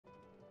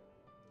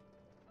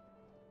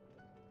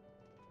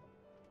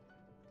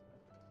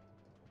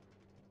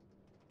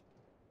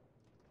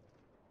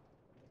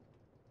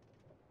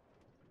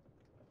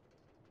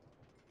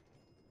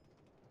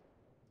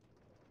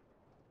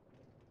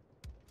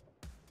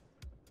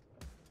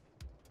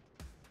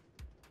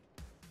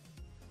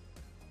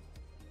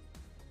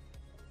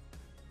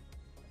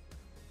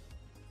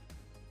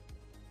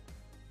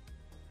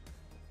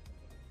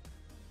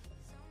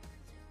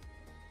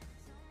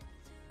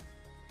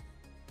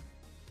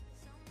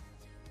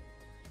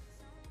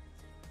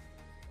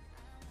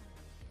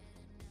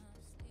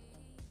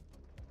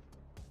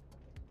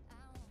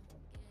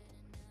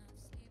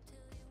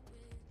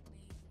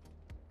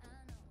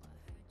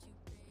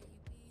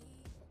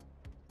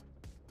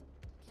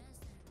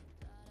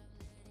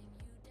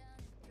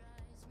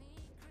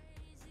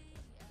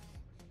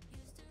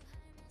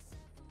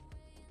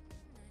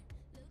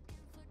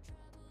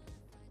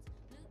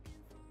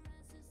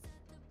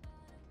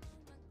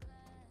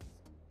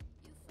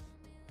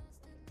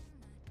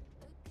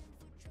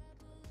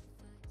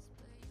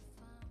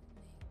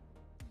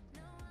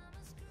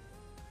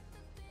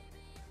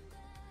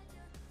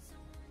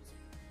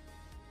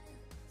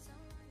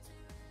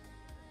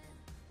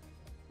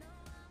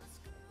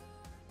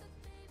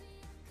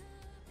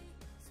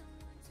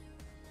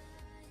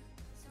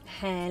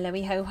Hello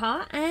ho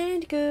ha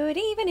and good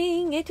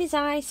evening. It is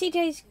I,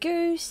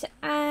 Cjsgoose,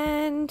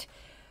 and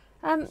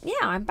yeah,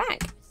 I'm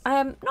back.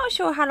 Not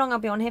sure how long I'll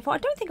be on here for. I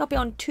don't think I'll be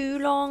on too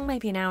long,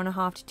 maybe an hour and a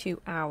half to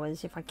 2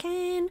 hours if I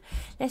can.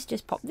 Let's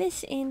just pop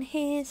this in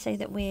here so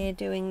that we're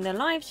doing the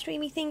live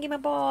streamy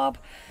thingamabob.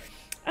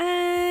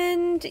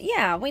 And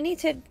yeah, we need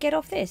to get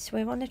off this.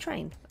 We're on the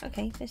train.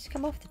 Okay, let's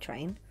come off the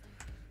train.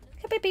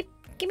 Beep, beep.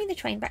 Give me the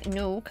train back.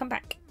 No, come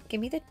back. Give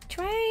me the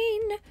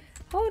train.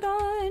 Hold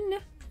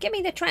on. Give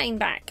me the train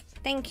back.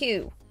 Thank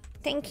you.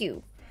 Thank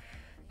you.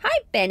 Hi,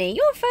 Benny.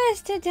 You're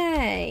first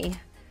today.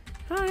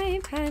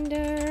 Hi,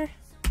 Panda.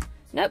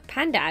 No,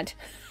 Pandad.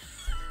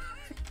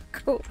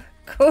 Called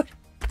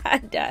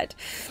Pandad.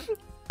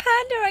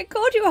 Panda, I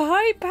called you a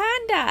hi,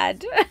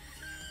 Pandad.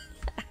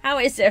 How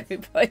is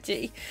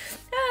everybody?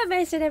 Oh,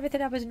 I said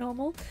everything up as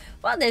normal.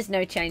 Well, there's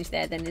no change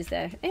there then, is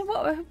there? It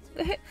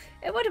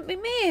wouldn't be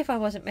me if I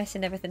wasn't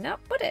messing everything up,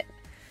 would it?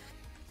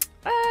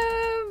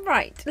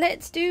 Right,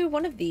 let's do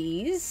one of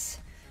these.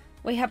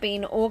 We have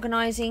been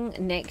organising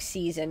next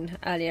season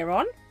earlier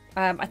on.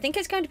 I think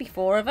it's going to be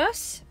 4 of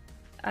us.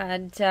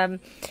 And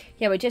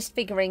yeah, we're just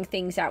figuring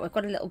things out. We've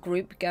got a little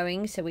group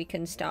going so we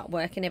can start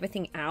working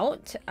everything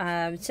out.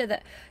 So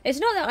that it's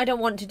not that I don't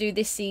want to do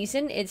this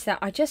season. It's that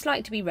I just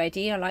like to be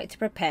ready. I like to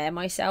prepare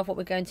myself what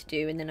we're going to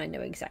do. And then I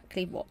know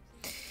exactly what.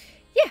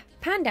 Yeah,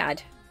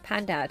 Pandad.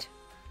 Pandad.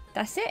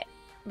 That's it.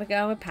 We're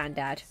going with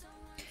Pandad.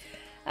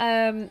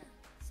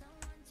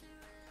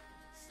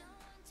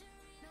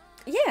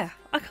 Yeah,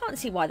 I can't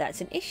see why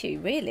that's an issue,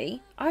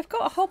 really. I've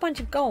got a whole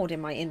bunch of gold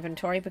in my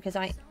inventory because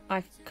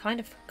I've kind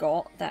of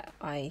forgot that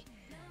I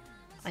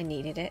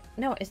needed it.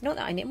 No, it's not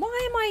that I need.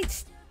 Why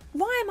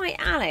am I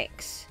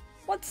Alex?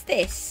 What's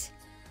this?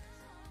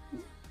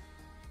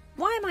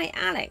 Why am I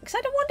Alex?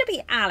 I don't want to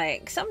be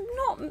Alex. I'm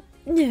not.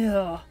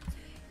 No.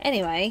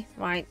 Anyway,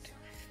 right.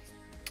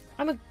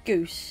 I'm a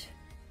goose.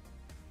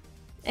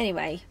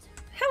 Anyway,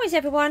 how is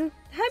everyone?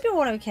 Hope you're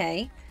all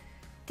okay.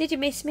 Did you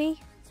miss me?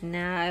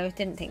 No,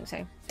 didn't think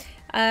so.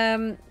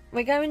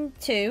 We're going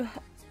to...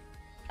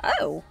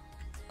 Oh!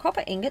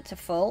 Copper ingots are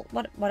full.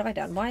 What have I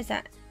done? Why is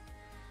that?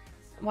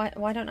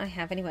 Why don't I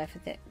have anywhere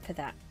for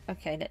that?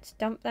 Okay, let's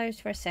dump those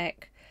for a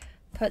sec.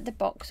 Put the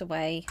box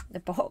away.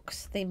 The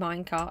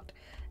minecart.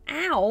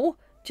 Ow!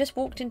 Just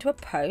walked into a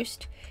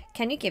post.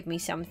 Can you give me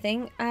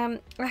something? I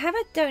have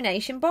a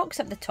donation box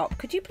up the top.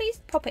 Could you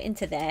please pop it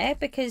into there?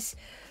 Because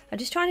I'm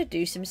just trying to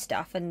do some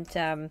stuff and...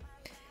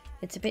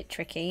 it's a bit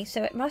tricky,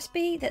 so it must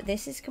be that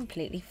this is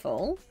completely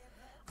full.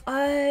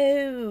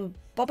 Oh,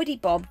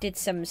 Bobbity Bob did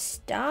some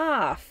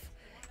stuff.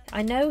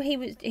 I know he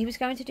was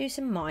going to do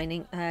some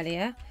mining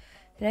earlier.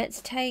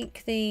 Let's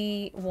take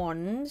the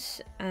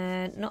wands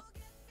and not.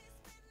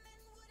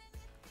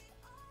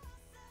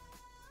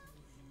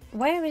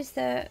 Where is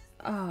the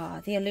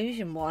the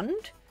illusion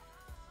wand?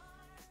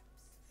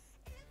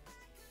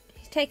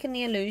 He's taken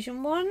the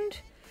illusion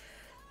wand.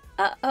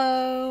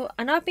 Uh-oh,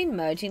 and I've been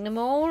merging them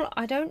all.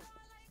 I don't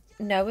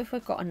know if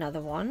we've got another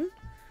one.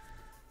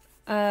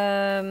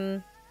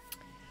 I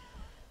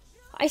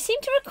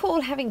seem to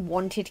recall having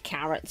wanted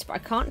carrots, but I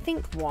can't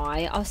think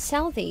why. I'll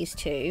sell these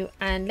 2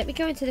 and let me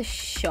go into the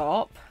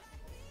shop.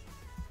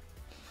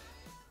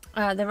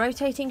 The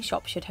rotating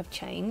shop should have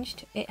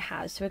changed. It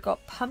has. So we've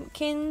got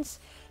pumpkins,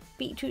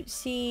 beetroot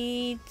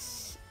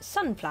seeds,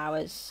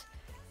 sunflowers,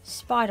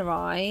 spider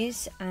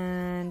eyes,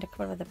 and a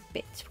couple of other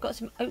bits. We've got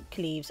some oak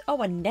leaves.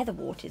 Oh, and nether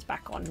wart is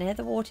back on.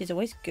 Nether wart is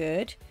always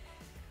good.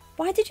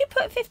 Why did you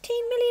put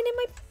 15 million in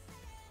my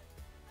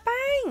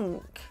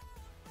bank?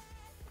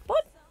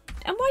 What?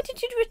 And why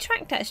did you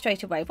retract that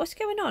straight away? What's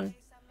going on?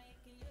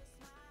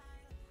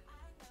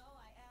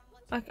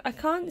 I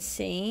can't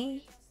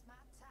see.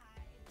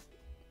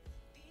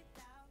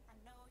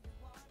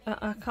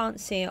 I can't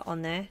see it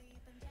on there.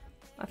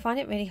 I find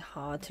it really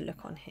hard to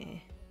look on here.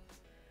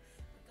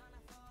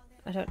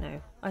 I don't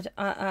know.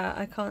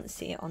 I can't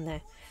see it on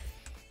there.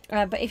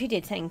 But if you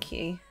did, thank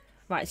you.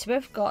 Right, so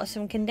we've got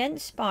some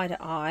condensed spider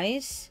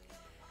eyes.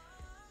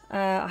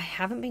 I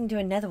haven't been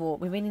doing nether wart.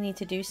 We really need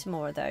to do some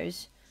more of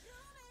those.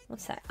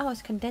 What's that? Oh,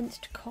 it's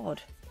condensed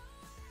cod.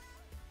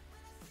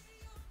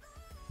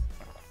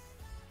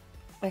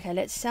 Okay,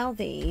 let's sell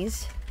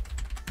these.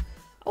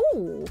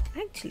 Oh,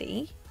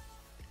 actually.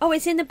 Oh,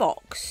 it's in the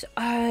box.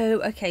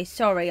 Oh, okay.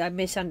 Sorry, I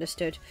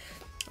misunderstood.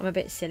 I'm a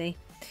bit silly.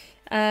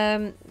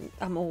 I'm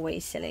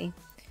always silly.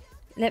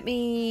 Let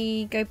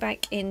me go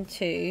back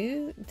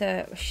into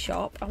the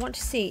shop. I want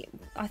to see.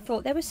 I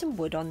thought there was some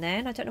wood on there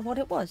and I don't know what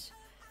it was.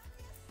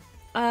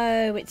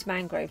 Oh, it's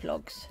mangrove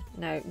logs.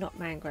 No, not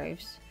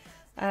mangroves.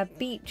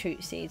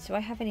 Beetroot seeds. Do I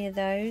have any of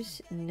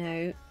those?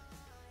 No.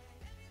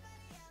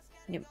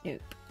 Nope,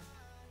 nope.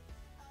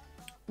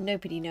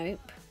 Nopedy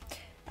nope.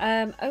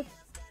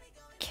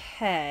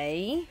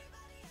 Okay.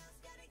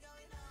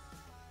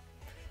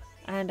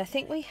 And I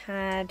think we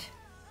had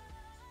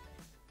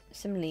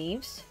some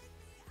leaves.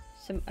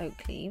 Some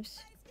oak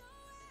leaves.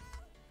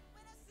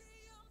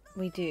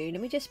 We do.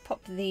 Let me just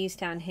pop these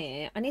down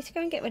here. I need to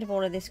go and get rid of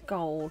all of this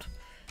gold.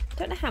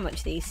 Don't know how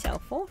much these sell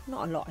for.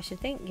 Not a lot, I should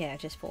think. Yeah,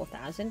 just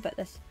 4,000, but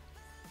that's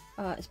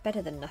it's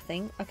better than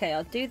nothing. Okay,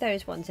 I'll do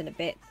those ones in a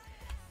bit.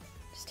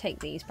 Just take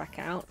these back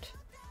out.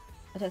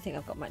 I don't think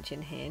I've got much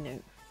in here,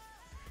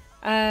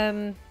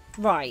 no.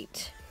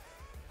 Right.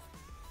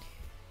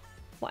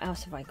 What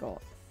else have I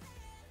got?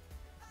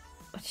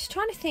 I'm just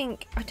trying to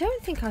think. I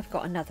don't think I've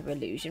got another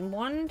illusion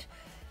wand.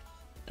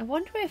 I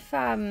wonder if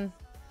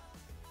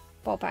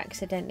Bob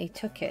accidentally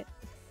took it.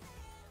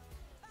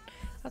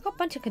 I've got a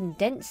bunch of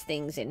condensed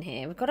things in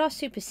here. We've got our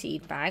super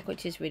seed bag,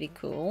 which is really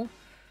cool.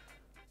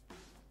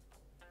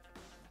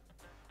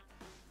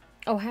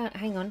 Oh,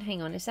 hang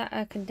on. Is that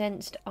a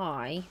condensed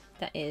eye?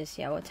 That is.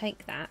 Yeah, we'll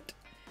take that.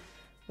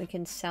 We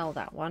can sell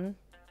that one.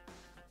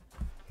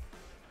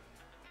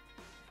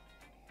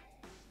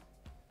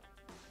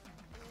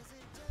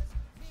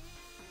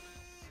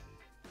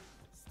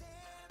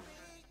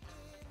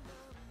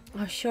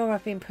 I'm sure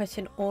I've been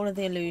putting all of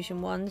the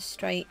illusion ones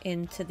straight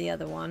into the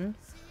other one.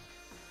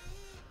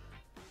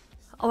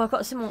 Oh, I've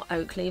got some more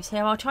oak leaves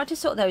here. I'll try to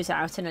sort those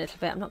out in a little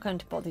bit. I'm not going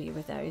to bother you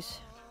with those.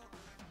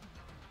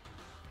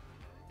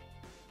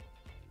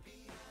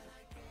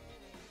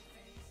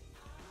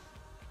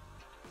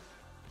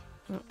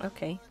 Oh,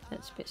 okay,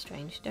 that's a bit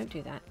strange. Don't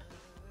do that.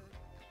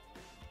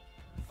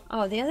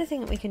 Oh, the other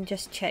thing that we can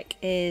just check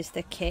is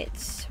the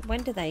kits.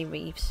 When do they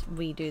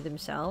redo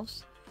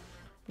themselves?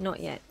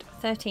 Not yet.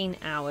 13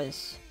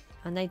 hours.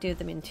 And they do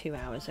them in 2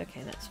 hours.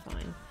 Okay, that's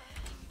fine.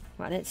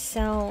 Right, let's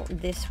sell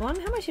this one.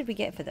 How much did we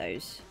get for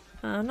those?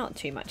 Not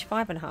too much.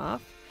 5.5.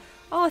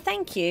 Oh,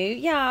 thank you.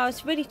 Yeah, I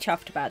was really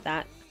chuffed about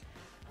that.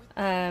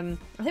 I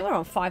think we're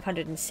on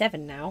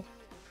 507 now.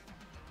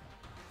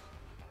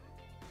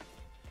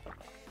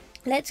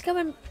 Let's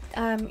go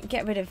and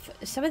get rid of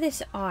some of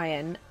this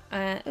iron.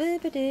 And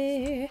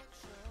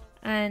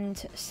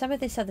some of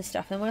this other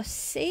stuff. And we'll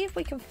see if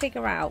we can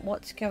figure out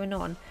what's going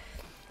on.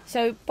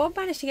 So Bob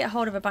managed to get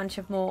hold of a bunch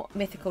of more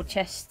mythical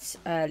chests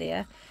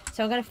earlier.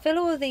 So I'm going to fill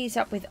all of these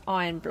up with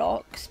iron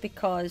blocks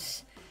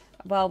because,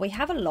 well, we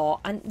have a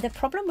lot. And the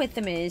problem with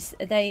them is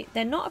they're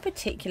not a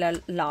particular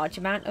large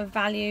amount of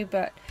value,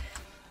 but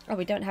oh,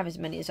 we don't have as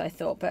many as I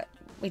thought, but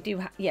we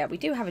do. We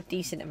do have a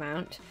decent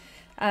amount.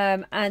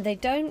 And they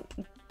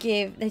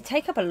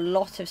take up a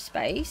lot of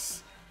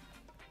space,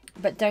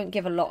 but don't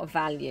give a lot of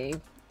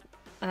value.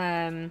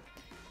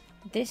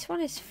 This one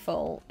is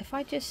full. If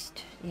I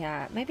just,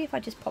 maybe if I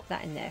just pop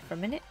that in there for a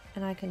minute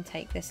and I can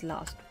take this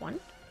last one.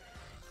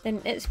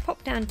 Then let's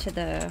pop down to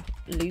the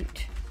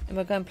loot and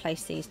we'll go and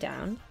place these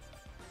down.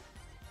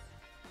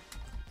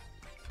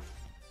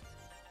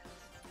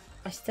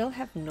 I still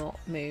have not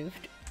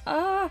moved.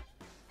 Ah,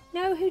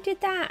 no, who did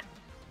that?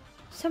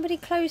 Somebody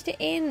closed it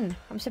in.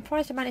 I'm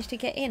surprised I managed to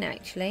get in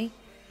actually.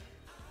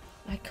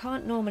 I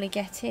can't normally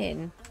get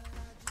in.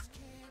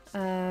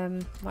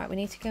 Right, we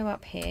need to go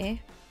up here.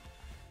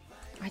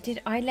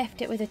 I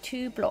left it with a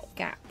 2-block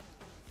gap.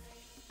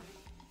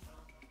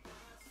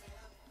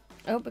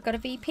 Oh, we've got a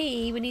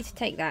VP. We need to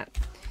take that.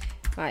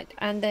 Right,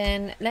 and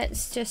then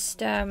let's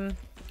just,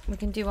 we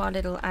can do our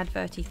little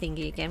adverty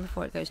thingy again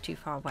before it goes too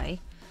far away.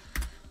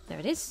 There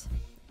it is.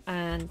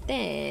 And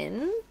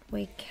then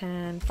we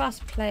can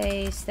fast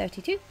place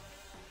 32.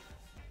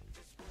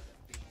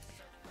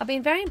 I've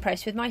been very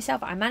impressed with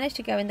myself. I managed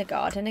to go in the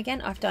garden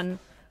again. I've done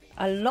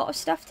a lot of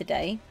stuff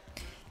today.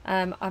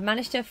 I've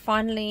managed to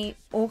finally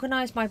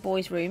organise my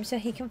boy's room so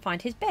he can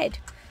find his bed.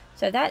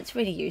 So that's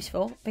really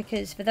useful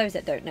because for those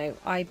that don't know,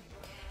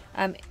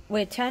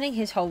 we're turning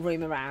his whole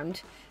room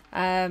around.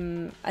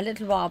 A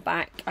little while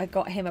back I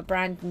got him a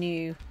brand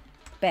new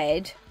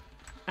bed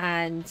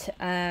and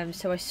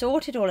so I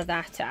sorted all of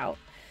that out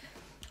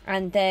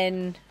and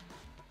then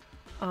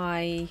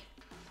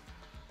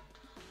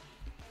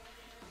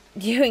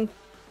you and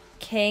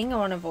King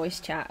are on a voice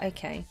chat.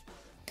 Okay.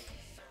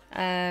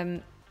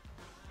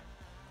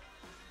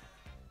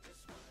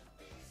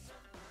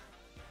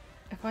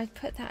 If I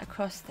put that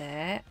across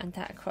there and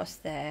that across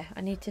there,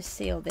 I need to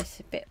seal this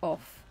a bit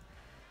off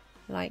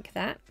like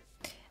that.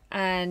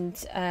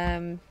 And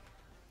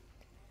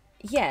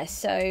yeah,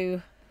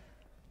 so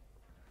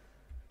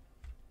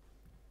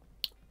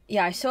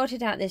yeah, I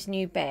sorted out this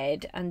new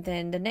bed, and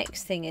then the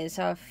next thing is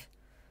hold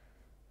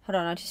on,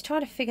 I'm just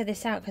trying to figure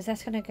this out because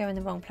that's going to go in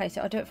the wrong place.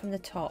 So I'll do it from the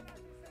top.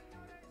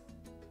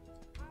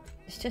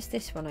 It's just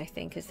this one I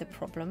think is the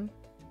problem.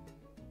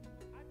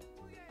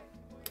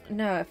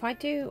 No, if I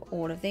do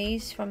all of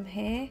these from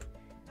here,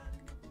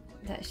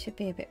 that should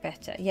be a bit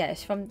better. Yeah,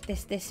 it's from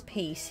this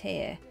piece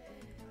here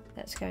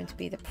that's going to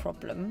be the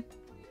problem.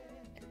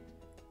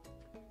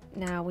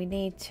 Now we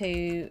need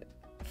to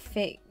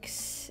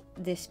fix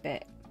this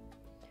bit.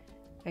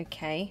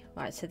 Okay,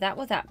 right, so that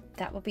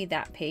will be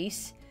that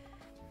piece.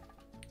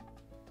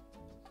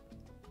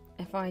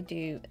 If I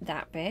do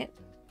that bit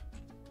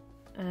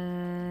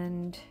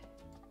and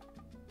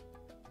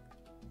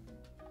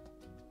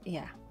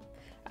yeah.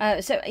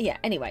 So yeah,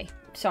 anyway,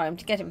 sorry, I'm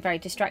getting very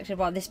distracted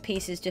while this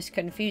piece is just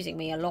confusing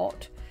me a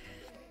lot.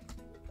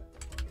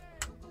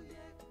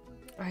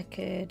 I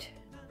could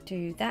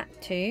do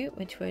that too,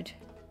 which would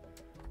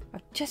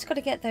I've just got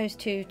to get those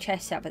 2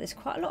 chests out, but there's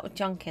quite a lot of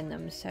junk in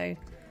them, so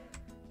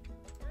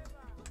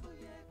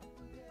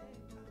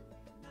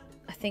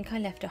I think I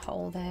left a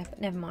hole there,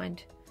 but never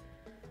mind.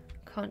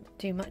 Can't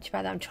do much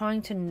about that. I'm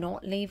trying to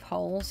not leave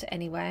holes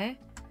anywhere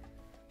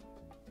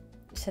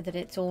so that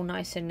it's all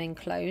nice and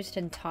enclosed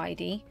and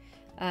tidy.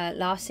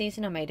 Last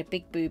season I made a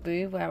big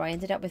boo-boo where I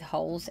ended up with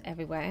holes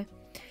everywhere.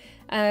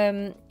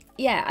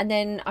 Yeah, and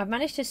then I've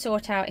managed to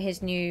sort out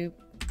his new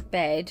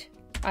bed.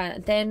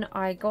 Then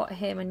I got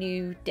him a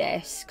new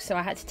desk, so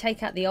I had to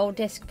take out the old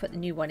desk, put the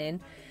new one in.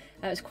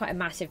 That was quite a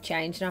massive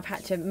change, and I've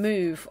had to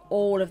move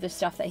all of the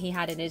stuff that he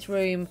had in his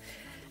room.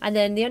 And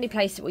then the only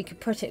place that we could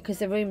put it, because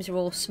the rooms are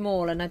all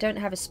small and I don't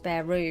have a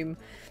spare room,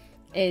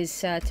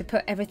 is to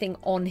put everything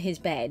on his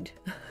bed.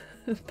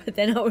 But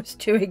then I was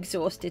too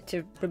exhausted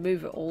to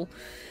remove it all,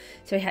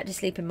 so he had to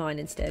sleep in mine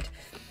instead.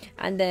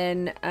 And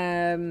then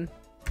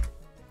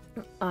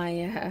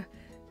I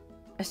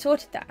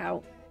sorted that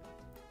out,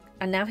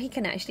 and now he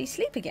can actually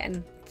sleep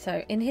again,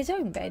 so in his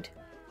own bed.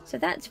 So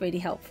that's really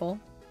helpful.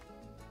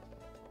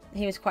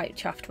 He was quite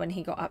chuffed when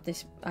he got up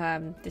this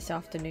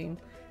afternoon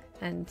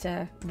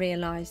and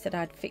realised that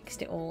I'd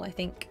fixed it all, I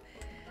think.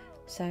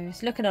 So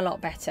it's looking a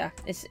lot better.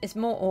 It's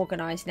more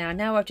organised now.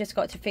 Now I've just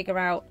got to figure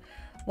out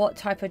what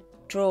type of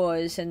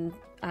drawers and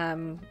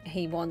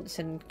he wants,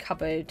 and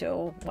cupboard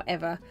or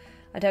whatever.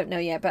 I don't know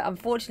yet, but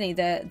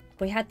unfortunately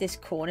we had this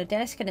corner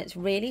desk, and it's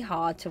really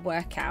hard to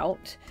work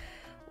out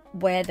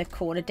where the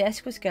corner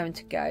desk was going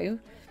to go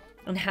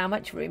and how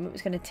much room it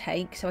was going to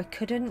take. So I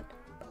couldn't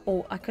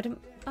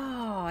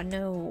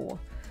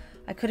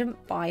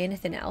buy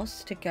anything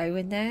else to go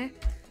in there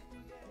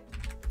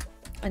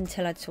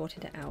until I'd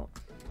sorted it out.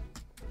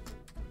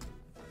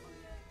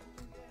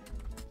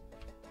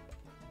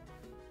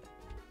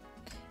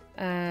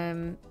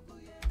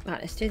 Right,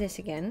 let's do this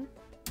again.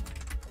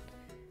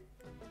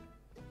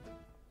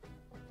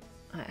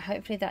 Right,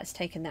 hopefully that's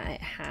taken that.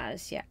 It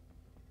has, yeah.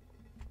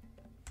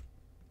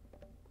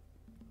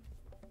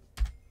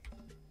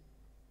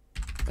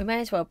 We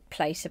may as well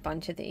place a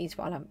bunch of these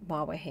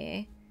while we're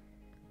here.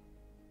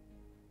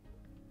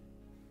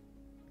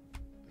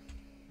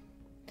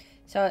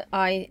 So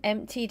I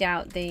emptied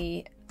out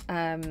the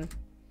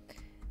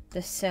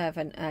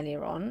servant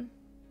earlier on.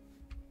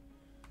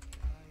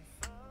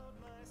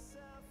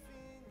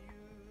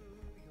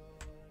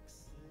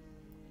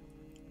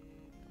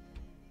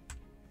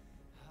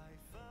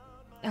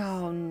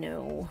 Oh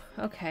no.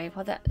 Okay,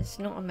 well that's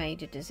not a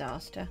major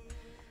disaster.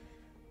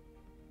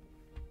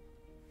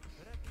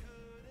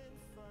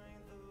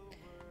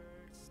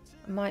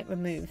 I might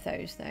remove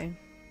those though.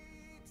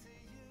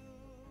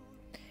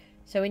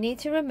 So we need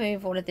to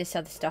remove all of this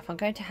other stuff. I'm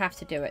going to have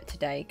to do it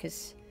today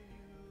because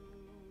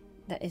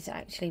that is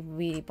actually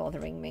really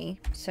bothering me.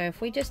 So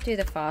if we just do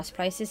the fast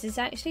place, this is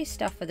actually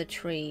stuff for the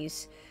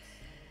trees.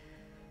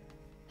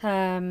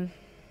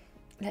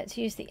 Let's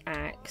use the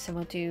axe and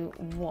we'll do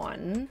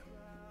 1.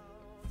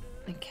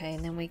 Okay,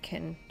 and then we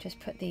can just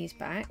put these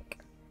back.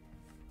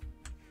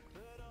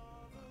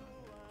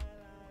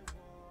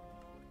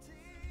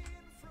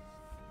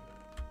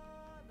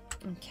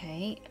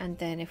 Okay, and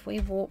then if we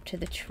warp to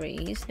the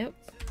trees, nope,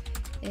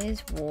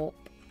 is warp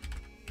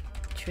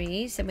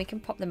trees, then we can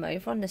pop them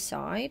over on the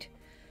side,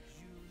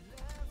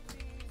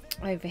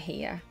 over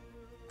here.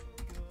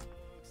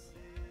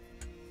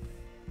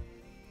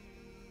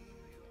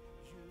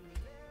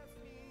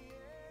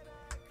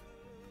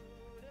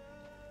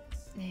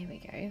 There we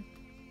go.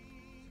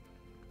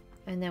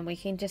 And then we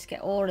can just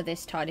get all of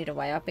this tidied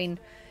away. I've been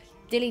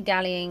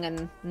dilly-dallying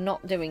and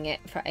not doing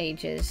it for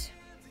ages.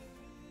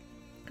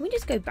 Can we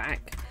just go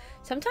back?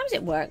 Sometimes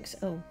it works.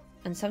 Oh,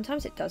 and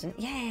sometimes it doesn't.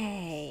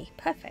 Yay!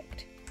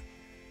 Perfect.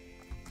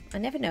 I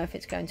never know if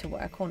it's going to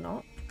work or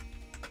not.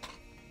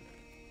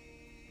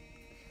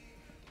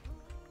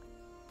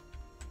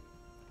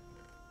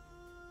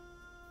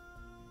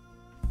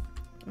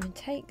 I'm going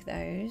to take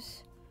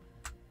those.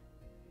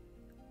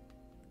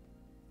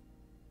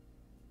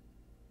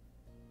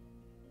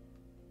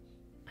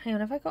 Hang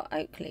on, have I got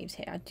oak leaves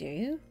here? I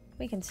do.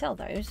 We can sell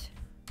those.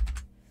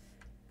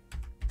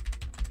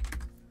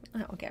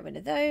 That will get rid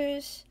of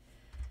those.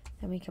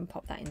 Then we can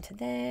pop that into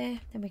there.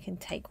 Then we can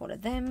take all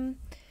of them.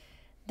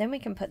 Then we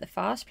can put the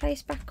fast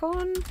place back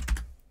on.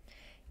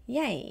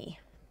 Yay.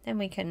 Then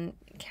we can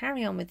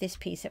carry on with this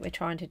piece that we're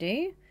trying to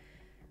do.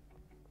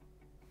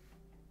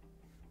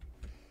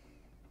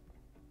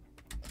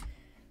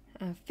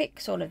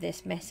 Fix all of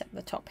this mess up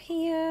the top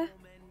here.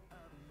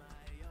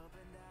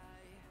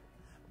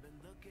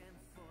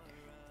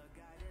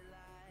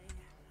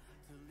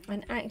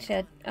 And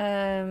actually,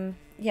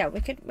 yeah,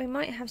 we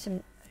might have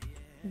some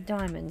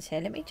diamonds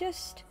here. Let me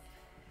just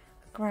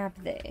grab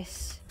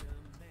this.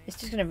 It's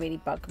just going to really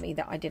bug me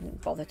that I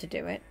didn't bother to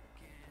do it.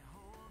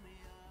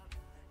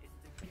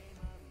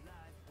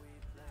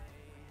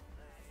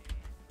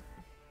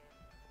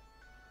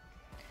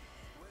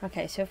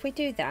 Okay, so if we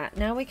do that,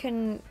 now we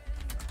can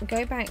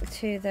go back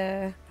to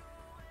the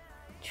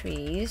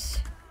trees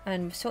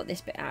and sort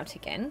this bit out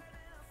again.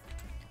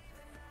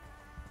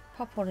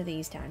 Pop all of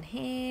these down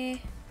here.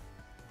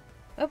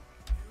 Oh,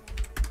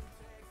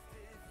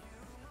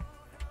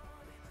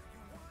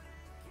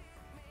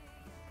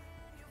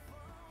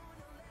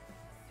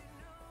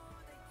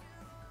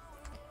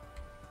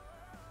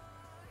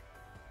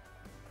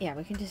 yeah,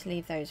 we can just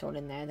leave those all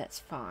in there. That's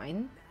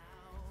fine.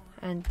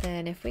 And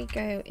then if we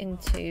go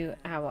into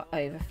our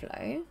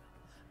overflow,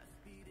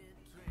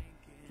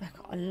 I've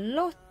got a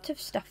lot of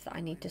stuff that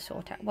I need to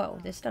sort out. Well,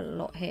 there's still a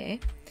lot here.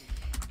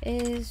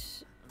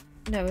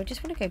 No, we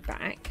just want to go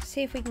back.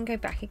 See if we can go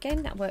back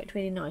again. That worked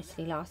really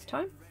nicely last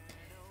time.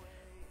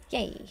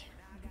 Yay.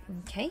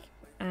 Okay.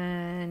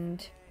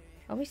 And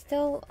are we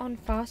still on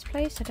fast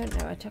place? I don't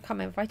know. I can't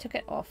remember if I took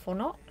it off or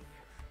not.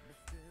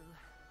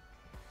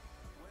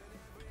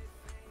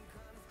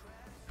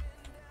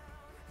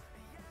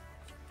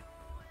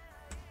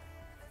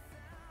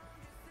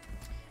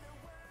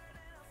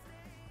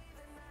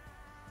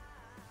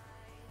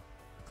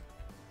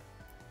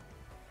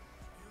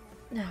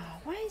 No,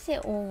 why is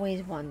it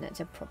always one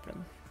that's a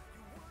problem?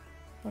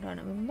 Hold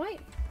on, we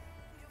might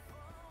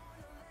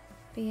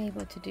be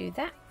able to do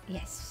that.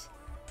 Yes.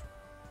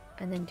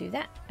 And then do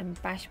that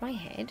and bash my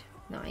head.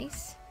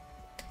 Nice.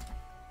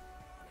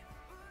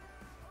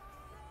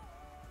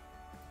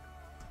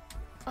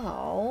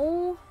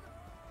 Oh.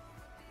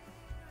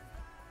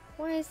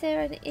 Why is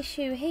there an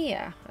issue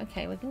here?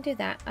 Okay, we can do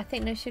that. I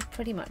think they should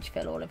pretty much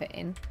fill all of it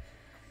in.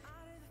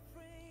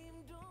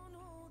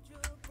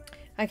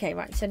 Okay,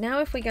 right, so now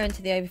if we go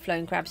into the overflow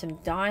and grab some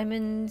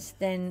diamonds,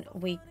 then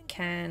we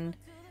can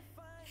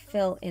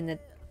fill in the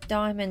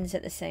diamonds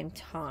at the same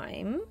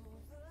time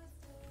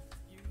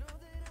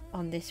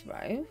on this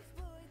row.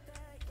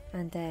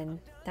 And then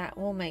that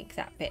will make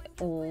that bit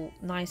all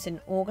nice and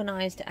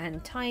organized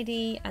and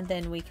tidy. And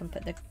then we can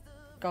put the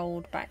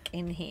gold back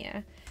in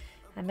here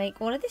and make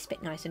all of this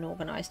bit nice and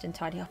organized and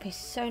tidy up. It's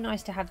so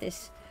nice to have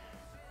this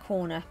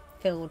corner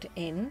filled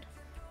in.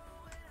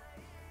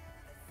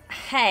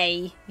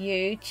 Hey,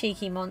 you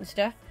cheeky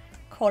monster,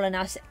 calling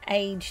us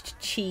aged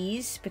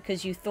cheese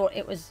because you thought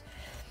it was...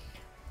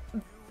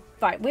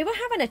 Right, we were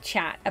having a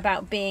chat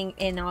about being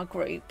in our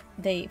group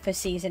for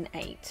season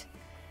 8.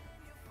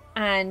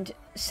 And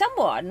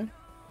someone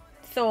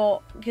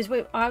thought, because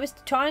I was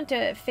trying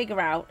to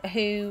figure out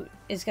who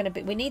is going to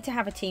be... We need to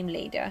have a team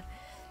leader.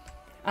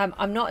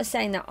 I'm not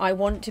saying that I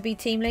want to be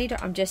team leader.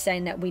 I'm just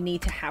saying that we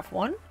need to have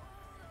one.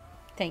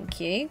 Thank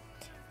you.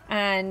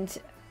 And...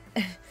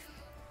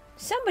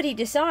 somebody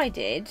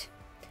decided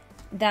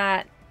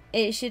that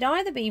it should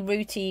either be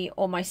Rooty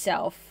or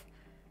myself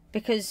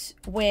because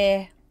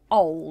we're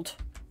old.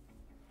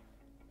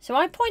 So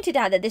I pointed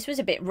out that this was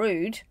a bit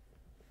rude.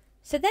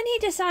 So then he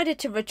decided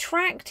to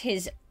retract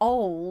his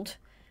old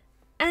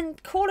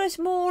and call us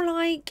more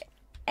like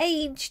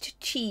aged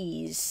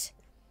cheese.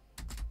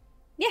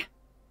 Yeah.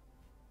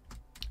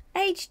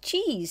 Aged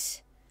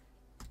cheese.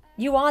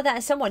 You are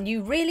that someone.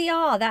 You really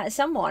are that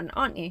someone,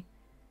 aren't you?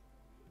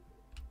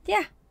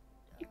 Yeah.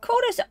 You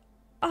called us...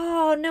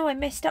 Oh, no, I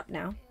messed up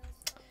now.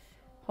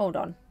 Hold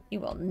on.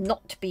 You will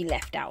not be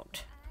left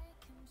out.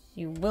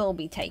 You will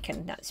be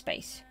taken that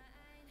space.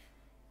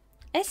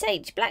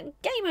 SH Black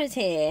Gamers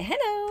here.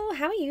 Hello,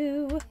 how are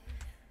you?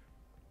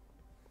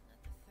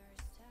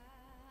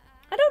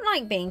 I don't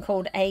like being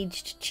called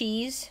aged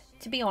cheese,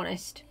 to be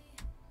honest.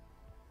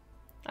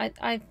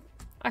 I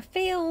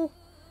feel...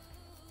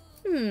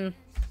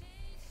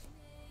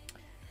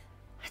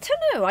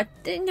 I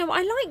don't know.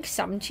 I like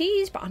some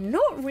cheese, but I'm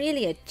not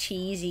really a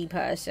cheesy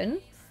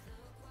person.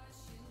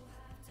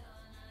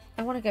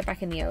 I want to go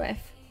back in the OF.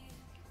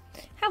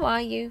 How are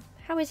you?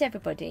 How is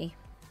everybody?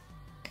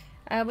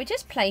 We're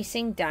just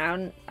placing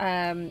down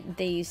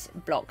these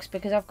blocks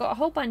because I've got a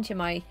whole bunch in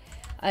my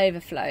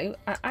overflow.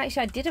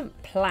 Actually, I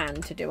didn't plan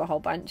to do a whole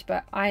bunch,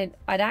 but I'd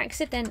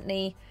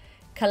accidentally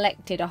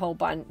collected a whole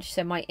bunch,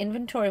 so my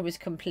inventory was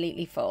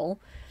completely full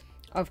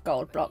of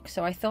gold blocks.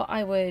 So I thought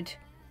I would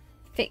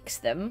fix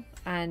them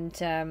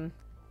and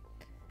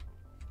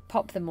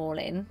pop them all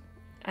in,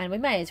 and we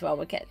may as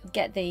well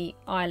get the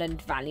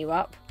island value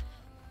up.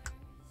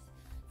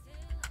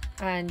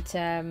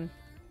 And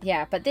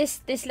yeah, but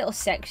this little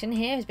section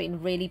here has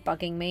been really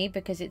bugging me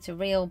because it's a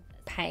real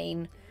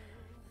pain.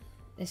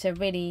 It's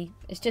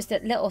just a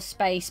little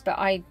space, but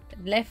I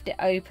left it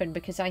open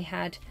because I'd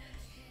had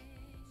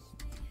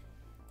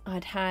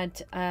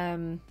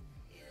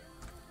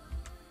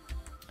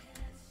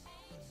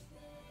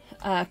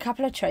a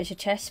couple of treasure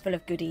chests full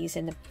of goodies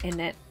in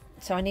it,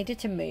 so I needed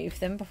to move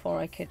them before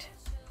I could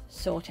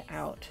sort it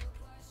out.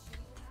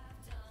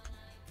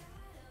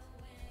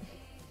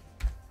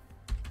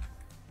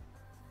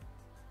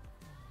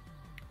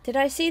 Did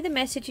I see the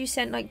message you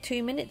sent like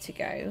 2 minutes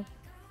ago?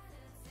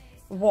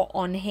 What,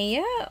 on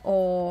here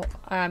or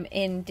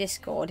in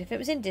Discord? If it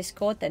was in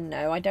Discord, then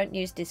no, I don't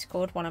use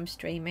Discord when I'm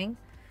streaming.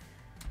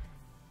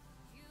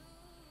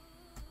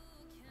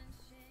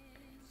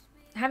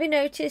 Have you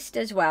noticed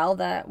as well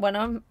that when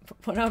I'm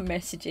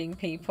messaging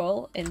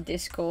people in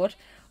Discord,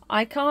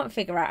 I can't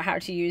figure out how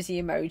to use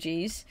the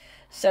emojis.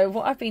 So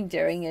what I've been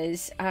doing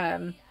is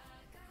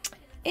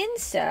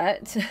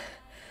insert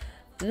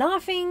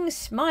laughing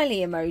smiley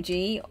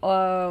emoji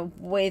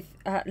with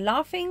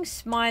laughing,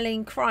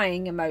 smiling,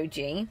 crying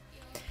emoji,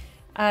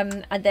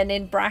 and then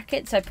in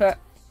brackets I put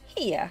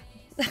here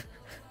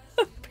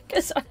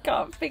because I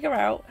can't figure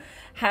out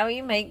how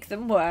you make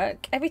them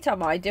work. Every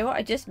time I do it,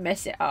 I just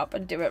mess it up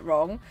and do it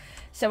wrong.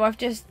 So I've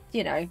just,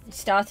 you know,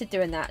 started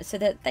doing that so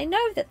that they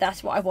know that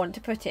that's what I want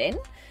to put in.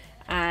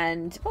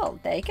 And, well,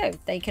 there you go.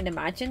 They can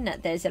imagine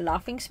that there's a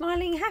laughing,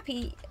 smiling,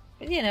 happy,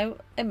 you know,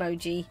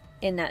 emoji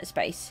in that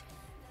space.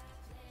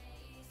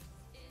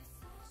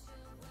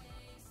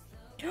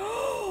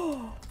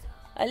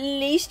 At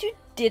least you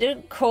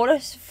didn't call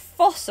us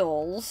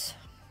fossils.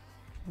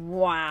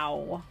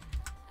 Wow.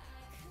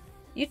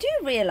 You do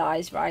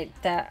realise, right,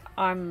 that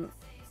I'm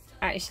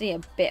actually a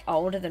bit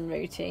older than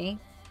Rooty.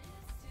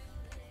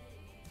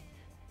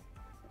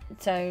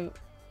 So,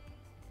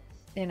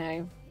 you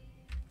know,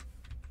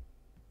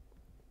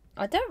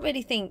 I don't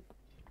really think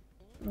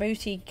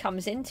Rooty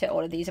comes into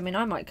all of these. I mean,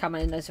 I might come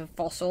in as a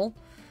fossil.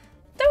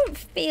 Don't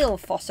feel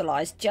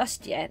fossilised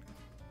just yet.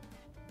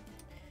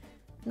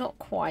 Not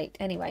quite.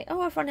 Anyway.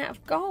 Oh, I've run out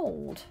of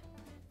gold.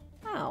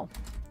 Oh.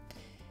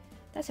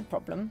 That's a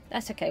problem.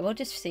 That's okay. We'll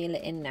just seal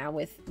it in now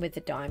with the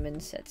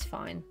diamonds. That's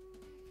fine.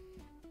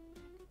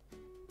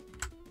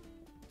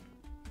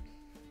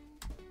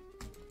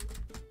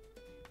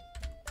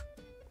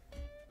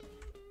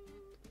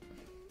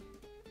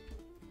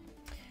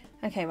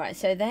 Okay, right.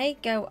 So they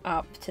go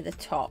up to the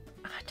top.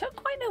 I don't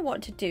quite know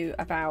what to do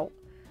about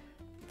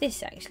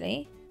this,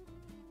 actually.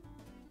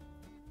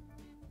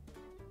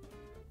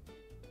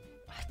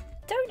 I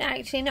don't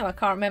actually know. I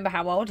can't remember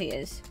how old he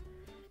is.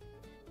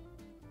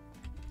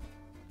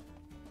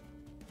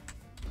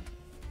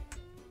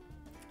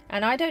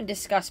 And I don't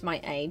discuss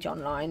my age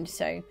online,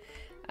 so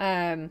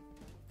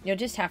you'll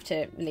just have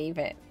to leave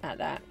it at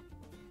that.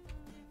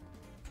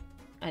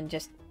 And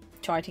just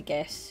try to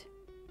guess.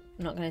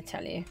 I'm not going to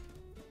tell you.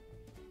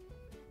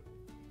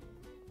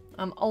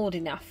 I'm old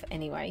enough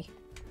anyway.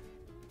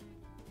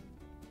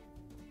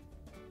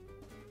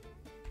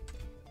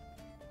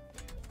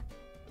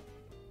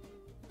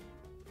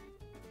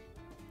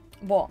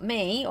 What,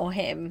 me or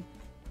him?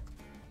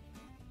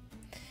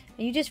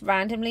 Are you just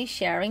randomly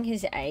sharing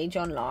his age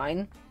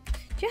online?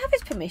 Do you have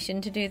his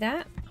permission to do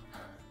that?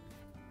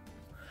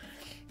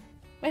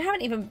 We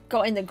haven't even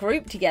got in the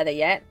group together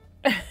yet.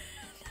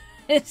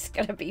 It's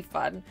gonna be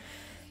fun.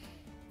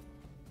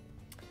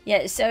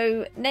 Yeah,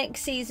 so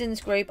next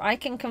season's group, I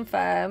can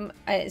confirm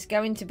it's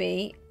going to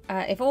be,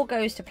 if all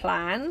goes to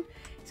plan,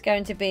 it's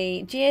going to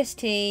be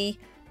GST,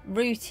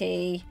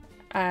 Rooty,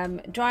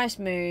 Dryas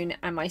Moon,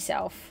 and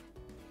myself.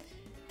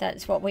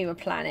 That's what we were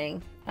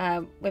planning.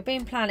 We've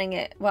been planning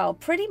it, well,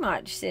 pretty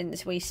much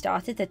since we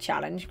started the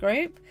challenge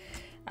group.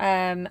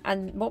 And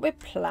what we're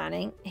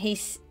planning,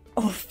 he's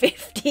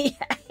 58.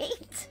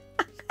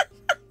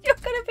 You're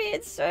going to be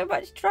in so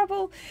much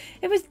trouble.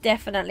 It was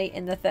definitely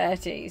in the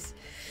 30s.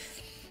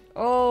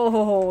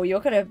 Oh,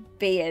 you're going to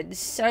be in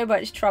so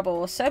much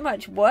trouble. So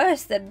much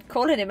worse than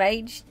calling him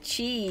age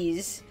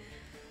cheese.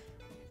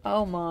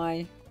 Oh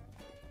my.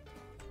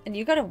 And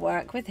you're going to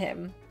work with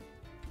him.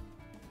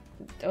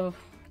 Oh,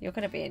 you're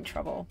going to be in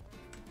trouble.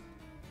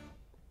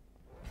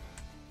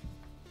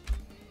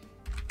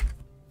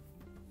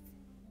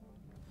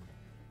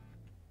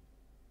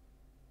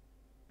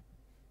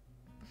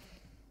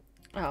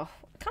 Oh,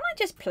 can't I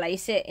just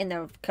place it in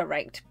the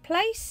correct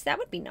place? That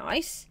would be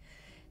nice.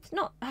 It's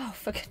not... Oh,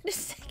 for goodness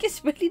sake,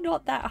 it's really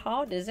not that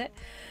hard, is it?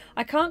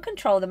 I can't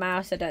control the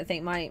mouse, I don't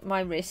think. My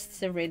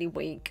wrists are really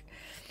weak.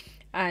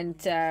 And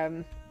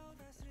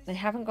they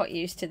haven't got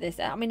used to this.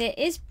 I mean, it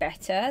is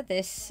better,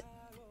 this...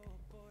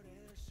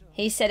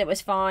 He said it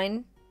was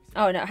fine.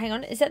 Oh, no, hang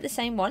on. Is that the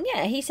same one?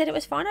 Yeah, he said it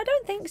was fine. I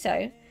don't think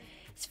so.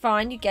 It's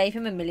fine. You gave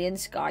him 1,000,000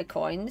 sky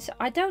coins.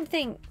 I don't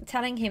think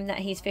telling him that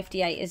he's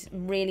 58 is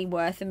really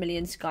worth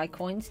 1,000,000 sky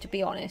coins, to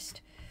be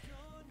honest.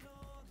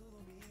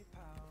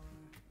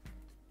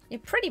 You're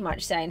pretty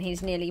much saying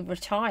he's nearly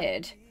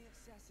retired.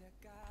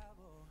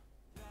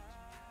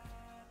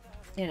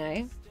 You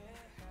know,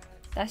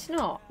 that's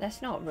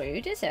not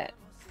rude, is it?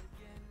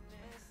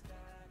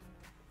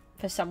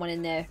 For someone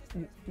in their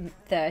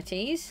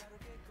 30s.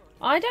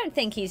 I don't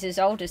think he's as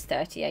old as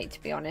 38,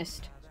 to be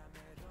honest.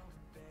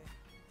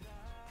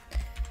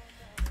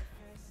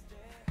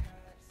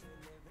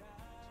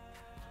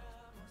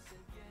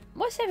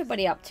 What's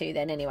everybody up to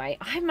then anyway?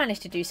 I've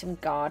managed to do some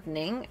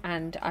gardening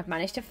and I've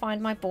managed to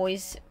find my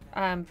boy's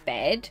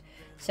bed.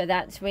 So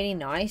that's really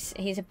nice.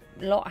 He's a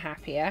lot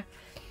happier.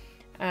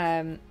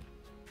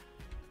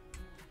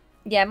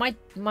 Yeah,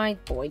 my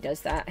boy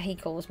does that. He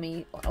calls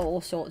me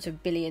all sorts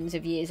of billions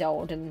of years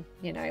old and,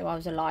 you know, I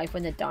was alive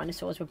when the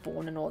dinosaurs were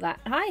born and all that.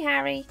 Hi,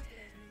 Harry.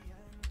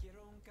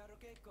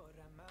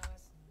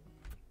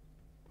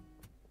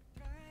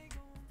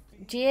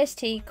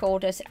 GST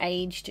called us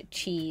aged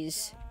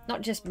cheese.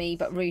 Not just me,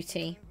 but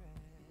Rooty.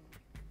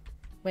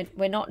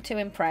 We're not too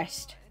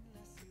impressed.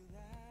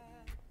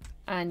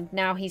 And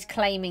now he's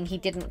claiming he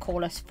didn't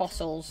call us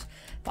fossils.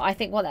 But I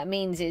think what that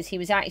means is he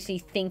was actually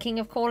thinking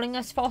of calling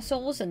us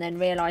fossils and then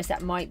realised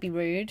that might be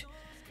rude.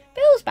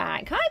 Bill's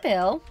back. Hi,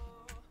 Bill.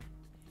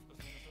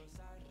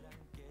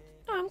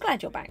 Oh, I'm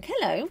glad you're back.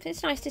 Hello.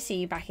 It's nice to see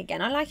you back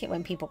again. I like it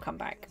when people come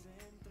back.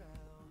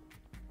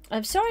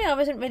 I'm sorry I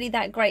wasn't really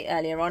that great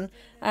earlier on.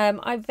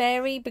 I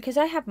vary because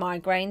I have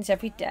migraines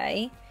every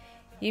day.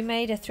 You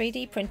made a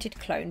 3D printed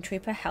clone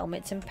trooper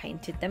helmets and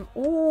painted them.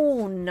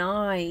 Oh,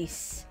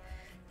 nice.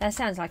 That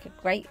sounds like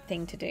a great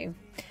thing to do.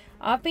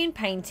 I've been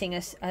painting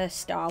a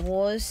Star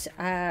Wars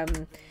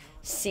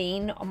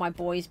scene on my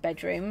boy's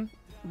bedroom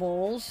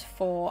walls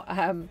for,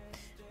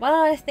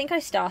 well, I think I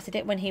started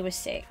it when he was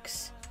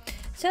 6.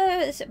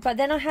 But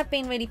then I have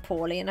been really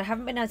poorly and I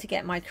haven't been able to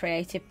get my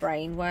creative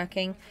brain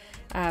working.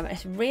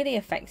 It's really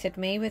affected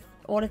me with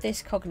all of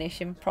this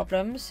cognition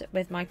problems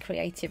with my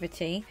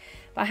creativity.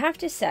 But I have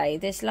to say,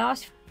 this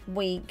last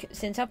week,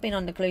 since I've been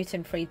on the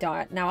gluten-free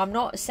diet, now I'm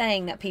not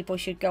saying that people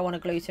should go on a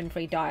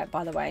gluten-free diet,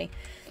 by the way.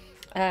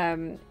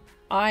 I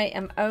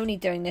am only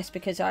doing this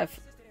because I've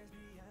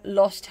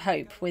lost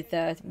hope with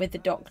the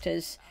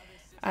doctors.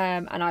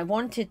 And I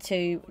wanted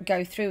to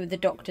go through with the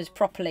doctors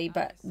properly,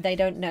 but they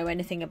don't know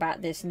anything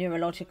about this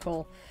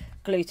neurological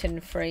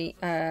gluten-free,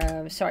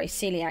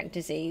 celiac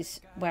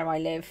disease where I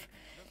live.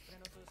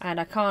 And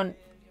I can't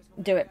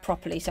do it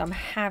properly, so I'm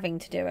having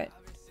to do it.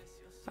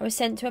 I was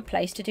sent to a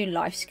place to do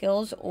life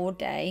skills all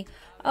day.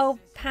 Oh,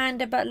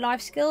 Panda, but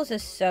life skills are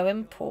so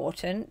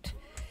important.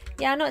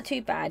 Yeah, not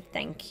too bad,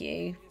 thank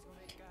you.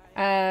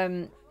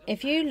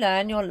 If you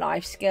learn your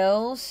life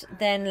skills,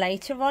 then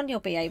later on you'll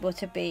be able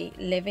to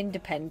live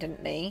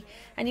independently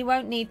and you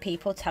won't need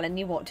people telling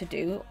you what to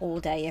do all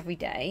day, every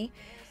day.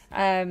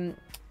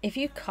 If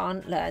you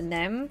can't learn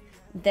them,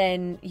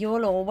 then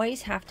you'll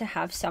always have to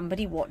have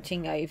somebody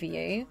watching over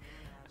you.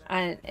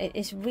 And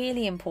it's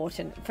really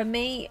important. For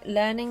me,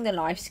 learning the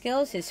life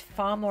skills is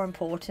far more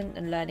important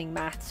than learning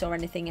maths or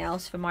anything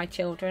else for my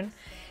children.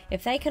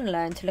 If they can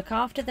learn to look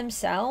after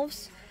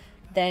themselves,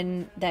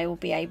 then they will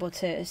be able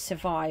to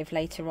survive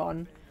later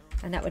on,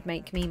 and that would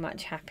make me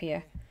much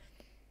happier.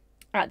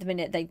 At the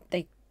minute,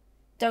 they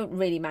don't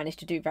really manage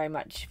to do very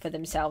much for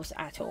themselves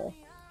at all,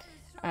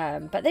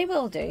 but they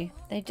will do.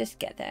 They just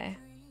get there.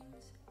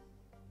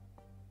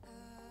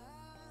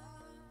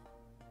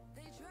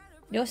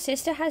 Your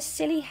sister has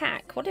silly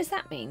hack. What does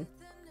that mean?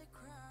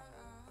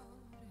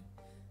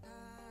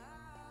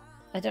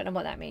 I don't know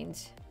what that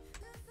means.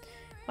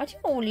 Why do you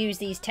all use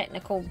these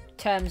technical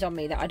terms on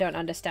me that I don't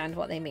understand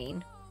what they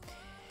mean?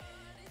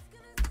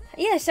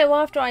 Yeah, so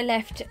after I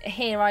left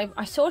here,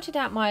 I sorted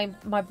out my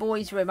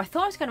boys' room. I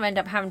thought I was going to end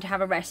up having to have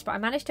a rest, but I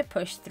managed to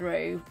push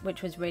through,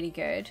 which was really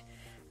good.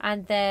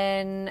 And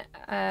then,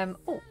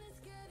 oh,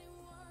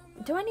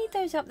 do I need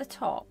those up the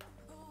top?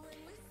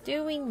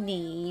 Do we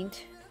need...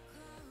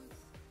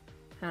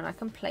 And I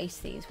can place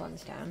these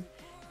ones down.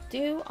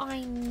 Do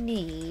I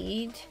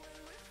need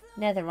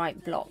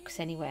netherite blocks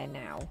anywhere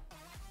now?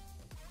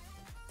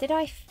 Did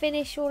I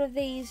finish all of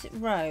these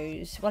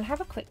rows? Well,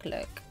 have a quick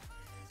look.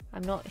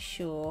 I'm not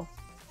sure.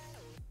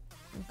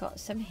 I've got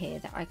some here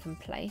that I can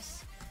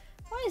place.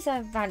 What is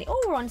our value?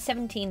 Oh, we're on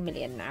 17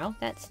 million now.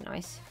 That's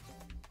nice.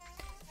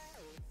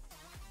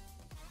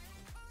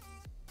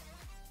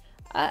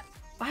 I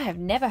have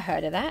never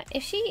heard of that.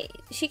 If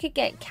she could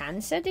get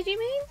cancer, did you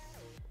mean?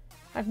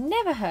 I've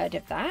never heard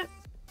of that.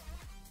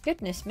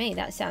 Goodness me,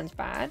 that sounds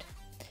bad.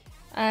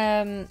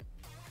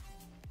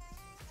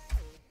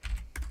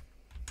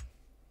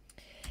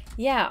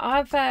 Yeah,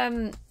 I've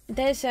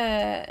there's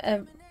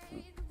a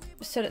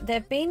sort of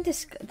they've been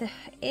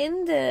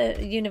in the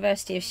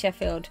University of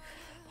Sheffield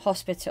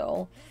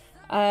Hospital.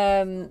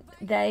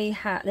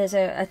 There's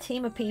a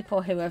team of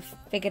people who have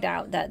figured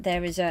out that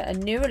there is a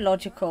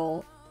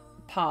neurological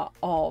part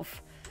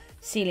of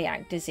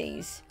celiac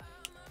disease,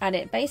 and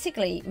it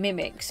basically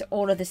mimics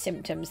all of the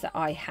symptoms that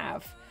I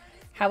have.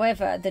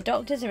 However, the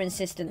doctors are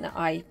insistent that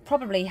I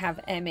probably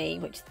have ME,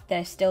 which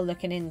they're still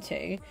looking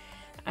into.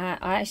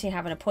 I actually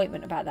have an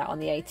appointment about that on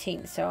the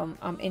 18th, so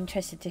I'm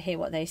interested to hear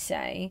what they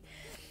say.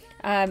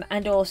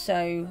 And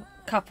also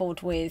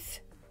coupled with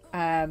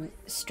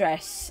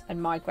stress and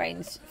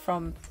migraines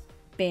from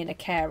being a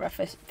carer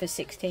for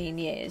 16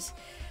 years.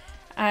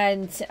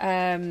 And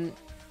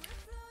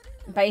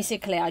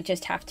basically I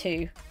just have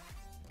to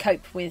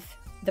cope with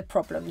the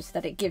problems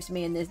that it gives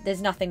me, and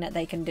there's nothing that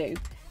they can do.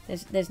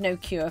 There's no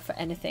cure for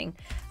anything.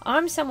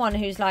 I'm someone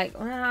who's like,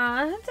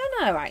 I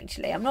don't know,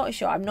 actually. I'm not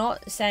sure. I'm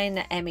not saying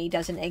that ME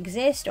doesn't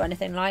exist or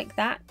anything like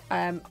that.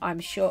 I'm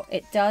sure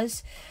it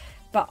does.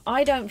 But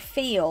I don't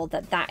feel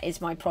that that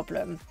is my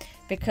problem,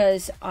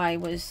 because I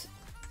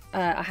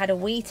had a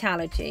wheat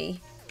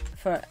allergy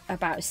for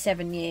about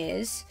 7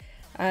 years,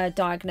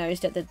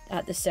 diagnosed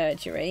at the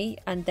surgery,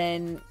 and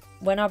then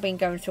when I've been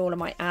going through all of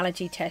my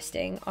allergy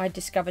testing, I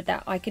discovered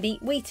that I could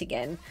eat wheat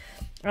again.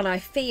 And I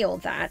feel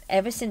that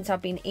ever since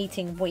I've been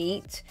eating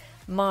wheat,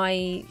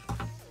 my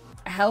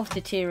health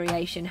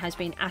deterioration has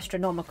been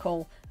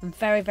astronomical,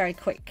 very, very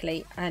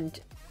quickly, and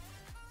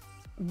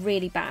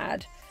really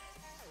bad.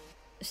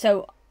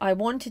 So I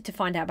wanted to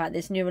find out about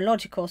this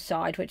neurological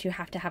side, which you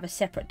have to have a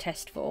separate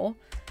test for,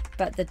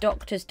 but the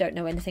doctors don't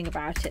know anything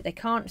about it. They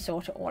can't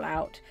sort it all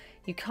out.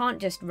 You can't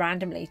just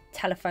randomly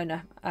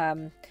telephone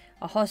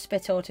a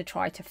hospital to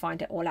try to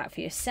find it all out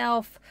for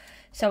yourself.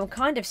 So I'm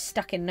kind of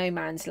stuck in no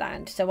man's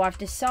land. So I've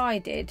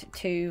decided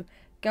to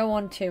go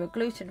on to a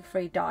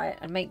gluten-free diet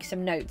and make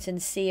some notes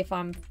and see if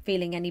I'm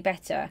feeling any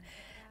better.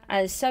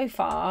 As so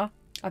far,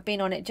 I've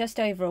been on it just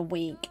over a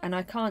week, and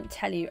I can't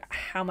tell you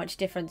how much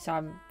difference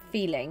I'm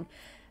feeling.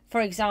 For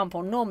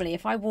example, normally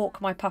if I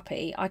walk my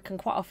puppy, I can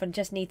quite often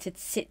just need to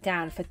sit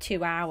down for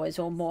 2 hours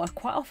or more.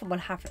 Quite often will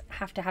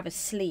have to have a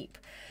sleep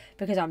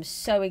because I'm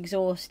so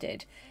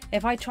exhausted.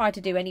 If I try to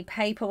do any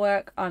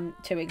paperwork, I'm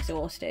too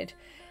exhausted.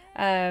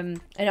 You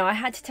know, I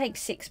had to take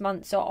 6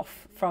 months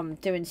off from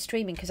doing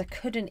streaming because I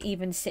couldn't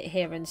even sit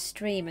here and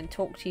stream and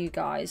talk to you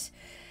guys.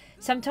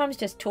 Sometimes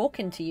just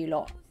talking to you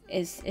lot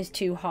is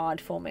too hard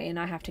for me, and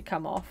I have to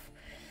come off.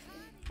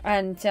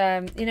 And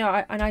you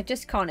know, I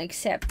just can't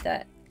accept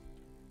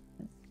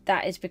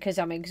that is because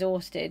I'm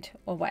exhausted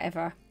or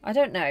whatever. I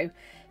don't know.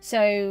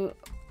 So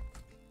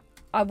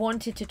I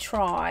wanted to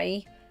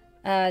try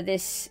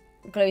this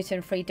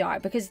gluten-free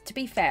diet because, to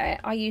be fair,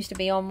 I used to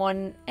be on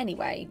one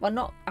anyway.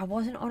 Well, I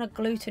wasn't on a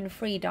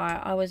gluten-free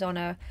diet. I was on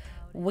a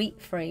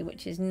wheat-free,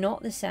 which is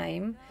not the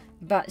same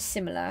but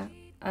similar.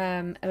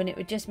 I mean, it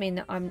would just mean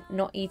that I'm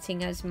not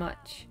eating as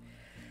much.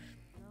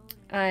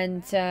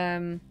 And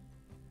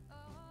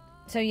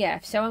so yeah,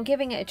 so I'm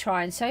giving it a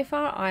try, and so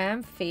far I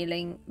am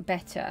feeling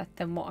better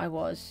than what I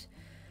was.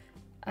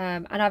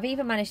 And I've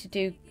even managed to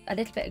do a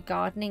little bit of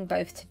gardening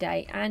both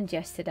today and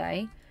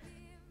yesterday.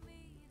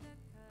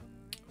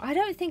 I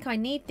don't think I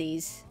need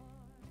these.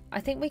 I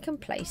think we can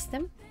place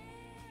them.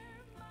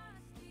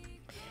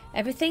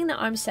 Everything that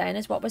I'm saying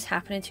is what was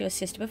happening to your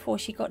sister before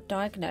she got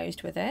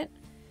diagnosed with it.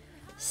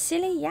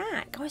 Silly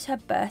yak. Oh, it's her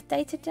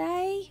birthday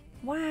today.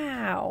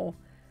 Wow.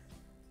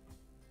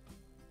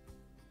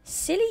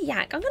 Silly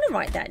yak. I'm going to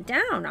write that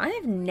down. I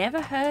have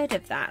never heard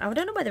of that. I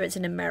don't know whether it's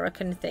an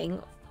American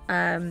thing.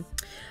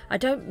 I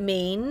don't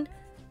mean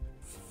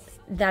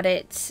that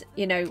it's,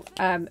 you know,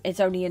 it's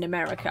only in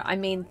America. I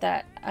mean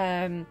that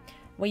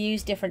we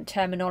use different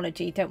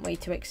terminology, don't we,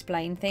 to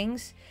explain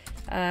things.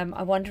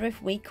 I wonder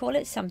if we call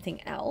it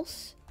something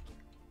else.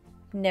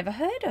 Never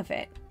heard of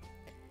it.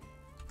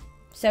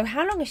 So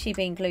how long has she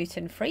been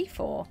gluten-free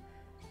for?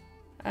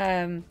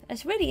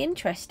 It's really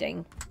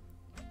interesting.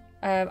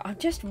 I'm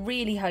just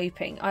really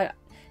hoping.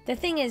 The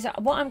thing is,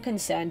 what I'm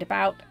concerned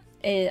about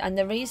is, and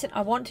the reason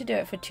I want to do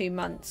it for 2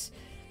 months,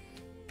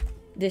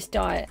 this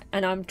diet,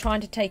 and I'm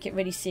trying to take it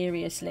really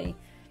seriously,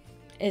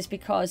 is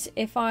because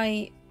if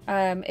I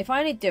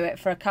only do it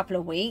for a couple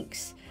of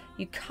weeks,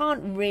 you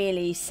can't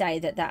really say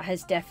that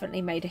has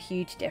definitely made a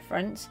huge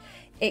difference.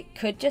 It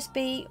could just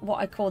be what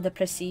I call the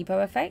placebo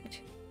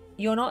effect.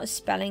 You're not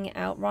spelling it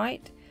out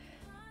right.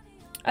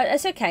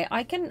 It's okay.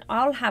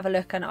 I'll have a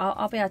look, and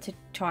I'll be able to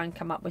try and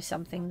come up with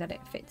something that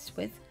it fits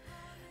with.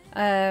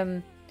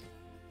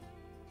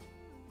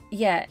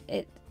 Yeah,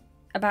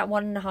 about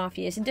 1.5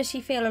 years. And does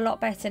she feel a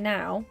lot better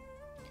now?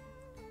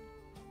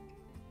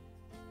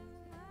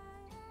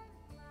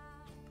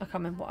 I can't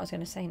remember what I was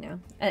going to say now.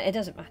 It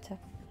doesn't matter.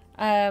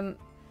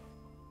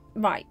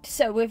 Right,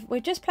 so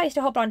we've just placed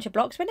a whole bunch of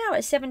blocks. We're now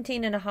at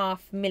 17.5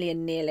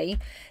 million nearly.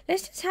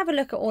 Let's just have a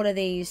look at all of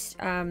these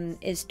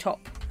is top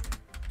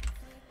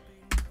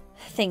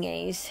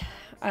thingies.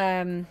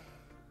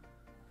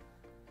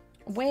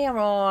 We're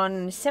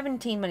on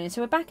 17 million,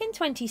 so we're back in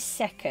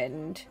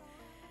 22nd,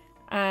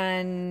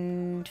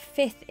 and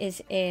 5th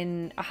is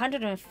in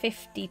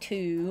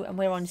 152, and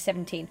we're on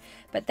 17.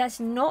 But that's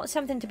not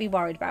something to be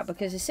worried about,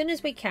 because as soon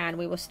as we can,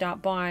 we will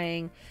start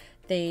buying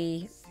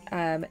the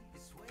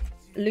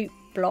loot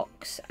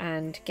blocks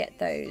and get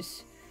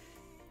those.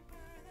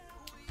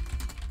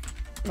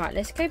 Right,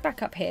 let's go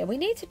back up here. We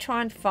need to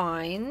try and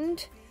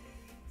find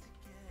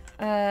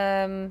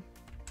the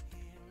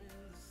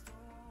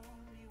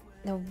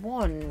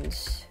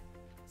wands.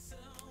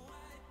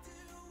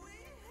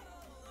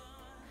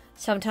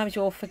 Sometimes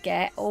you'll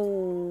forget.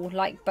 Oh,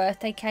 like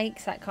birthday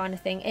cakes, that kind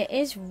of thing. It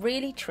is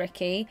really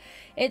tricky.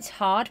 It's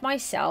hard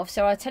myself.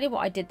 So I'll tell you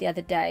what I did the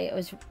other day. It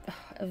was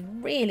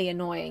really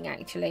annoying,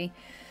 actually.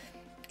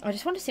 I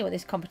just want to see what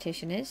this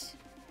competition is.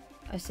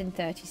 Oh, it's in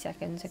 30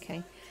 seconds.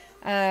 Okay.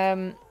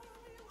 I'm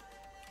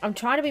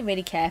trying to be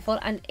really careful.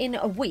 And in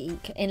a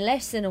week, in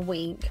less than a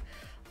week,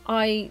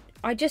 I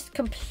just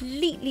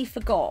completely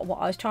forgot what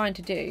I was trying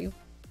to do.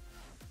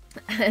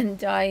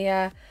 And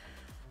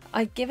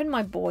I'd given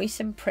my boy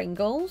some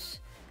Pringles,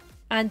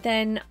 and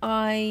then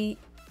I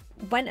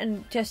went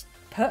and just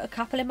put a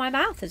couple in my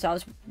mouth as I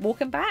was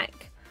walking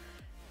back.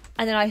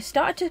 And then I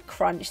started to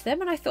crunch them,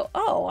 and I thought,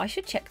 oh, I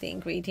should check the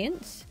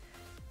ingredients.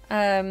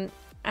 And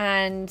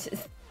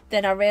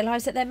then I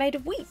realised that they're made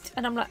of wheat,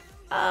 and I'm like,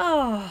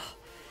 oh.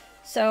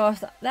 So I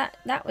thought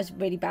that was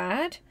really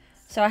bad.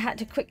 So I had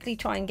to quickly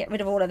try and get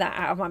rid of all of that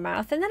out of my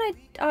mouth. And then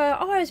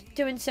I was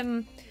doing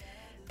some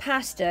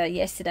pasta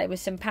yesterday with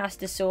some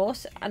pasta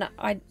sauce, and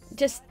I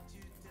just,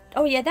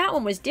 oh yeah, that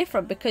one was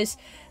different, because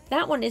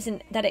that one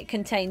isn't that it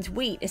contains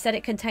wheat, it's that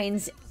it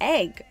contains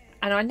egg,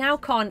 and I now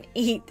can't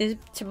eat the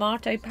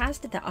tomato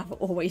pasta that I've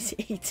always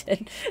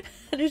eaten.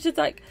 And it was just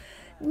like,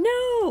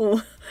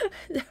 no.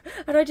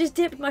 And I just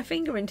dipped my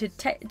finger into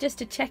just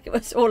to check it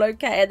was all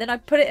okay, and then I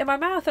put it in my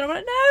mouth, and I'm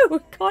like, no,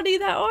 can't eat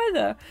that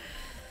either.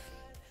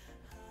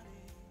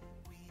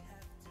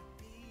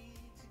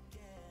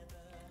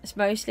 It's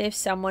mostly if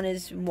someone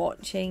is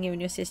watching you and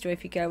your sister,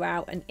 if you go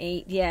out and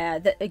eat. Yeah,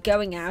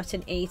 going out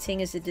and eating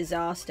is a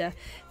disaster.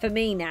 For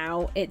me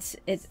now, do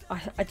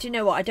you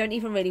know what? I don't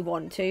even really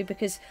want to,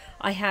 because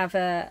I have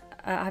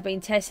I've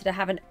been tested. I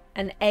have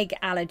an egg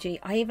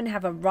allergy. I even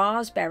have a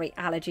raspberry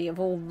allergy, of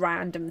all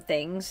random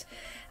things.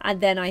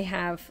 And then I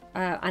have,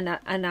 and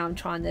now I'm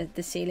trying the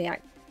celiac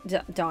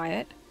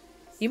diet.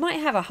 You might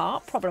have a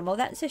heart problem. Well,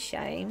 that's a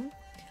shame.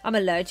 I'm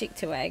allergic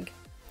to egg.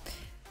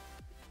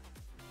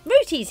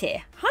 Rooty's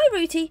here. Hi,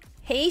 Rooty.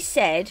 He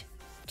said,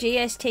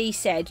 GST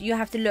said, you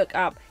have to look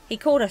up. He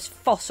called us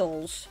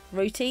fossils,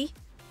 Rooty.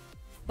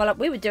 Well,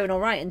 we were doing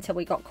all right until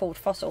we got called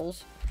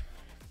fossils.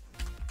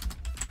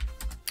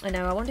 I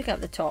know. I want to go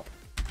up the top.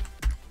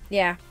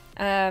 Yeah.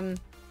 Oh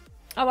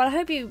well. I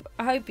hope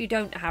you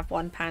don't have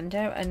one,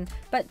 Panda.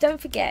 But don't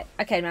forget.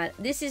 Okay, man.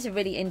 This is a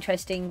really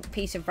interesting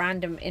piece of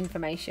random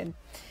information.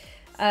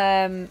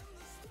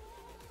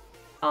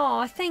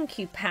 Oh, thank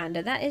you,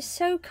 Panda. That is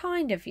so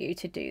kind of you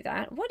to do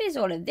that. What is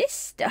all of this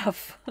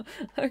stuff?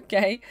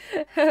 Okay.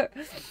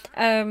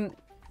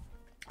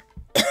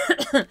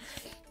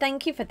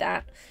 Thank you for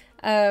that.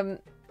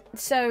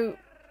 So,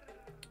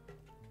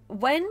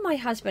 when my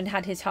husband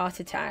had his heart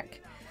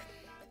attack,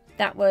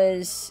 that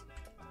was...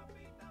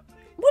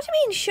 What do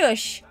you mean,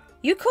 shush?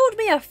 You called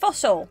me a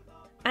fossil.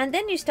 And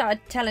then you started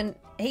telling...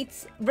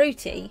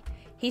 Rooty,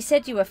 he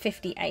said you were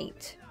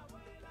 58.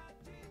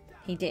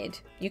 He did.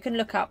 You can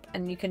look up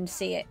and you can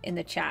see it in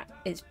the chat.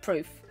 It's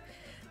proof.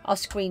 I'll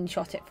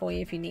screenshot it for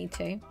you if you need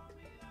to.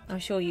 I'm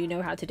sure you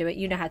know how to do it.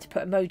 You know how to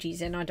put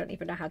emojis in. I don't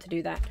even know how to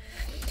do that.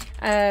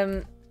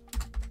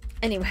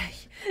 Anyway,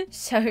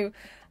 so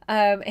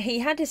he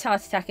had his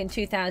heart attack in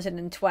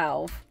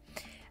 2012.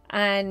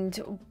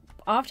 And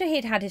after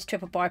he'd had his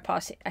triple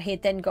bypass, he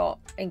had then got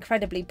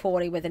incredibly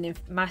poorly with a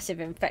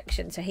massive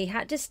infection. So he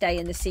had to stay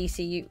in the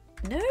CCU.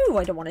 No,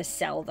 I don't want to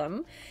sell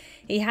them.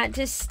 He had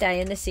to stay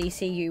in the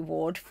CCU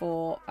ward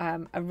for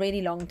a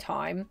really long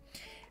time.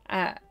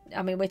 I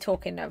mean, we're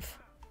talking of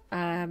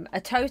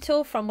a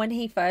total from when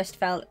he first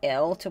fell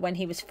ill to when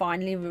he was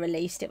finally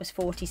released. It was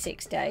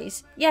 46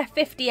 days. Yeah,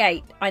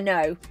 58. I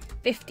know.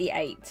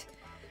 58.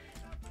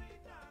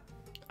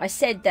 I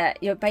said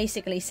that you're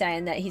basically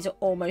saying that he's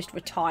almost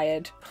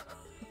retired.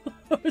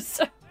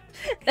 So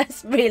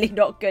that's really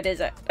not good,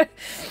 is it?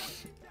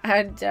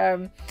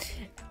 And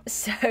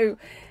so...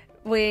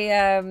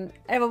 while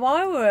we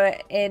were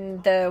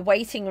in the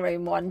waiting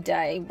room one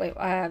day,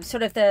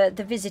 sort of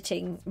the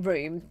visiting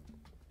room,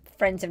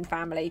 friends and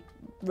family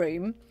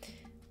room.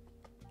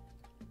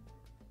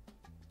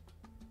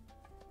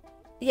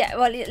 Yeah,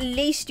 well, at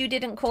least you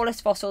didn't call us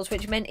fossils,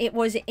 which meant it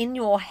was in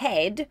your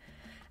head.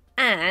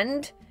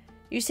 And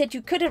you said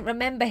you couldn't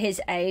remember his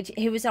age.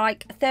 He was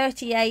like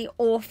 38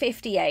 or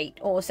 58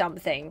 or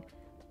something.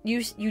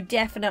 You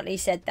definitely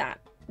said that.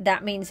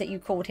 That means that you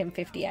called him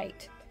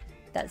 58.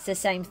 That's the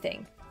same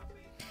thing.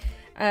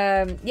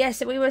 Yeah,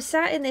 so we were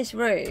sat in this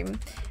room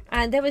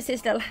and there was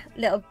this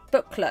little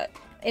booklet,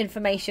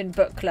 information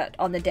booklet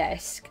on the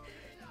desk.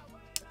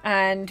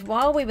 And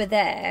while we were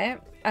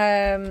there,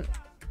 I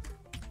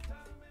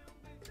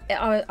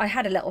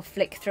had a little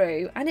flick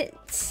through and it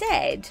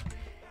said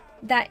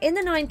that in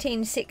the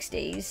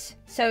 1960s,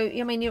 so,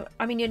 I mean,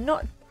 you're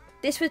not,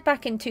 this was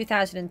back in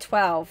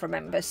 2012,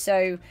 remember?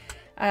 So,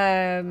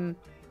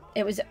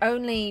 it was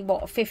only,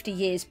 what, 50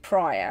 years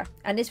prior.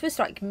 And this was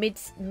like mid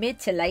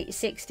to late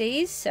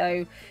 60s.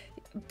 So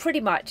pretty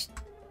much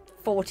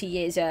 40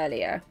 years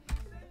earlier.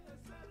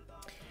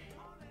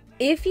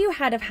 If you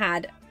had have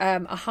had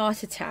a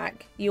heart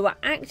attack, you were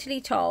actually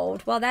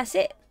told, well, that's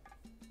it.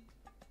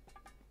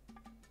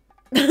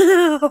 Do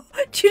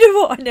you know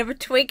what? I never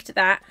twigged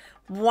that.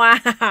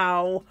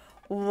 Wow.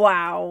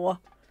 Wow.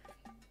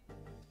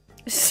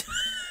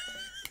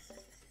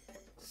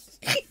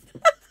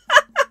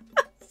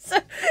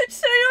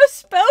 So your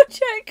spell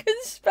check can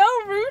spell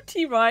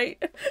Rooty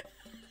right.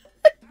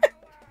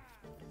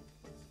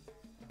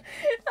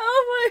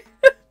 Oh my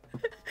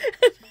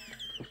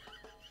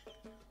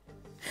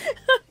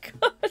oh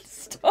God,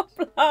 stop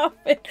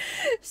laughing.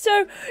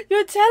 So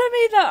you're telling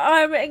me that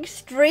I'm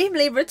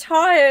extremely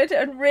retired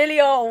and really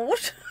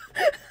old.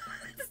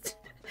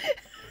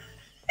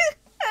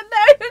 And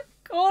now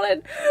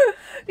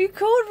you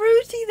called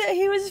Rooty that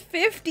he was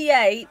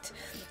 58,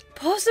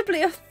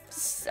 possibly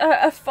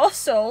a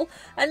fossil,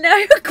 and now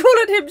you're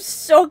calling him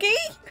soggy?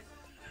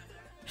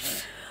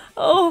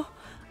 Oh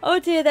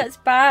dear, that's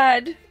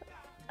bad.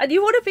 And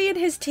you want to be in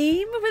his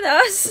team with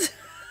us?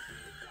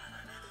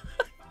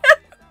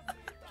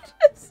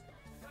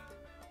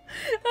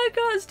 I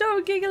can't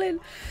stop giggling.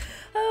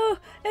 Oh,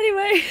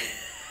 anyway.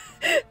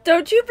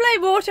 Don't you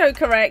blame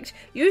autocorrect.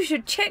 You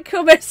should check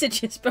your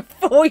messages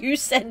before you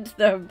send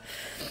them.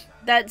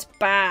 That's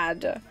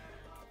bad.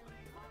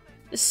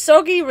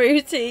 Soggy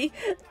Rooty,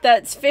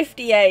 that's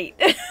 58.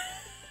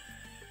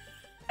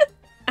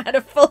 And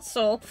a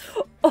fossil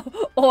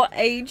or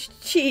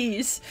aged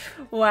cheese.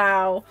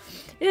 Wow.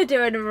 You're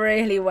doing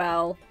really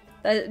well.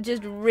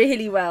 Just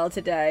really well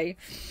today.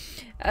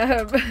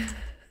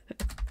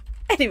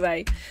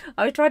 Anyway,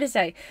 I was trying to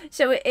say,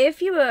 so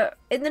if you were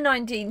in the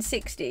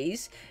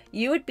 1960s,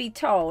 you would be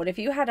told if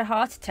you had a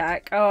heart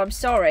attack, oh, I'm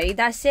sorry,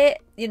 that's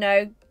it, you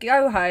know,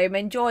 go home,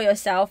 enjoy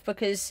yourself,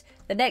 because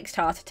the next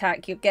heart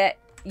attack you get,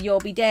 you'll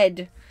be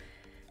dead.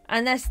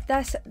 And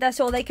that's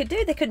all they could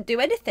do. They couldn't do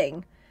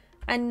anything.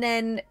 And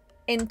then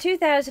in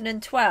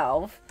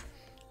 2012,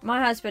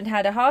 my husband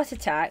had a heart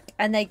attack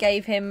and they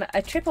gave him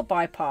a triple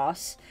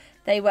bypass.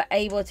 They were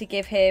able to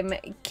give him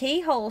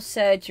keyhole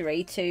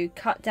surgery to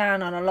cut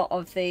down on a lot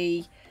of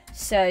the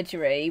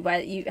surgery,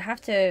 where you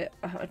have to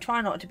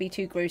try not to be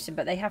too gruesome,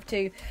 but they have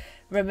to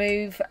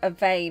remove a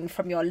vein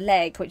from your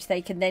leg, which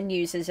they can then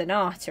use as an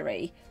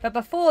artery. But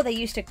before they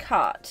used to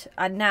cut,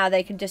 and now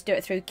they can just do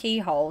it through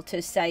keyhole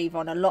to save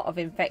on a lot of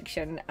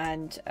infection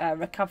and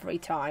recovery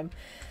time.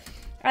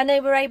 And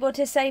they were able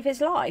to save his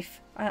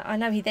life. I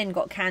know he then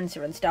got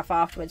cancer and stuff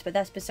afterwards, but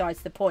that's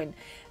besides the point.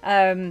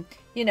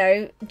 You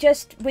know,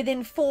 just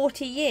within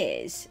 40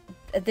 years,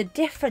 the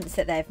difference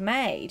that they've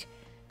made.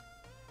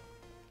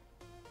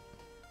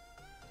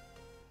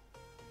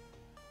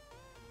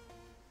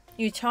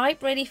 You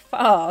type really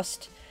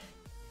fast.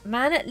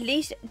 Man, at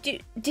least...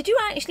 Did you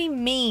actually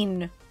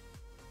mean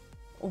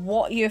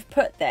what you've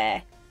put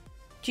there?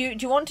 Do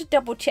you want to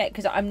double check?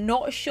 Because I'm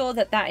not sure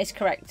that that is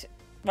correct,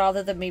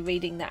 rather than me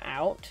reading that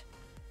out.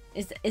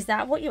 Is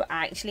that what you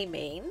actually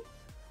mean?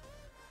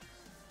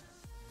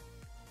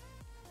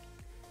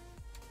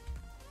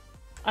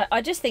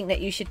 I just think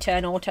that you should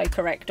turn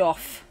autocorrect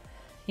off.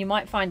 You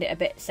might find it a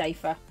bit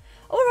safer.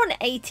 Oh, we're on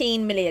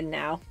 18 million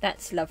now.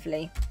 That's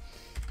lovely.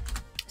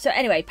 So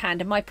anyway,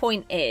 Panda, my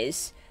point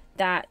is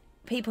that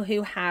people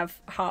who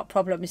have heart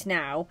problems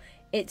now,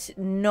 it's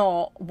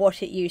not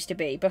what it used to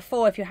be.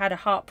 Before, if you had a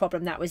heart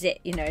problem, that was it,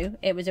 you know.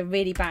 It was a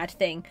really bad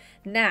thing.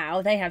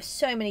 Now, they have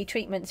so many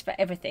treatments for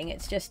everything.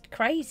 It's just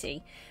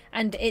crazy.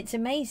 And it's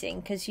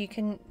amazing because you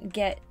can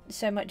get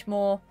so much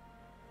more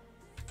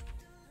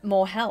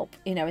help.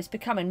 You know, it's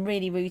becoming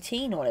really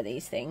routine, all of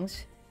these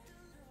things.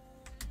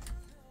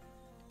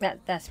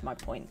 That's my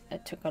point.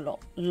 It took a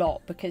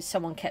lot because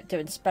someone kept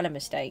doing spelling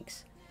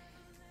mistakes.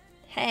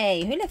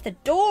 Hey, who left the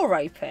door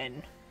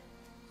open?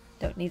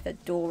 Don't leave the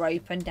door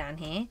open down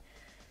here.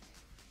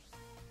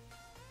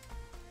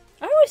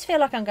 I always feel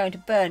like I'm going to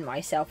burn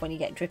myself when you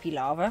get drippy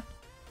lava.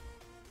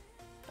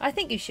 I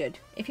think you should.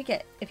 If you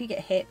get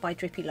hit by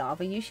drippy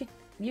lava, it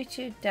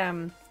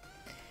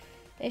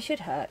should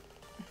hurt.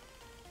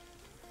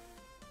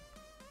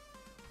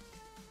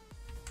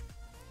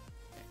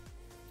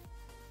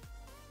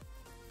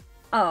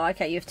 Oh,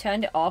 okay, you've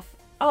turned it off.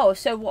 Oh,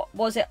 so what,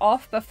 was it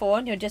off before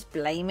and you're just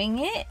blaming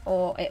it?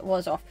 Or it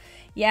was off?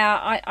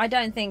 Yeah, I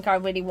don't think I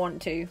really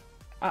want to.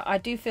 I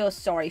do feel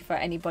sorry for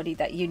anybody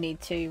that you need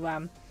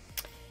to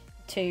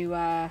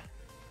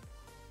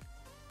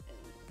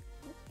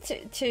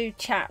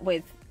chat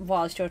with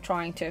whilst you're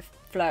trying to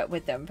flirt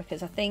with them,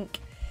 because I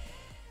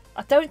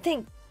don't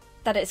think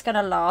that it's going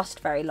to last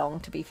very long,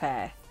 to be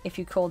fair, if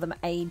you call them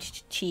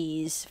aged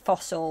cheese,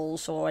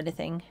 fossils or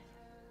anything.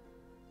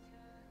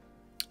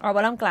 Oh,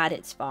 well, I'm glad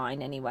it's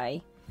fine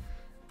anyway.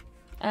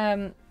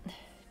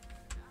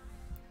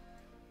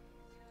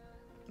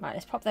 Right,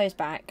 let's pop those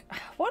back.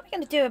 What are we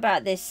going to do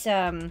about this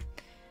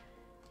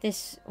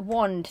this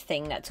wand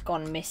thing that's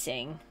gone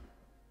missing?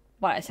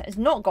 Well, it's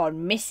not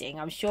gone missing.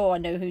 I'm sure I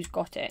know who's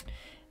got it.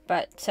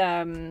 But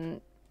I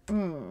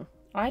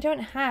don't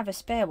have a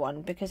spare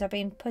one because I've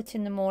been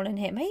putting them all in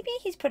here. Maybe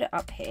he's put it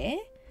up here.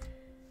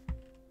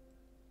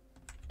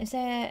 Is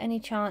there any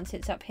chance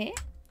it's up here?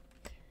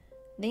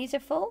 These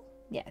are full?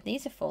 Yeah,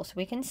 these are full, so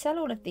we can sell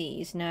all of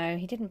these. No,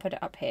 he didn't put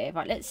it up here.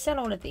 Right, let's sell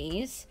all of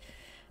these.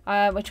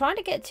 We're trying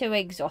to get to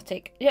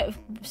exotic. Yeah,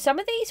 some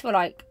of these were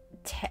like,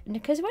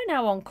 because we're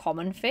now on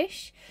common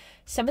fish,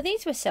 some of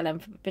these were selling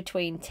for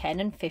between 10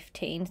 and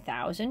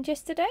 15,000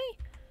 yesterday.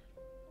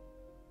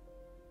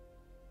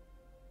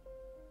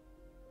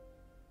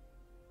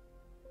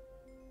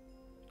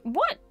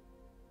 What?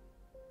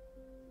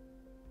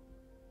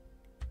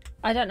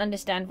 I don't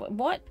understand.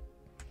 What?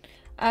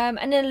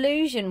 An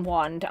illusion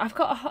wand.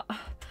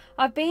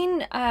 I've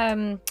been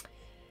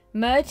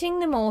merging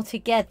them all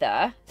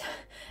together,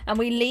 and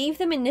we leave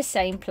them in the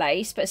same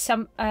place. But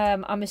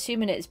I'm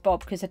assuming it's Bob,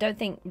 because I don't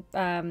think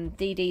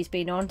Dee Dee's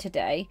been on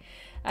today.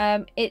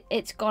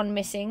 It's gone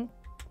missing.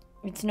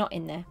 It's not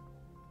in there.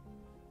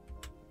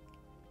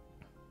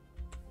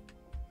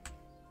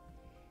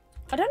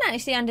 I don't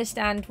actually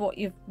understand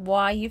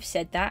why you've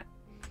said that.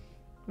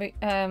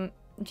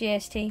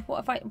 GST.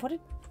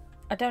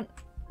 I don't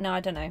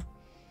know.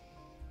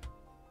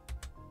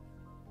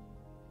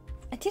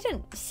 I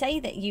didn't say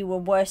that you were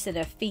worse than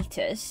a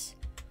fetus.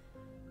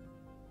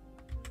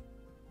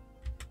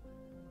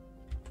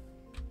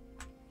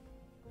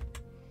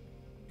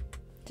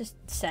 Just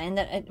saying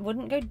that it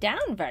wouldn't go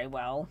down very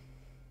well.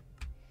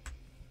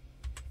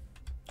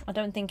 I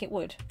don't think it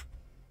would.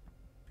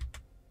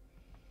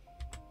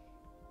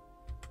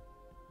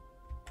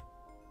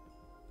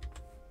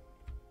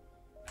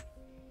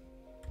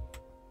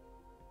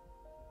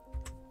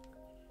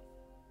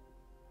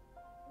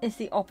 It's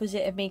the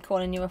opposite of me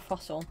calling you a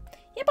fossil.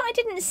 Yeah, but I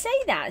didn't say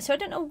that, so I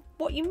don't know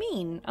what you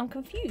mean. I'm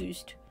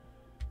confused.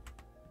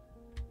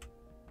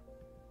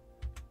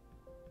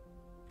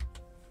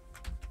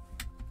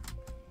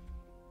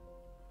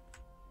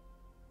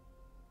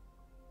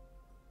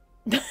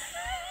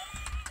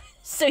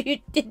 So you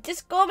did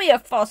just call me a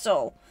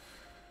fossil.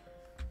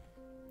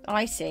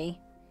 I see.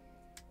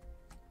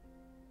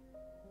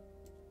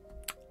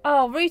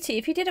 Oh, Rooty,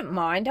 if you didn't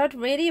mind, I'd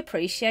really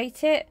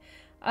appreciate it.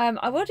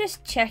 I will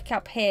just check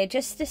up here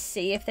just to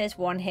see if there's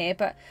one here,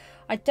 but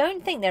I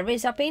don't think there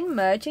is. I've been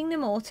merging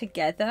them all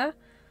together,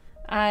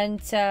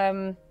 and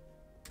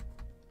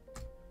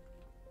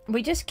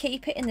we just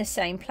keep it in the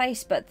same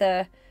place, but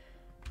the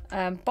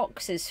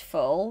box is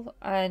full,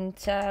 and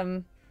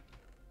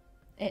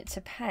it's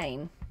a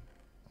pain.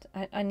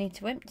 I need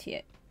to empty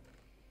it.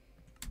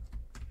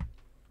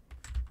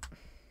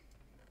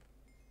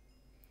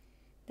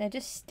 They're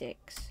just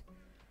sticks.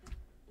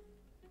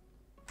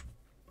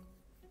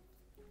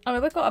 Oh,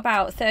 we've got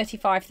about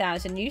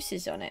 35,000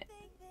 uses on it.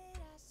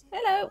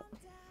 Hello.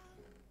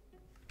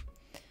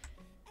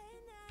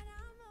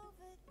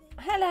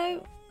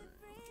 Hello.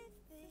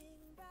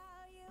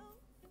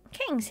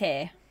 King's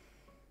here.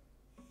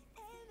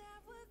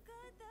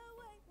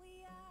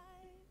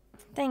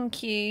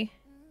 Thank you.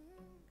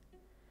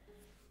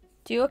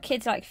 Do your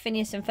kids like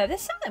Phineas and Ferb?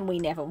 There's something we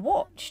never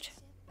watched.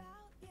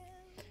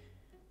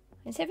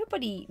 Is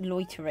everybody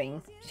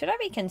loitering? Should I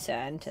be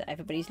concerned that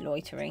everybody's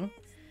loitering?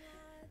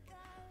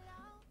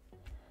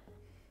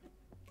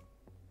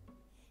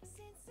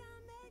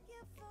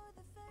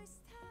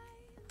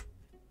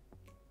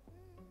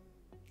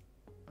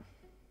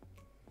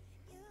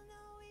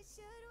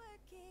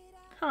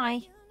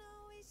 Hi.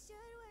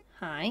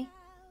 Hi.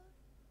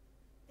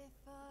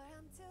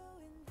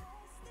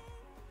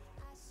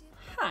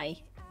 Hi.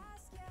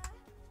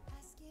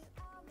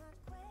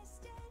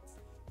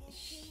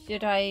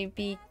 Should I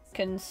be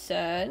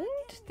concerned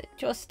that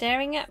you're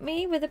staring at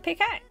me with a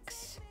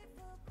pickaxe?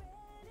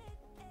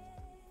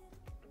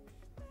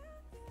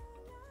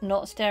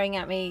 Not staring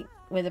at me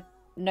with a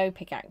no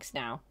pickaxe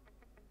now.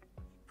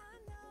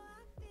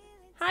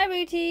 Hi,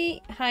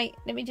 Rooty. Hi.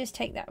 Let me just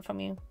take that from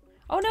you.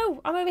 Oh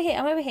no, I'm over here.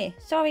 I'm over here.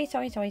 Sorry.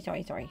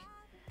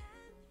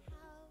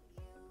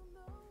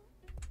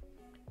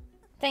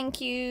 Thank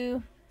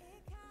you.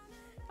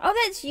 Oh,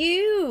 that's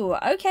you.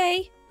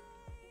 Okay.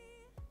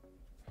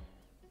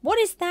 What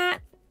is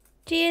that?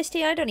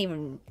 GST, I don't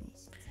even...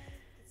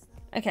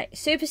 Okay,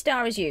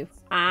 Superstar is you.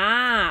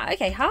 Ah,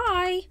 okay,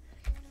 hi.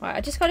 Right, I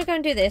just got to go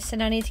and do this,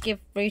 and I need to give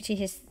Rooty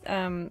his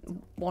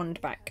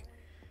wand back.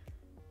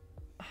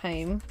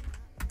 Home.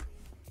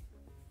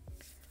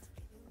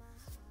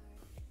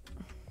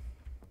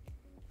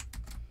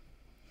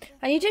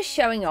 Are you just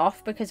showing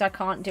off because I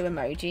can't do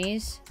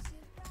emojis?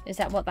 Is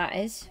that what that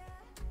is?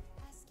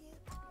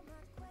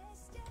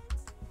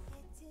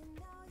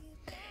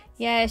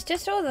 Yeah, it's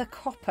just all the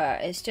copper.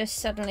 It's just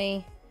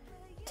suddenly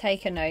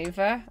taken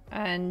over.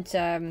 And,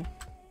 I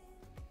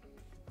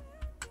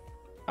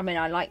mean,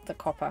 I like the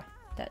copper.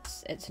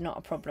 It's not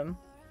a problem.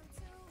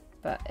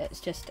 But it's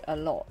just a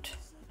lot.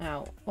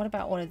 Now, what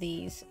about all of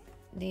these?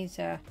 These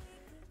are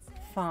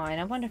fine.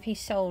 I wonder if he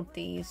sold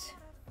these.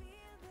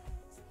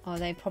 Are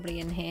they probably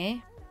in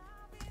here?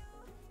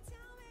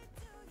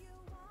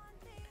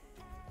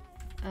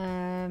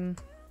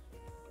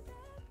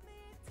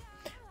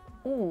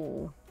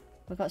 Ooh.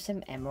 We've got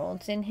some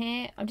emeralds in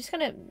here. I'm just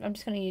gonna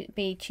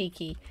be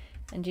cheeky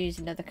and use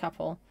another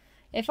couple.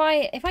 If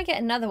I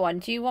get another one,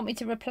 do you want me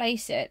to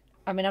replace it?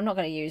 I mean, I'm not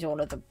going to use all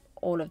of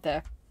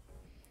the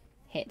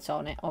hits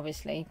on it,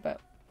 obviously, but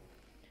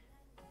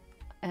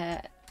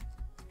I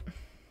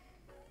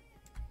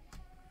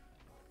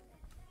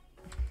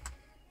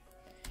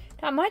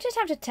might just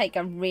have to take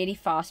a really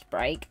fast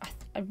break.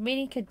 I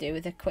really could do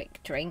with a quick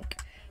drink.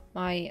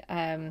 I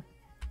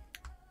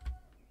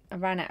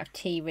ran out of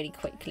tea really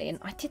quickly, and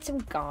I did some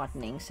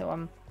gardening, so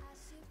I'm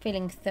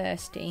feeling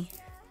thirsty.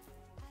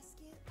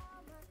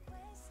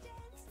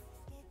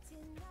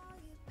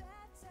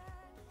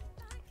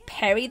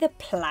 Perry the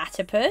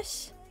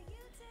platypus?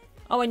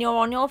 Oh, and you're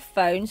on your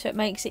phone, so it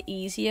makes it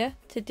easier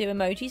to do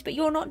emojis, but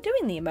you're not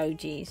doing the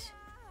emojis.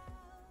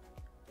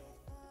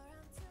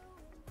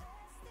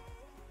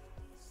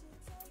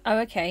 Oh,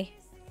 okay.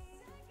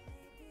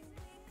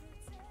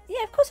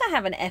 Yeah, of course I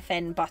have an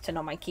FN button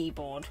on my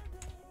keyboard.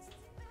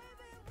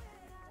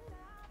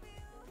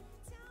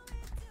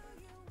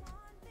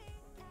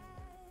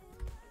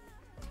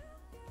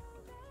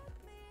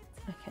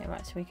 Okay,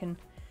 right, so we can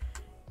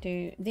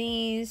do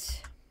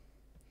these.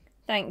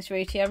 Thanks,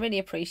 Rooty. I really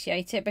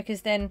appreciate it,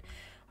 because then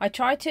I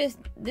try to...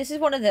 This is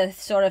one of the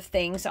sort of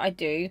things I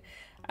do.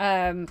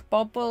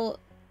 Bob will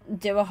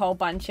do a whole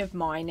bunch of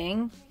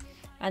mining,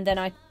 and then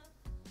I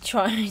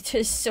try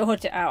to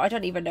sort it out. I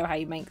don't even know how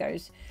you make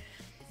those.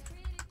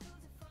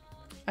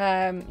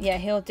 Yeah,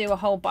 he'll do a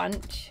whole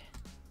bunch.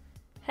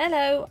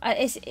 Hello.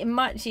 It's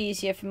much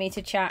easier for me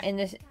to chat in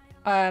this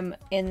in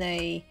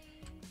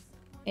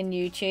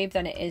YouTube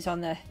than it is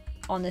on the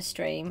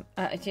stream.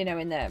 You know,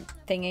 in the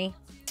thingy.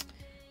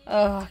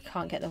 Oh, I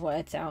can't get the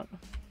words out.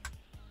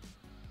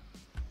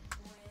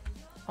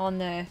 on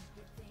the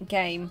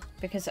game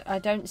because I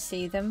don't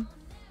see them.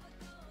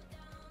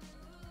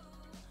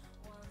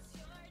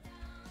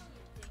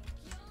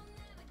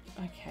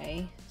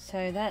 Okay,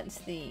 so that's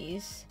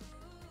these.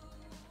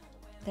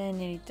 They're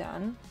nearly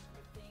done.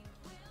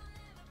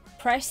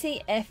 Press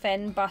the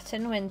FN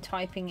button when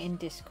typing in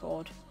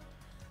Discord.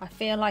 I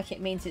feel like it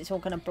means it's all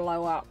going to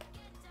blow up.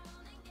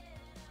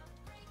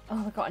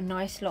 Oh, we've got a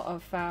nice lot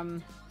of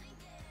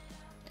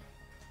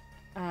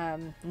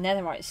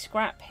netherite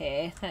scrap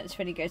here. That's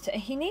really good. So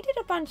he needed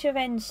a bunch of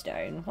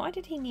endstone. Why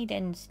did he need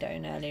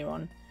endstone earlier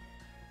on?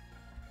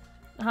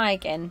 Hi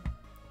again.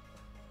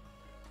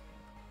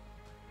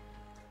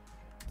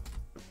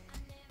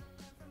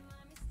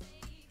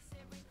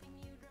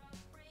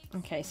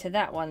 Okay, so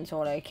that one's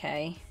all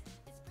okay.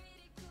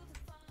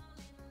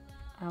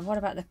 What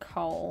about the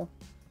coal?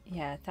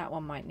 Yeah, that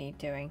one might need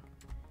doing.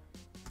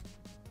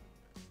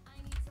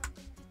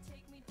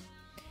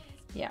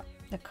 Yeah,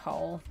 the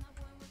coal.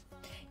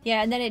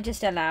 Yeah, and then it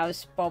just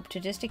allows Bob to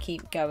just to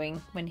keep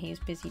going when he's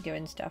busy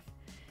doing stuff.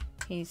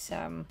 He's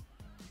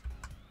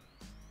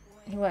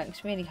he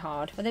works really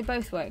hard. Well, they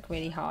both work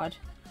really hard.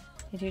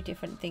 They do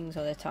different things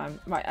all the time.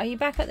 Right, are you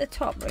back at the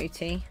top,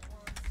 Rooty?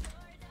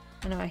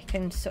 I know I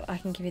can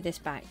give you this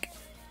back.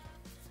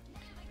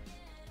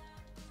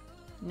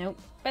 Nope.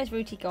 Where's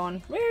Rooty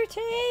gone?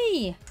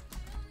 Rooty!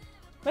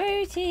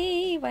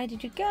 Rooty, where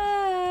did you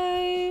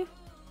go?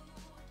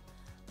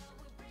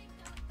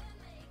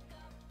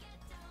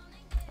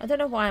 I don't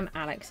know why I'm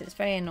Alex. It's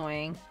very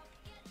annoying.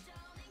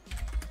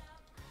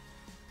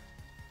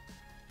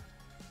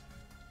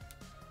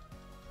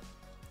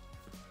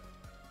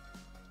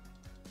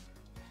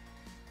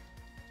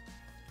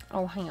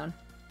 Oh, hang on.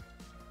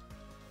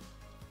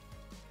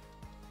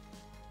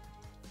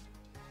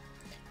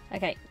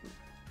 Okay.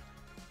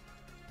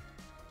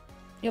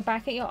 You're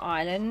back at your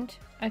island.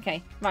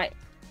 Okay, right.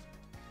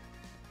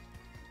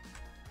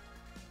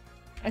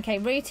 Okay,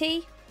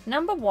 Rooty,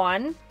 number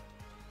 1,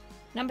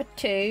 number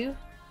 2,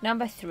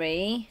 number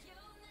 3,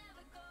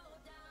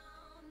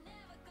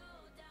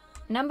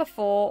 number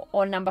 4,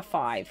 or number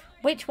 5.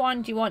 Which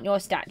one do you want your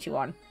statue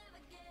on?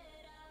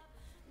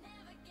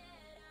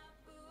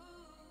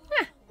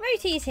 Ah,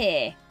 Rooty's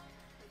here.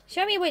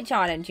 Show me which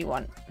island you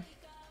want.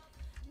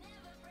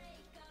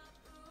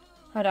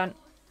 Hold on.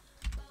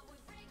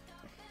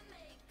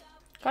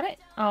 Got it?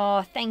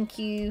 Oh, thank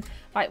you.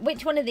 Right,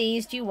 which one of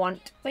these do you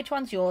want? Which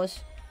one's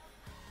yours?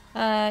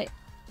 Well,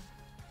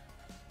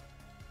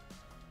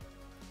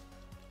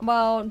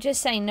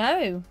 just say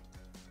no.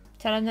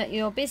 Tell them that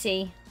you're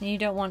busy and you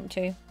don't want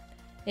to.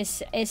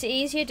 It's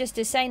easier just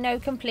to say no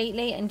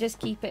completely and just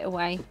keep it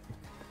away.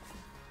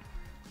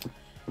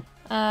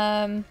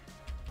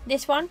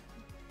 This one.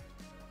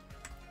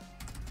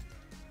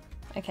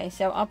 Okay,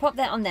 so I'll pop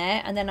that on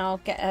there and then I'll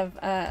get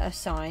a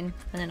sign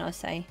and then I'll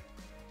say,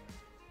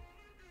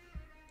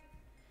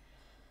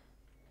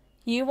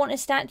 you want a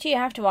statue? You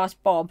have to ask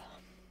Bob.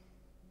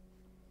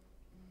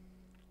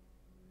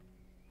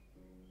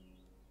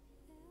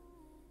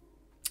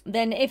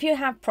 Then if you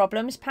have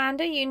problems,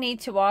 Panda, you need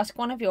to ask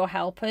one of your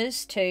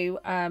helpers to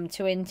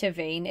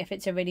intervene if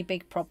it's a really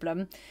big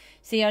problem.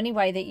 It's the only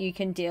way that you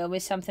can deal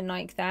with something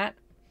like that.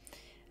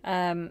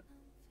 Then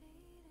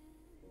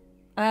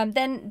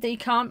you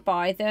can't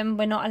buy them.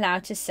 We're not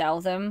allowed to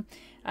sell them.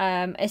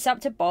 It's up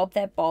to Bob.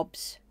 They're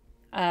Bob's.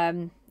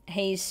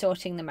 He's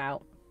sorting them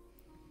out.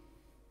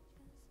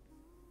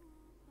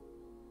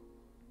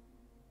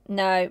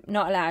 No,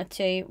 not allowed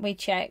to. We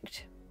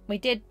checked. We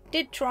did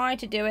try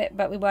to do it,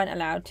 but we weren't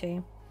allowed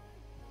to.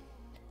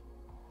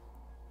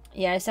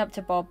 Yeah, it's up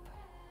to Bob.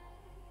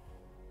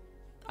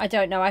 I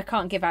don't know. I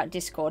can't give out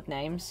Discord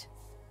names.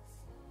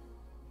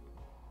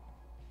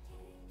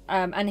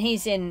 And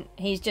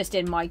he's just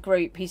in my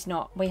group. He's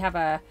not. We have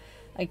a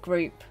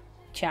group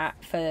chat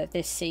for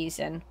this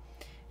season.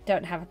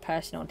 Don't have a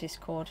personal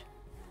Discord.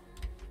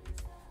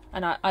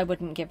 And I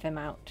wouldn't give them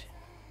out.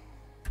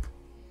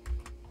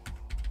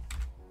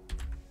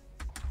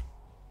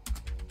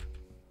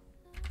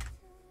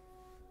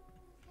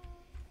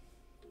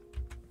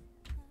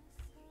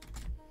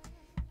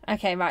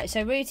 Okay, right,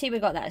 so Rooty, we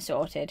got that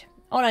sorted.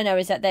 All I know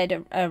is that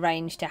they'd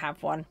arranged to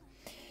have one.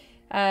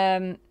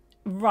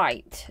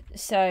 Right,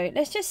 so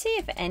let's just see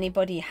if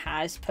anybody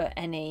has put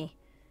any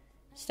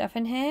stuff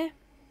in here.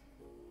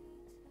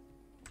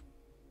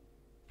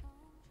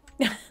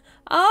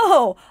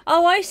 Oh,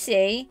 I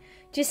see.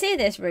 Do you see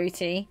this,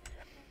 Rooty?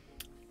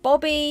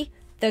 Bobby,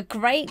 the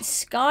great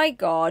sky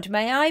god,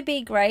 may I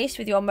be graced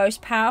with your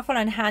most powerful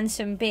and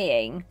handsome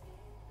being.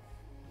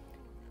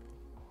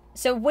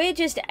 So we're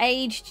just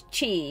aged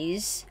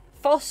cheese,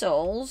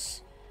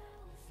 fossils.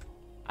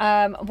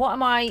 What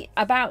am I?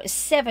 About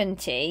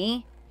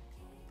 70.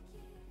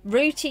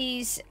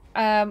 Rooty's,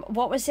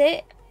 what was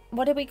it?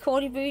 What did we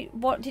call you?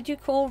 What did you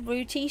call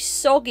Rooty?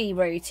 Soggy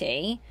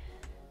Rooty.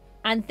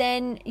 And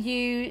then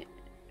you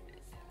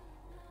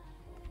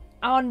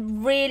are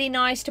really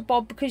nice to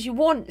Bob because you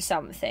want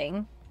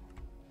something.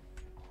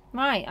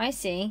 Right, I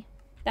see.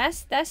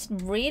 That's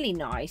really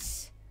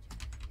nice.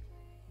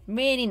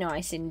 Really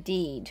nice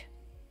indeed.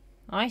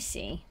 I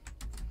see.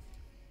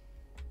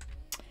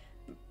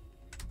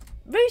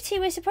 Rooty,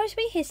 we're supposed to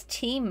be his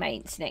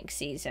teammates next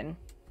season.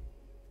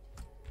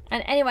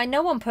 And anyway,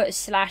 no one put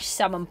slash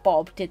summon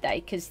Bob, did they?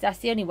 Because that's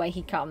the only way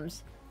he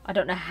comes. I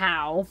don't know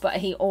how, but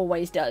he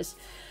always does.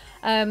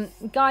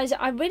 Guys,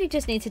 I really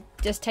just need to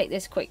just take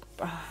this quick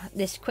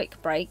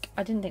break.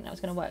 I didn't think that was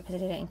going to work because I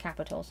did it in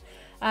capitals.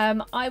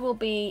 I will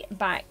be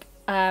back.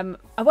 I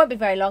won't be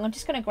very long. I'm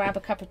just going to grab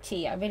a cup of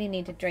tea. I really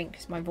need a drink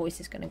because my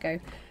voice is going to go.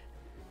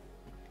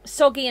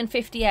 Soggy and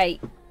 58.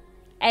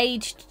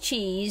 Aged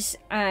cheese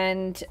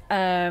and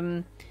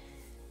a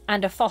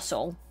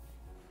fossil,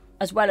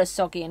 as well as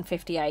Soggy and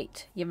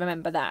 58. You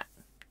remember that?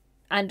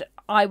 And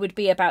I would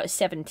be about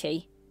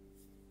 70.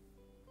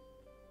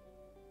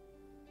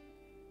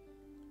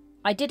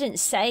 I didn't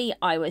say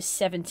I was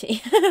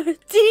 70.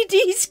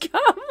 DD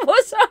scum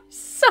was I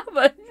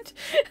summoned.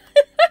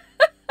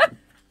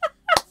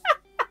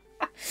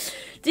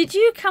 Did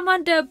you come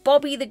under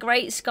Bobby the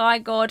Great Sky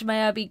God?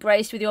 May I be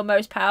graced with your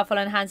most powerful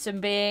and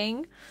handsome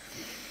being?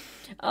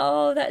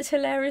 Oh, that's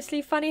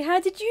hilariously funny.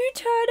 How did you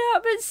turn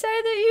up and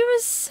say that you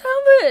were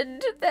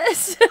summoned?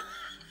 That's...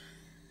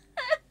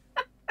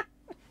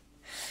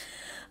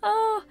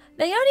 Oh,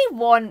 they only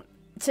want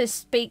to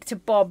speak to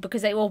Bob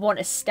because they all want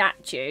a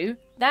statue.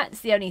 That's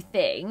the only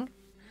thing.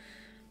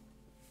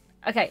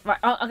 Okay, right.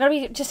 I'm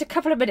going to be just a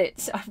couple of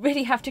minutes. I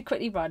really have to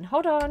quickly run.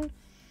 Hold on.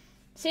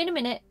 See you in a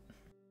minute.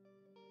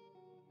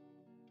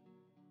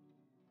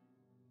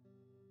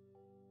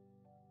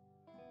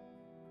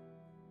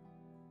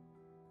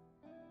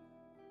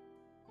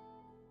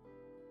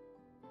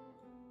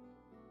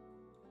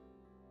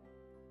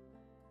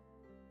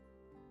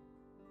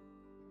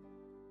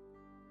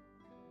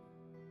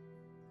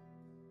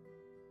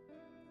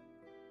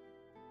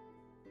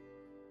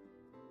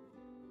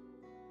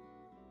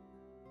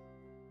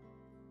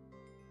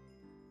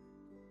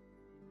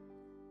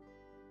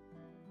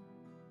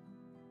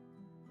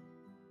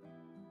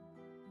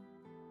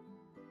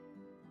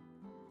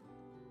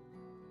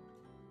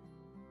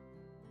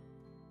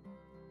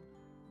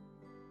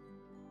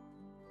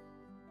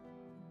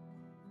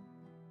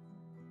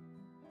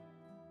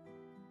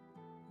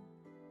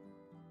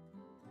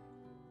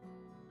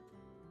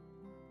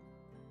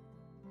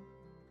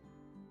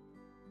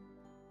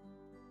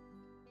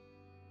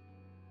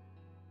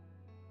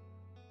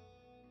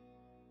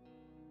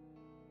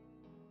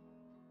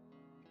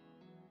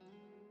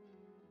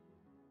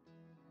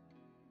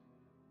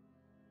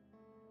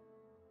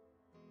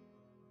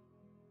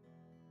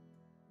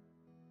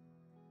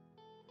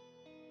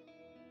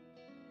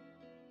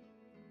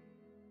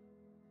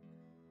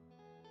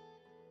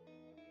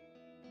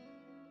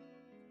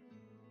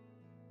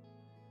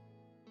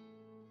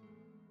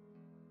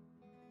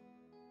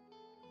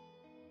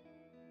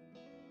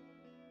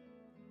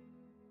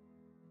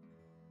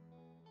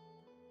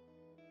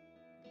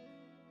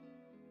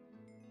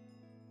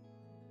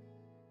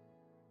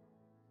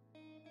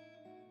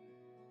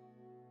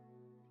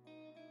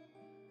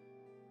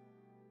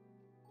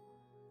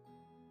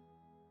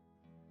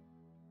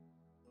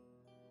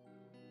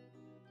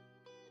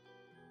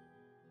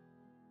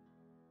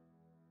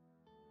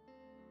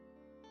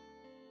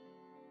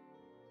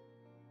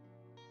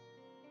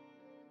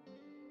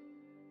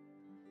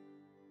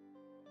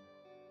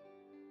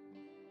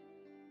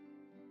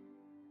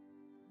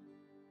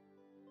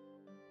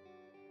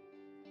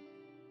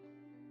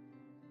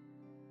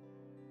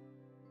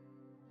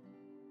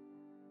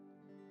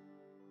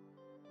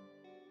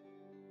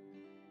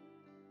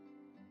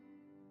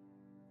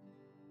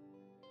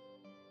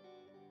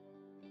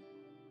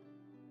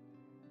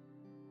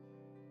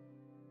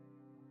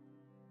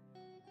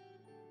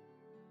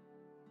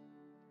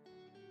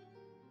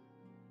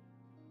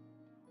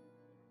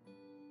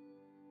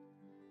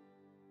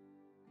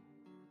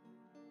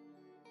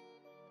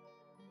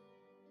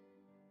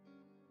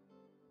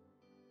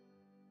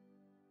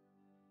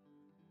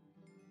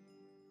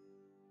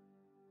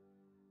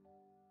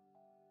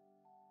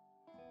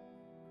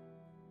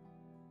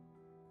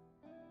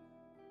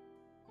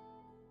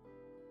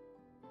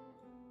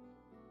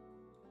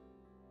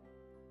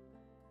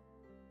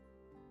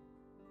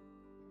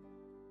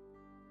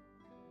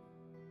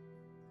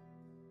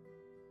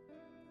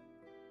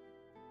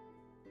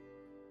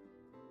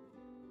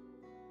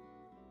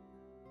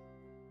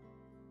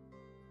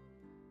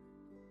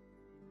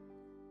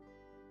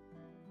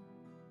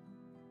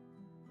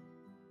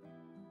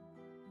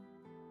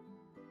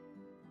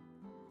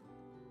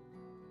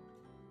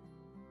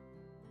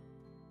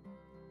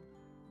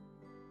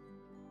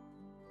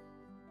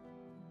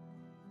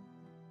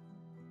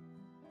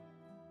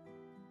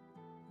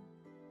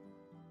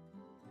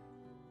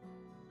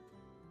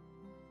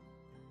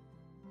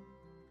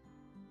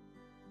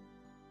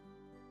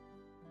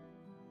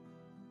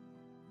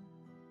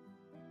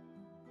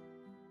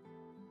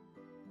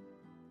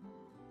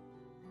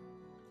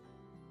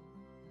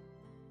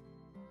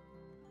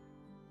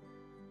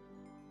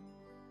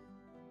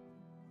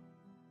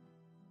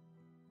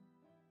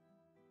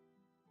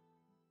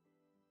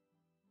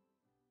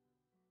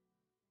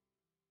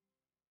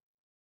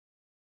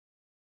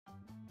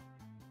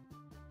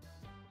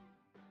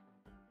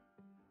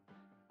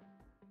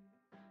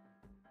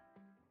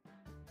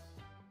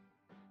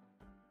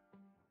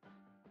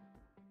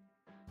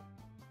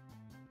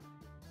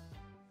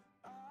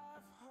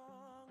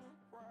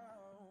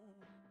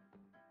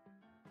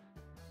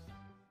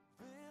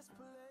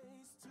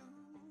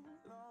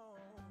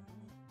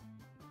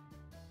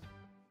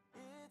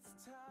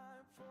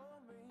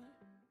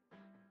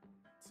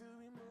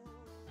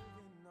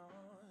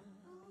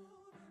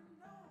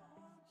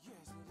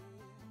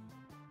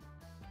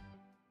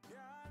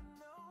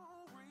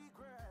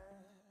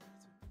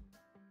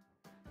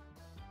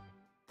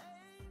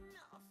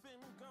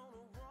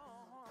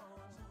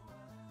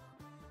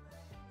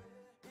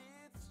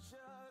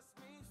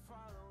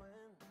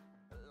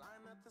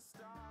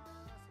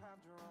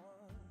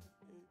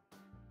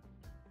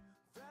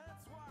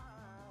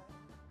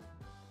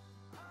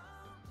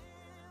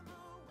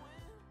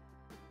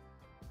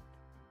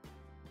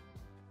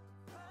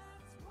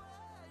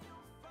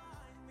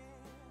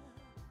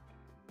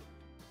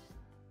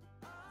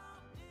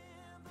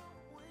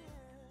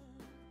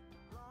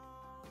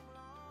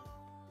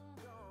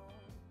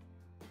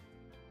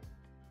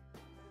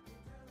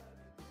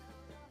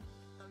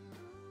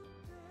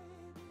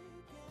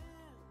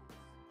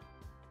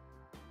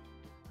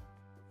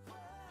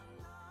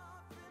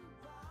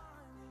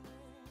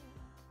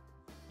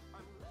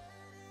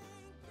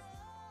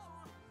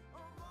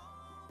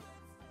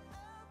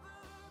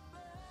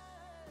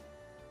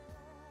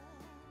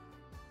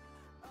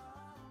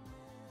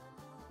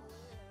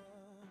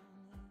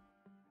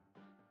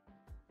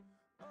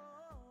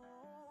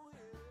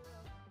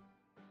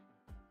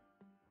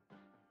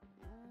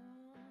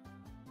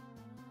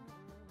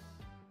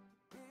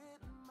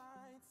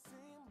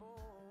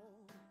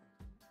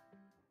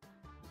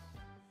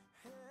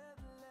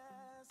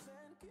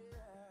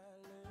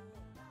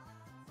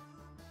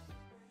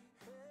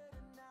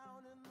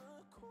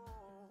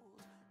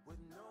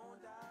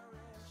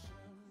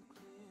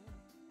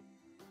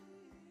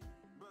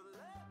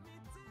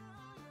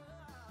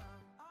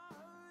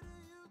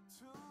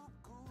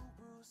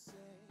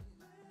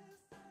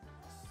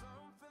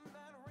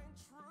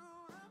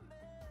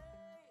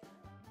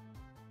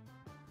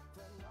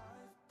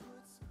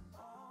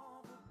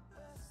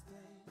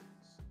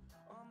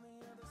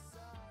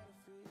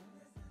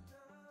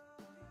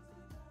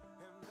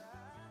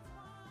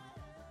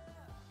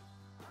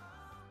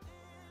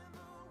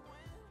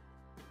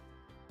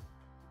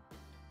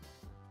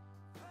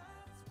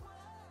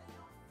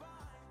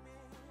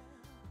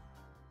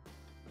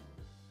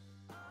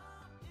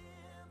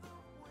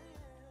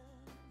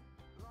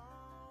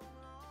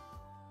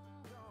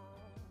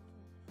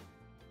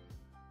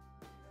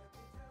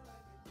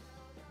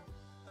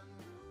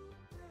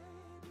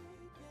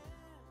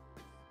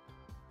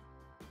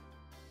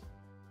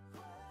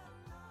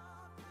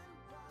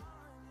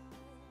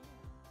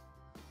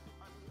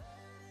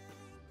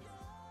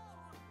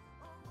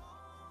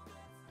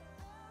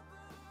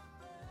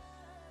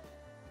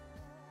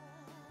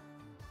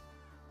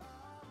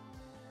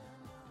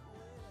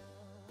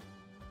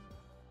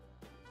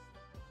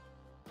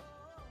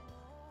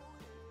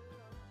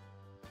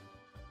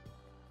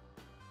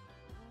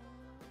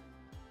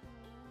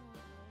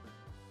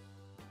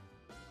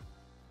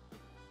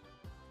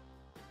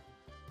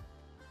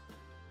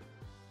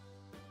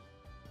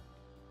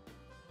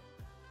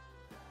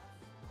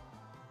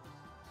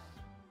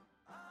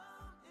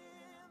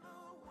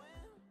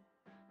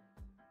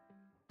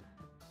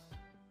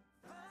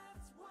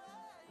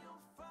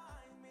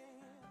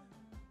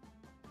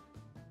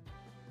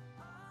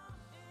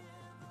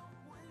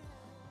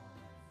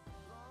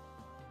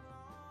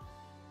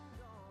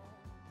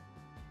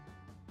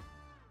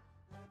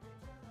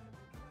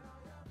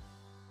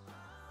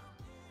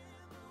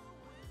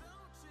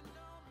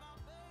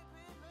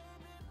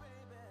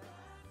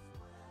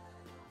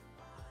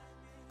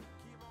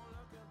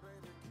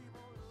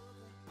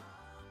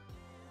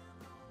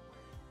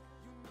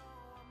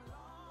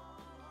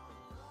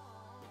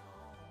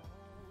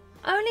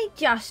 Only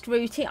just,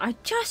 Rooty. I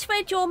just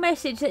read your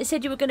message that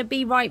said you were going to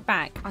be right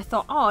back. I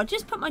thought, oh, I'll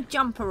just put my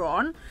jumper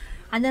on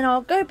and then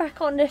I'll go back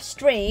on the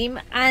stream,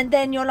 and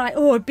then you're like,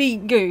 oh, I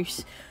beat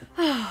Goose.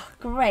 Oh,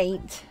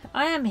 great.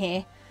 I am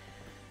here.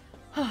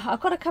 Oh,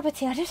 I've got a cup of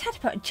tea. I just had to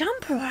put a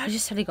jumper on. I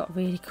just suddenly got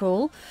really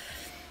cool.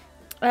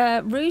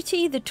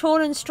 Rooty, the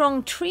tall and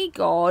strong tree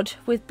god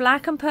with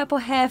black and purple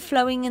hair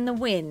flowing in the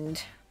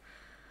wind.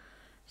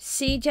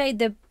 CJ,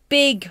 the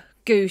big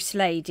goose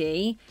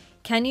lady.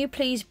 Can you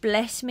please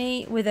bless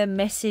me with a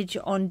message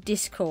on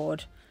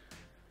Discord?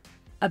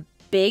 A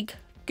big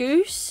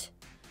goose?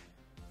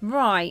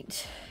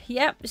 Right.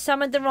 Yep,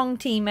 summoned the wrong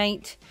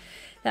teammate.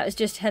 That was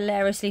just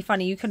hilariously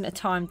funny. You couldn't have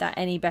timed that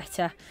any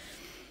better.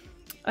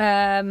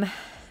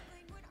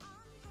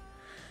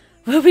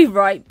 We'll be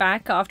right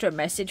back after a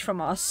message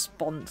from our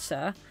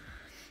sponsor.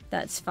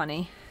 That's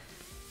funny.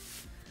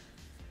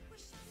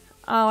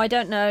 Oh, I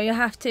don't know. You'll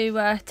have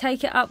to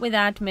take it up with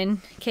admin,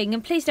 King.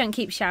 And please don't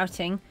keep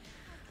shouting.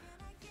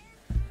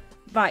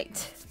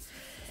 Right.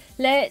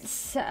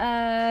 Let's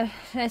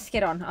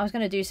get on. I was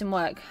going to do some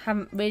work.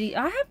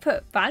 I have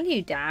put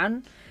value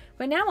down.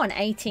 We're now on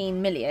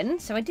 18 million.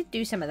 So I did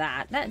do some of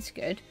that. That's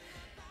good.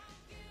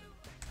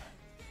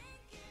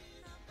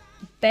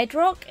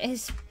 Bedrock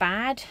is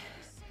bad.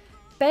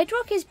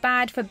 Bedrock is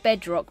bad for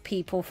Bedrock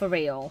people, for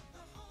real.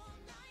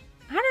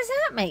 How does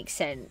that make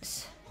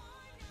sense?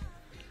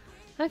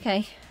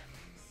 Okay.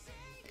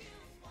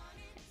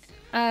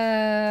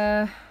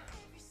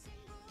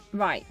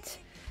 Right.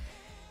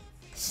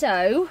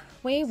 So,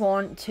 we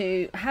want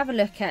to have a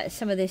look at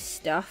some of this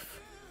stuff.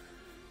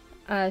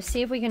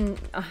 See if we can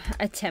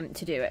attempt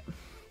to do it.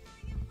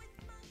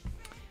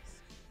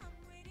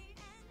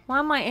 Why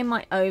am I in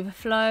my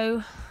overflow?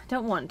 I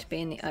don't want to be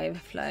in the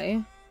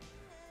overflow.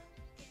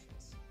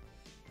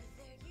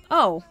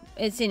 Oh,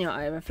 it's in your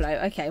overflow.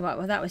 Okay, right,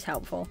 well that was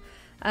helpful.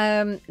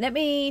 Let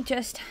me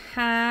just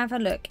have a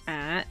look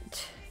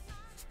at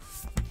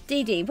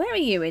DD. Where are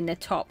you in the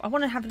top? I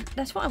want to have,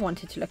 that's what I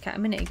wanted to look at a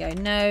minute ago.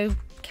 No,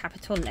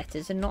 capital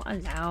letters are not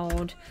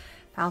allowed.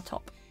 Foul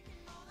top.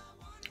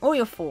 Or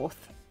your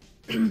fourth.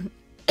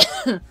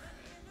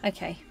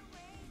 Okay.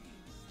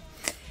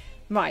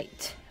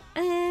 Right.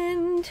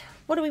 And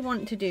what do we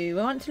want to do?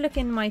 We want to look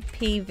in my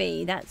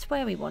PV. That's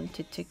where we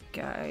wanted to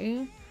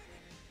go.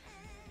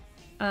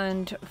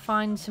 And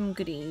find some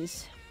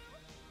goodies.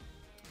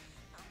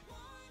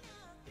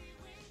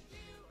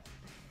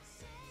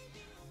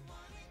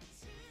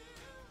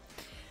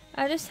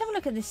 Just have a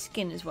look at this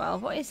skin as well.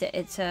 What is it?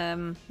 It's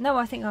no,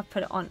 I think I've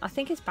put it on. I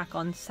think it's back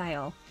on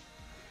sale.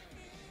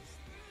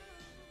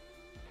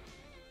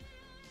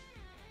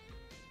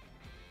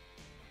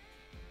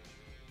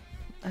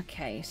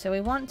 Okay, so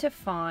we want to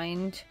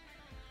find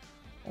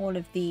all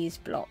of these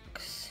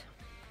blocks.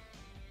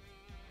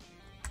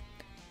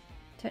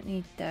 Don't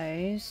need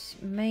those.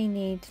 May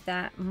need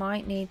that.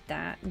 Might need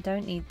that.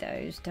 Don't need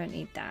those. Don't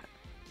need that.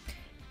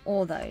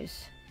 All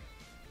those.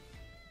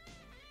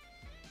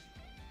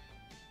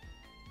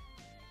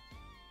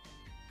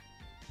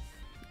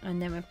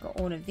 And then we've got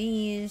all of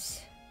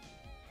these.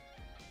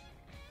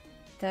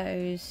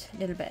 Those. A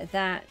little bit of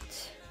that.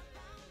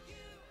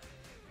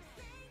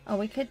 Oh,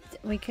 we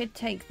could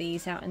take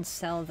these out and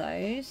sell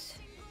those.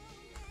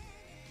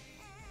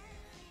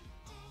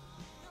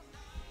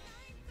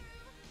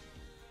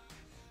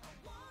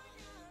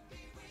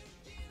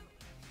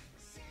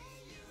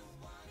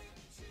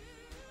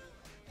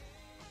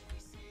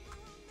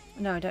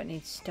 No, I don't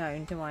need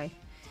stone, do I?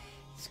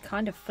 It's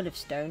kind of full of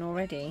stone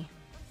already.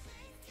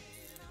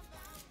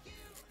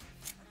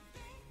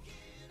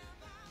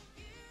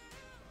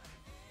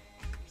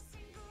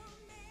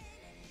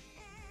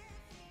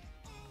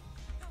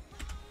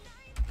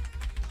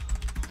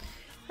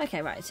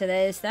 Okay, right, so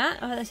there's that.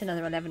 Oh, that's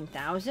another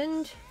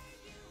 11,000.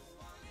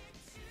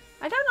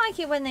 I don't like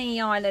it when the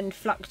island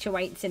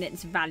fluctuates in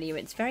its value.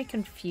 It's very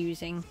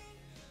confusing.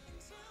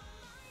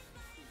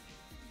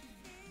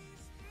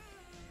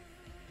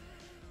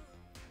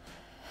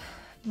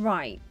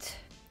 Right.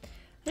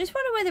 I just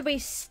wonder whether we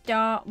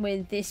start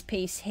with this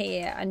piece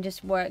here and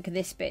just work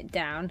this bit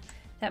down.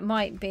 That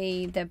might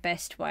be the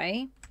best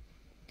way.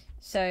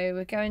 So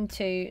we're going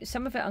to,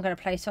 some of it I'm going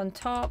to place on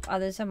top,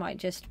 others I might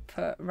just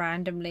put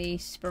randomly,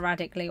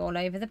 sporadically all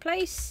over the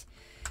place.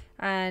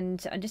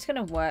 And I'm just going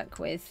to work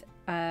with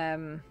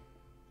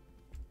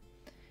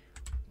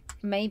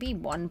maybe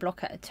one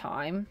block at a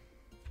time.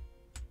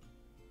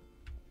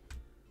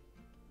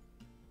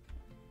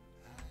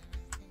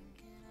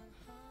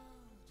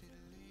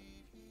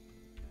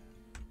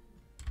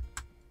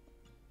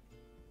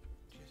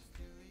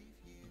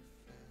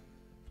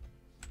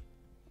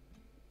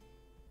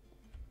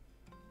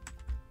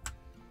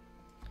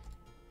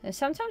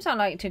 Sometimes I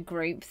like to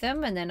group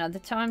them, and then other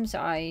times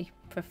I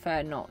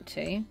prefer not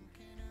to.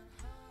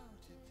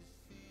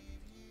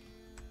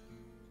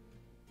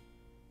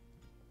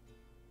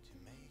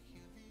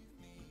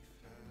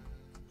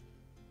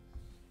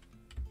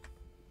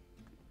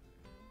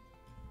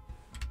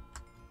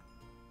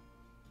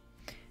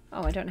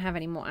 Oh, I don't have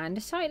any more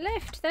andesite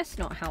left. That's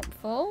not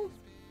helpful.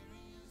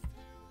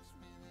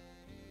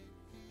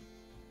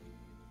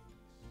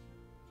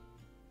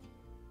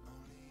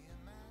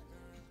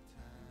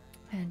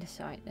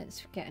 Andesite.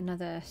 Let's get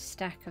another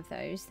stack of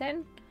those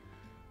then.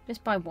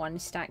 Just buy one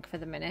stack for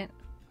the minute.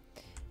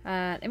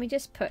 Let me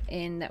just put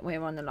in that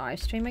we're on the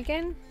live stream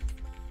again.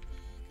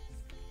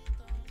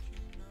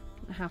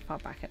 How far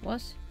back it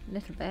was? A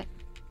little bit.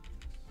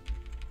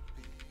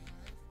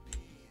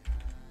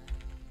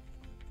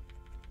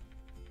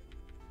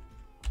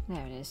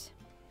 There it is.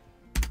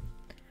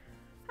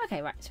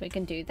 Okay, right, so we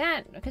can do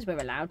that because we're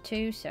allowed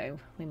to, so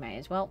we may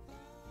as well.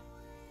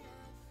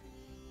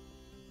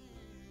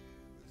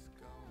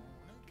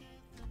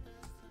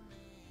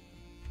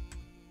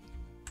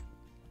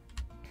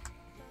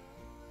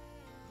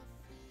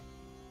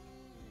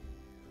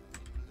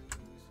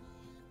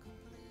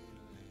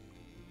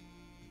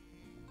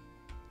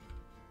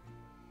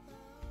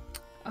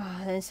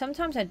 Oh, then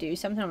sometimes I do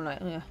something, I'm like,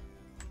 ugh.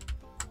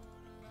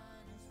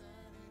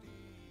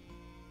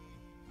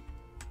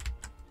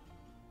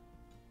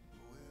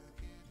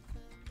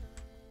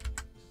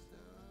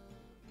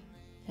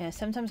 Yeah,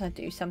 sometimes I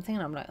do something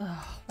and I'm like,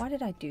 oh, why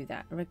did I do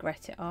that? I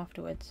regret it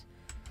afterwards.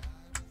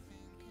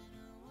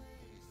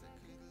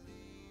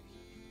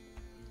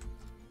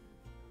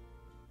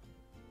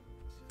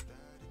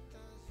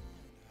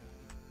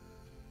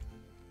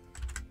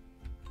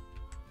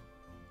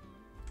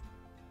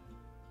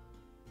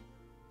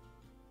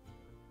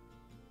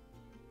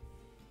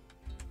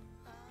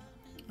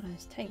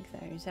 Let's take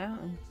those out.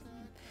 And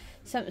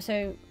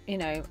so, you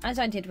know, as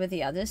I did with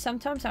the others,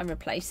 sometimes I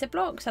replace the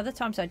blocks, other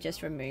times I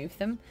just remove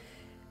them.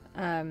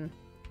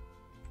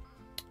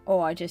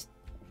 Or I just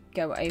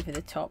go over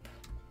the top.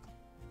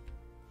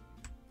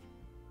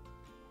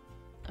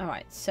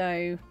 Alright,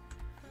 so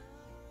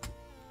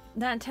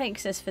that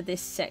takes us for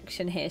this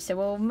section here. So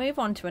we'll move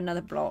on to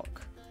another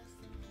block.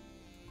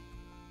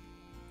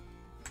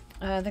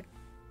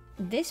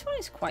 This one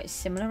is quite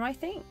similar, I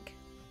think.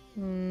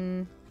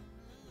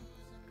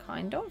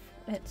 Kind of.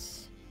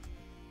 Let's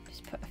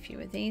just put a few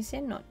of these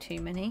in, not too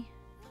many.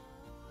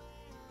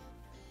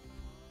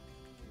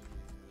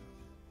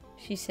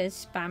 She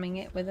says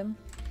spamming it with them.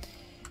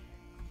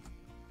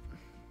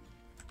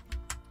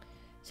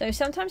 So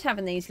sometimes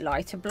having these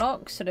lighter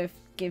blocks sort of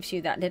gives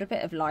you that little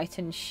bit of light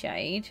and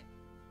shade.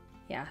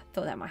 Yeah,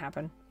 thought that might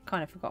happen.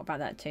 Kind of forgot about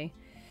that too.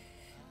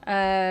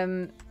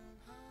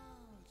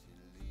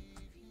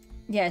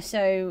 Yeah,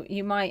 so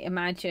you might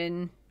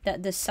imagine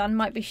that the sun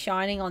might be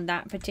shining on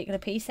that particular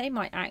piece. They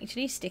might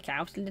actually stick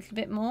out a little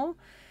bit more.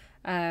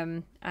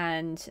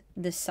 And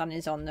the sun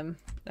is on them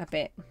a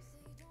bit.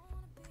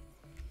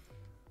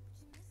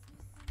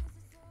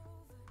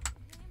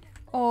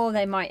 Or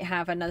they might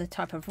have another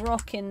type of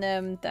rock in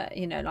them that,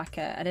 you know, like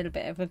a little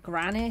bit of a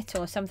granite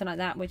or something like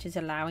that, which is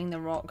allowing the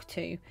rock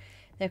to,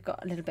 they've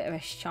got a little bit of a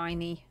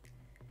shiny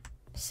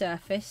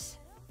surface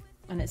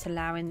and it's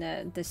allowing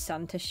the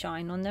sun to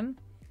shine on them.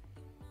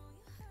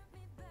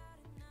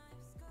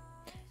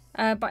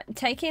 But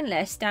taking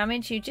less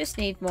damage, you just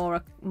need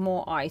more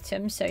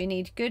items. So you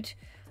need good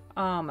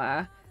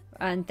armor,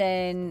 and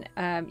then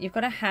you've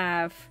got to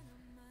have,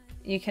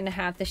 you can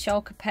have the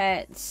shulker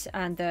pets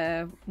and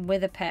the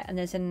wither pet, and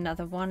there's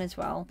another one as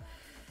well,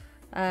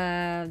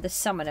 the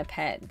summoner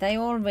pet. They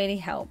all really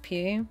help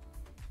you.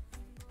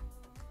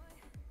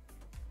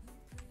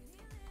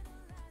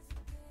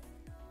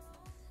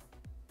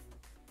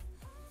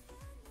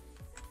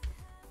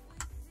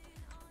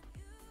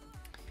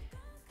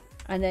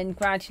 And then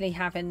gradually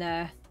having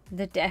the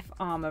death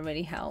armor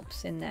really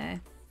helps in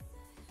there.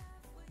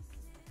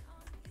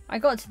 I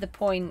got to the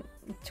point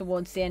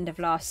towards the end of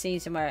last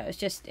season where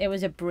it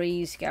was a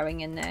breeze going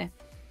in there.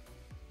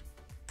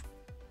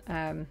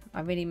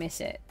 I really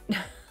miss it.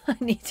 I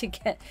need to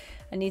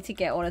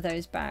get all of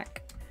those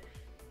back.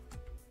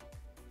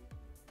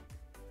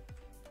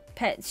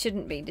 Pets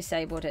shouldn't be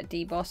disabled at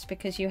deboss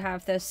because you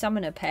have the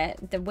summoner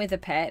pet, the wither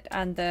pet,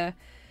 and the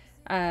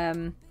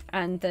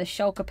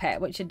shulker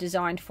pet, which are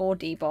designed for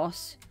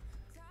deboss.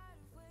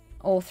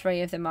 All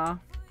three of them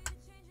are.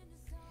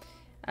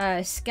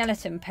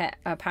 Skeleton pet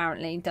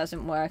apparently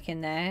doesn't work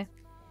in there.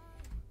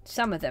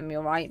 Some of them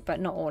you're right, but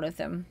not all of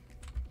them.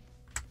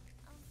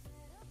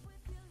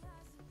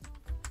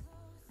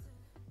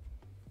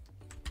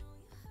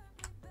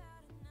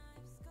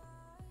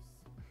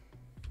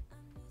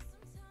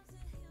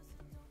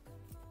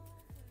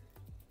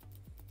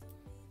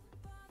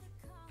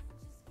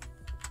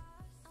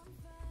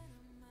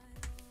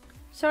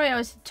 Sorry I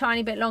was a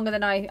tiny bit longer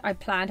than I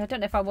planned. I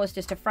don't know if I was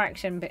just a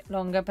fraction bit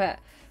longer, but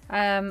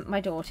my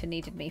daughter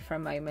needed me for a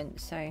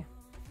moment, so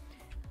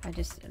I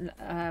just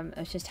it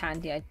was just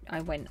handy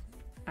I went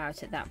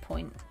out at that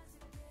point.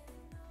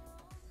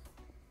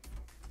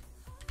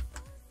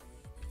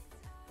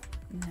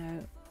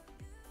 No,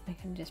 I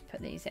can just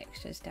put these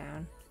extras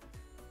down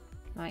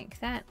like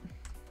that.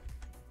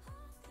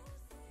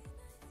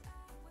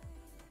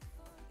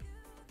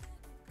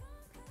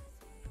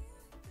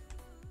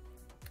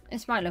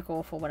 This might look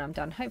awful when I'm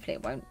done. Hopefully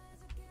it won't.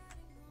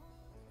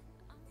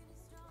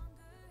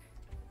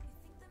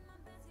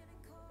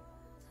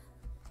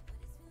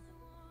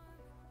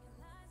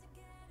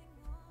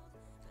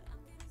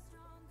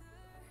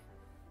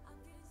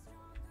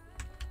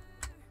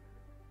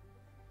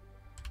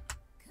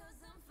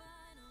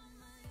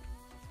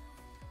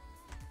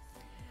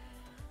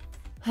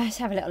 Let's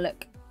have a little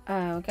look.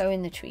 We'll go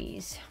in the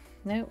trees.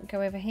 No,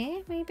 go over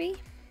here maybe.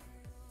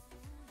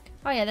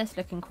 Oh yeah, that's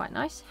looking quite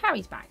nice.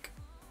 Harry's back.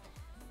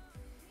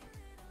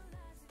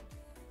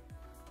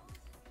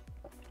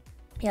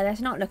 Yeah,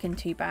 that's not looking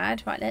too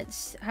bad. Right,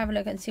 let's have a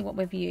look and see what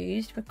we've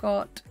used. We've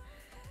got...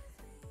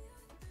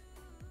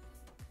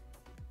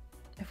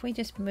 If we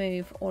just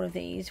move all of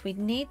these, we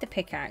need the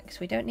pickaxe.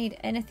 We don't need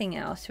anything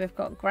else. So we've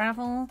got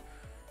gravel,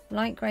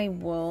 light grey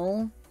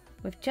wool.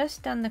 We've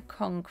just done the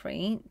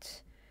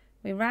concrete.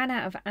 We ran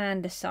out of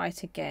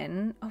andesite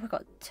again. Oh, we've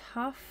got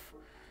tough,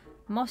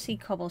 mossy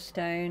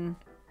cobblestone.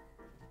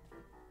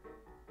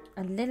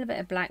 A little bit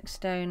of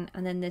blackstone.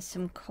 And then there's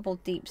some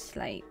cobbled deep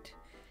slate.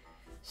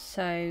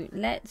 So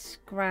let's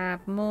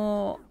grab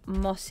more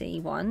mossy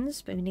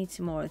ones. But we need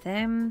some more of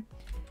them.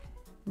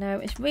 No,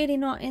 it's really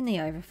not in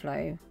the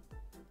overflow.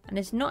 And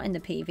it's not in the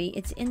PV,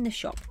 it's in the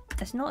shop.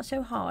 That's not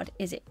so hard,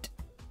 is it?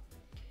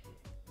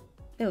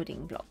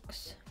 Building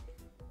blocks.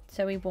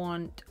 So we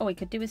want... Oh, we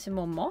could do with some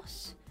more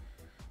moss.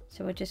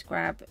 So we'll just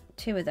grab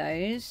 2 of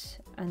those.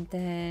 And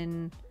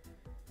then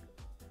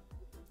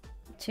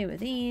 2 of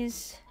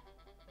these.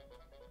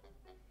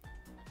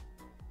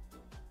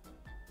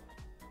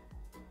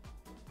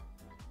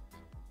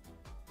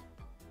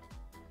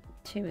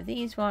 Two of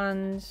these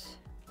ones.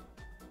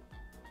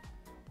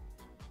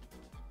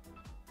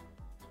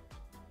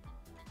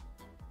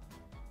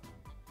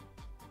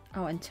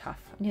 Oh, and tough.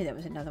 I knew there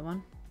was another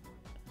one.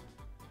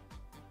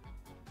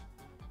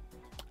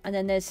 And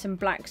then there's some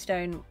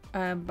blackstone,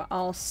 but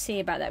I'll see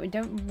about that. We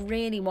don't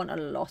really want a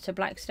lot of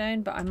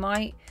blackstone, but I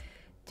might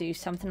do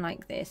something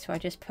like this. So I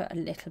just put a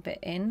little bit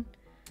in,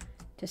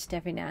 just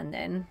every now and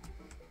then.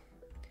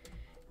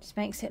 Just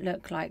makes it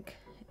look like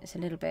it's a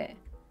little bit,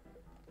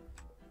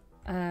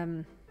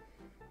 some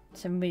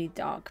really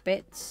dark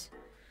bits.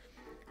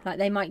 Like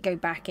they might go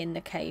back in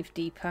the cave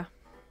deeper.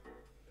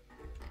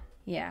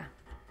 Yeah.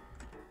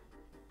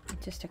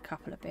 Just a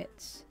couple of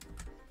bits.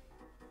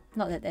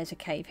 Not that there's a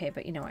cave here,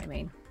 but you know what I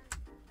mean.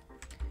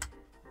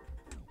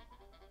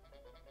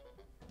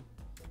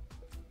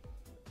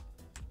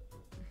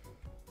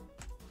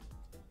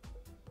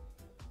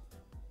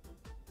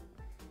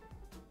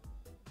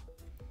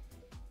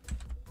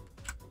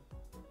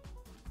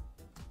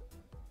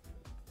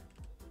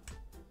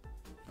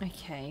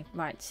 Okay,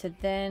 right, so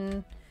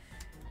then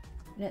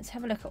let's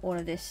have a look at all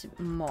of this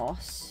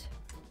moss.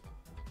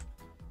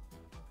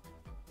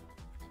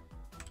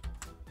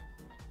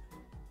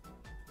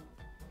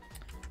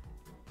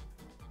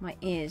 My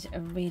ears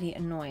are really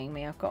annoying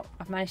me.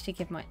 I've managed to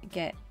get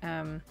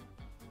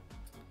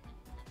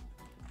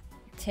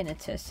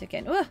tinnitus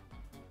again. Ooh!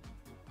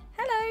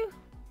 Hello.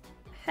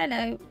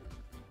 Hello.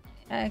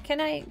 Can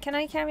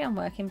I carry on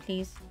working,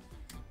 please?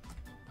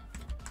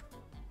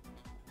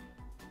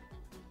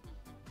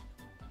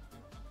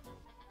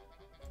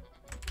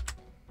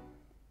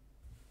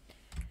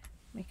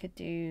 We could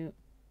do...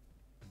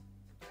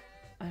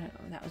 I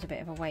don't know, that was a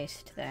bit of a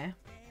waste there.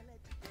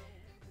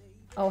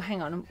 Oh,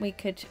 hang on. We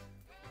could...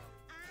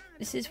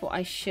 This is what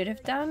I should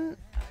have done.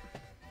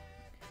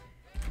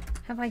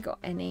 Have I got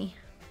any?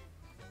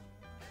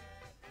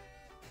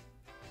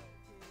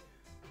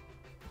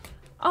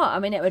 Oh, I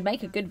mean, it would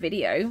make a good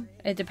video.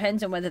 It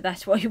depends on whether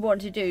that's what you want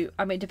to do.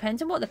 I mean, it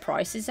depends on what the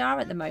prices are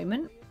at the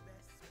moment.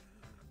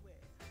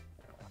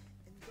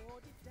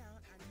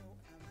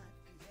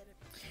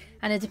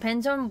 And it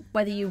depends on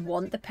whether you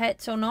want the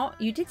pets or not.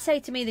 You did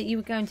say to me that you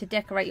were going to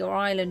decorate your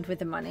island with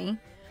the money.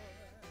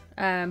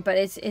 But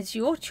it's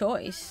your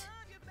choice.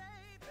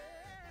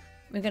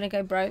 We're going to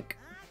go broke.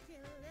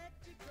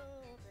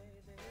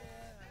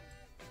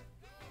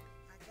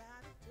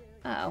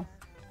 Uh oh.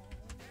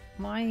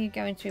 Why are you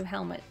going through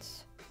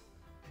helmets?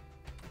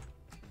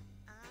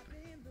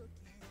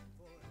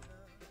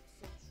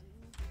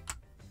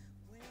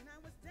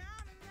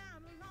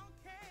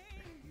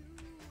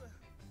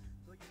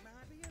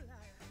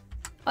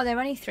 Oh, they're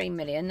only 3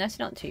 million. That's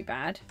not too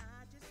bad.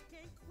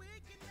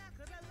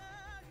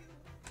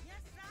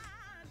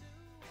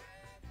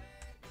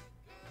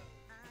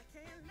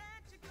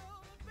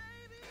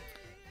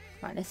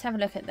 Right, let's have a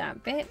look at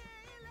that bit.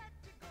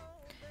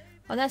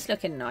 Oh, that's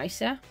looking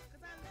nicer.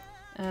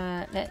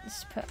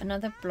 Let's put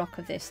another block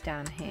of this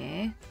down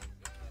here.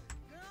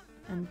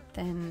 And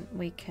then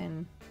we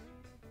can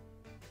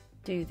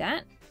do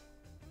that.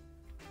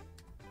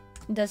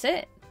 Does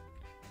it?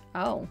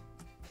 Oh.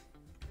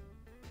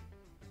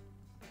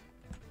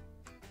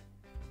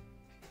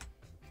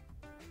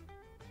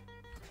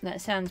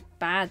 That sounds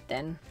bad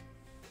then.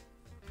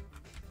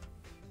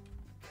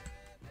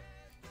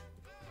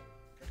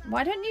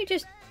 Why don't you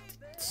just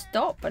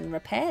stop and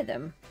repair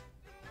them?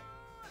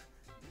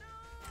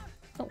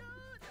 Oh,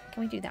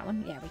 can we do that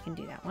one? Yeah, we can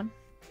do that one.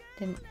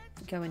 Didn't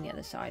go in the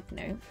other side,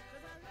 no.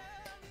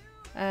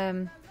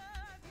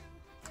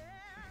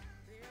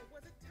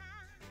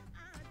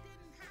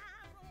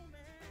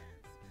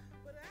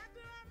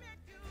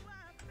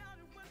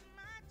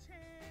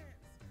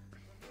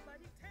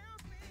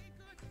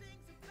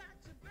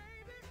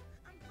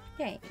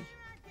 Yay.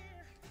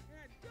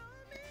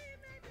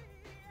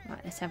 Right,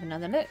 let's have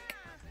another look.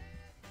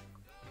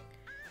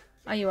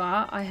 Oh, you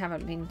are? I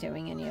haven't been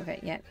doing any of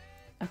it yet.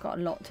 I've got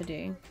a lot to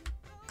do.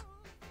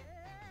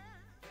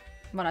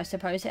 Well, I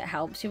suppose it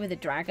helps you with the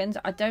dragons.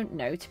 I don't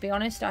know, to be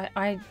honest.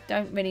 I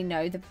don't really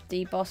know the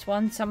deboss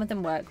ones. Some of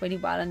them work really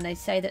well, and they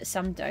say that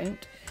some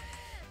don't.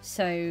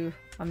 So,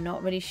 I'm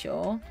not really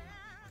sure.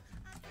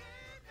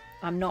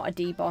 I'm not a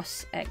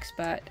deboss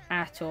expert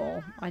at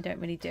all. I don't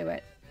really do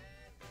it.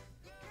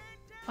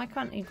 Why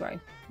can't you grow?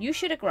 You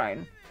should have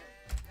grown.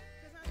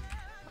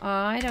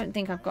 I don't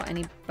think I've got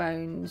any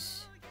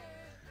bones.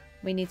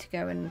 We need to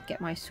go and get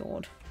my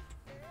sword.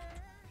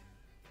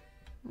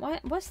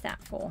 What's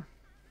that for?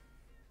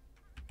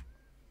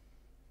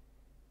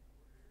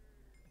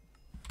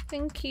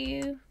 Thank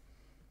you.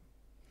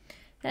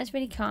 That's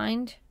really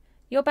kind.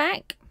 You're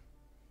back?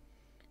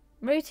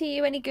 Root, are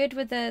you any good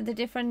with the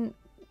different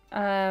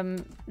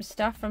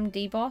stuff from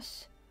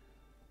deboss?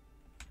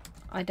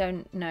 I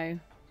don't know.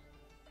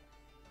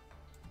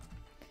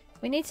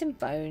 We need some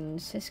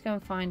bones. Let's go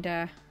and find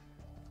a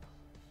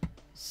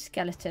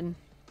skeleton.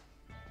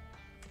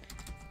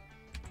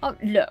 Oh,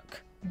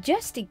 look.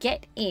 Just to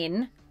get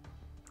in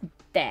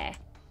there.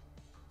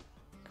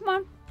 Come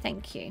on.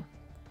 Thank you.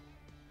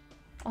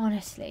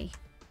 Honestly.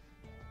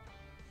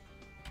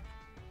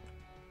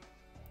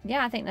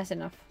 Yeah, I think that's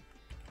enough.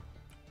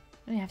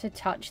 You have to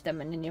touch them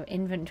and then your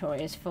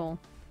inventory is full.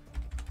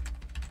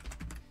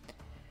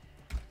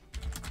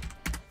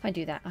 If I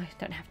do that, I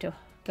don't have to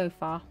go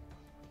far.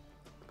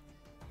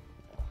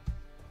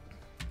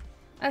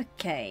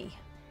 Okay.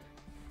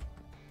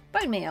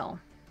 Bone meal.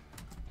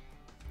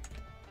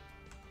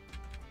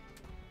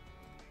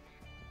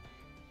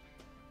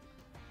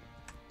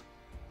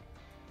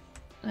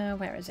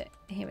 Where is it?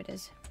 Here it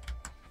is.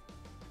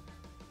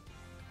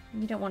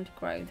 You don't want to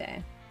grow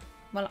there.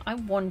 Well, I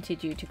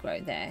wanted you to grow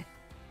there.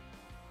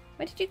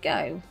 Where did you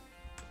go?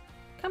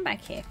 Come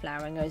back here,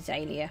 flowering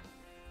azalea.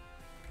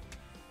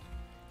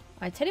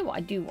 I tell you what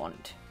I do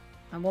want.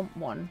 I want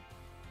one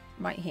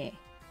right here.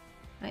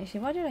 Actually,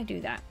 why did I do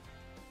that?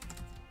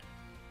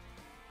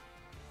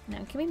 Now,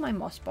 give me my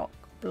moss block.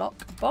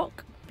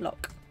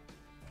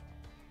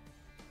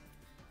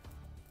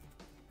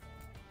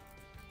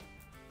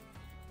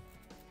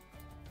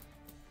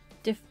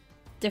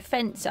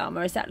 Defense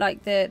armor, is that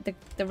like the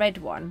red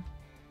one?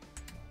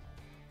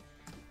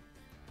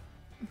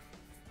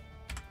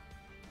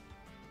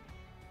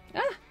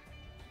 Ah,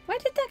 where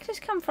did that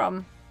just come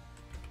from?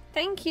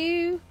 Thank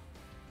you.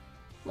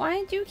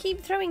 Why do you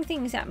keep throwing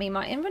things at me?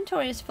 My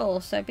inventory is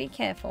full, so be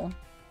careful.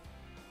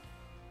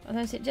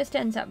 Otherwise it just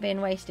ends up being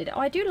wasted.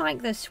 Oh, I do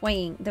like the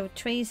swaying, the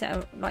trees that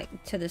are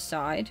like to the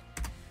side.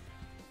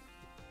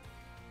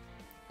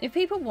 If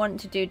people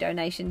want to do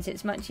donations,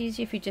 it's much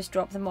easier if you just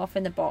drop them off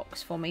in the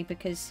box for me,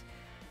 because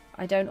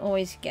I don't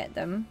always get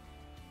them.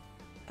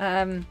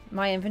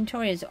 My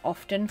inventory is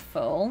often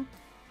full.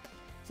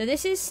 So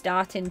this is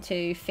starting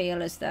to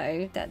feel as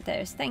though that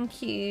there's...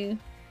 Thank you.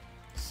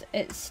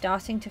 It's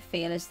starting to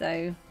feel as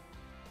though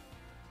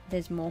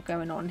there's more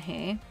going on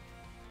here.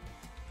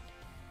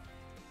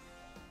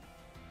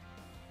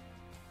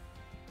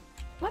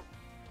 What?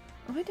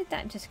 Where did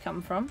that just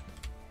come from?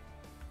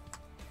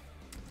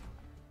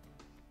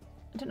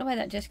 I don't know where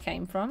that just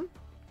came from.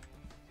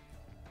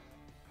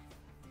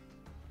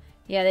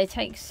 Yeah, they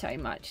take so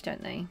much,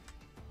 don't they?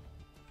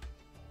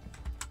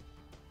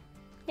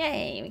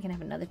 Yay, we can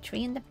have another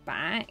tree in the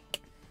back.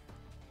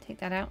 Take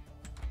that out.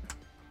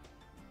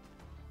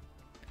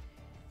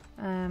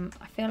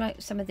 I feel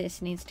like some of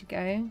this needs to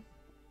go.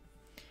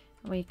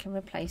 We can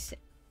replace it.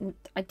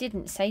 I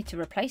didn't say to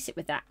replace it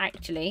with that,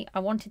 actually. I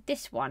wanted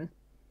this one.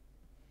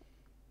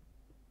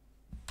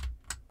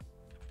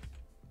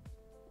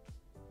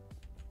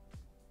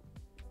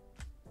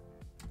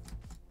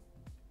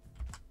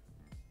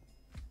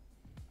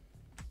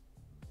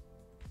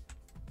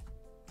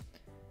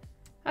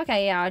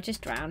 Okay, yeah, I'll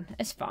just drown.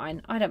 It's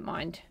fine. I don't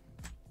mind.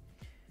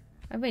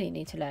 I really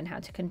need to learn how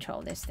to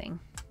control this thing.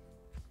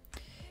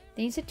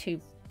 These are too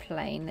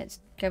plain.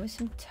 Let's go with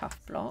some tough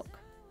block.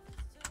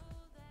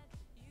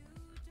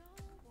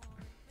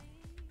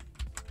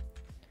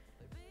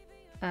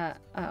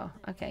 Oh,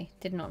 okay.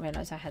 Did not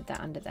realise I had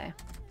that under there.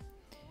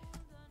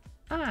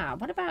 Ah,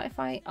 what about if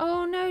I...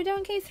 Oh, no,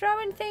 don't keep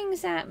throwing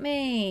things at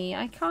me.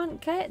 I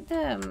can't get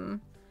them.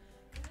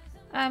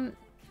 I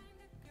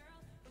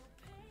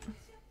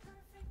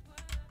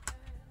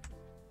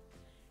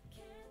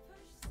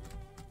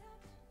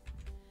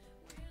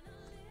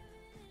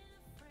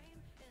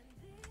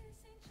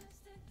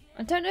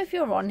don't know if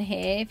you're on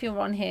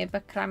here,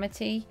 but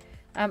Calamity.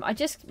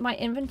 My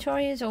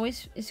inventory is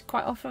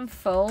quite often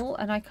full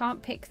and I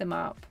can't pick them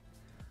up.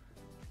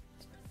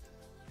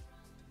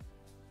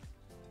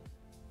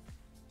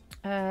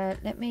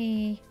 Let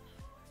me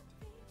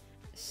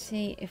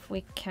see if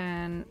we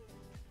can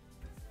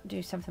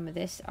do something with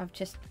this. I've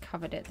just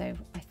covered it though,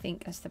 I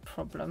think that's the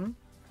problem.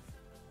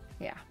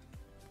 Yeah,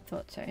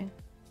 thought so.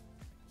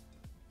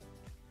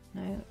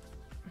 No,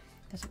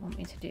 doesn't want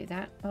me to do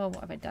that. Oh,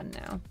 what have I done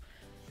now?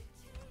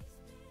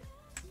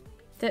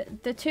 The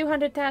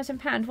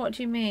 £200,000, what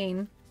do you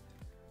mean?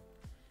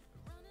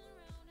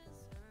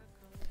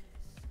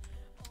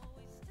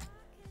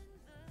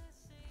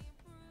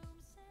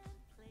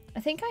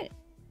 think I...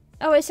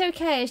 Oh, it's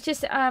okay. It's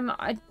just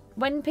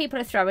when people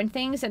are throwing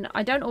things, and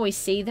I don't always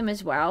see them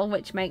as well,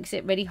 which makes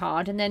it really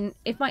hard. And then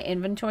if my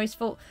inventory's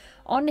full,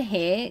 on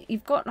here,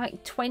 you've got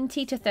like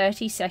 20 to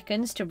 30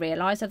 seconds to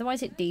realise,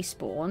 otherwise it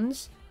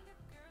despawns.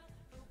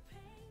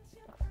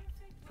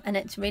 And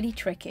it's really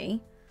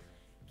tricky.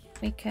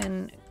 We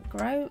can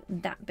grow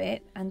that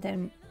bit, and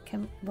then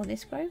will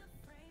this grow?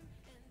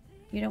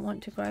 You don't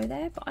want to grow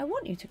there, but I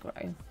want you to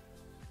grow.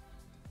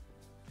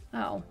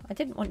 Oh, I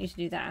didn't want you to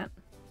do that.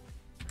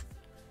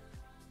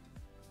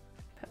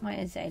 Put my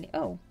azalea.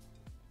 Oh.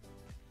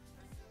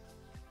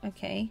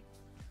 Okay.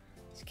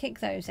 Let's kick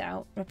those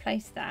out.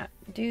 Replace that.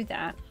 Do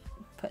that.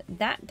 Put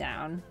that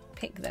down.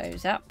 Pick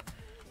those up.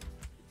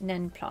 And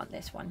then plant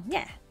this one.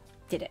 Yeah.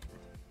 Did it.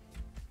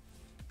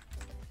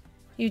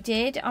 You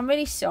did? I'm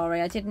really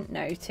sorry. I didn't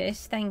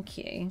notice. Thank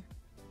you.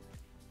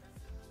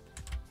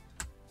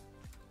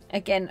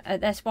 Again,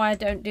 that's why I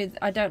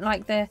don't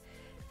like the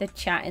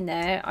chat in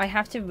there. I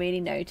have to really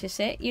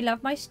notice it. You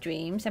love my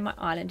streams and my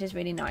island is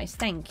really nice.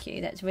 Thank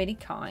you. That's really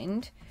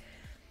kind.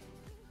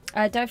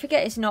 Don't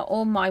forget, it's not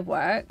all my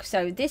work.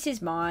 So this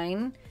is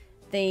mine.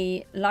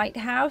 The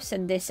lighthouse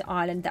and this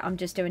island that I'm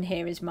just doing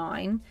here is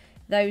mine.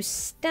 Those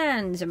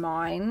stands are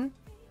mine.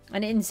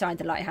 And inside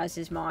the lighthouse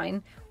is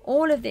mine.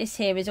 All of this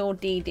here is all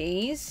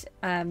DD's,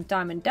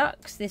 diamond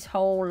ducks, this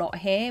whole lot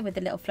here with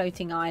the little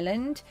floating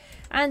island.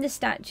 And the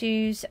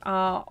statues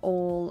are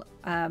all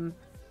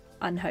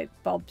Unhope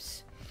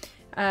Bobs.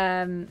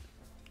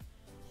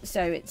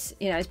 So it's,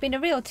 you know, it's been a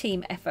real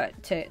team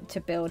effort to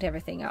build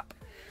everything up.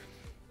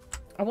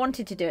 I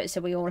wanted to do it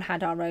so we all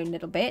had our own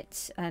little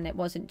bits and it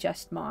wasn't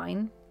just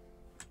mine.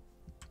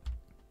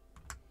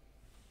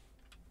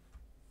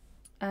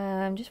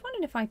 I'm just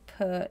wondering if I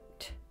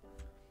put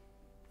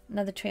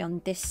another tree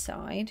on this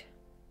side.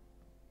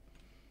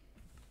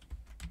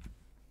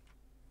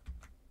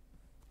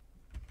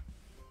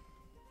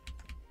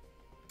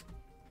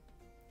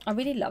 I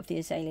really love the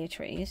azalea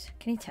trees.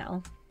 Can you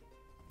tell?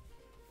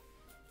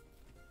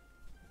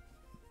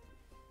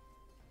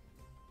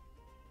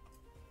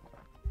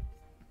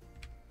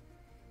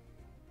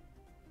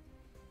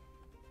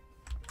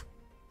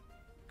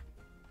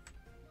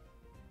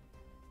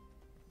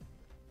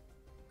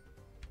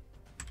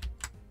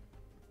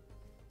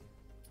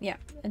 Yeah,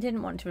 I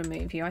didn't want to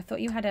remove you. I thought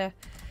you had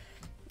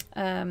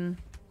a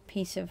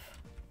piece of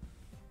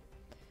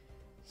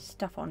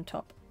stuff on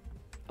top.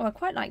 Oh, I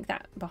quite like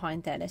that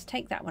behind there. Let's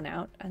take that one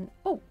out. And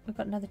oh, we've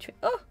got another tree.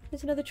 Oh,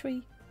 there's another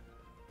tree.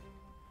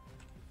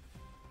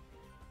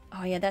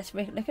 Oh yeah, that's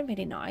looking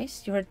really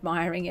nice. You're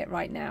admiring it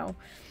right now.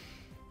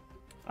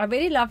 I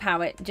really love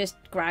how it just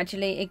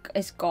gradually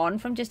it's gone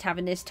from just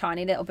having this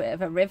tiny little bit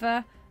of a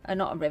river.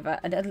 Not a river,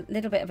 a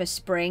little bit of a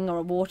spring or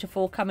a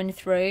waterfall coming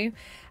through,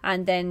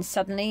 and then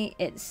suddenly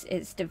it's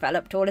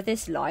developed all of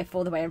this life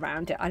all the way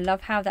around it. I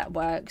love how that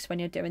works when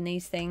you're doing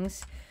these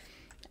things.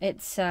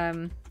 It's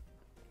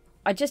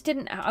I just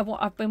didn't.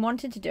 I've been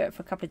wanting to do it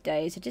for a couple of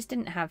days. I just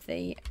didn't have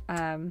the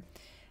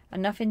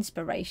enough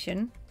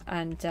inspiration,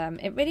 and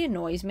it really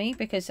annoys me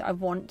because I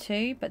want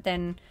to, but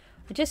then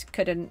I just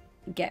couldn't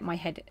get my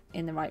head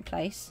in the right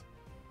place.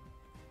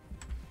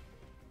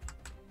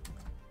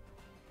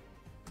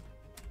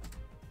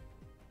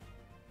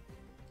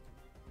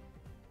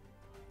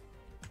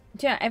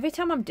 Yeah, every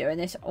time I'm doing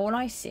this, all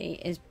I see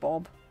is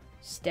Bob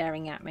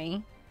staring at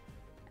me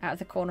out of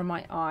the corner of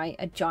my eye.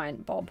 A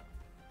giant Bob.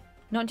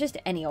 Not just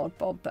any old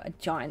Bob, but a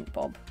giant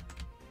Bob.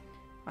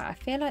 Right, I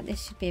feel like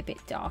this should be a bit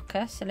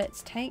darker, so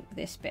let's take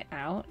this bit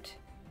out.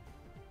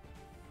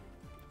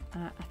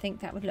 I think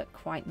that would look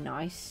quite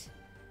nice.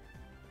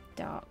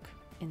 Dark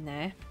in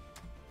there.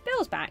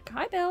 Bill's back.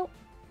 Hi, Bill.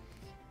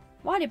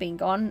 While you've been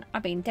gone,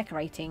 I've been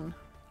decorating.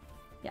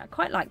 Yeah, I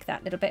quite like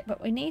that little bit,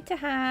 but we need to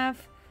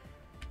have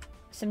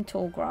some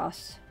tall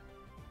grass.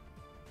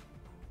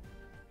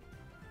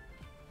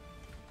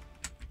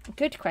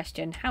 Good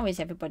question. How is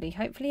everybody?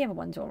 Hopefully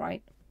everyone's all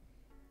right.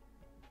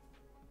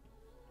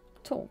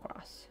 Tall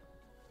grass.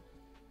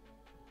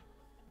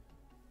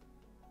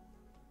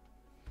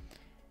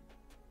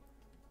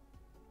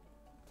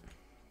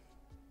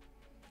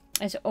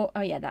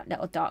 Oh yeah, that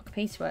little dark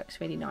piece works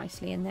really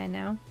nicely in there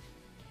now.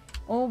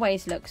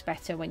 Always looks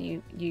better when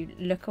you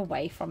look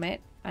away from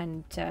it.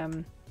 And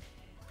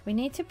we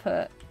need to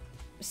put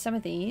some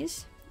of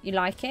these. You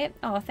like it?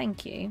 Oh,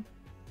 thank you.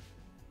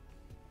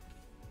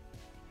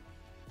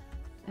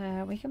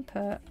 We can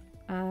put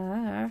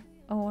oh,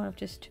 I've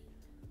just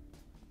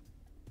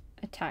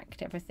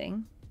attacked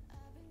everything.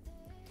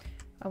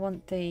 I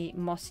want the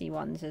mossy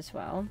ones as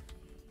well.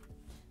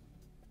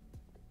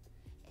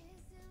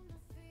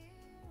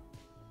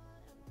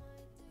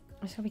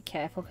 I just gotta be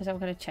careful because I'm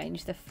going to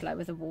change the flow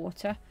of the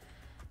water,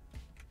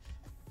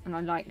 and I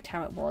liked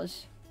how it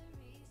was.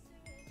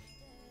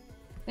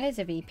 There's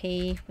a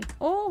VP. With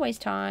always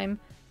time.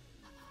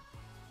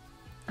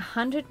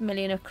 100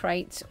 million of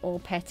crates or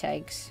pet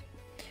eggs.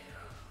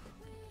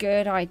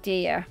 Good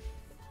idea.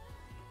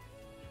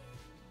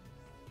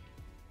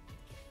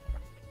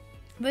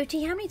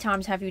 Rooty, how many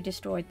times have you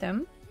destroyed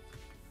them?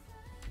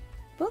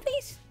 Will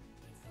these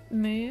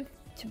move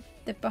to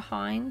the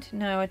behind?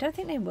 No, I don't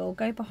think they will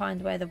go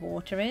behind where the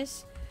water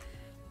is.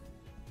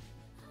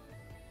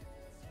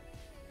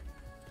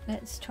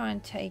 Let's try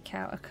and take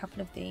out a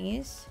couple of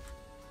these.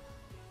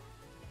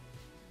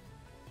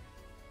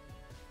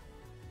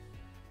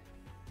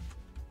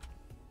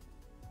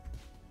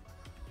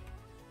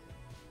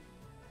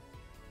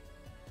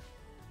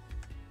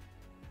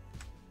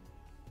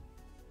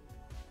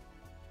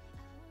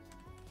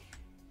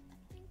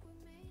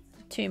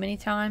 Too many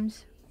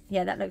times.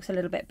 Yeah, that looks a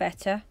little bit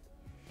better.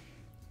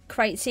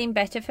 Crates seem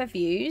better for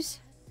views.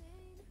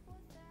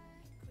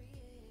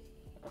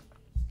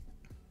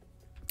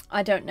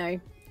 I don't know.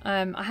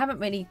 I haven't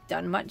really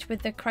done much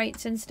with the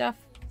crates and stuff.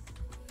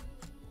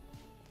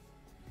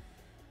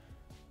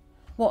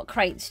 What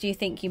crates do you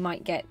think you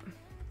might get?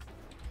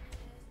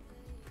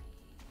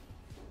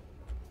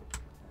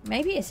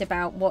 Maybe it's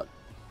about what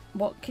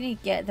can you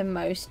get the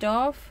most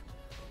of?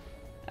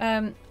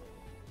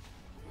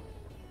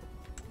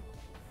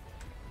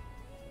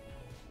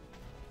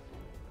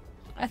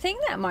 I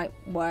think that might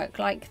work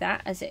like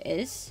that as it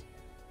is.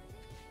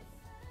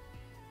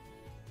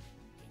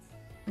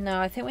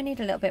 No, I think we need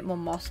a little bit more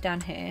moss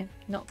down here.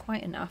 Not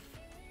quite enough.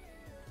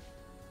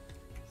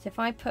 So if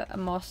I put a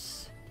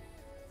moss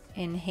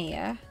in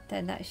here,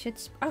 then that should...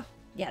 Oh,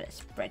 yeah, let's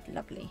spread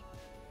lovely.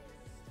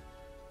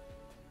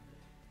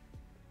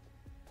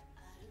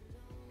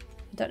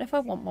 Don't know if I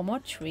want one more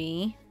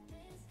tree.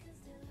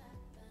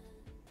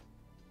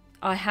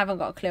 I haven't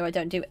got a clue. I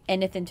don't do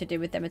anything to do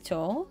with them at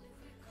all.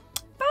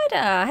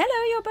 Bada!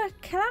 Hello, you're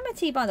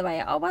Calamity, by the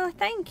way. Oh, well,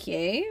 thank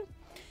you.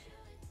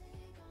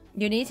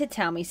 You need to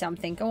tell me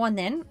something. Go on,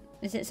 then.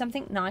 Is it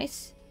something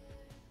nice?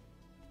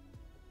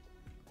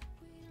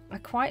 I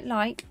quite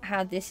like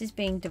how this is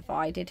being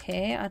divided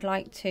here. I'd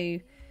like to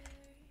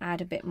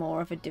add a bit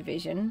more of a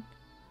division.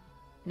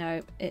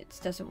 No, it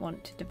doesn't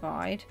want to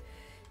divide.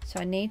 So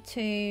I need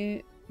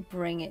to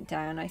bring it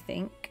down, I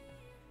think.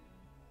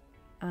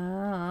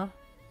 Ah.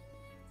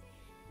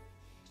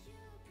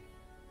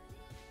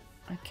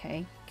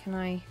 Okay, can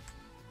I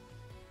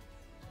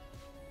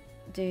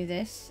do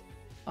this?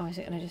 Oh, is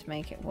it going to just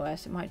make it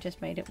worse? It might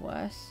just made it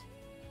worse.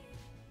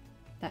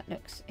 That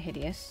looks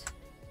hideous.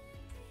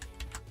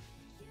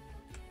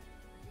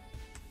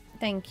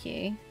 Thank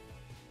you.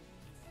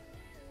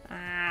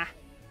 Ah.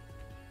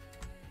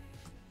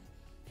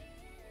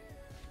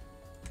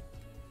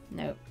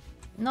 Nope.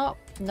 Not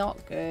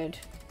good.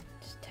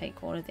 Just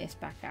take all of this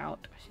back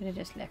out. I should have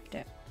just left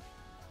it.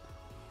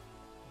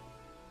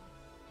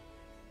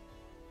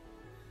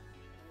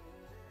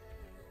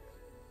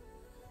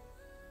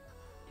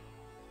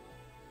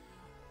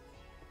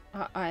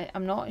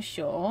 I'm not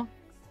sure.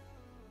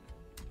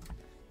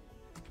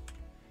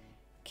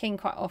 King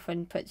quite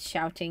often puts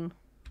shouting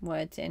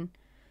words in.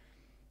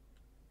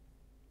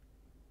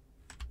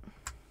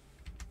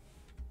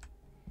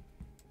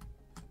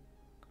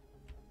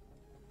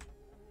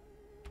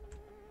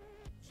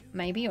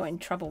 Maybe you're in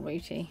trouble,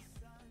 Rooty.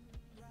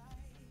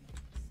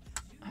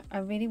 I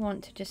really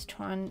want to just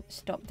try and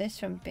stop this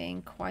from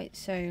being quite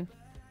so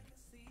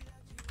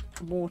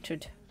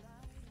watered.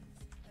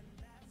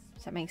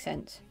 Does that make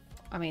sense?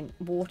 I mean,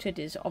 watered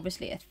is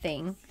obviously a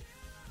thing.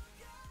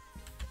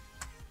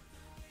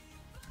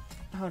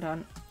 Hold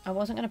on. I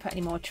wasn't going to put any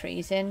more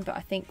trees in, but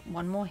I think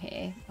one more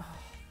here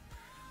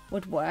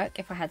would work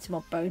if I had some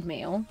more bone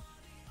meal.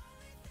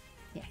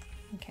 Yeah,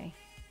 okay.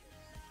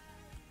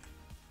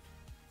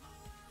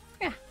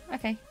 Yeah,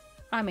 okay.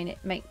 I mean, it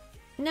make...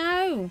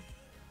 No!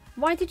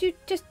 Why did you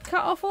just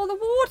cut off all the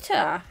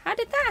water? How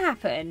did that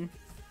happen?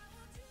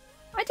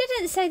 I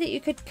didn't say that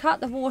you could cut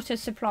the water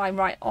supply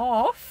right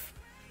off.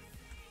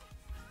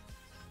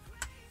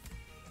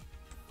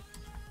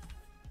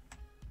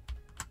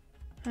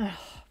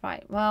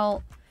 Right,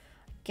 well,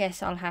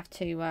 guess I'll have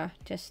to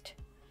just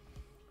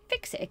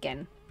fix it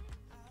again.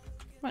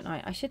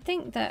 Right, I should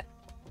think that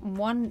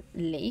one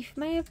leaf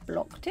may have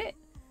blocked it.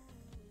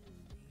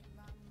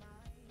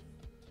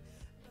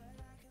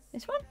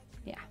 This one?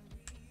 Yeah.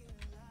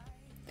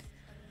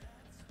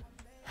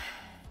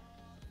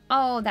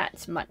 Oh,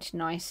 that's much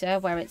nicer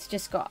where it's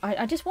just got...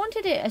 I just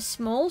wanted it a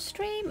small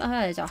stream. Oh,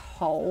 there's a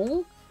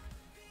hole.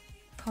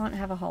 Can't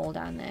have a hole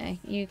down there.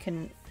 You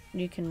can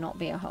not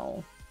be a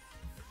hole.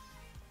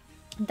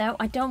 Though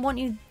I don't want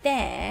you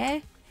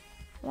there.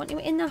 I want you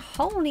in the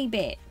holy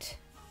bit.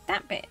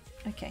 That bit.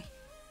 Okay.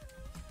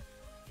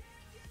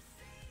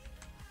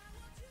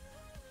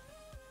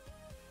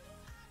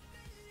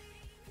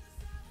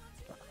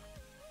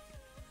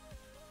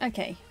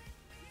 Okay.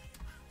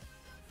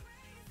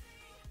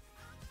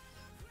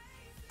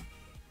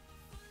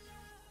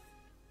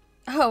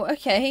 Oh,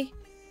 okay.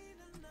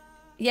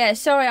 Yeah,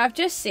 sorry, I've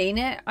just seen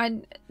it.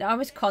 I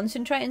was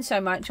concentrating so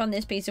much on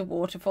this piece of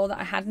waterfall that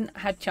I hadn't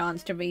had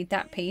chance to read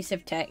that piece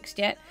of text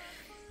yet.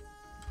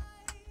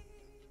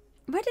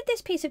 Where did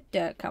this piece of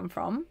dirt come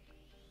from?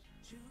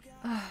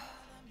 Oh,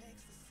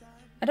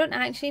 I don't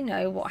actually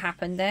know what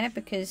happened there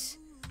because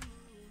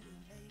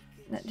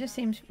that just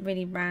seems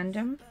really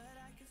random.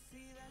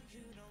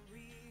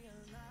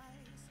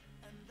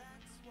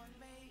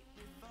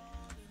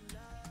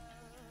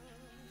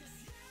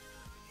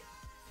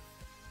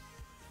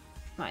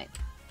 Right.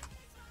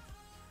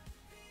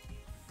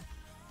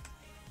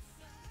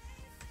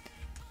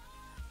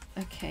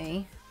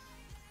 Okay.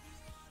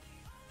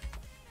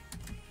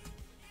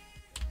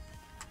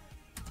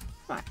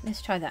 Right,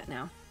 let's try that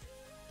now.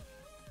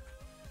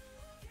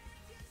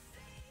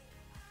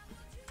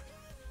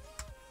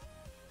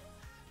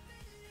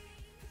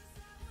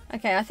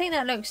 Okay, I think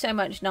that looks so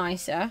much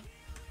nicer.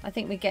 I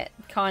think we get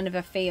kind of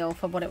a feel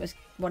for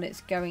what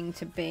it's going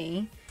to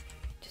be.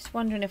 Just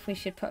wondering if we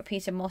should put a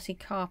piece of mossy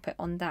carpet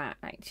on that,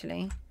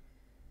 actually.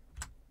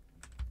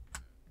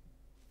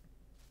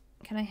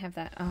 Can I have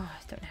that? Oh, I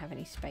don't have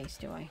any space,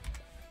 do I?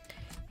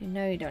 You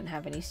know you don't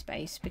have any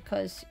space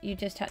because you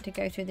just had to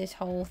go through this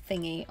whole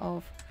thingy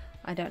of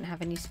I don't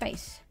have any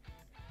space.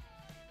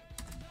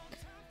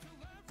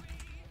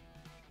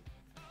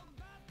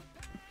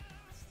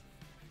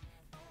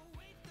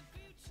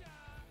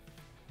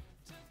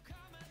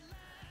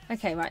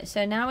 Okay, right,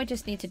 so now we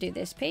just need to do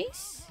this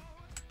piece.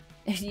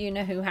 You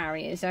know who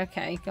Harry is.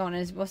 Okay, go on.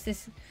 What's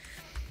this?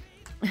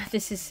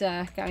 This is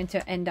going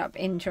to end up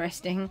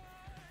interesting.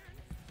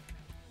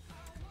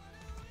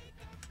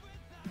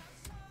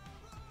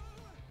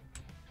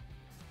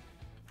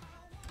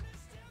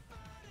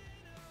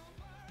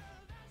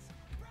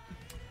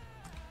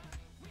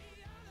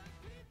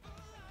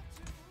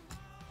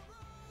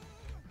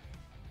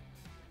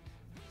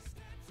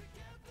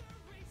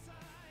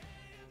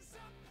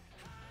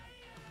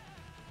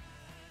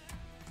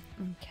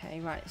 Okay,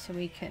 right, so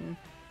we can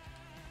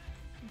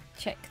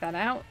check that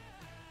out.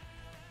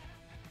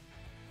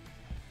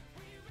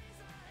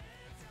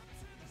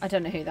 I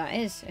don't know who that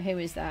is. Who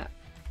is that?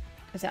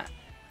 Is that...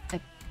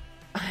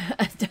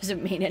 It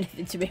doesn't mean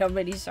anything to me. I'm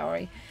really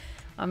sorry.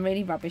 I'm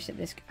really rubbish at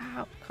this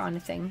kind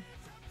of thing.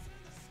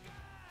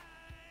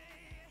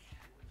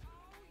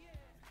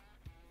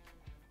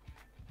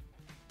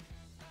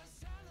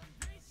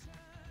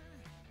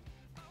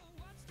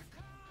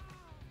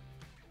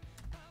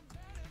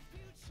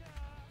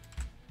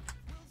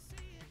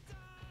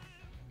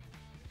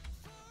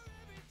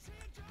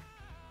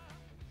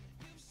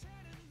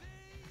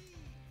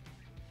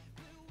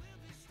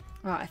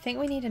 Right, I think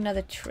we need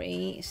another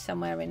tree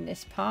somewhere in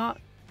this part.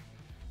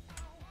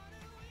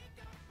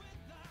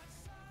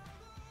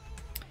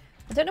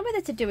 I don't know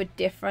whether to do a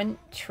different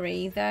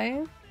tree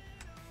though.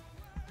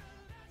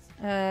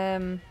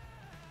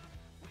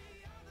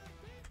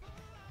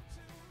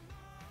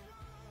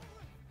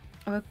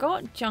 We've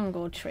got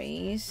jungle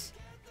trees.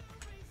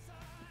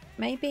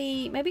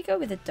 Maybe go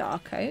with a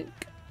dark oak.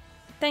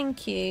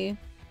 Thank you.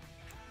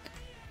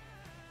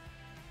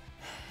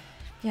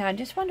 Yeah, I'm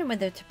just wondering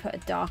whether to put a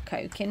dark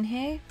oak in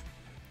here.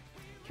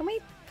 Can we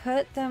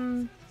put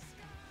them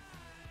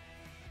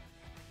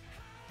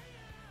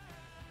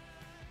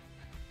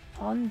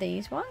on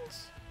these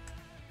ones?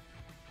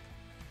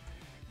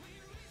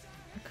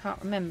 I can't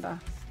remember.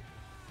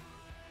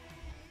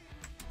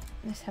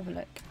 Let's have a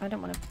look. I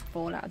don't want to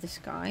fall out of the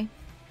sky.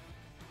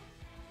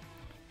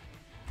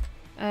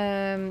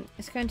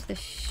 Let's go into the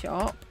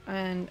shop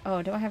and...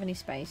 Oh, do I have any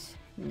space?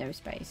 No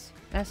space.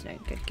 That's no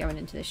good going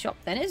into the shop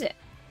then, is it?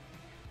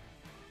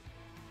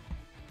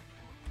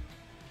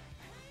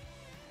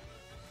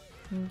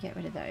 Get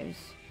rid of those.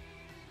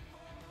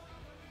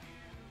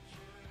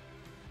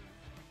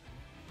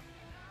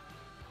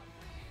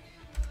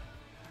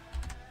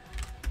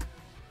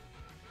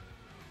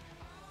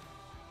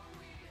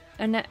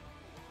 And that...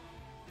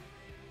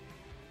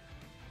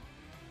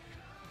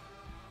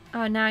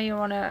 Oh, now you're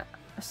on a...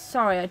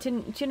 Sorry, I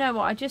didn't... Do you know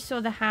what? I just saw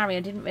the Harry.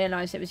 I didn't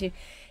realise it was you.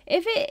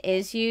 If it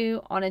is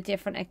you on a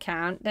different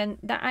account, then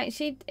that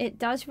actually... It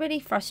does really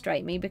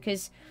frustrate me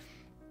because...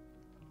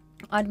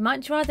 I'd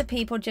much rather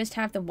people just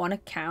have the one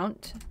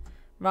account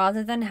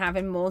rather than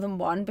having more than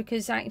one,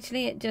 because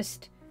actually it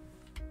just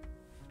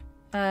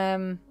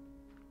all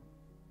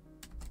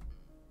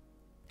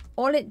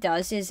it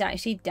does is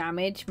actually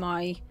damage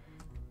my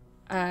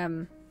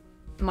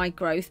my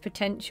growth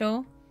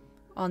potential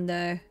on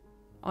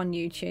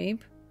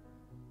YouTube.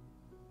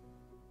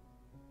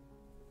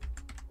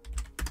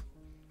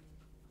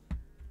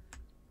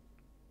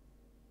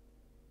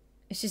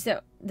 It's just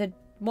that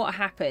what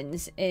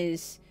happens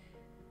is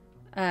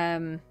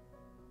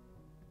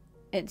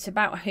it's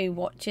about who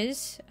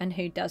watches and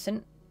who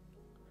doesn't.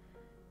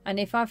 And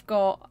if I've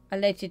got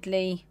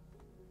allegedly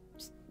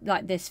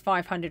like this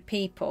 500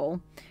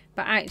 people,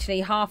 but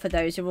actually half of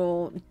those are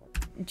all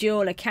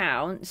dual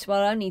accounts,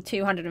 well, only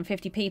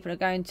 250 people are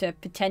going to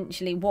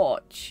potentially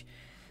watch.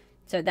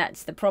 So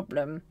that's the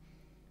problem.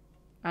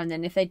 And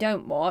then if they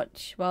don't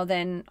watch, well,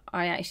 then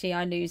I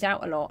lose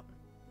out a lot.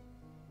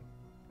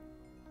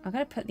 I'm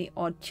going to put the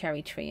odd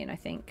cherry tree in, I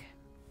think.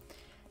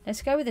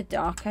 Let's go with a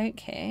dark oak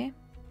here.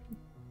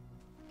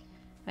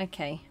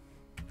 Okay.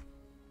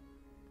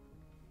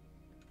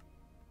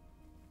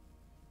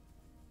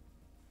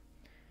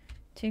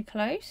 Too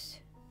close?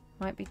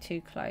 Might be too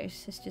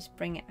close. Let's just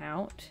bring it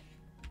out.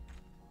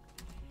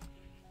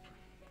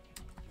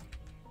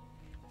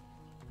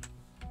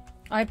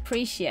 I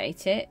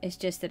appreciate it. It's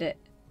just that it...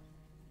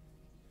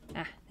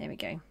 Ah, there we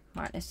go.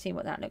 Right, let's see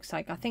what that looks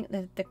like. I think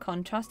the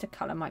contrast of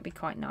colour might be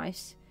quite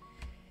nice.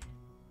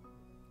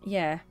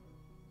 Yeah.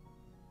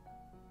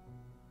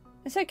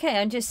 It's okay,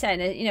 I'm just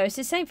saying, you know, it's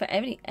the same for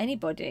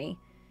anybody.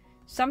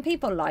 Some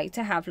people like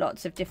to have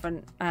lots of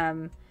different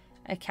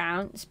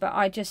accounts, but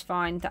I just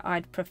find that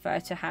I'd prefer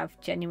to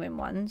have genuine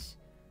ones.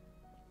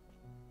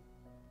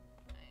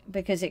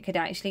 Because it could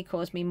actually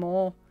cause me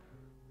more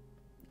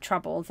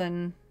trouble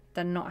than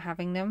not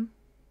having them.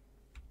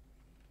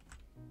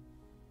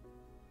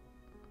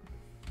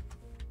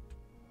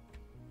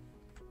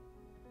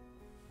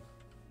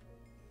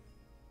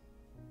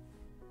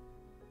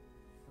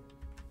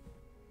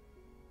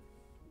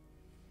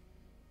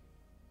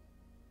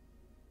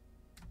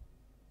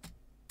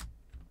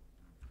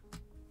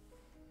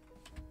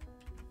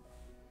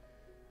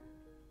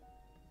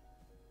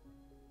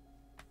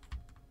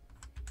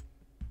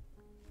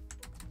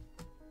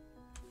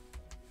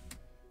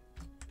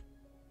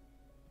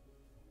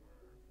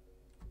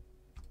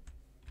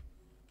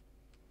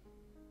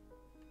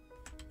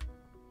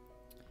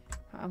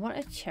 I want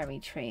a cherry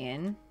tree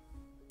in.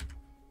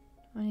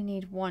 I only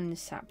need one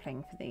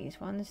sapling for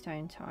these ones,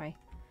 don't I?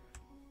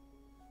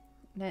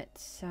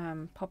 Let's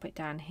pop it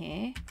down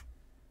here.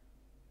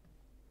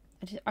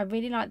 I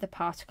really like the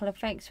particle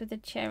effects with the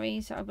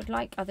cherries. I would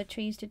like other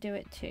trees to do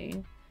it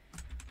too.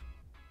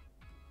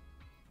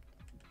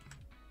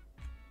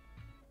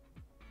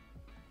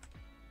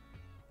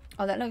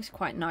 Oh, that looks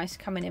quite nice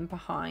coming in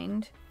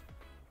behind.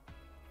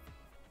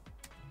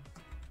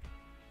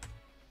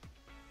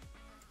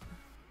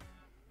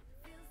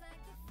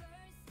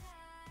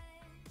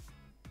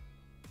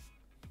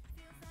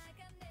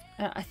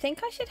 I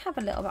think I should have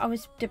a little bit. I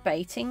was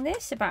debating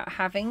this about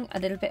having a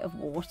little bit of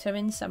water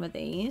in some of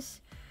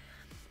these.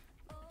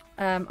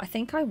 I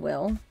think I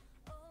will.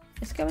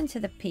 Let's go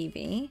into the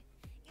PV.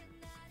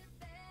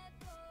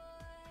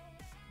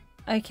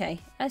 Okay,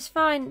 that's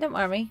fine. Don't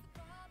worry.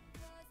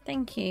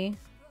 Thank you.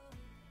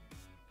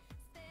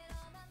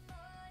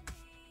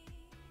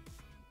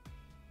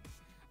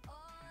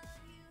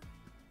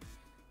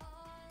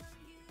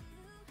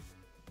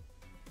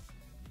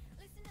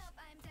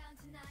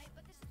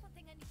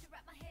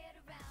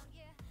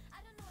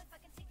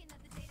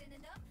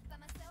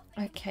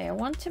 Okay, I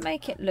want to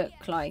make it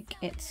look like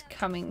it's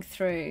coming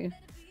through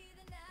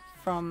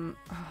from...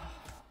 Oh,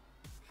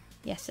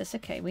 yes, that's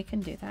okay. We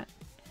can do that.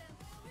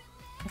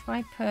 If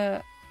I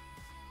put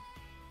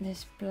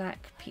this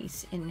black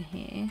piece in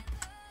here,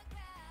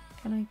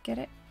 can I get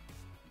it?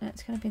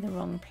 That's going to be the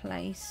wrong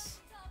place.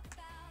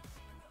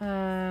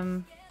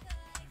 Let's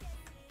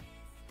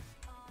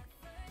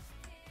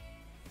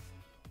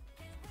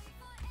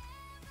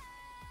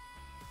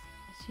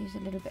use a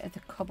little bit of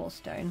the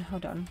cobblestone.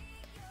 Hold on.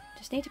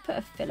 Just need to put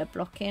a filler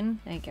block in.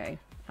 There you go.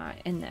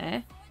 Right, in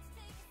there.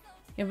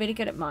 You're really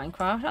good at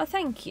Minecraft. Oh,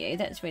 thank you.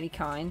 That's really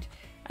kind.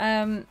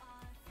 The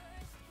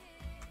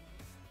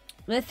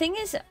thing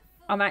is,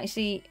 I'm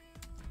actually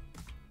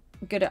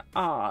good at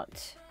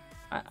art.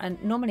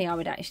 And normally I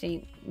would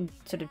actually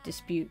sort of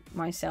dispute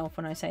myself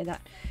when I say that.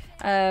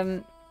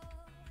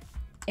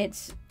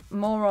 It's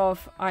more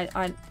of,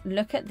 I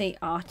look at the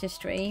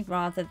artistry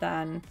rather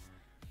than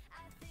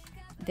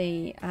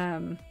the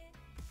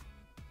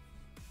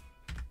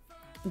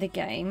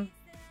game.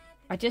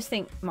 I just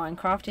think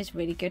Minecraft is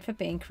really good for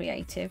being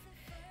creative.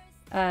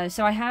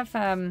 So I have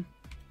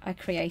a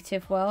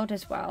creative world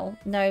as well.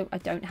 No, I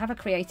don't have a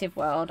creative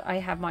world. I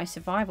have my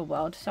survival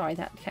world. Sorry,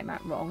 that came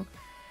out wrong.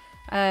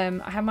 I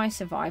have my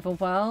survival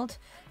world,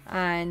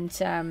 and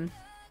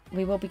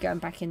we will be going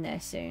back in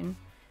there soon.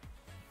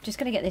 Just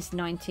going to get this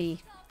 90,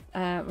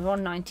 we're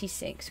on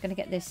 96. Going to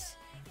get this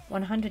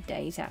 100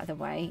 days out of the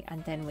way,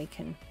 and then we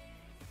can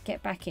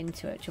get back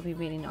into it, which will be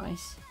really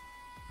nice.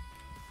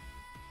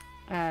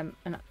 And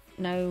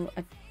no,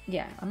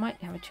 yeah, I might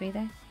have a tree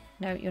there.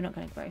 No, you're not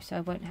going to grow, so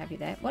I won't have you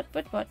there. What?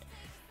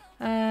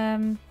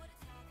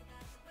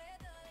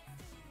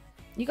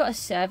 You got a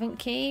servant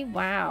key?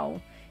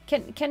 Wow.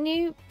 Can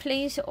you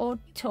please all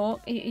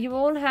talk? You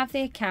all have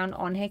the account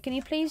on here. Can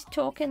you please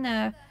talk in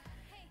the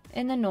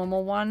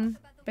normal one?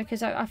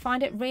 Because I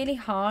find it really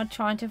hard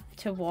trying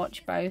to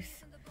watch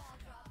both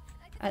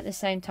at the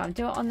same time.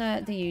 Do it on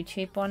the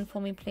YouTube one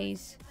for me,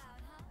 please.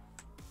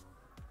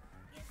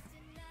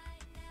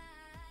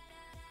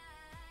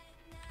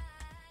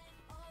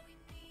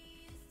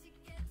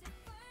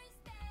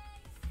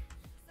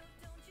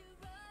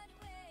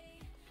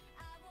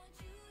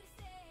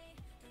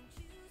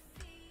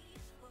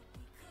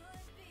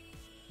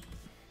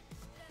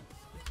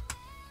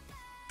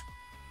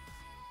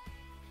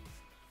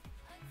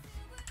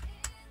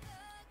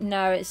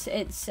 No, it's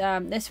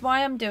that's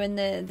why I'm doing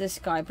the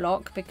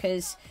Skyblock,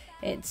 because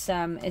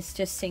it's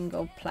just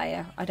single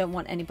player. I don't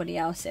want anybody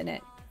else in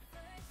it.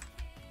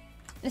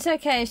 It's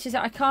okay, it's just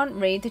that I can't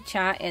read the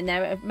chat in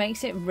there. It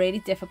makes it really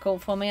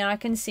difficult for me, and I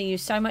can see you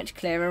so much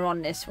clearer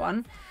on this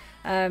one.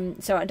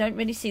 So I don't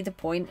really see the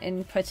point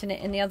in putting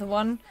it in the other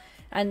one.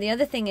 And the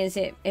other thing is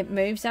it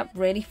moves up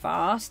really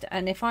fast,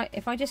 and if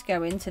I just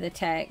go into the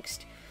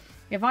text,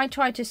 If I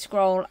try to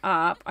scroll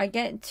up, I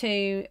get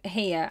to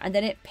here and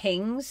then it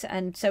pings.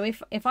 And so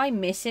if I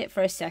miss it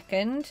for a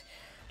second,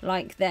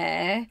 like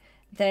there,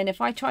 then if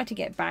I try to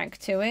get back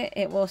to it,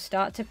 it will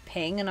start to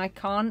ping and I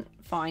can't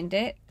find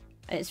it.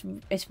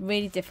 It's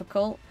really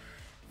difficult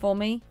for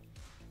me.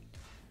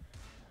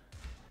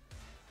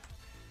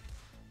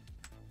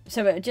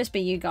 So it would just be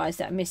you guys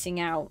that are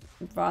missing out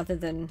rather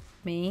than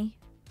me.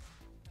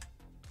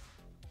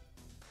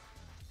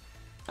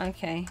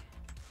 Okay.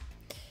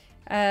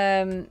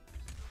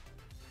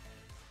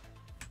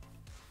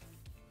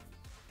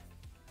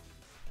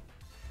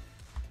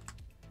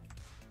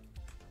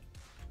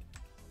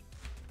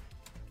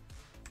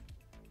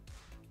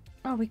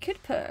 Oh, we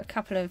could put a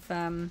couple of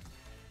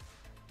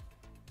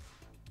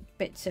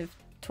bits of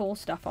tall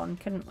stuff on,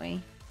 couldn't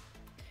we?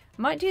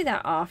 Might do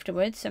that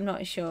afterwards, I'm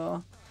not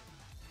sure.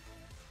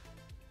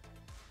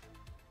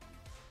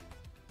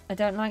 I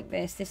don't like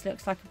this. This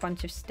looks like a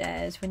bunch of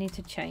stairs. We need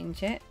to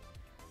change it.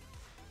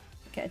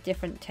 Get a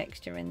different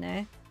texture in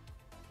there.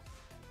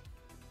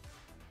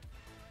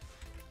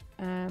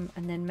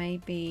 And then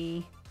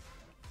maybe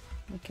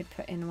we could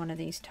put in one of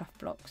these tough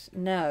blocks.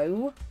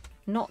 No,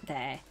 not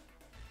there.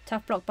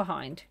 Tough block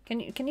behind. Can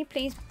you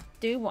please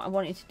do what I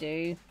want you to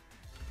do?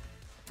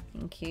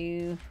 Thank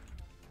you.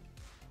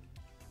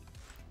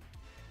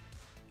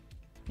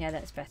 Yeah,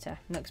 that's better.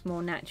 Looks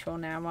more natural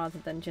now rather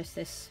than just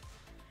this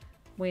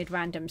weird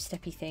random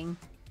steppy thing.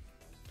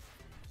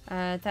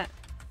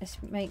 Let's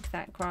make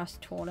that grass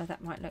taller.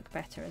 That might look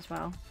better as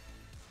well.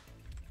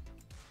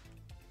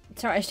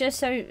 Sorry, it's just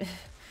so...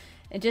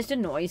 It just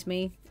annoys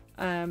me.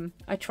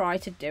 I try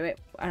to do it,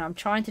 and I'm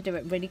trying to do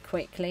it really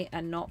quickly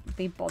and not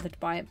be bothered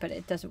by it, but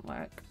it doesn't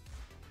work.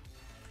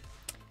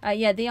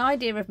 Yeah, the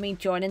idea of me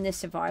joining this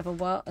survival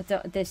world,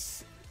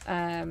 this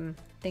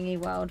thingy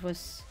world,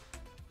 was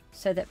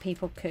so that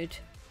people could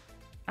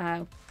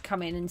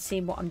come in and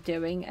see what I'm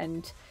doing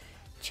and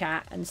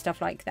chat and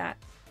stuff like that.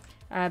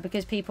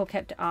 Because people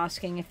kept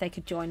asking if they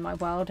could join my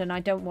world, and I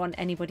don't want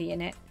anybody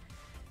in it.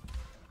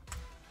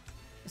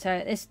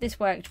 So this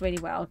worked really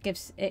well.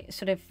 It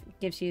sort of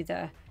gives you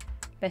the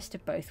best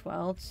of both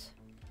worlds.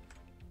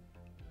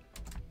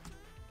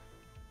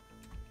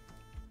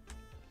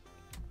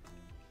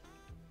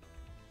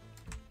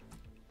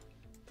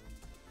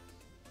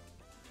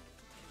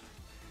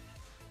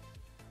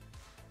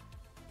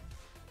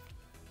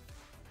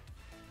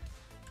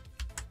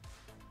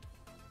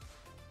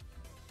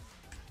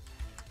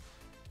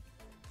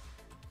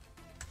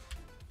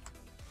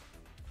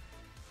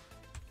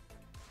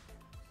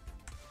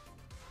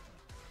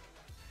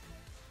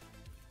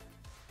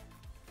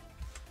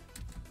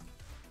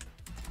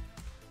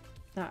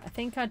 I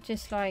think I'd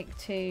just like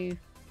to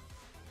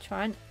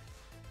try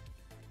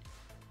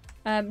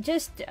and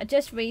just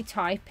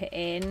retype it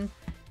in.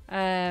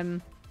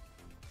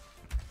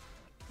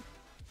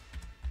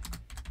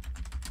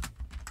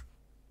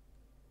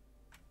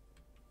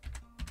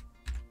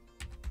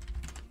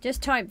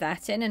 Just type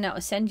that in and that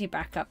will send you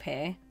back up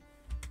here.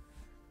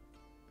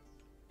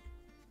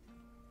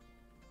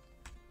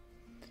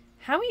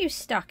 How are you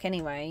stuck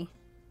anyway?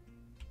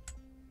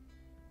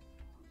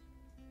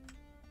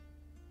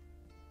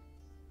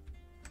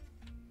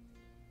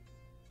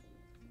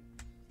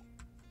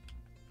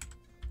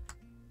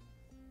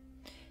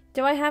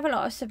 Do I have a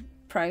lot of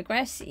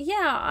progress?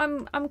 Yeah,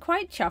 I'm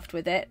quite chuffed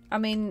with it. I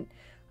mean,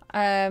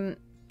 I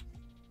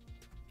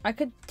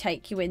could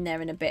take you in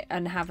there in a bit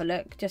and have a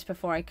look just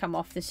before I come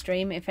off the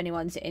stream if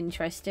anyone's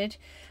interested,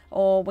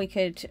 or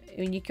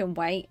you can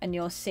wait and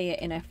you'll see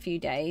it in a few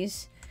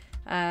days.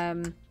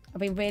 It'd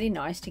be really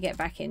nice to get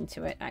back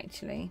into it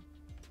actually.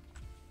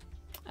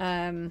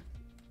 I'm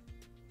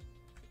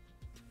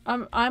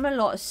a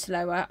lot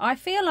slower. I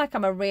feel like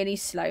I'm a really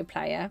slow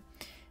player.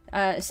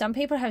 Some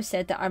people have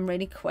said that I'm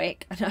really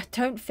quick, and I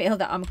don't feel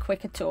that I'm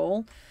quick at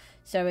all.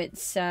 So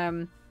it's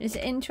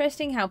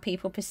interesting how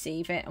people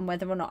perceive it and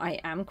whether or not I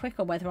am quick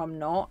or whether I'm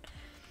not.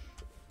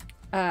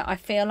 I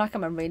feel like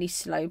I'm a really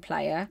slow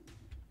player.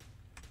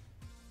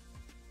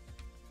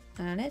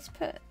 Let's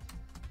put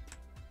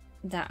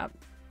that up.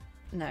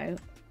 No.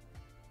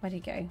 Where'd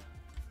he go?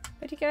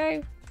 Where'd he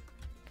go?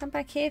 Come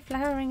back here,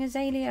 flowering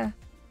azalea.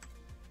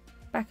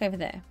 Back over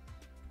there.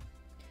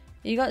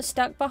 You got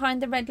stuck behind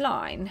the red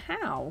line?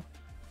 How?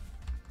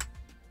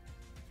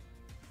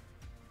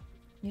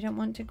 You don't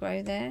want to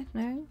grow there?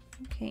 No?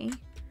 Okay.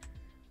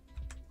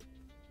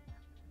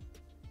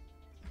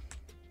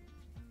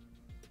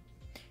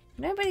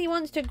 Nobody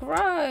wants to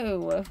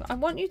grow. I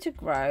want you to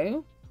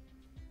grow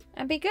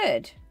and be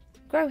good.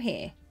 Grow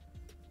here.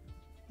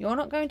 You're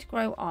not going to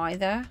grow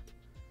either.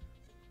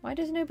 Why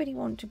does nobody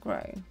want to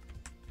grow?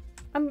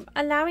 I'm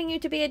allowing you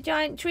to be a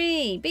giant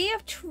tree. Be a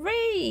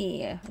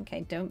tree.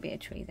 Okay, don't be a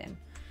tree then.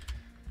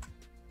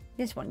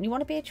 This one. You want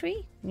to be a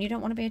tree? You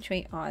don't want to be a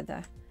tree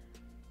either.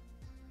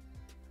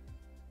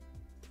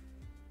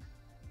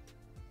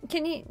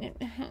 Can you...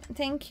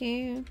 Thank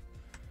you.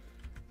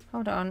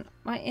 Hold on.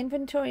 My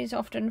inventory is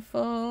often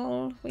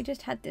full. We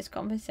just had this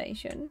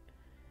conversation.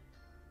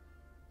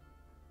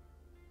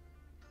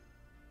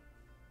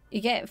 You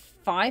get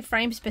 5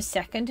 frames per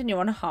second and you're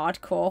on a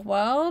hardcore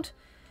world?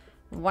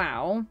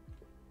 Wow.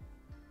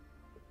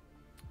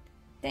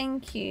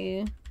 Thank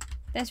you.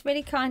 That's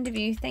really kind of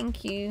you.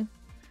 Thank you.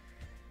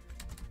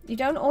 You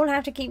don't all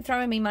have to keep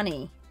throwing me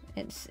money.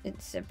 It's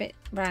a bit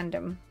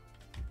random.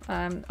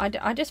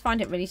 I just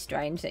find it really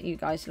strange that you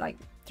guys like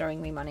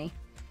throwing me money.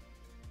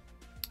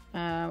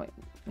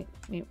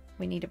 We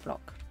need a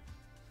block.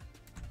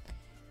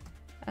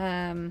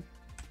 I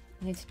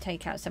need to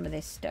take out some of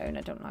this stone.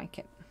 I don't like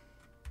it.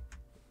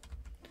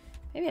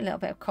 Maybe a little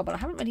bit of cobble. I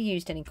haven't really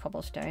used any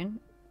cobblestone.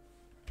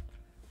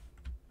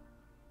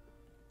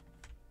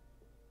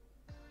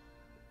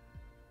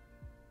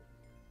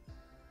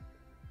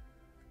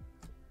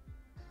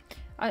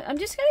 I'm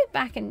just going to be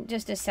back in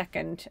just a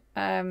second.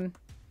 I'll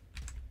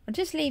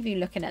just leave you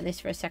looking at this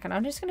for a second.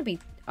 I'm just going to be...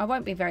 I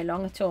won't be very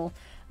long at all.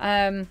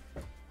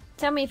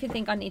 Tell me if you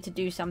think I need to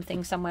do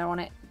something somewhere on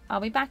it. I'll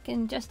be back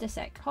in just a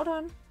sec. Hold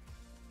on.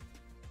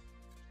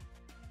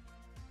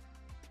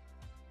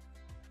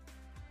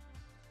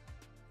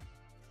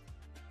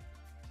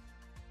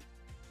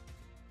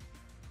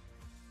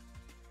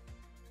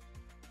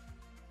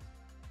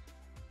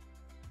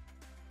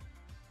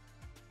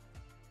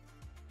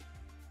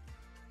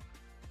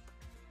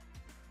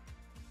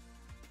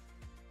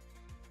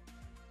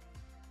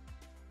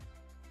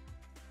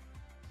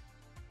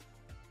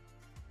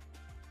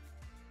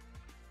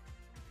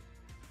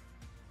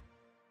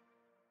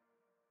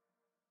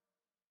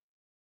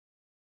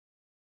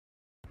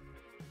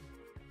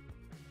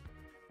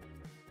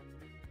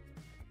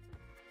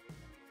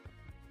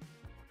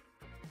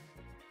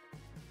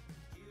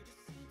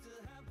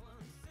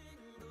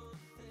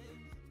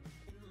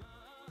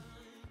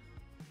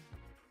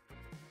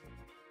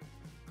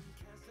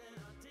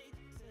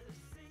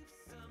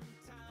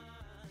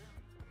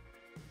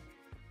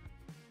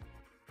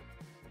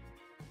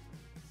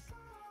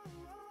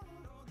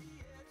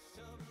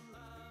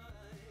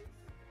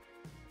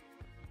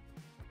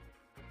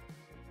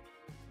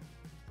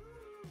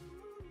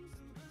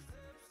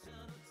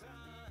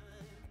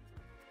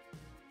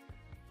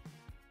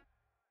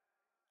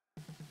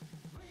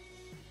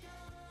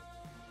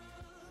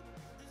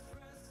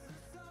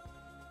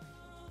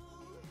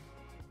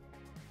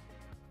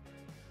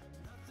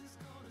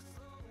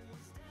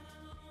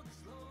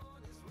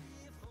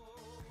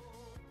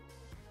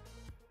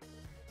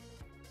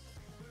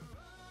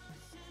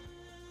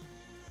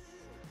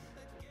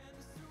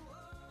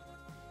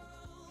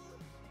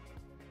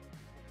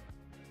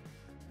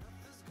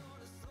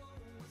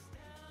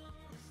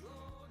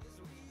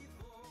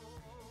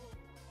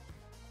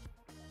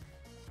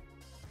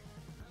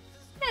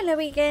 Hello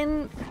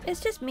again. It's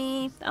just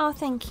me. Oh,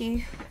 thank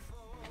you.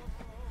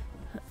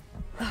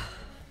 I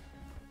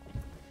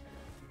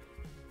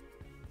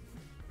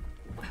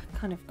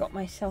kind of got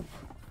myself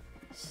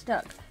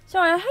stuck.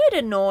 Sorry, I heard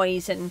a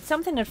noise and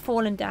something had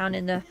fallen down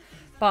in the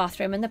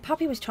bathroom and the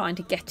puppy was trying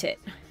to get it.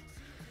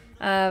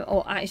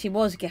 Or actually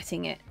was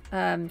getting it.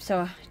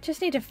 So I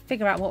just need to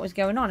figure out what was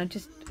going on. I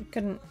just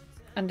couldn't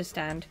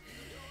understand.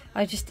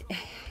 I was just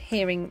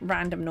hearing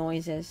random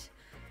noises.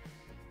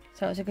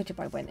 So it was a good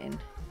job I went in.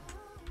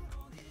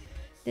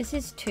 This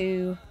is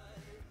too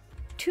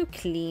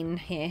clean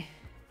here.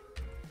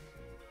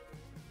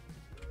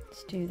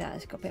 Let's do that.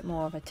 It's got a bit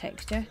more of a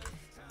texture.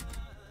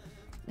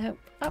 Nope,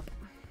 up.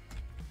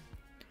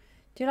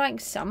 Do you like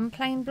some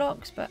plain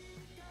blocks? But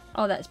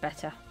oh, that's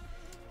better.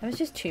 That was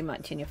just too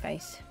much in your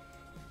face.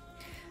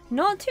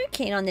 Not too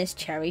keen on this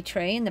cherry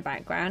tree in the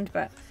background,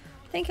 but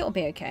I think it will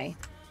be okay.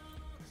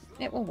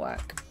 It will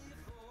work.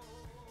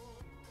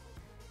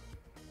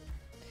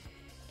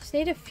 Just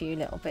need a few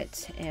little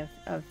bits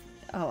of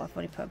oh, I've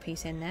already put a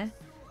piece in there.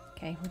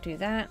 Okay, we'll do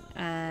that.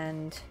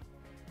 And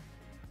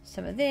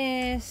some of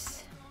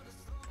this.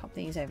 Pop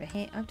these over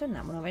here. I've done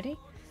that one already.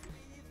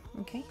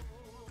 Okay.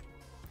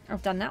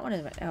 I've done that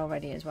one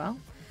already as well.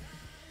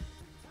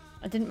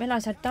 I didn't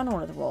realise I'd done all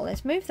of the wall.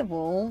 Let's move the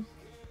wall.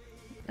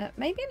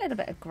 Maybe a little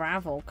bit of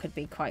gravel could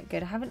be quite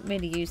good. I haven't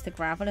really used the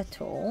gravel at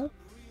all.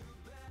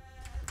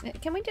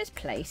 Can we just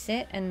place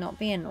it and not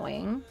be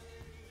annoying?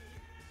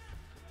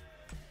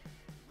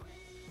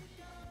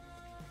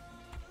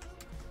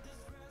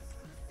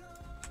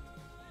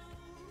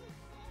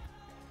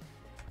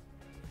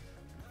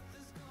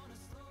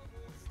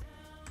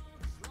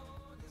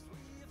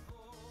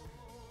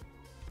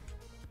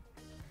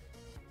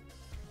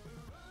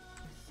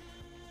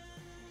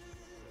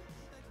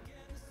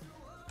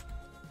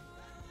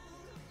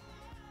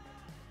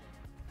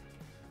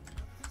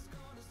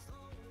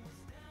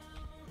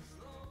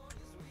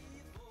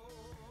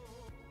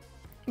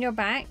 You're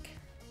back.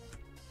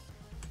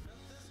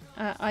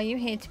 Are you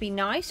here to be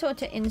nice or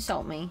to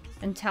insult me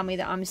and tell me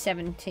that I'm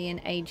 70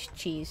 and aged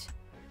cheese?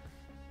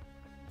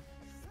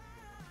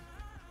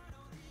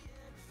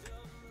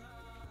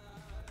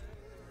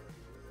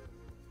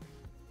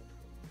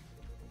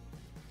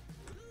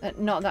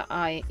 Not that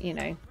I, you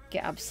know,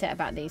 get upset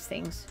about these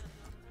things.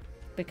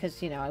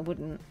 Because, you know, I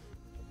wouldn't.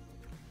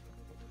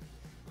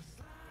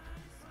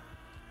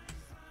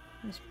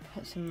 Just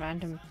put some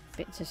random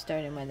bits of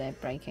stone in where they're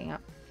breaking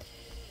up.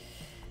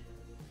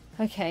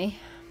 Okay.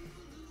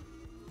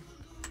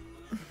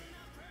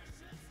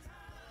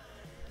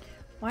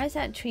 Why is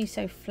that tree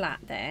so flat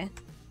there?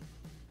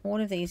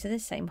 All of these are the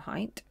same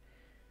height.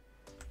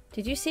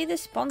 Did you see the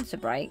sponsor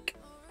break?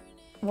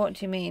 What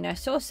do you mean? I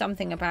saw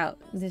something about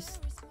this.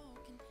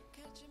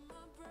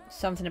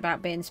 Something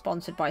about being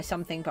sponsored by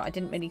something, but I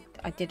didn't really.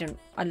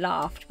 I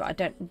laughed,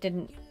 but I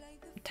didn't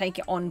take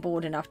it on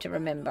board enough to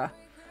remember.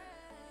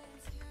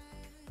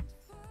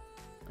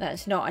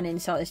 That's not an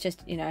insult. It's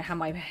just, you know, how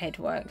my head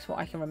works, what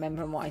I can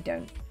remember and what I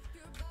don't.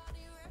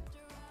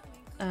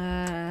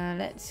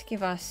 Let's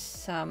give us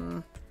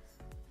some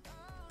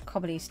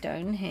cobbly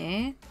stone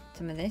here.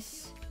 Some of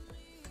this.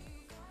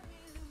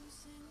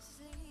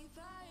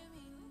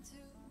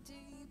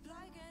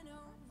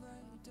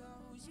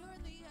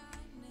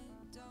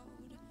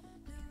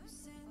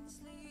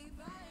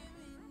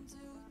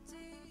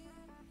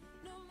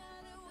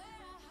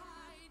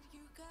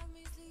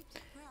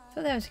 I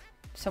thought there was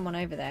someone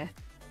over there.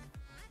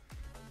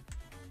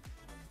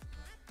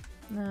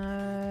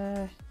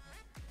 No.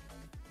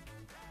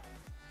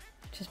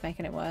 Just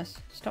making it worse.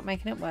 Stop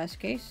making it worse,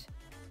 Goose.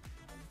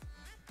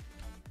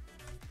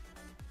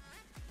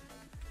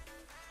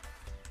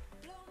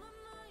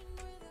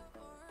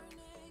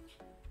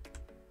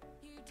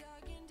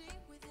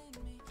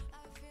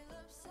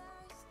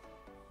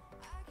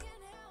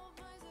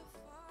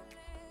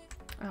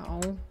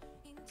 Oh.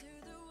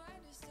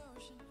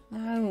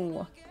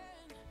 No.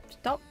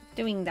 Stop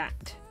doing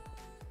that.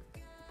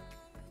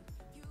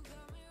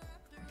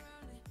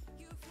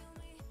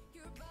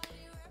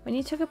 When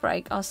you took a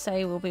break, I'll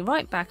say we'll be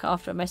right back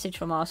after a message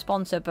from our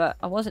sponsor, but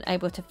I wasn't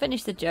able to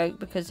finish the joke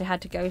because I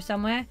had to go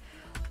somewhere.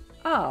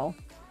 Oh.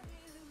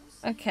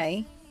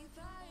 Okay.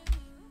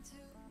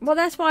 Well,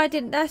 that's why I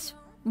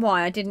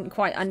didn't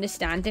quite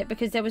understand it,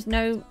 because there was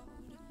no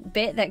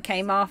bit that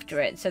came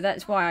after it. So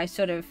that's why I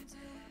sort of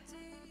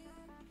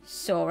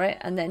saw it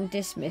and then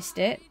dismissed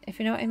it, if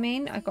you know what I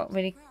mean. I got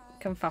really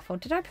confuffled.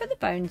 Did I put the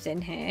bones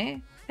in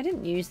here? I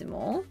didn't use them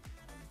all.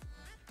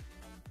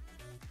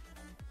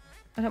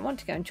 I don't want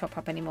to go and chop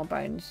up any more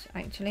bones,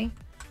 actually.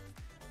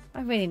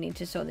 I really need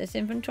to sort this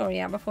inventory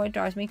out before it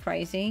drives me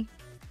crazy.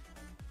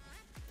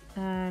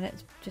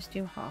 Let's just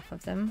do half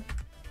of them.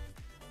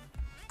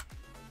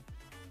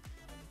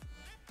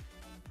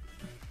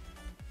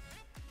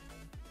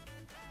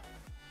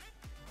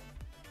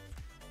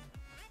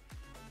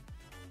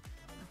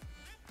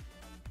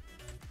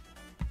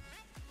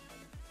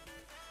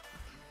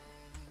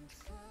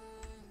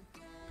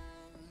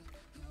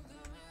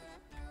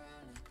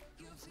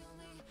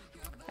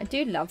 I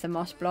do love the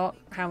moss block,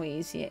 how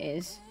easy it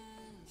is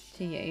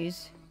to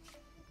use.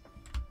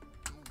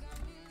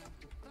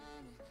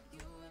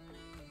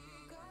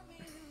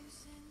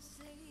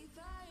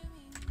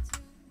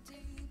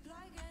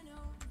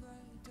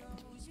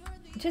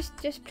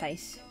 Just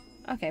place.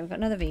 Okay, we've got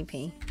another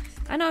VP.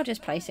 And I'll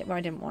just place it where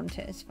I didn't want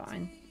it, it's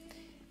fine.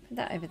 Put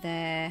that over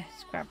there,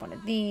 let's grab one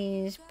of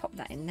these, pop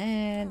that in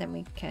there, then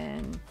we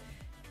can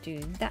do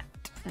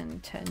that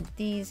and turn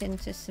these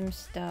into some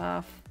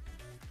stuff.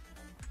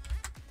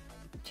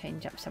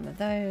 Change up some of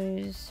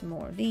those,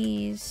 more of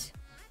these.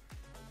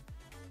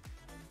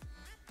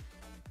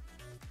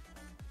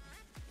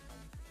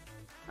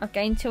 I've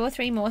gained 2 or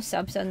 3 more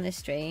subs on this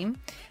stream.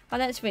 Oh,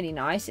 that's really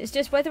nice. It's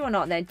just whether or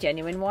not they're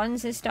genuine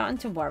ones is starting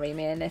to worry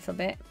me a little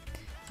bit.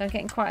 So I'm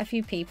getting quite a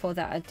few people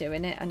that are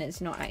doing it and it's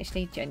not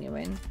actually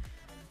genuine.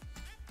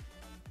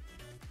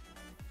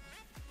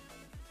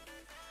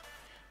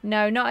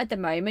 No, not at the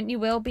moment. You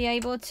will be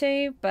able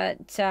to,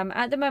 but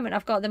at the moment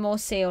I've got them all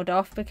sealed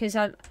off because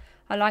I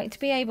like to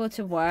be able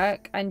to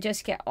work and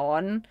just get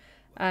on,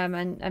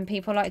 and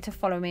people like to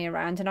follow me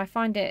around, and I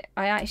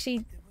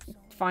actually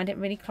find it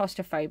really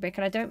claustrophobic,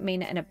 and I don't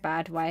mean it in a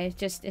bad way.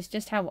 It's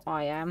just how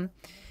I am.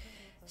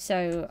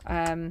 So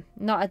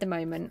not at the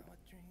moment,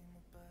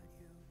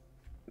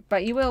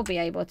 but you will be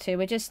able to.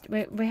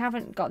 We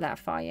haven't got that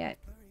far yet.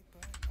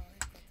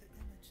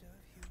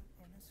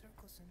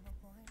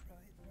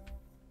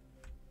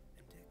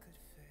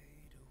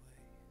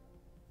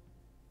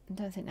 I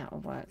don't think that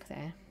will work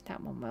there.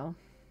 That one will.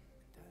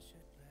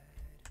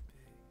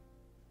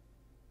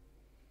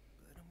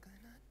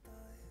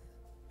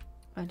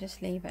 I'll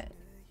just leave it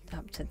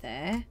up to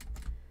there.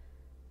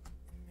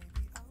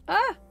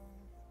 Ah!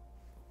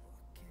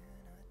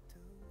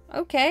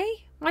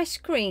 Okay. My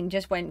screen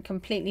just went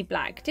completely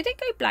black. Did it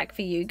go black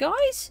for you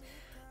guys?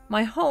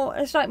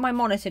 It's like my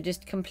monitor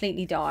just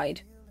completely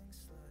died.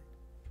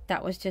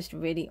 That was just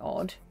really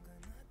odd.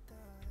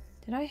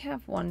 Did I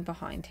have one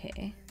behind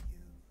here?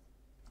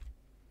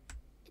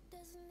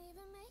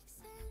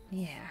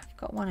 Yeah, I've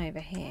got one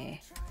over here.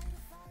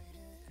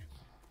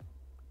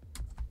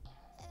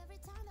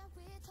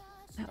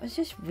 That was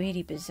just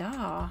really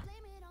bizarre.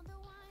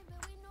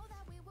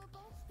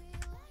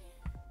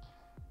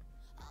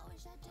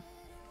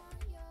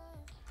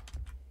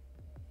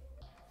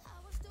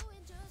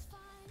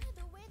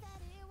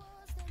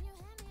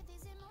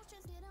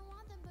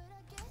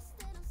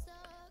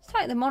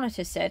 like the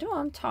monitor said, oh,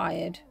 I'm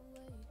tired.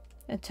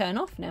 I'll turn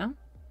off now.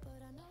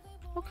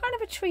 What kind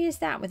of a tree is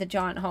that with a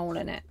giant hole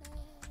in it?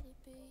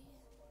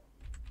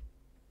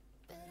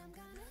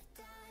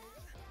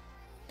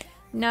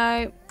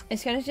 No,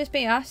 it's going to just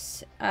be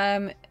us.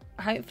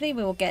 Hopefully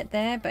we will get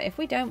there, but if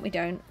we don't, we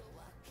don't.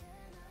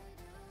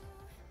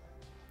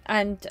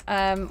 And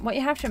what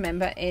you have to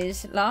remember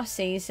is last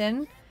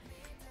season,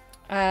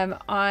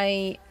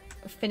 I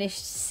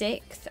finished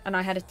 6th and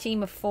I had a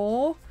team of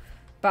 4,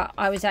 but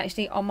I was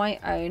actually on my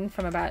own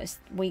from about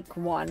week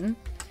 1,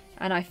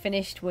 and I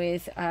finished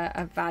with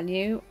a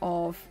value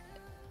of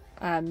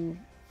 1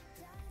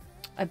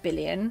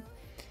 billion,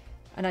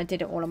 and I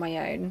did it all on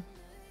my own.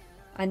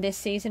 And this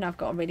season I've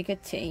got a really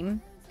good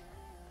team,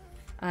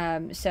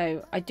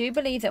 so I do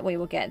believe that we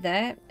will get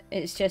there.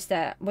 It's just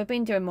that we've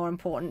been doing more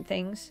important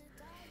things,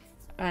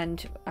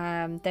 and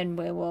then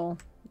we will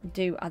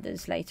do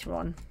others later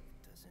on,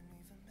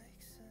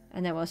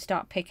 and then we'll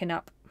start picking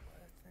up.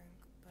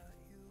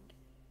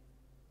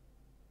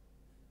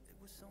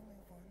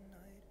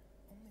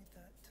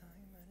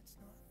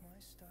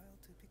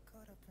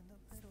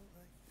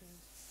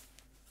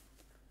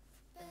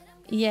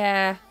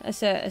 Yeah,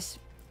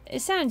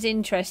 it sounds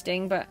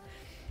interesting, but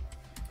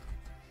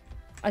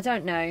I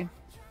don't know.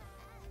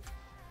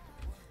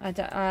 I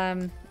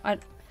don't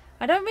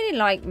really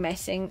like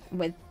messing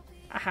with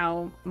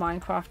how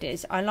Minecraft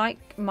is. I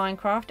like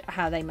Minecraft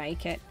how they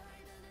make it.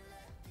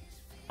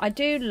 I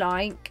do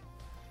like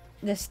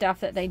the stuff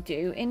that they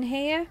do in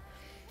here,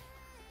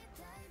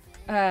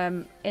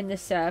 in the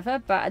server,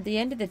 but at the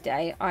end of the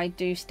day I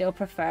do still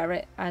prefer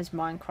it as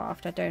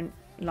Minecraft. I don't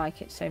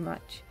like it so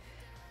much.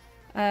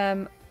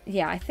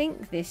 Yeah, I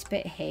think this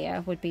bit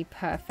here would be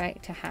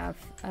perfect to have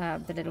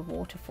the little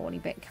waterfally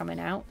bit coming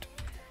out.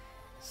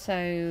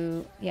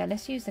 So yeah,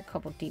 let's use the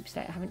cobbled deep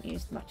slate. I haven't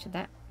used much of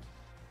that.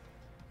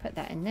 Put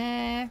that in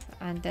there,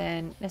 and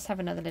then let's have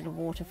another little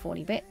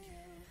waterfally bit.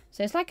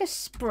 So it's like a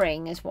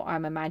spring is what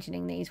I'm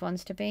imagining these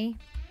ones to be.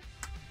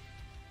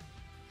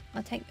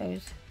 I'll take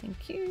those,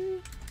 thank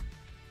you.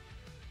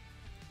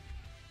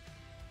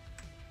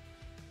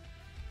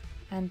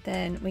 And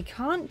then we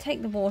can't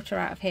take the water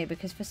out of here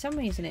because for some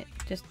reason it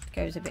just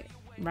goes a bit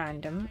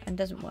random and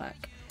doesn't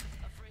work.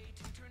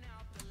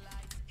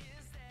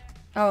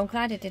 Oh, I'm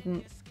glad it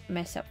didn't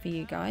mess up for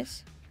you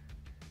guys.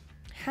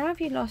 How have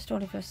you lost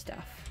all of your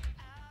stuff?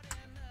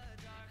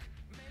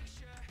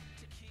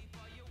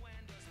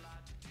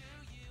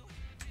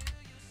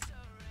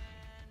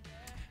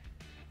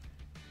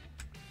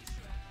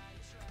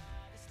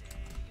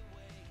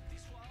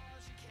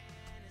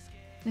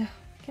 Ugh,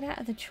 get out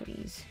of the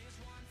trees.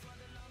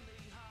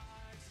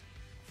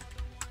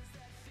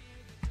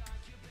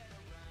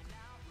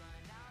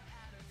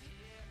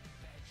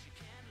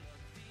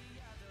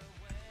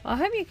 I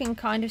hope you can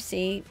kind of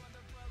see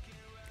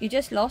you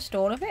just lost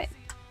all of it.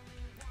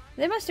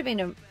 There must have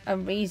been a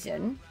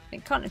reason.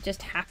 It can't have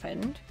just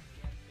happened.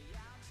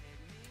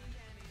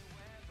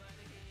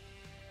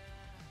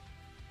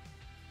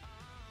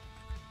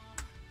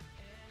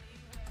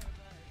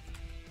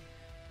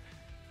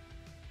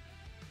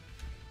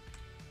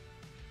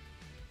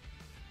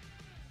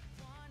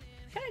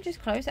 Can I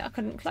just close it? I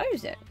couldn't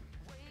close it.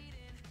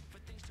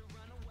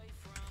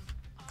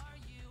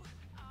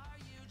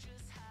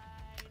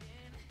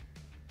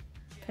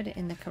 Put it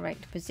in the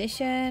correct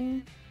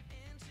position.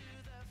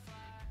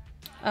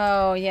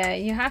 Oh yeah,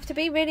 you have to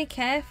be really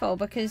careful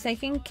because they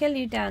can kill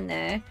you down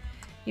there.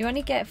 You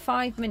only get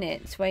 5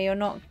 minutes where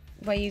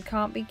you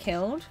can't be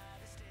killed.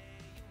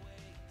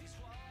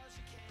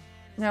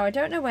 Now I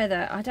don't know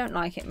whether, I don't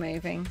like it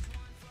moving.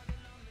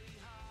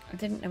 I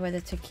didn't know whether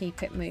to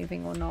keep it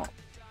moving or not.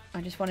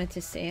 I just wanted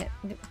to see it.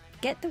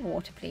 Get the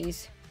water,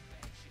 please.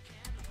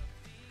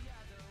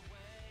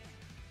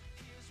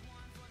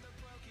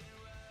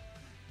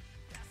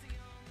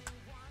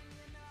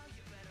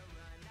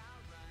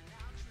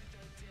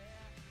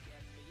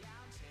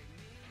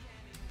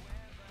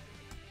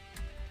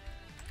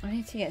 I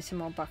need to get some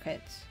more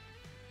buckets.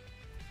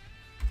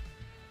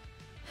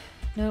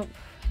 Nope,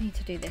 I need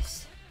to do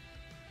this.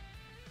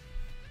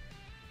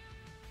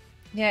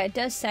 Yeah, it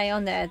does say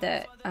on there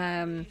that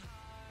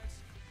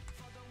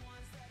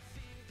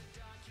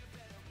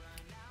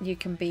you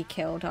can be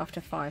killed after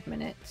 5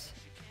 minutes.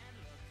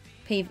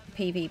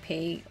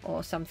 PvP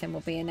or something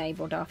will be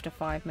enabled after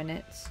 5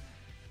 minutes.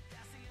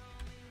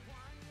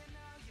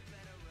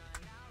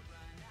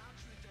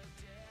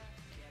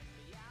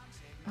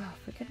 Oh,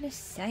 for goodness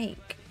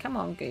sake. Come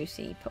on,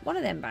 Goosey. Put one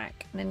of them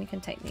back, and then you can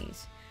take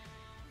these.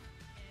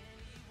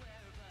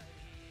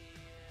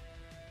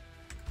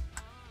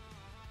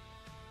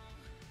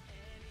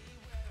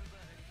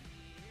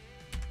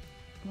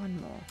 One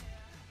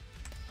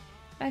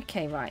more.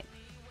 Okay, right.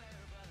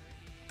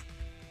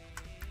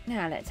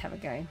 Now let's have a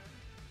go.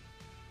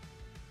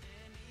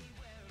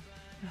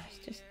 Let's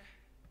just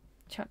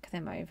chuck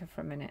them over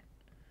for a minute.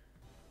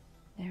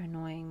 They're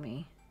annoying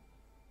me.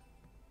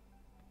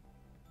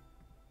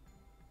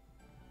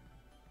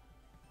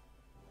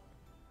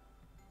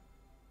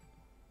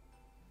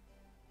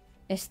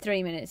 It's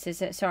 3 minutes,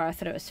 is it? Sorry, I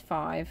thought it was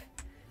 5.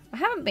 I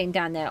haven't been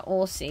down there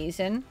all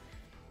season.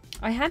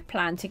 I had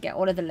planned to get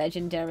all of the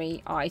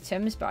legendary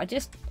items, but I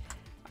just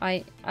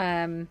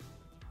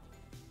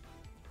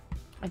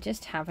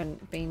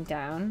haven't been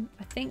down.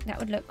 I think that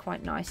would look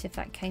quite nice if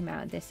that came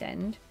out at this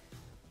end.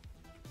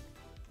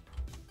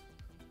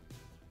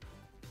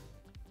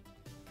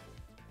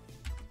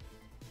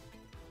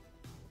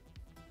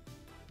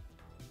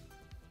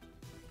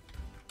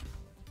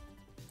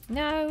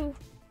 No,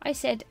 I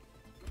said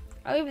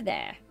over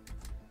there.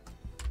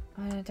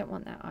 I don't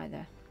want that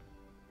either.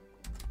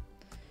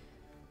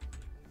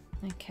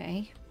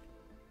 Okay.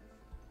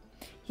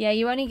 Yeah,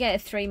 you only get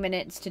 3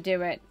 minutes to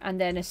do it, and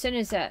then as soon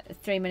as that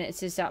 3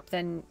 minutes is up,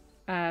 then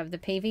the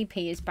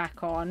PvP is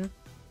back on.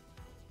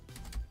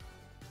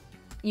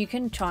 You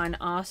can try and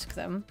ask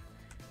them.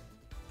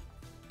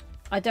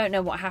 I don't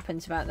know what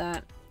happens about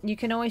that. You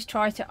can always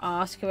try to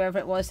ask whoever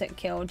it was that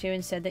killed you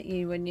and said that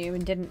you were new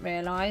and didn't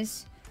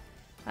realise.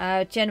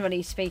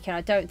 Generally speaking, I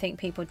don't think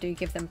people do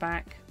give them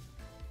back.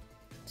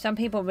 Some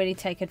people really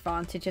take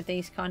advantage of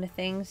these kind of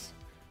things.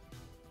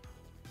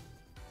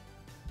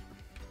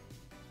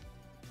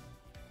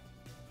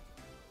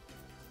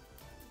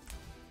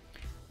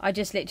 I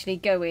just literally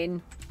go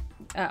in.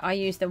 I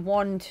use the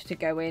wand to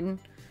go in,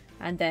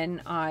 and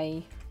then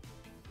I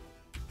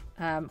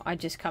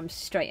just come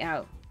straight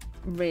out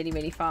really,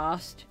 really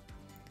fast.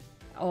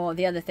 Or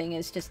the other thing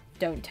is just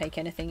don't take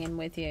anything in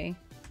with you.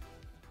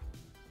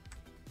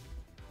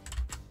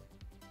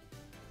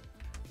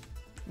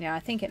 Yeah, I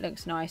think it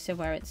looks nicer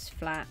where it's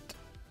flat,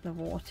 the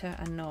water,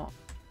 and not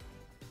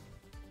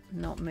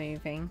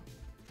moving.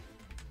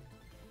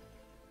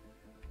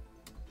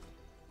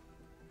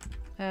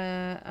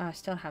 I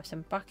still have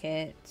some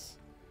buckets.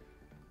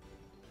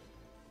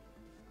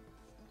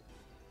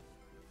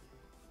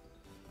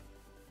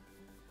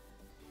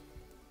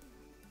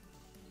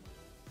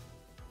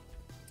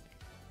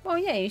 Well,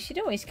 yeah, you should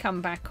always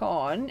come back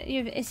on.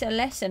 It's a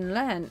lesson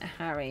learned,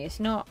 Harry.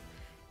 It's not,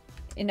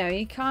 you know,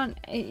 you can't,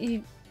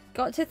 you've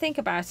got to think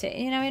about it.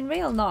 You know, in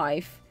real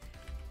life,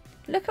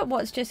 look at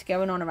what's just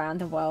going on around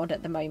the world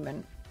at the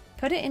moment.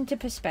 Put it into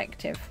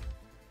perspective.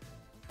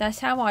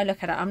 That's how I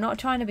look at it. I'm not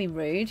trying to be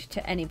rude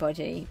to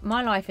anybody.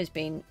 My life has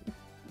been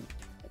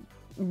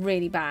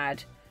really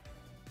bad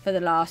for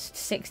the last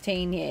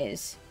 16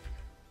 years.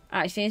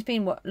 Actually, it's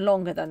been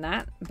longer than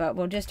that, but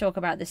we'll just talk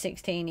about the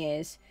 16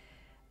 years.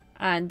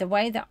 And the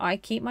way that I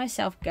keep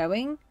myself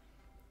going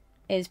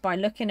is by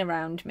looking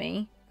around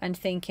me and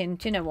thinking,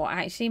 do you know what?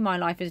 Actually, my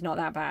life is not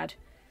that bad.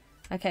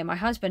 Okay, my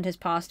husband has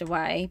passed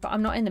away, but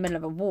I'm not in the middle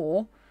of a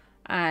war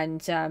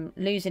and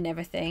losing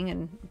everything,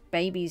 and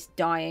babies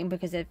dying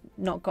because they've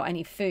not got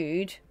any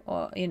food,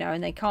 or you know,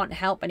 and they can't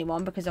help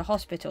anyone because the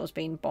hospital's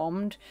been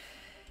bombed.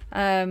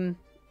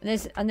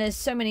 There's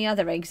so many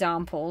other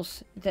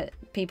examples that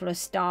people are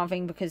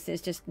starving because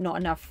there's just not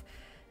enough.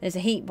 There's a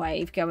heat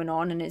wave going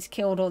on and it's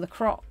killed all the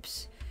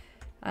crops.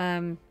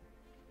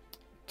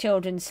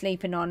 Children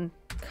sleeping on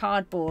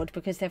cardboard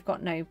because they've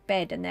got no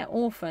bed and they're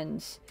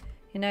orphans.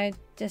 You know,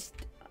 just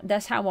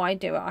that's how I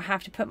do it. I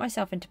have to put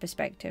myself into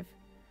perspective.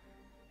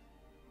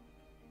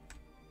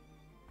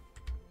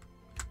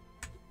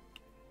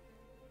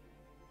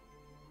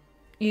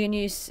 You can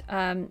use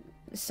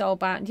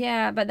soulbound.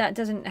 Yeah, but that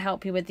doesn't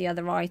help you with the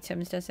other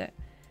items, does it?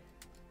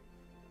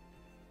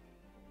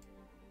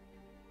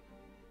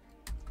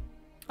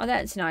 Oh,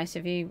 that's nice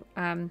of you,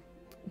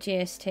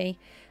 GST.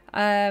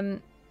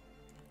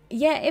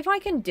 Yeah, if I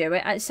can do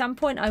it, at some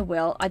point I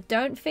will. I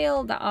don't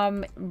feel that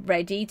I'm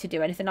ready to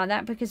do anything like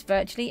that because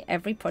virtually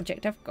every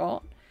project I've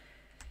got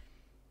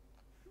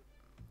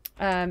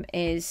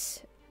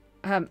is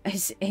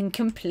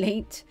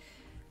incomplete.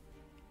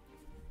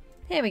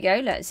 Here we go.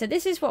 Look, so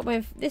this is what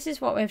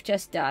we've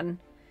just done.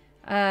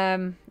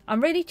 I'm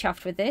really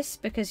chuffed with this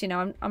because, you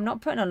know, I'm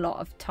not putting a lot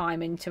of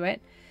time into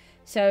it.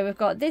 So we've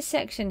got this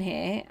section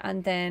here,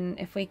 and then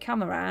if we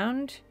come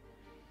around,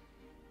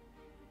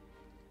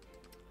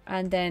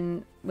 and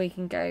then we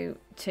can go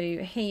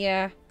to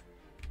here,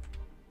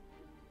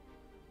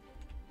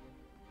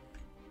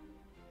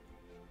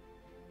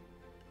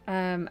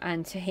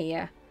 and to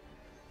here.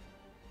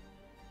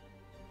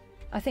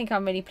 I think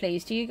I'm really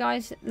pleased. Do you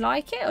guys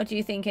like it, or do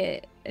you think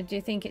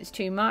it's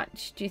too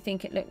much? Do you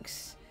think it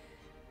looks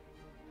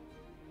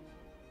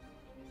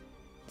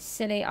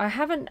silly? I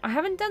haven't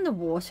done the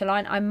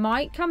waterline. I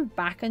might come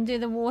back and do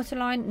the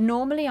waterline.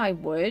 Normally I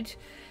would.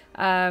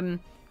 The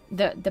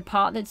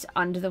part that's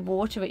under the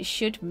water, it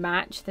should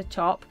match the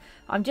top.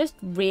 I'm just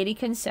really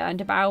concerned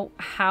about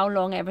how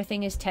long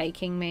everything is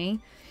taking me,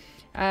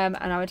 and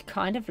I would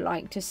kind of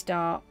like to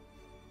start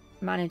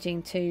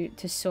managing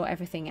to sort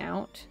everything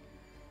out.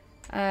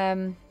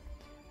 I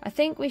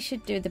think we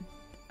should do the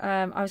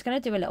I was going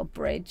to do a little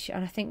bridge,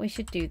 and I think we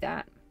should do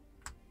that.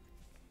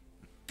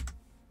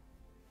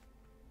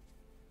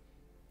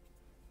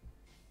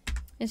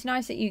 It's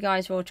nice that you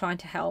guys are all trying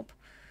to help.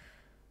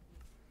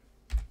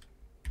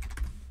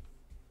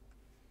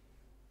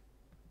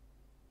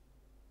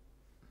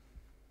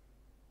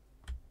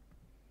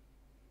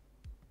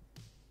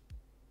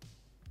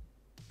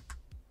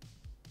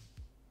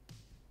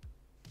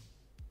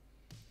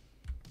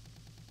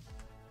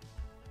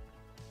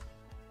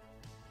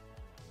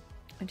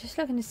 I'm just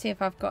looking to see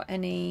if I've got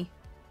any...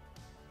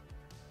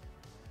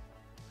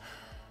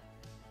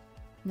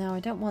 No, I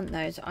don't want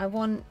those. I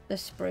want the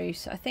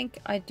spruce. I think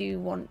I do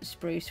want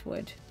spruce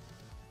wood.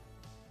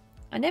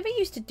 I never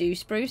used to do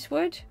spruce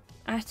wood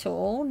at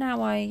all.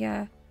 Now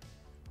I...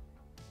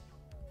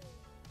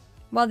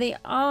 Well, the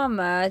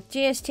armor,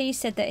 GST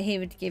said that he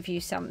would give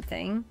you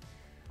something.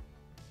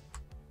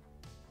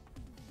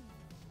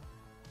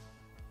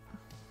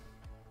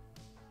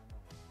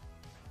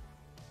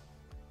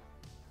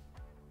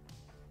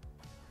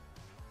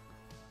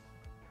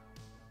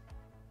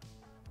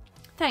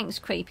 Thanks,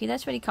 Creepy.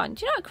 That's really kind.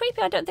 Do you know what, Creepy?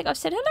 I don't think I've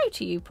said hello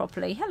to you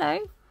properly. Hello.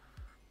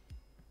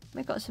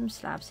 We've got some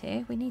slabs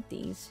here. We need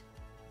these.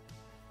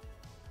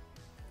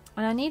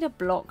 And I need a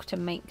block to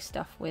make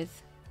stuff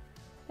with.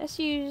 Let's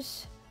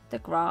use the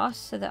grass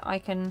so that I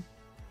can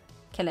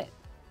kill it.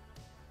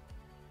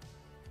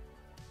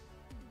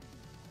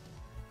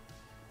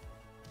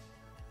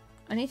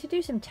 I need to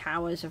do some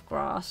towers of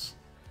grass.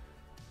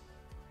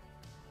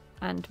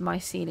 And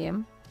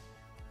mycelium.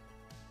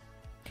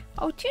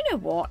 Oh, do you know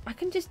what? I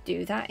can just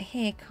do that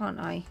here, can't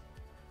I?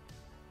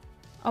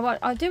 Oh, well,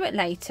 I'll do it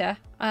later.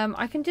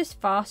 I can just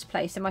fast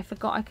place them. I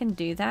forgot I can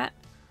do that.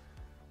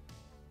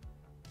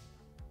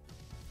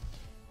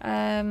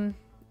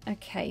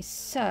 Okay,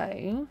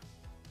 so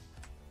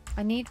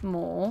I need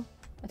more.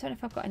 I don't know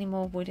if I've got any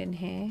more wood in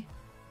here.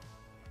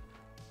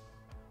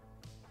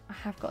 I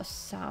have got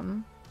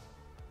some.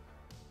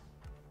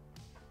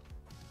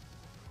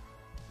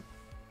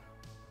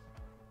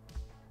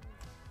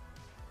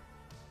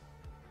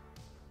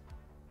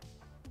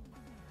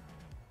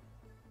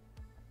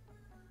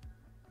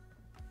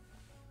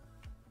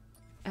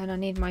 And I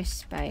need my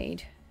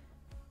spade.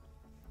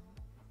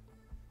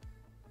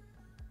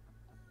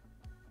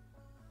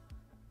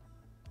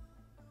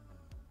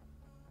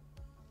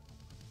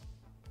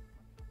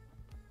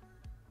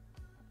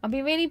 I'll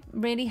be really,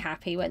 really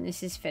happy when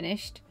this is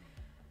finished.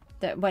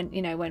 That when,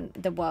 you know, when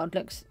the world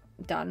looks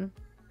done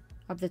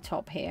of the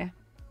top here.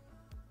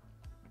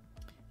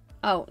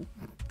 Oh,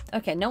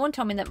 okay. No one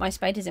told me that my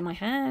spade is in my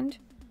hand.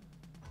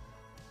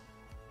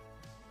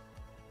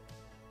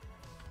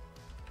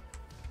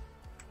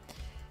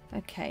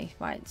 Okay,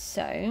 right,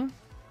 so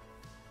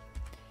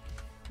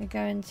we're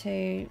going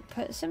to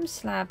put some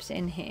slabs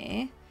in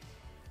here.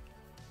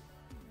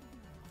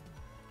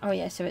 Oh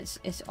yeah, so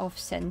it's off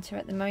center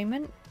at the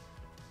moment.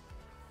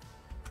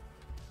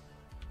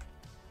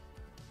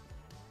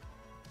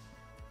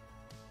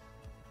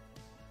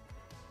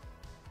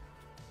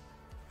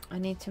 I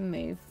need to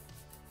move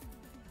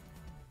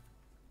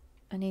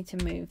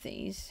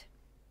these.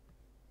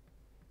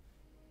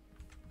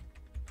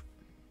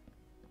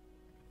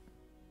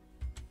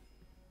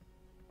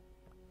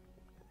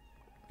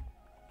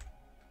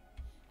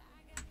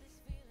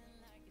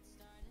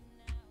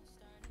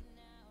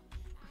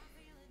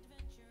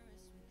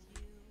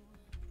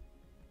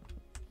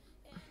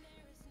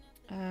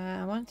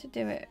 I want to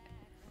do it.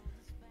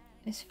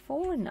 Is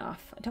 4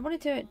 enough? I don't want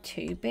to do it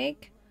too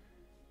big.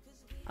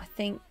 I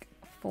think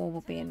 4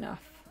 will be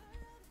enough.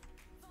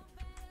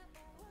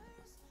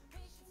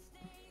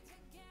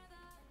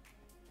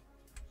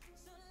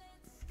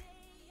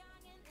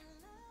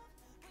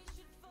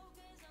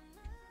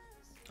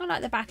 I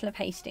like the Battle of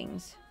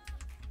Hastings.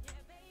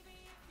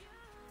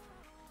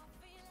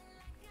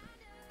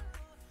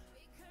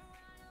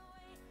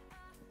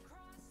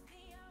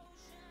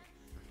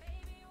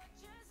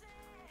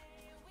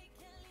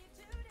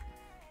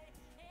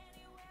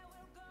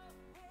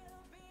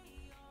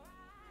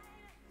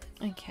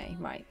 Okay,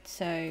 right,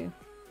 so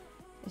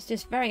it's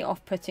just very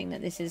off-putting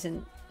that this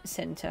isn't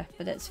center,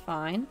 but that's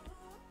fine.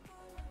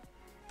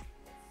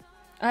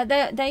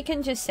 They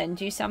can just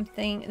send you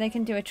something. They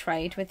can do a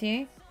trade with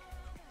you.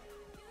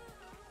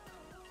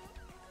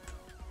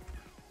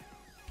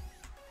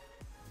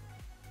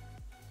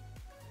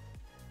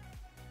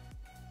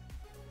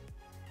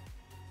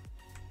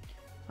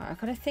 Right, I've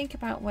got to think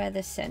about where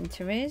the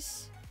center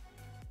is.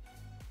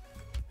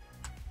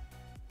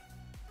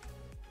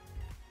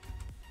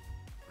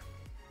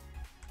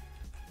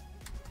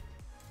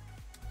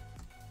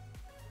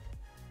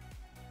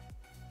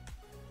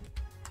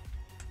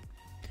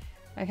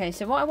 Okay,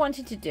 so what I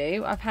wanted to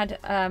do, I've had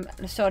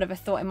sort of a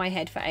thought in my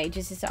head for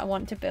ages, is that I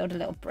want to build a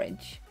little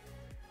bridge.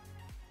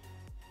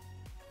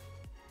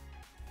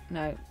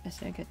 No,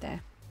 that's no good there.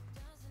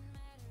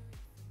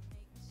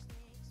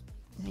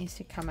 It needs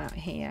to come out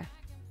here.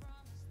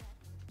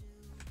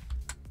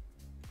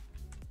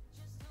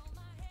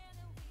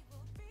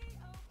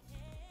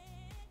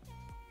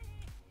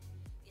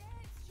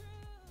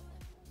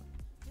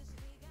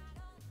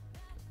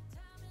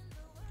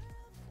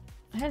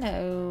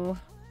 Hello.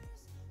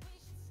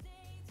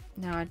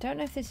 Now, I don't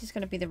know if this is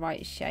going to be the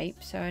right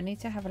shape, so I need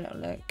to have a little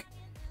look.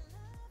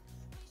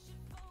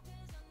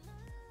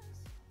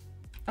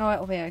 Oh,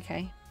 it'll be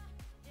okay.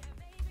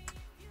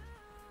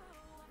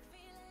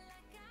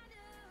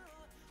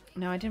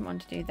 No, I didn't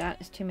want to do that.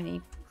 There's too many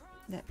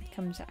that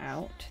comes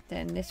out.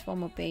 Then this one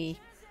will be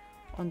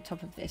on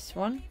top of this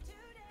one.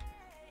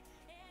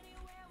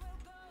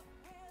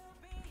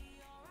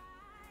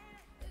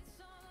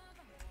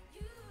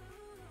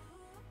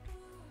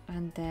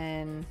 And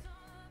then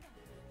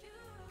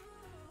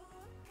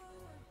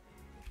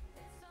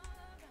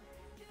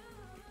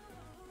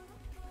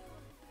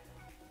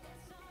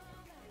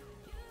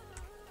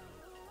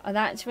oh,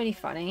 that's really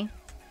funny.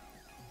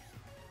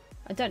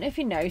 I don't know if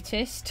you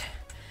noticed,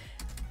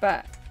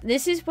 but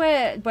this is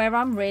where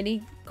I'm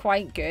really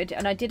quite good,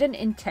 and I didn't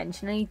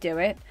intentionally do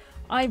it.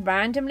 I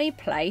randomly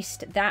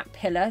placed that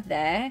pillar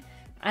there,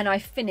 and I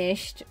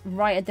finished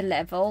right at the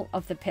level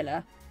of the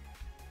pillar.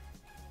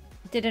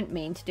 Didn't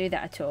mean to do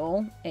that at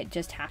all. It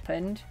just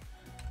happened.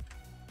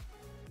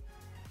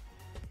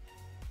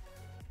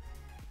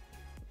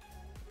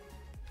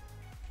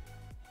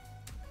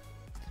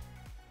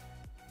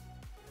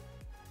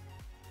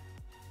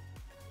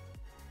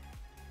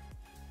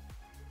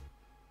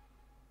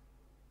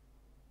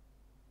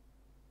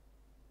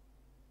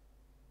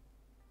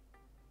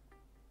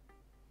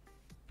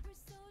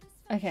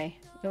 Okay,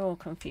 they're all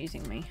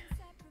confusing me.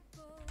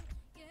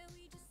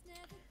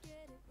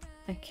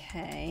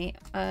 Okay,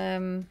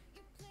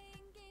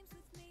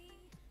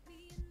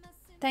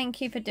 thank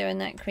you for doing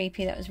that,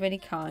 Creepy. That was really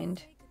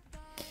kind.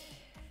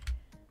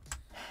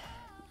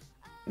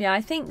 Yeah,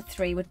 I think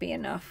 3 would be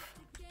enough.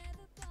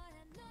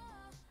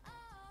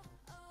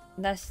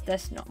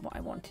 That's not what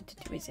I wanted to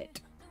do, is it?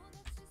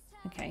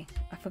 Okay,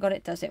 I forgot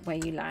it does it where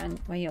you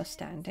land, where you're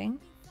standing.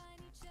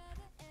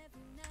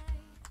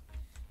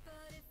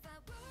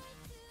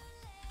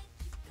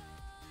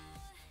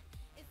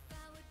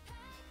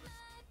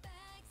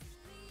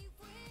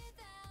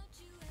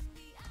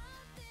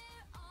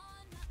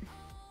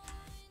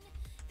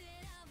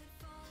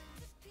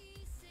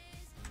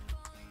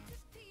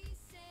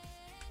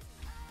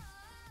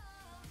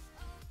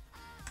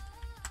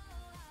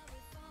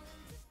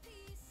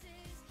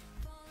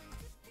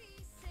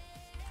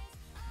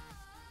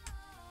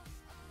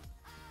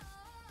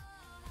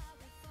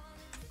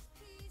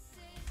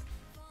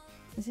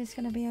 Is this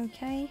going to be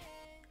okay?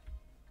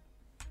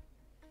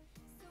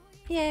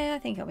 Yeah, I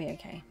think it'll be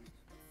okay.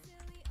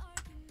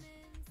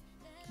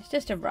 It's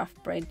just a rough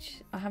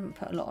bridge. I haven't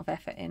put a lot of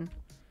effort in.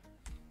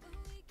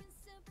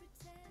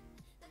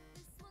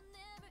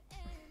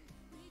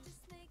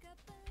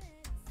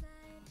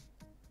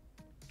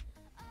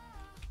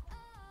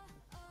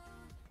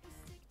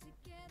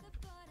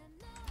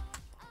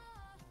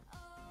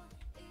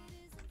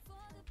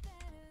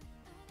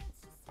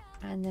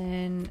 And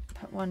then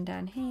put one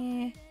down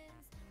here.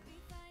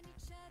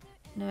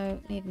 No,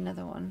 need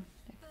another one.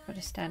 Got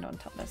to stand on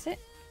top, that's it.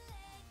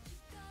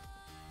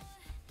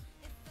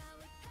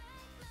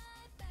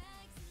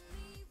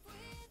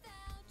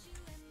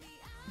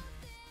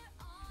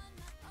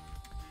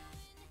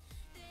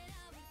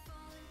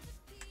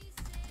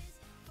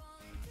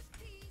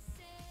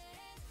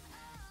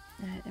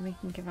 Then we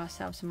can give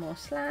ourselves some more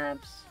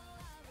slabs.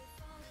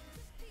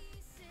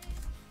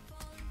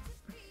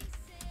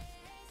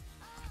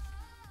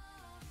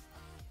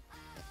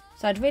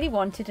 So I'd really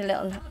wanted a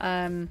little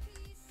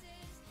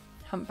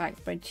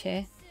humpback bridge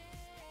here.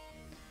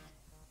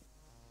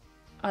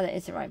 Oh, that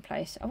is the right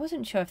place. I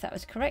wasn't sure if that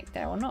was correct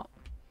there or not.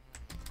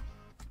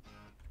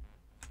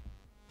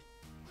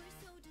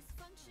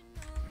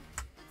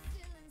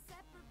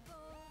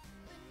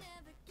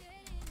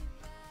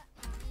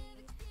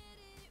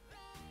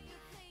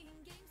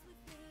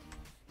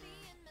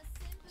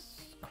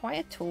 It's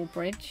quite a tall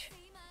bridge.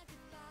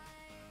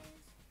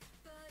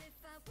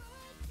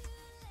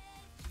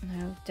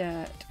 No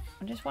dirt.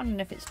 I'm just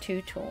wondering if it's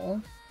too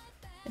tall.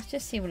 Let's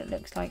just see what it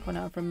looks like when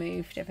I've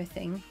removed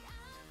everything.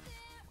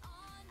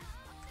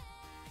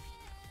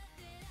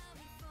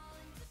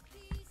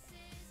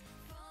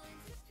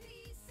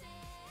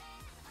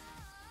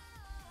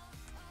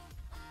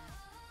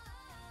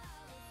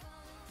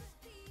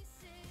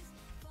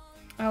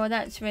 Oh, well,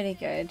 that's really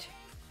good.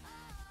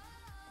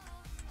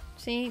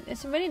 See, there's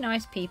some really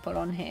nice people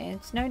on here.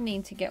 There's no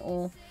need to get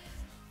all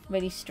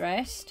really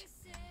stressed.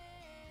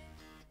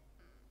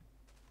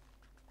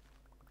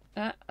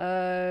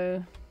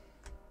 Uh-oh.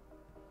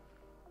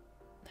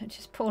 I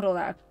just pulled all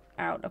that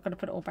out. I've got to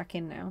put it all back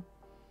in now.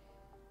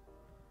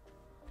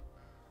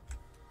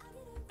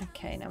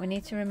 Okay, now we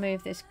need to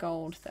remove this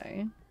gold,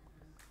 though.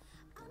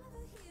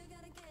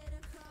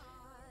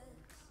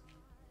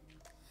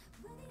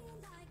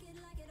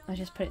 I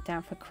just put it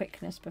down for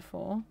quickness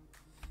before.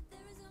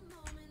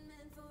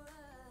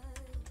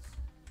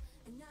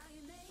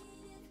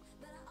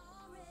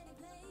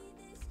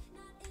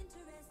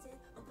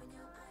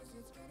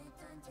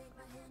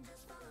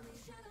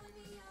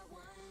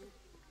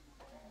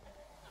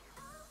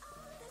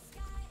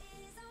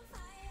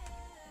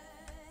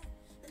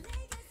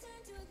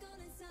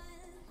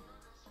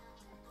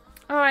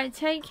 Alright,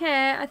 take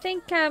care. I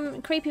think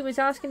Creepy was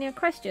asking you a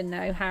question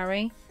though,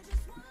 Harry.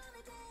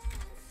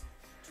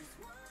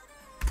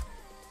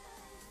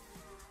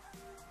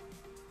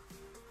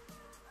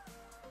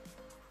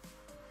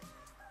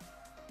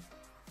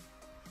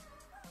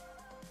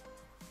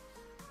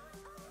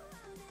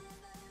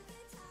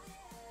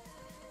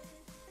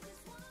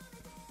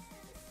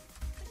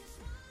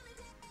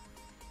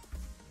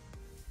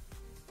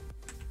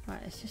 Right,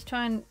 let's just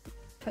try and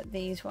put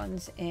these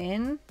ones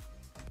in.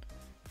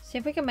 See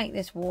if we can make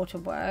this water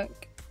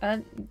work.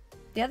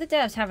 The other day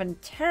I was having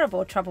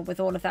terrible trouble with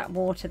all of that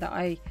water that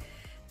I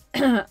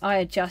I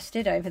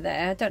adjusted over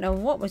there. I don't know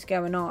what was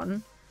going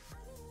on.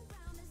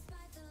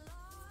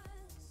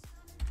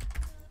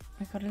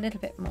 I've got a little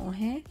bit more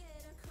here.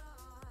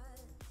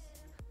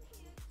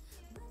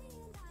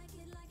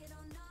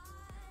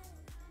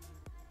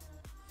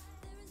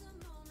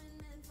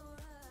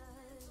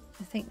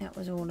 I think that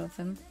was all of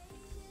them.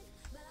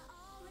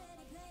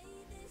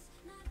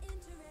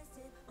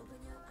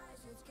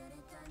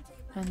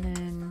 And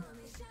then,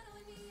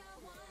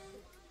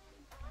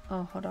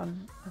 oh, hold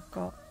on, I've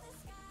got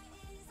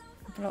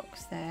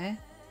blocks there.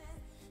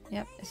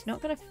 Yep, it's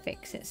not going to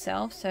fix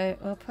itself, so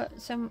we'll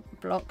put some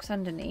blocks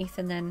underneath,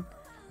 and then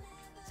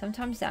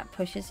sometimes that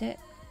pushes it.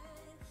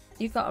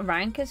 You've got a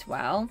rank as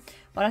well.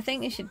 Well, I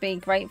think you should be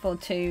grateful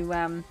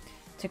to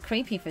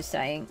Creepy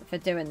for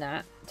doing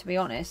that, to be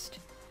honest.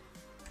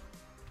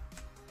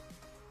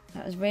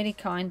 That was really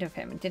kind of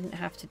him. He didn't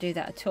have to do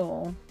that at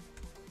all.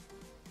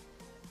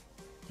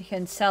 You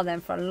can sell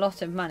them for a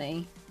lot of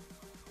money.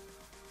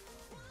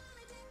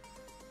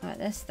 Right,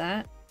 that's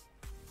that.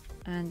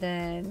 And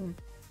then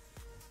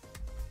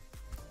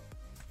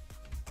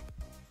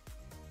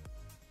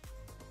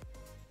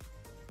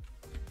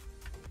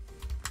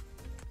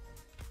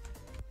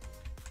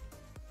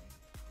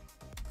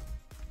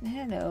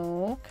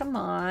hello, come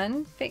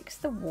on, fix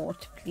the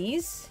water,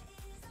 please.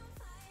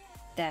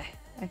 There.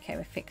 Okay,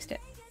 we fixed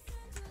it.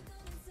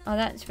 Oh,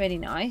 that's really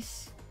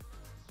nice.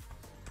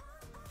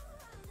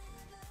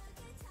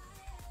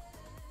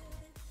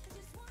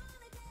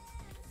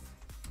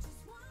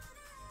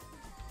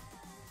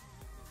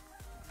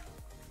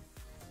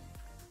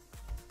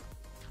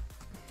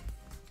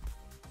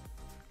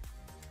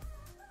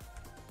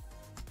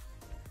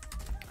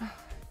 Oh,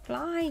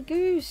 fly,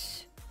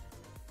 goose.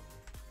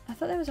 I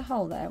thought there was a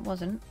hole there. It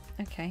wasn't.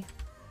 Okay.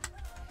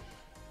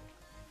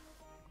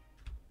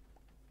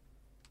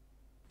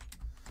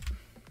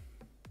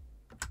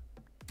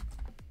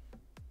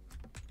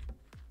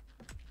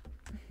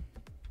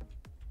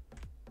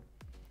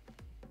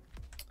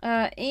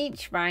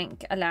 Each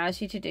rank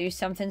allows you to do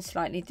something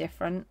slightly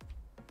different.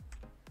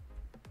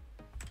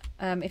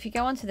 If you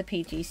go onto the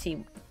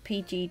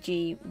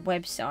PGG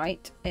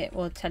website, it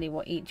will tell you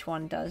what each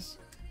one does.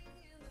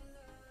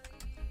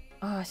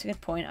 Oh, that's a good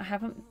point. I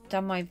haven't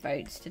done my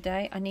votes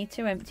today. I need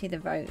to empty the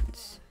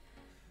votes.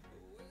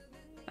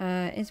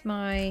 Is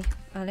my...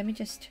 let me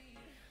just...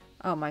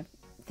 Oh, my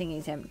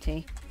thingy's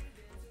empty.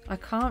 I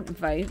can't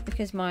vote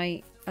because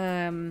my...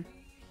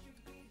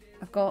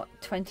 I've got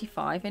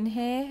 25 in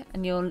here,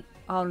 and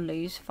I'll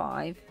lose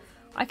 5.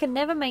 I can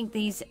never make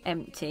these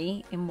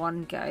empty in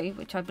one go,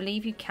 which I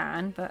believe you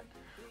can, but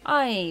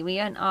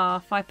we earned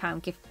our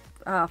 £5 gift,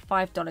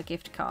 $5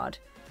 gift card.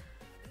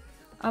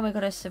 Oh, we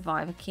got a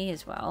survivor key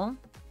as well.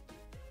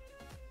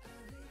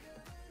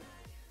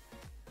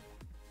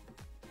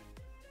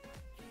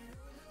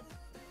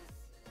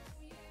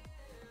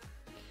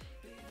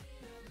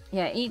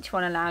 Yeah, each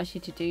one allows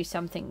you to do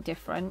something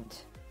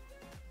different.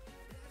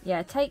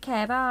 Yeah, take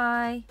care,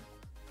 bye.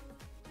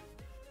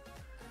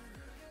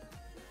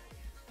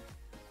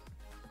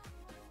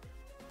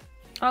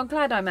 I'm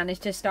glad I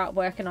managed to start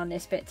working on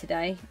this bit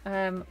today.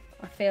 I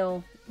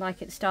feel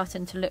like it's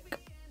starting to look...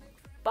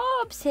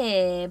 Bob's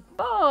here.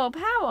 Bob,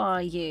 how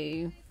are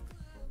you?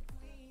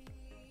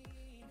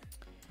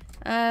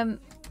 I've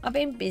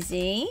been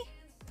busy.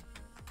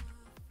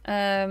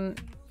 And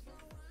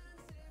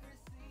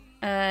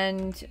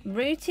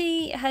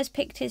Rooty has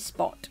picked his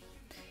spot.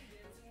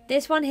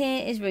 This one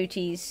here is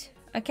Rooty's,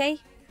 okay?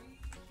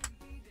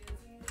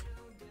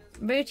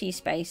 Rooty's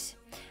space.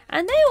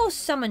 And they all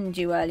summoned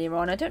you earlier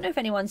on. I don't know if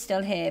anyone's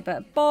still here,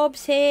 but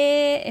Bob's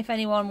here, if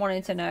anyone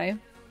wanted to know.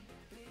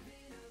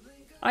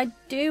 I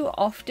do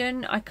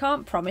often. I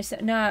can't promise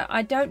it. No,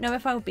 I don't know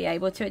if I'll be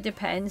able to. It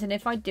depends. And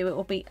if I do, it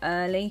will be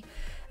early.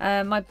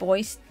 My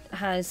voice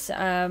has...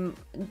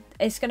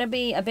 it's going to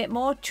be a bit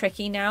more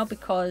tricky now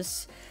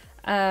because...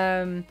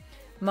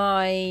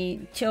 my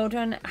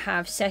children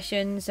have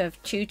sessions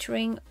of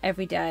tutoring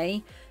every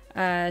day,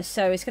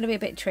 so it's going to be a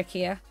bit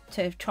trickier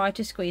to try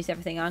to squeeze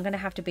everything. I'm going to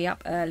have to be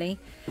up early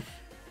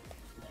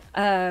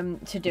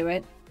to do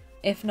it.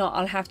 If not,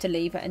 I'll have to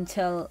leave it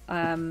until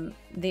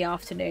the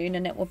afternoon,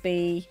 and it will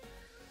be,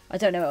 I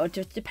don't know, it will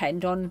just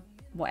depend on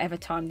whatever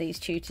time these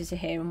tutors are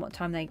here and what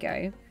time they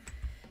go.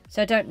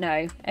 So I don't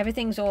know.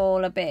 Everything's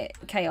all a bit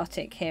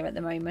chaotic here at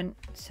the moment,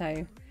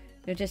 so...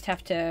 You'll just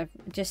have to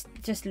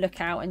just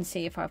look out and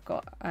see if I've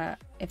got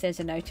if there's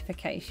a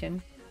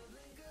notification.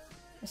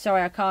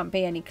 Sorry, I can't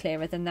be any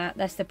clearer than that.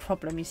 That's the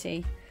problem, you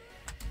see.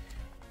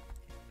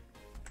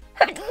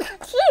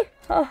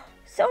 Oh,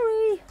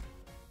 sorry.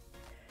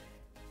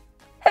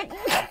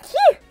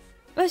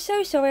 I'm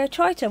so sorry. I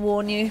tried to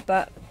warn you,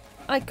 but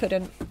I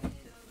couldn't.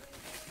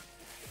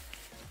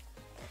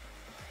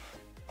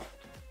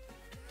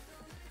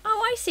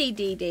 Oh, I see,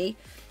 Dee Dee.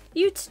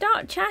 You'd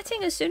start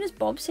chatting as soon as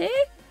Bob's here?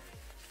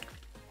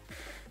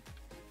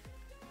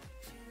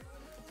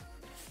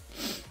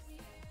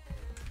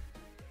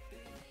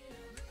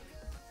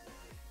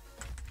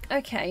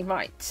 Okay,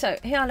 right. So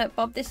here, look,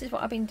 Bob. This is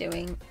what I've been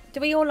doing.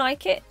 Do we all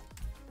like it?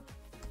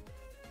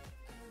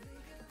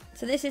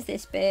 So this is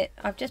this bit.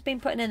 I've just been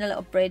putting in a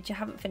little bridge. I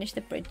haven't finished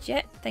the bridge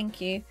yet. Thank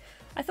you.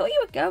 I thought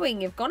you were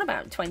going. You've gone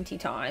about 20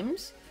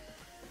 times.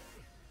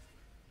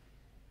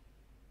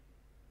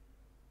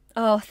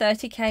 Oh,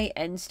 30k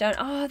end stone.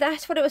 Oh,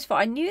 that's what it was for.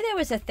 I knew there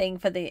was a thing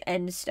for the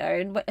end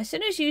stone. As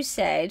soon as you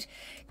said,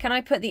 can I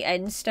put the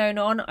end stone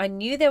on? I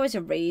knew there was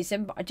a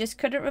reason, but I just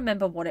couldn't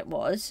remember what it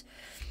was.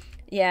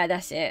 Yeah,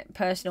 that's it.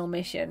 Personal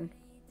mission.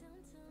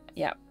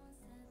 Yep.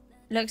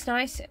 Looks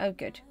nice. Oh,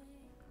 good.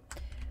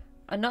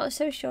 I'm not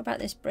so sure about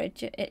this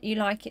bridge. You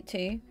like it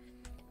too?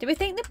 Do we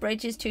think the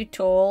bridge is too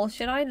tall?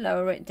 Should I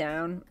lower it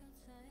down?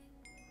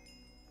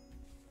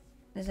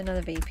 There's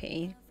another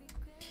VP.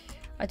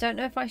 I don't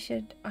know if I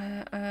should...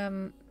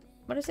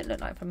 what does it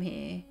look like from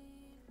here?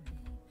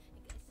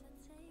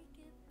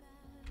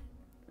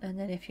 And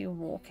then if you're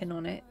walking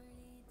on it...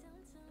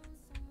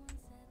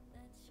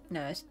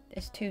 No,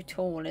 it's too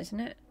tall, isn't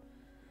it?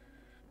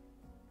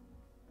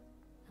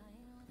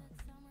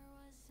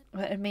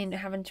 I mean,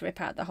 having to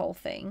rip out the whole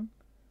thing.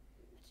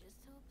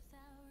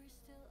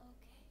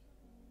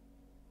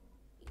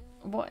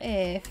 What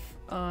if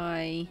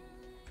I...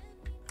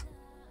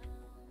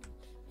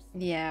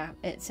 Yeah,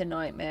 it's a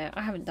nightmare.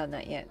 I haven't done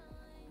that yet.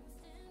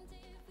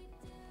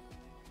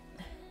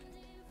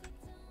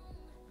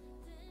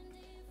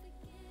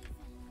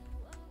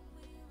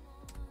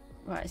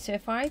 Right, so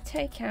if I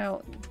take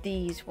out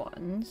these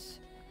ones...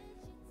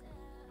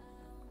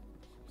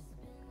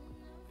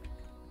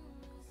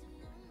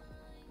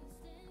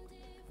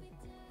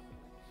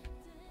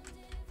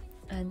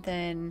 And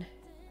then...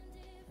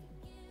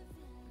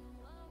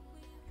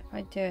 If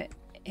I do it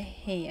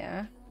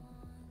here...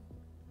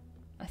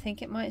 I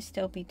think it might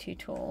still be too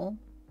tall.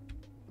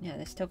 Yeah,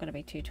 they're still going to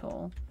be too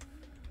tall.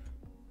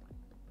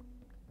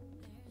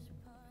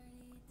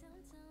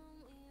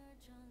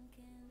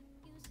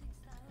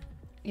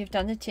 You've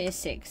done the tier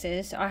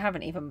 6s. I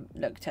haven't even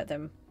looked at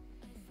them.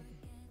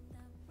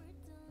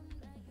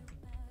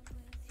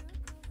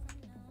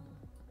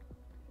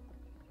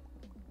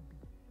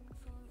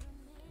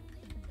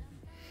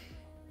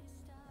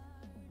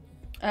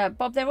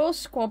 Bob, they're all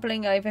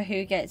squabbling over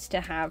who gets to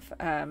have...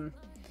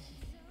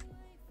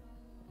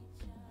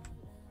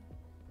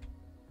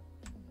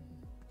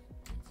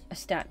 a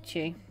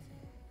statue.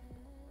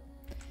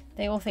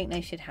 They all think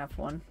they should have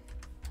one.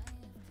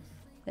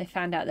 They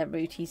found out that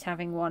Rooty's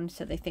having one,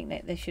 so they think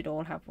that they should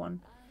all have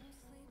one.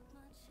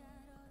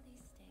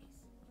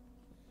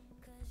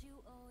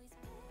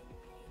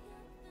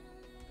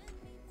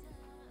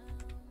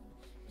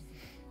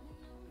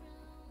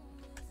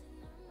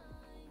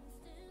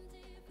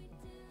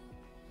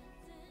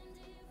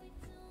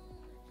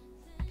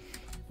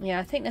 Yeah,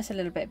 I think that's a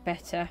little bit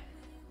better.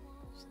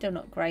 Still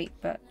not great,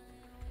 but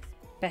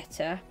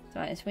better.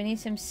 Right, so we need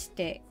some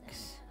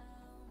sticks.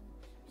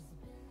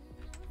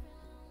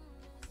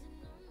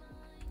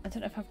 I don't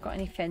know if I've got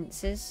any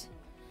fences.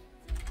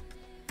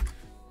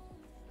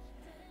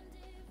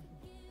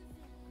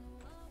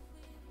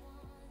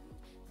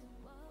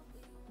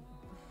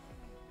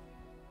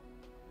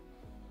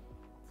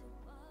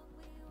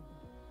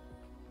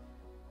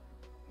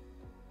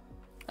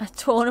 A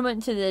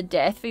tournament to the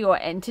death for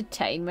your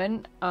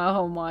entertainment.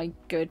 Oh my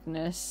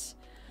goodness.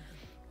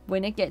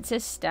 Winner gets a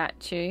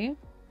statue.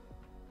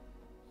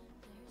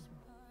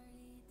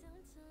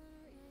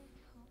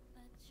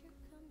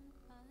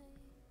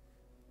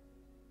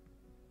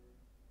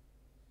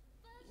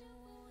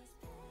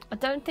 I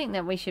don't think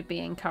that we should be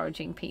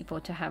encouraging people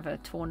to have a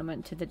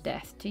tournament to the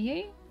death, do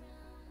you?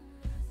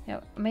 Yeah,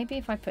 maybe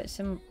if I put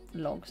some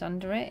logs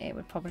under it, it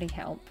would probably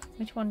help.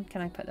 Which one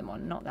can I put them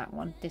on? Not that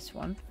one, this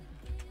one.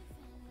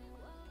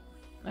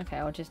 Okay,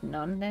 I'll just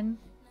none then.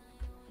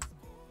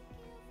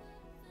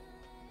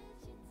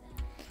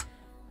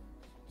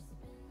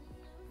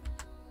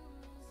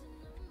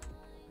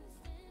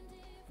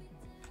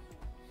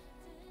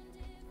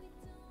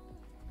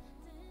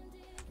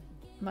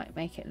 Might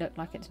make it look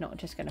like it's not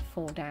just going to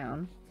fall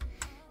down.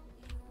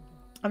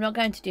 I'm not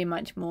going to do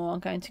much more. I'm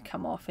going to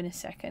come off in a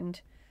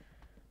second.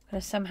 I'm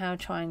going to somehow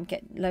try and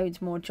get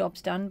loads more jobs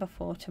done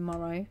before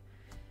tomorrow.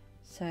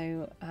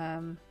 So,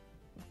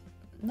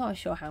 not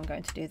sure how I'm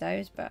going to do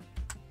those, but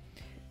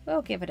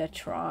we'll give it a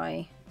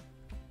try.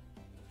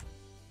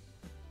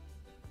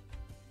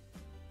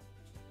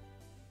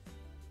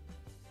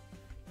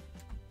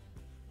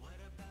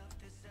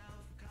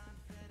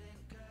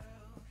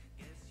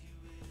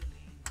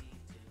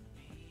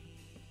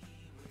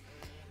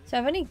 So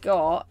I've only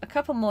got a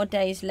couple more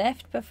days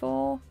left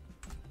before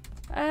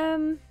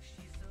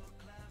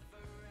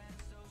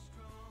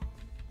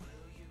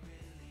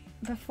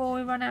before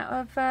we run out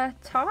of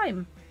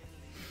time.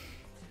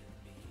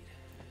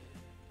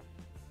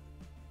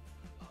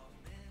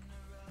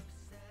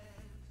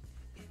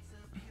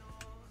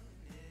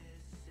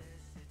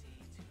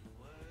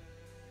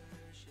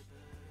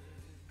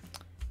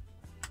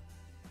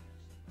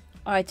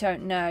 I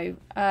don't know.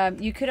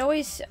 You could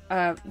always...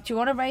 do you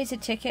want to raise a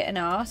ticket and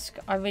ask?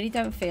 I really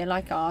don't feel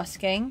like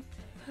asking.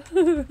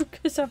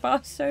 because I've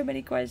asked so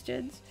many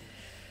questions.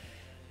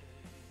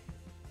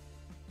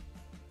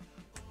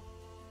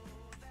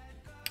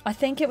 I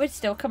think it would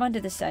still come under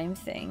the same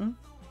thing.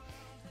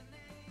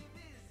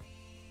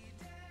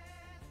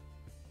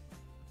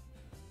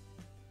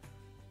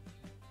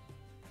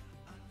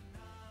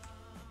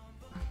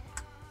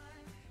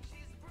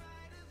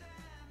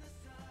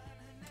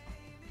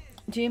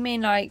 Do you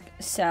mean like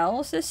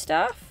sells the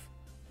stuff?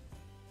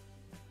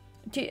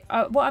 Do you,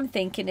 what I'm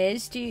thinking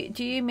is, do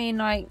you mean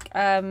like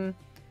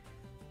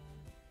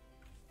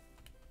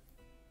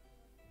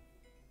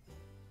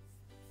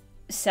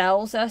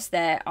sells us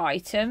their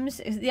items?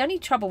 The only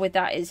trouble with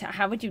that is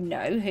how would you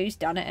know who's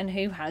done it and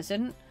who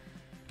hasn't?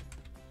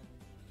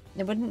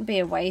 There wouldn't be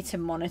a way to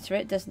monitor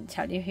it. It doesn't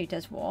tell you who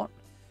does what.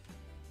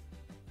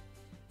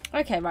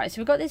 Okay, right,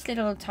 so we've got this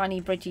little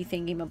tiny bridgy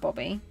thingy my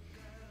bobby.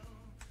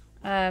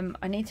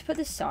 I need to put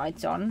the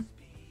sides on.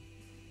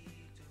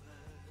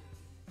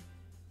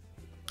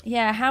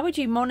 Yeah, how would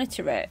you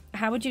monitor it?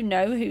 How would you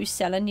know who's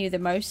selling you the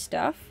most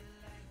stuff?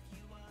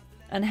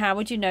 And how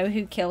would you know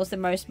who kills the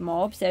most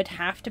mobs? There'd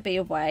have to be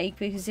a way,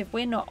 because if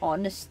we're not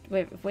on this,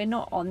 if we're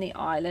not on the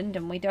island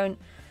and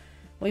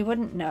we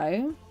wouldn't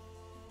know.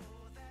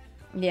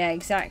 Yeah,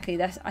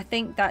 exactly. I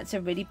think that's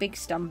a really big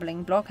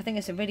stumbling block. I think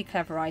it's a really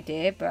clever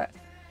idea, but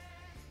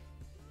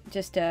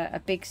just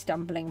a big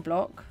stumbling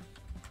block.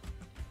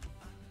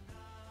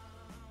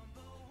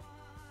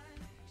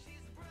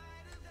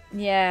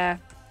 Yeah.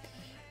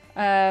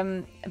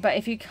 But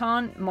if you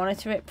can't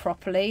monitor it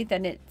properly,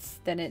 then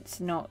it's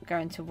not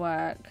going to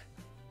work.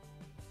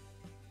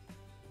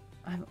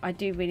 I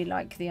do really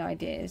like the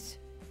ideas.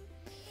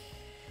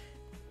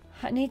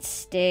 I need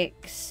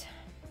sticks.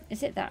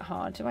 Is it that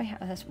hard? Do I have?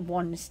 That's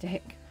one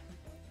stick.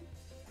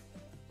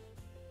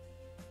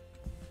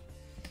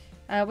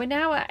 We're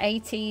now at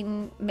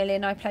 18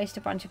 million. I placed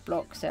a bunch of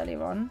blocks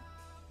earlier on.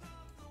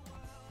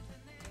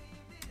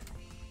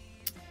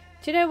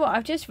 Do you know what?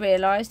 I've just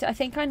realised. I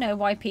think I know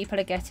why people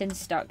are getting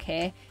stuck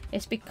here.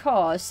 It's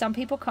because some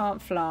people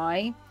can't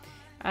fly.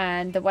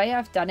 And the way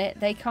I've done it,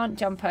 they can't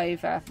jump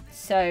over.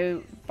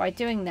 So by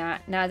doing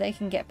that, now they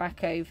can get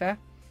back over.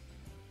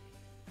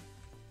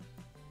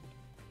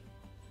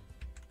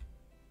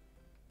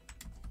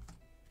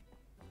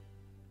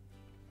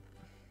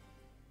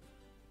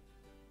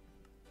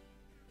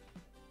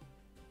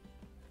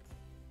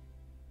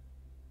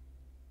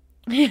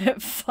 Yeah,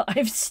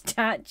 5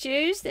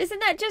 statues. Isn't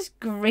that just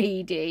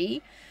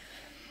greedy?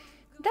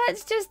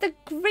 That's just the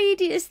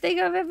greediest thing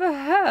I've ever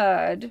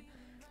heard.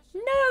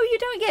 No, you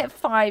don't get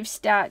 5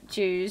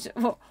 statues.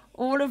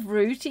 All of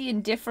Rooty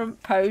in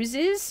different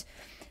poses.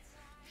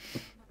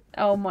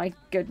 Oh my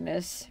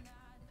goodness.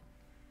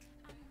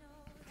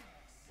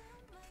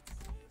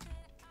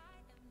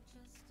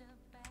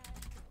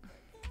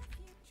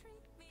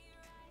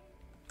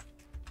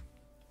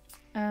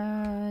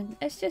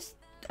 It's just,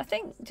 I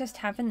think just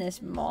having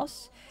this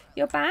moss.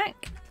 You're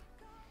back?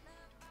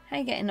 How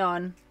you getting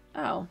on?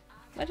 Oh,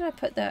 where did I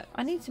put the...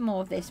 I need some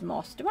more of this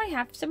moss. Do I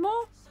have some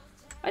more?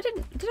 I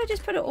didn't... Did I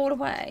just put it all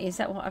away? Is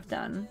that what I've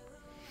done?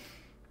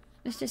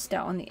 Let's just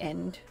start on the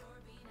end.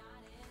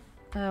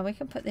 We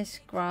can put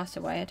this grass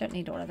away. I don't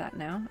need all of that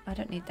now. I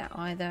don't need that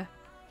either.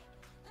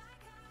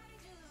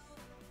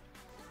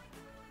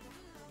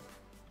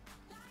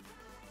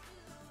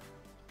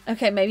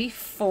 Okay, maybe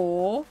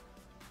 4.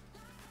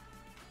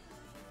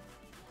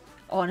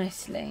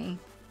 Honestly.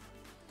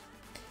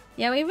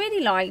 Yeah, we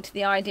really liked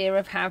the idea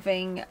of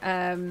having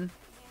the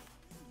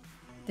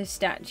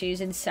statues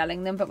and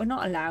selling them, but we're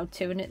not allowed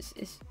to, and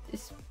it's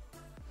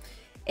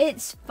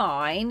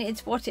fine.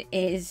 It's what it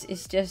is.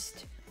 It's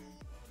just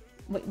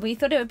we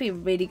thought it would be a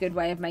really good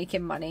way of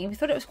making money. We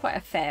thought it was quite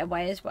a fair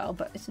way as well,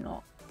 but it's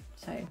not.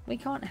 So we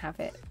can't have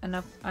it,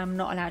 and I'm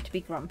not allowed to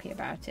be grumpy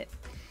about it.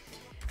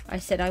 I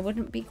said I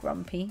wouldn't be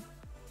grumpy.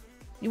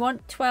 You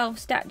want 12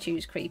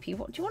 statues, Creepy?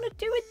 What do you want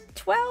to do with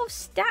 12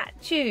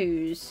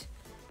 statues?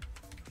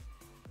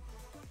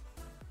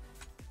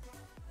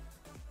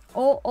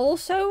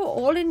 Also,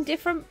 all in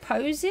different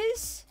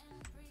poses?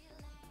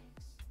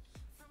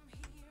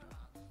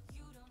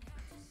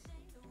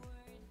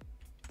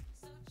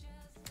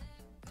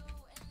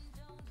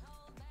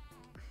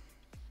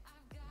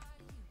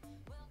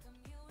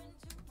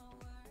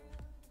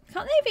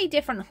 Can't they be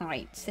different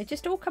heights? They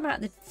just all come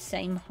out the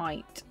same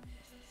height.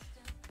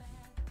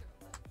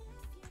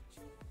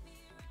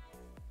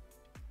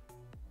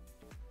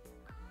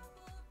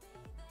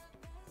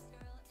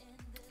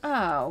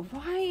 Oh,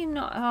 why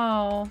not?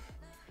 Oh,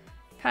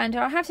 Panda,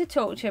 I'll have to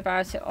talk to you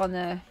about it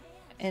on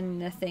in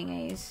the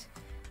thingies.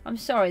 I'm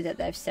sorry that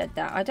they've said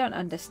that. I don't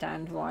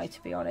understand why,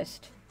 to be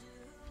honest.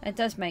 It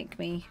does make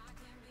me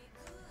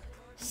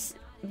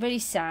really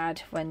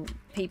sad when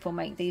people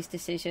make these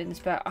decisions,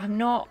 but I'm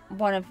not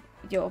one of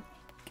your...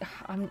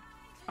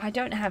 I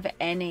don't have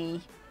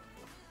any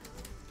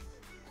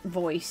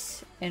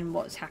voice in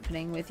what's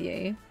happening with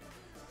you.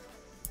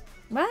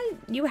 Well,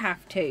 you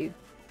have to.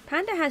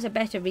 Panda has a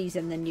better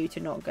reason than you to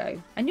not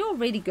go. And you're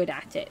really good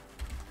at it.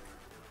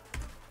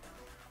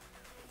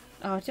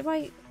 Oh,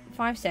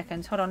 5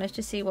 seconds. Hold on, let's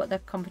just see what the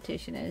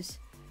competition is.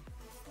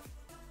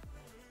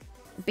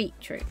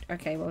 Beetroot.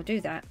 Okay, we'll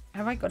do that.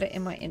 Have I got it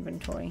in my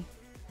inventory?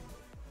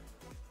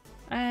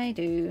 I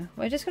do.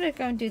 We're just going to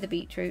go and do the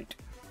beetroot.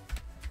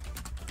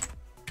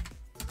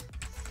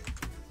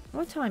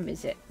 What time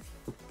is it?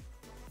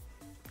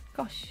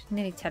 Gosh,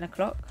 nearly 10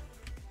 o'clock.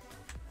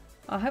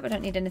 I hope I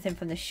don't need anything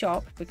from the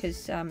shop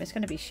because it's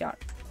going to be shut.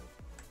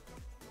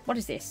 What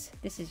is this?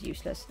 This is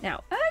useless.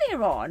 Now,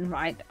 earlier on,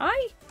 right,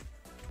 I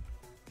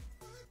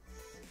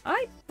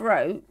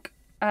broke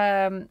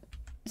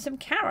some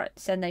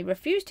carrots and they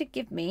refused to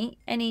give me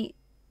any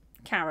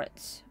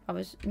carrots. I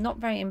was not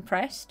very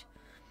impressed.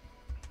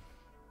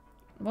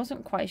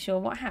 Wasn't quite sure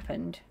what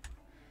happened.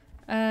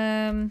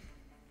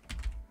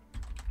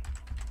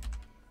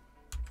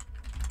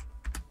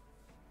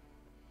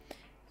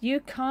 You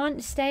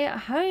can't stay at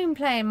home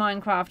playing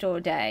Minecraft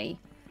all day.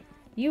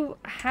 You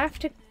have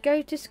to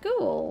go to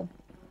school.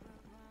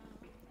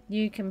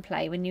 You can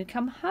play when you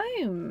come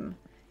home.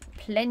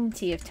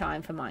 Plenty of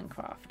time for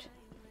Minecraft.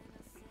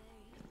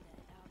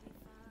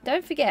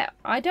 Don't forget,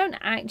 I don't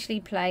actually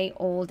play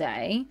all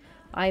day.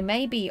 I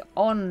may be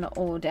on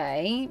all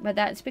day, but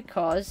that's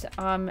because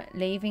I'm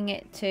leaving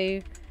it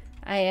to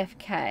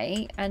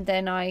AFK and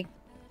then I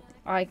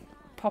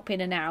pop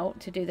in and out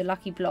to do the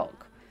lucky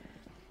block.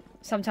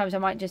 Sometimes I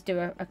might just do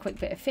a quick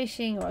bit of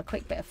fishing or a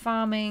quick bit of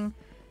farming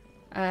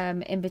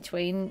in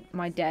between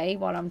my day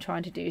while I'm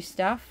trying to do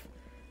stuff.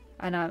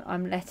 And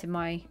I'm letting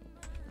my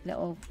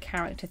little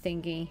character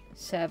thingy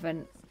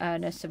servant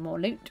earn us some more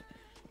loot.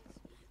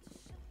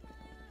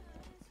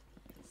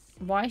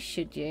 Why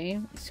should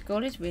you?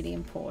 School is really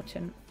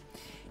important.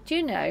 Do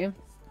you know,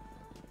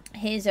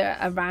 here's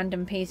a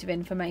random piece of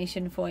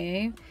information for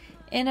you.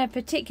 In a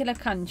particular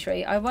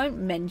country, I won't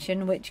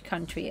mention which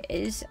country it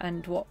is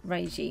and what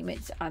regime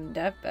it's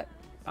under, but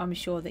I'm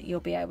sure that you'll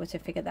be able to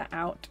figure that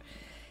out.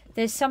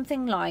 There's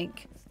something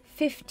like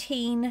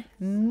 15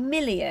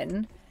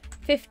 million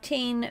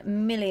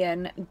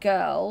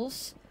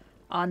girls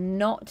are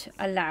not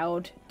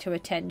allowed to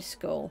attend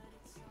school.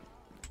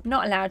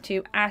 Not allowed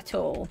to at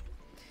all.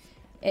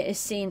 It is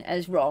seen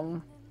as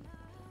wrong.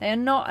 They are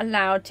not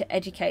allowed to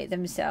educate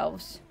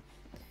themselves.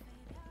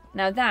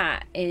 Now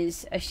that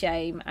is a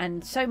shame,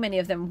 and so many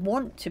of them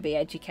want to be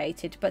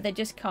educated, but they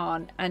just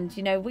can't. And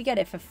you know, we get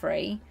it for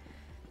free.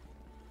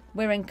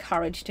 We're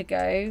encouraged to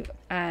go,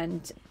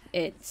 and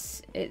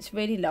it's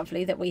really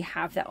lovely that we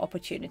have that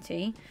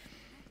opportunity.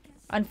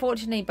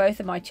 Unfortunately, both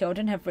of my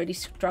children have really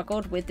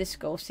struggled with the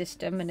school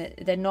system, and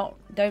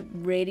don't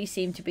really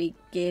seem to be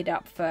geared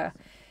up for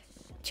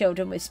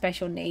children with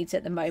special needs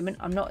at the moment.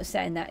 I'm not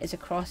saying that is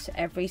across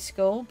every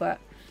school, but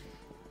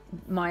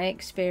my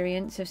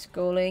experience of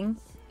schooling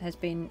has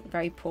been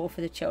very poor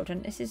for the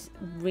children. This is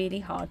really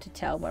hard to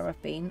tell where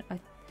I've been. I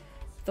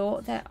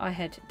thought that I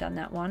had done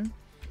that one.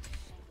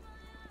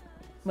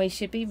 We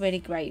should be really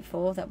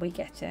grateful that we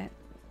get it.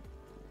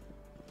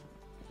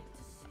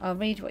 I'll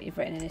read what you've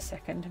written in a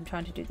second. I'm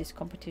trying to do this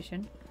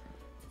competition.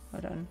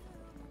 Hold on.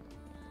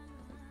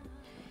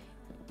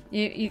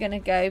 You're going to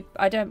go.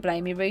 I don't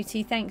blame you,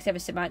 Rooty. Thanks ever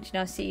so much, and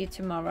I'll see you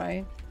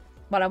tomorrow.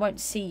 Well, I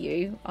won't see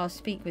you. I'll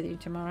speak with you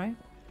tomorrow.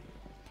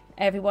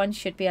 Everyone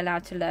should be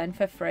allowed to learn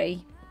for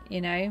free, you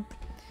know.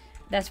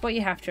 That's what you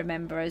have to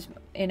remember. As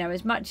you know,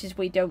 as much as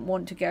we don't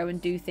want to go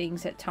and do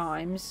things at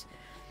times,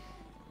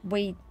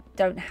 we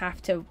don't have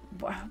to.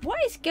 What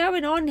is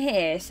going on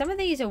here? Some of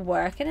these are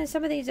working and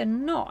some of these are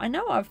not. I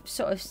know I've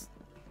sort of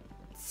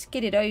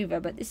skidded over,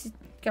 but this is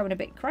going a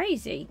bit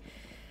crazy.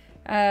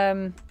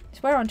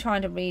 It's where I'm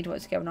trying to read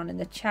what's going on in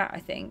the chat, I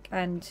think,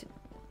 and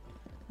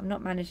I'm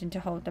not managing to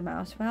hold the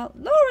mouse. Well,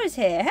 Laura's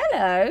here.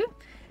 Hello.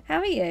 How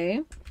are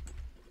you?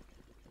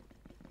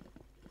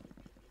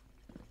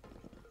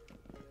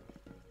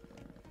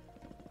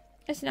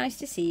 It's nice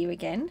to see you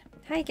again.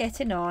 How you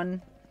getting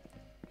on?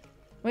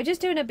 We're just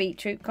doing a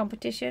beetroot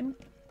competition.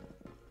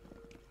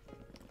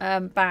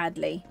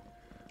 Badly.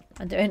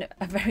 I'm doing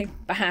a very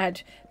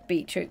bad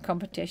beetroot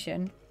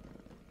competition.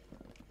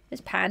 Does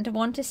Panda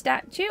want a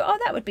statue? Oh,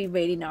 that would be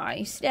really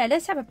nice. Yeah,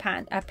 let's have a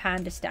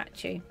panda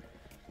statue.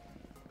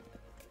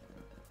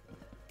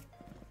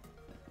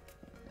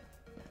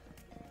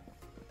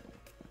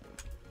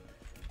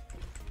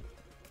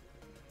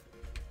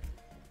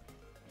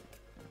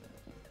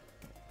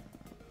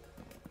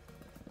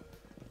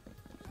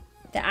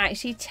 They're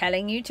actually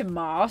telling you to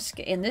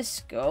mask in the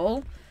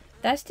school?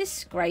 That's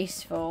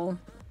disgraceful.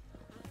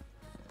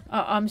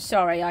 Oh, I'm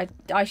sorry.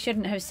 I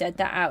shouldn't have said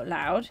that out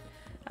loud.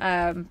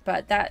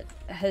 But that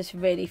has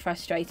really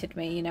frustrated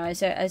me, you know,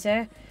 as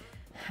a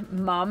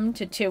mum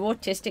to 2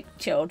 autistic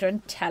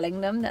children,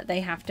 telling them that they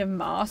have to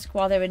mask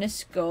while they're in a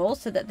school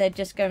so that they're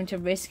just going to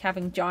risk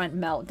having giant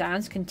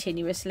meltdowns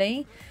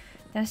continuously.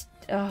 That's,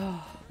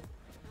 oh.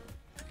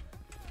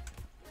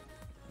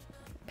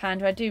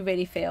 Panda, I do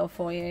really feel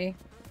for you.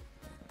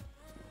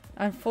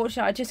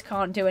 Unfortunately, I just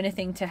can't do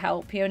anything to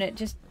help you, and it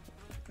just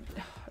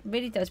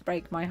really does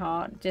break my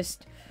heart.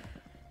 Just,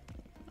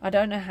 I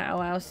don't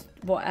know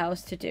what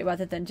else to do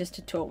other than just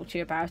to talk to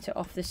you about it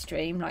off the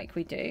stream like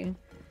we do.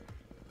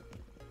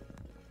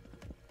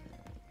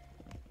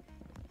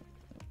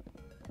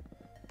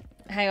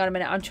 hang on a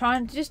minute. I'm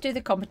trying to just do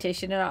the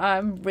competition and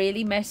I'm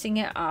really messing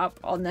it up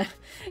on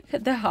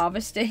the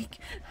harvesting.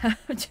 I'm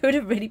doing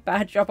a really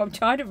bad job. I'm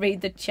trying to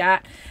read the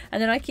chat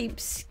and then I keep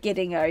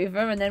skidding over,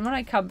 and then when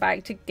I come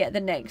back to get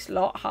the next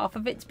lot, half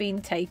of it's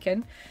been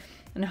taken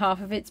and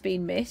half of it's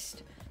been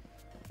missed.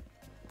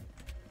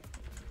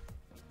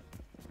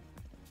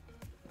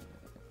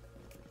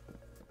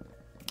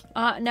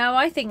 No,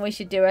 I think we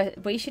should do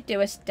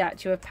a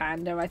statue of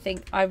Panda.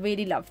 I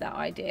really love that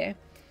idea.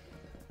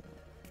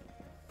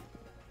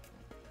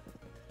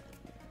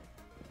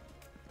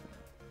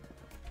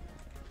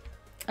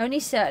 Only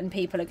certain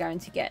people are going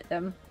to get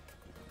them,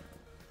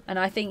 and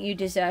I think you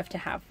deserve to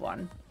have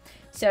one.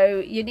 So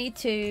you need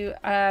to,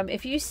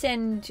 if you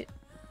send,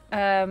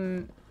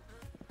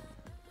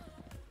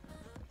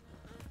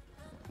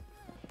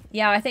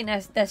 yeah, I think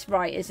that's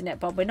right, isn't it,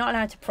 Bob? We're not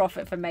allowed to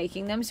profit from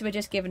making them, so we're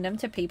just giving them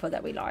to people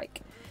that we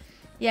like.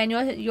 Yeah, and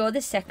you're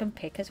the second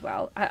pick as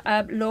well.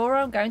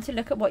 Laura, I'm going to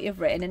look at what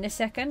you've written in a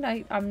second.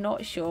 I'm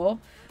not sure.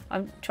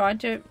 I'm trying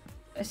to.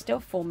 It's still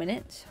 4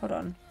 minutes. Hold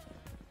on.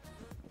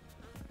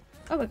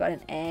 Oh, we got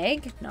an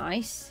egg.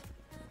 Nice.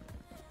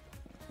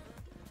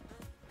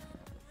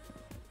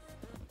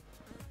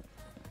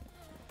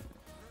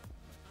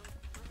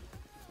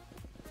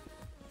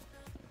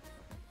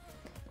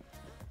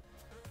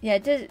 Yeah,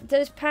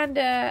 does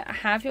Panda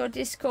have your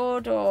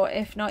Discord? Or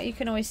if not, you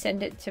can always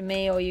send it to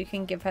me, or you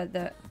can give him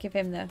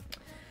the.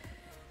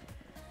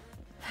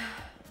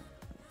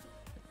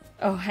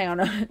 Oh, hang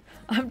on.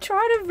 I'm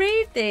trying to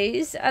read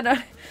these,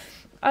 and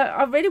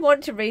I really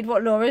want to read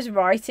what Laura's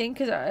writing,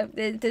 because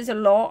there's a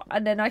lot,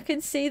 and then I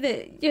can see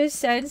that you're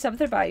saying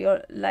something about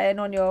you're laying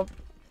on your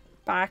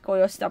back or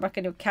your stomach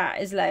and your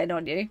cat is laying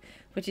on you,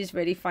 which is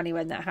really funny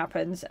when that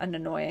happens and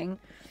annoying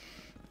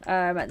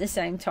at the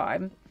same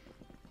time.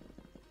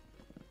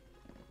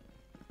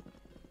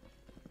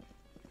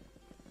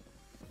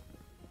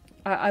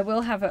 I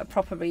will have a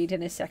proper read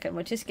in a second.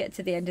 We'll just get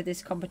to the end of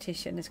this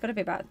competition. There's got to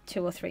be about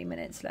 2 or 3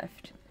 minutes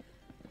left.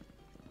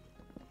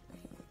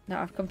 No,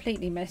 I've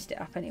completely messed it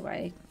up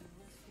anyway.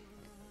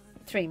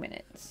 3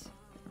 minutes.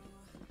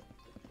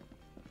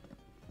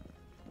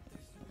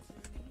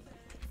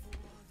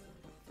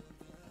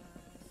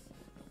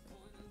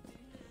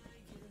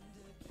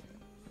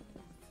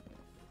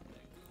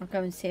 I'll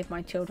go and see if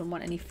my children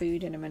want any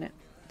food in a minute.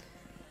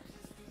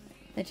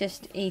 They're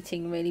just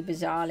eating really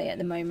bizarrely at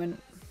the moment.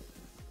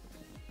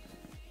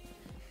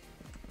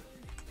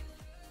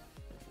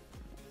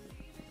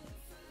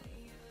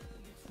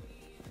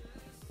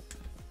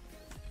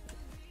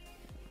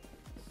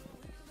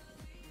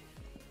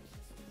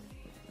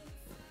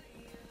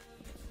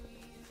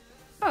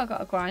 I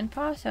got a grind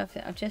pass.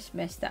 I've just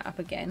messed that up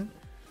again.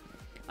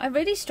 I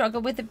really struggle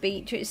with the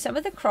beetroot. Some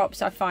of the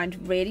crops I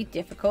find really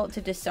difficult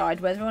to decide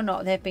whether or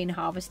not they've been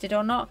harvested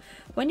or not.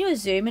 When you're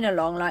zooming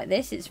along like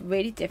this, it's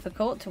really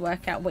difficult to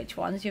work out which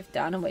ones you've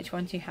done and which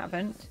ones you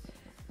haven't.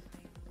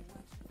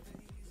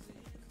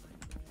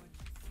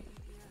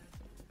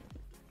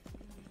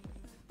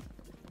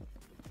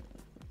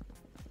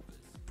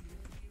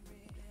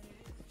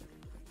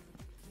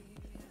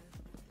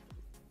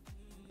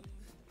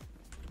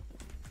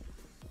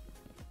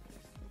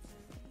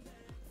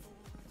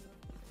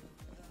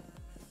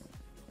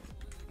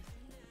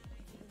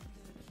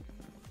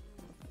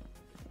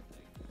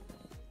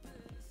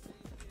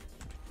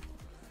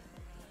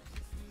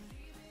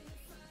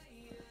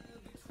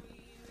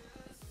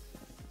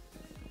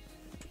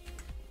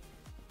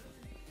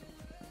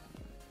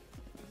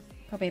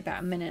 Probably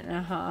about 1.5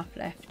 minutes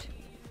left.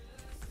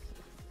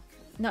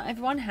 Not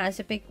everyone has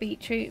a big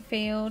beetroot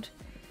field,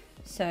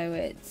 so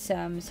it's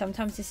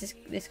sometimes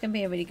this can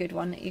be a really good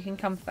one that you can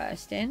come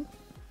first in.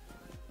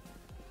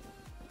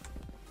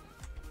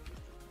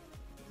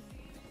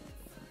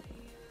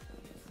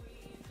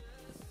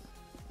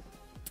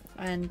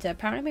 And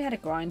apparently we had a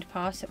grind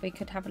pass that we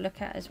could have a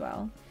look at as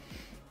well.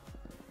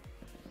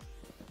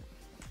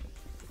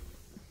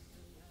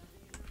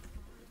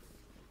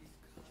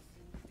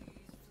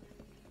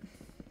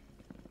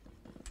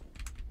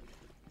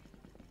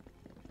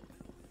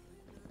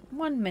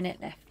 One minute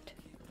left.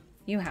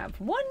 You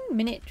have 1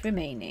 minute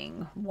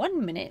remaining.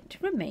 1 minute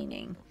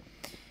remaining.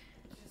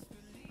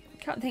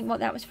 Can't think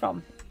what that was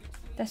from.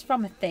 That's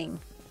from a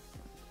thing.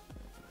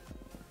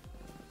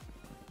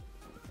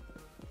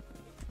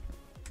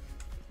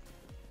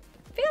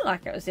 I feel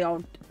like it was the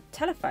old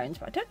telephones,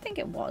 but I don't think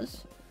it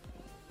was.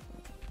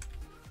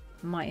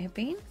 Might have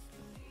been.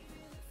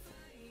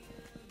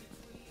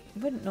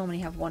 Wouldn't normally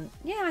have one.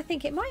 Yeah, I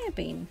think it might have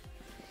been.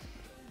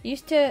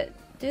 Used to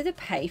do the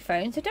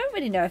payphones. I don't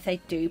really know if they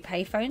do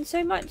payphones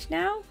so much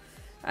now,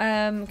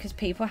 because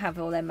people have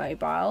all their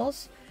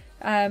mobiles.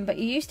 But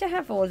you used to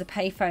have all the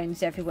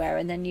payphones everywhere,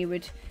 and then you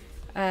would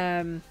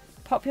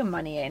pop your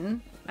money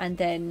in and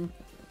then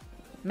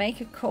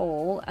make a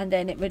call, and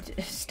then it would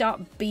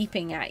start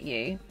beeping at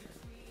you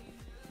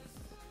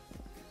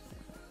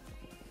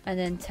and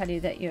then tell you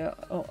that you're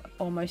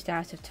almost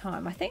out of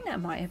time. I think that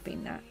might have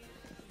been that.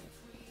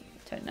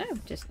 Don't know,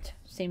 just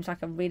seems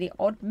like a really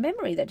odd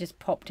memory that just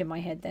popped in my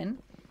head then.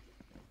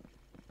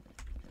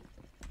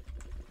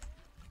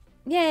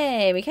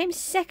 Yay, we came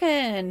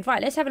second.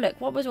 Right, let's have a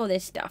look. What was all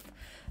this stuff?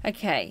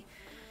 Okay.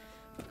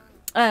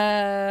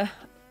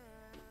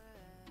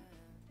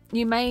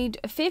 You made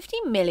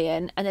 50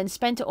 million and then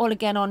spent it all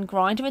again on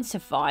grinder and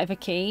survivor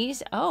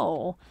keys.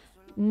 Oh,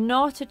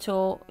 not at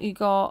all. You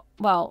got,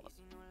 well,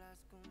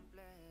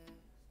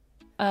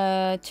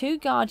 2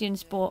 guardian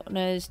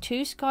spawners,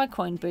 2 sky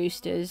coin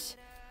boosters.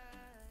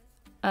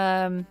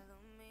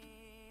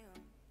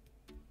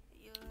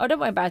 Oh, don't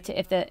worry about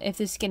it if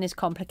the skin is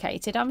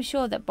complicated. I'm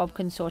sure that Bob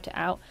can sort it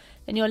out.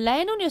 Then you're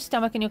laying on your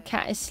stomach and your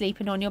cat is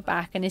sleeping on your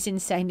back and is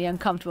insanely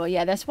uncomfortable.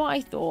 Yeah, that's what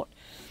I thought.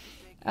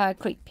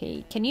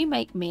 Creepy. Can you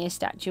make me a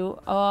statue?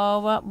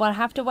 Oh, well, we'll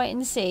have to wait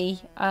and see.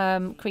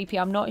 Creepy,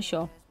 I'm not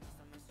sure.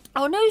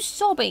 Oh, no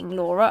sobbing,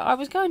 Laura. I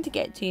was going to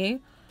get to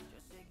you.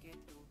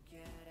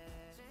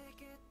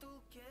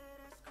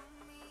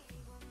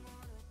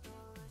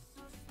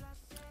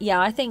 Yeah,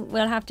 I think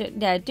we'll have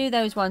to do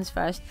those ones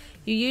first.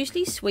 You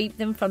usually sweep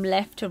them from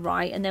left to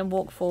right and then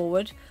walk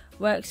forward.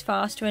 Works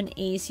faster and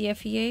easier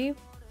for you.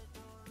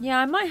 Yeah,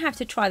 I might have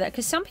to try that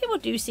because some people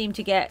do seem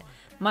to get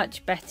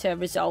much better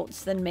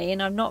results than me,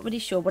 and I'm not really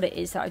sure what it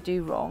is that I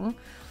do wrong.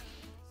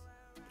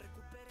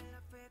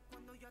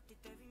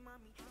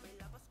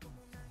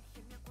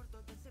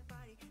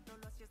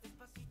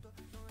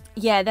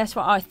 Yeah, that's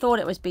what I thought.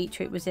 It was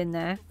beetroot was in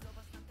there.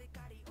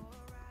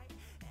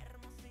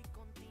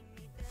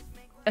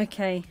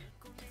 Okay.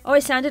 Oh,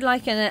 it sounded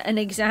like an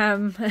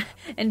exam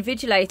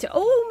invigilator.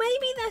 Oh,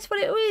 maybe that's what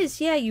it was.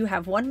 Yeah, you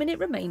have 1 minute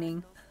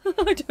remaining.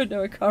 I don't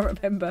know. I can't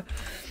remember.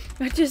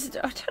 I don't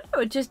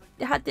know. It just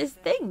had this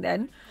thing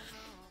then.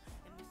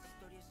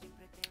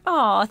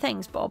 Oh,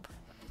 thanks, Bob.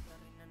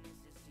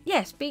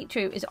 Yes,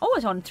 beetroot is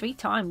always on 3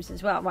 times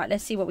as well. Right,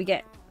 let's see what we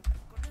get.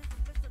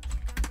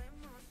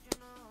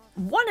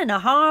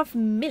 1.5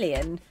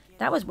 million.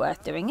 That was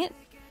worth doing it.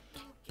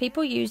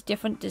 People use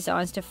different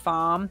designs to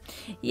farm.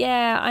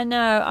 Yeah, I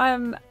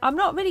know. I'm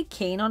not really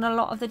keen on a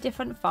lot of the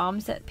different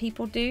farms that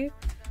people do.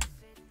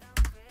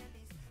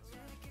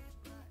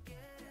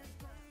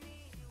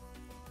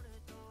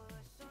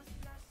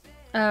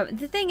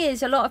 The thing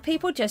is, a lot of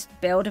people just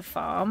build a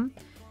farm.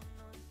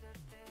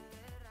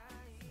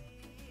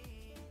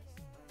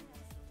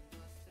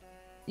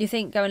 You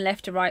think going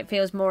left to right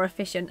feels more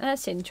efficient.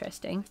 That's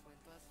interesting.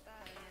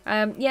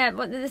 Yeah,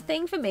 but the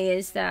thing for me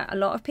is that a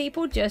lot of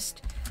people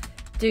just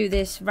do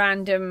this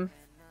random,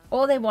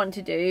 all they want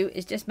to do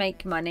is just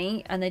make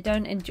money and they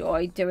don't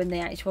enjoy doing the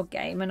actual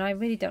game, and I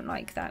really don't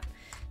like that.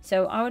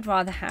 So I would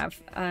rather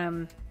have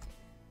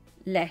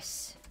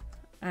less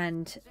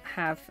and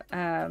have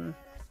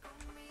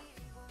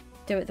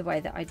do it the way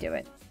that I do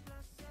it.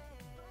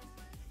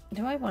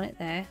 Do I want it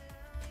there?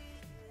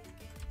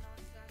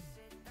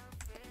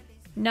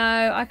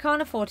 No, I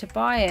can't afford to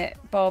buy it,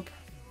 Bob.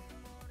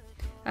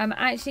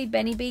 Actually,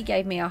 Benny B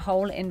gave me a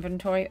whole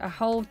inventory, a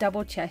whole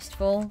double chest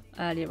full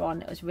earlier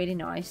on. It was really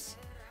nice.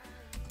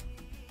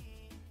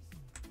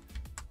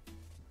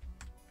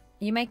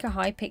 You make a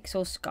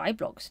Hypixel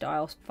Skyblock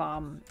style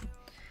farm.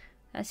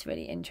 That's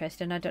really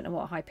interesting. I don't know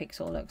what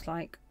Hypixel looks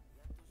like.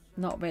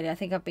 Not really. I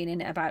think I've been in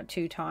it about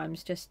 2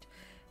 times. Just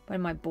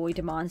when my boy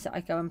demands that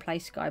I go and play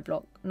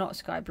Skyblock. Not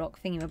Skyblock,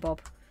 thingamabob.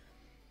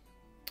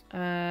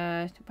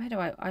 Where do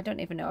I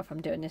don't even know if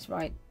I'm doing this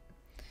right.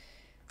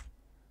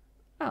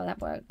 Oh,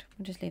 that worked.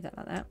 We'll just leave that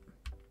like that.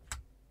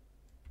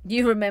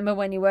 You remember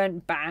when you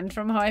weren't banned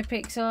from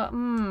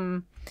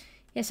Hypixel?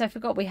 Yes, I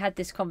forgot we had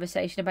this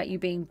conversation about you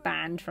being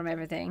banned from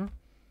everything.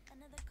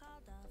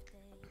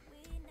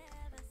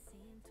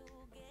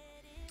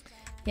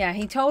 Yeah,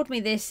 he told me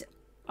this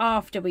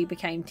after we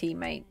became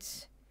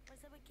teammates.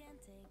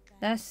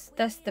 That's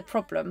the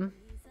problem.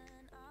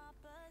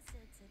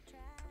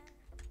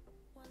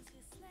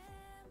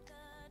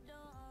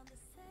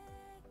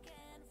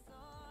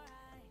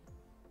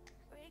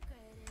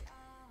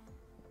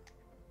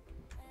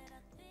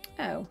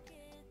 Oh,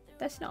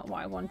 that's not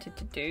what I wanted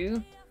to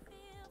do.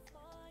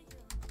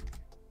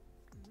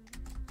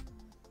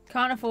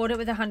 Can't afford it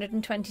with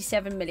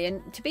 127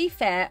 million. To be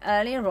fair,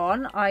 earlier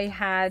on I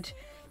had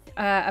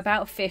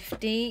about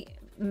 50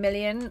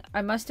 million.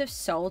 I must have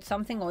sold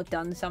something or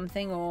done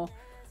something, or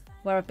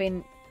where I've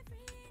been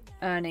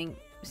earning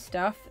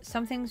stuff.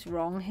 Something's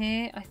wrong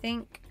here, I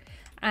think.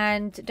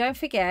 And don't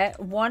forget,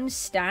 1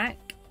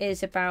 stack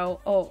is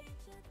about... Oh,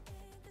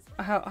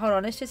 hold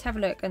on, let's just have a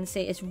look and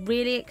see. It's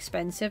really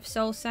expensive,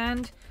 soul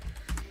sand.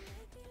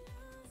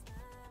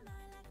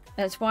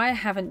 That's why I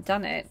haven't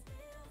done it.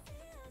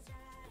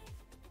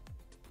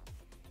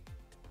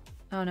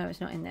 Oh no,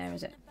 it's not in there,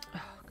 is it?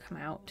 Oh, come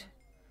out.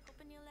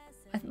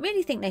 I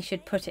really think they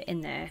should put it in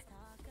there.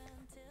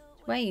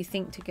 Where you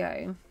think to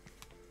go.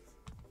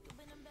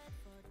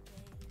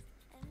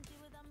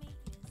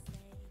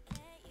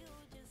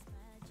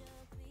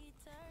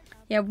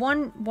 Yeah,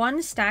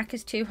 one stack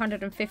is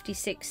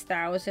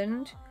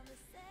 256,000.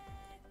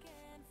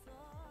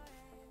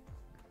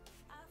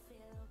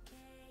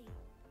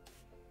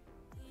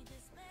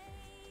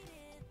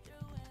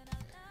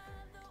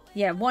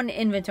 Yeah, 1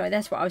 inventory.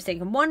 That's what I was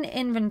thinking. 1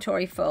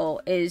 inventory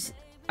full is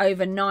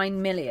over 9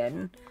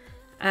 million.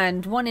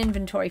 And one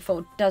inventory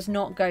full does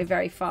not go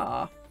very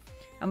far.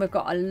 And we've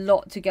got a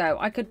lot to go.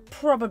 I could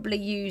probably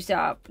use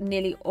up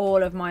nearly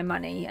all of my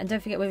money. And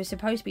don't forget, we were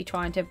supposed to be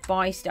trying to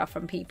buy stuff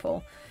from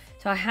people.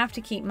 So I have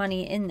to keep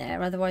money in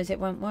there, otherwise it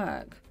won't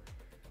work.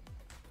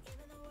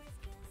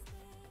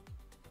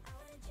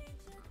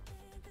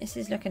 This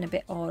is looking a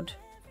bit odd.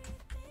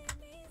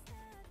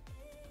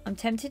 I'm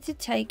tempted to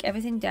take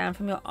everything down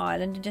from your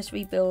island and just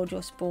rebuild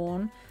your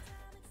spawn.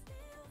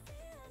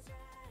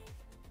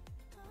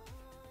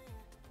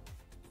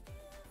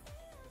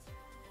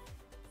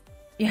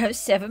 You have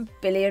 7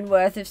 billion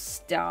worth of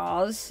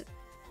stars.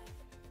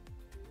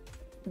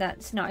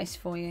 That's nice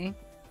for you.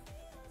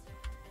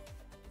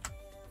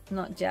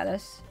 Not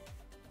jealous.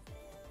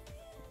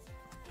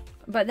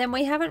 But then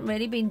we haven't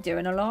really been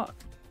doing a lot.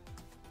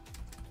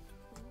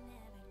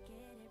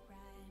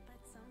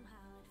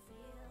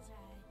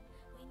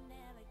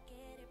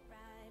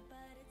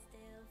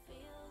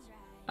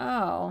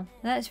 Oh,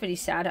 that's really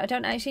sad. I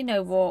don't actually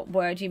know what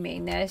word you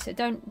mean there, so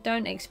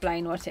don't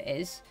explain what it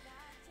is.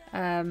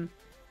 That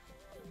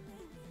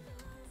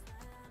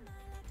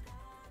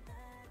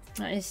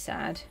is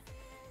sad.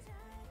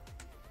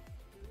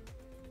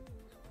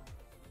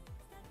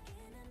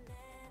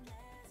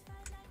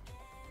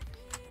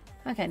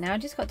 Okay, now I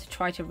just got to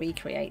try to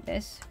recreate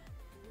this.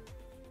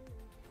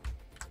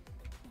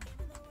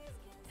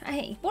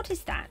 Hey, what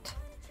is that?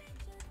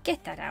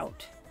 Get that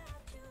out.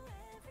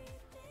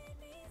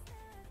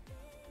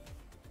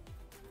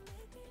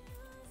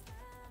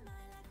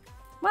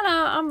 Well,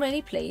 I'm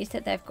really pleased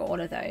that they've got all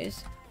of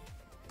those.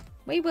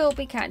 We will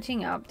be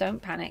catching up,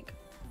 don't panic.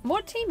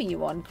 What team are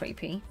you on,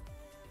 Creepy?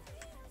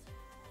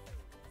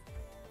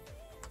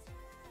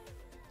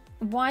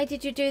 Why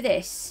did you do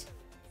this?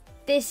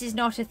 This is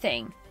not a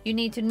thing. You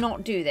need to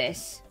not do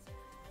this.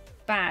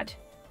 Bad.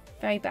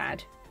 Very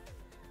bad.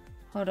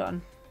 Hold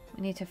on.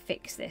 We need to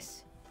fix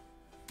this.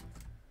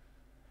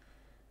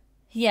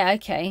 Yeah,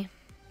 okay.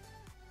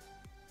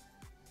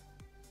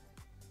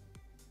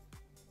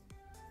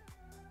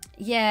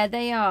 Yeah,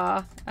 they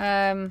are.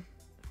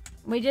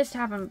 We just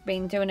haven't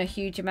been doing a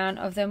huge amount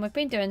of them. We've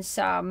been doing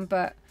some,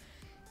 but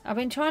I've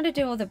been trying to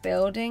do all the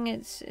building.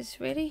 It's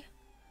really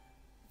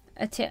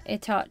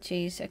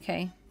Itachi's.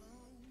 Okay.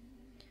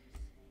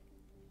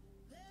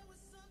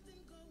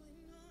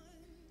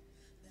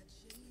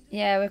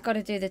 Yeah, we've got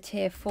to do the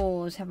tier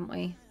 4s, haven't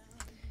we?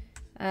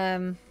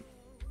 I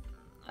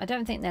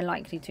don't think they're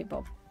likely to,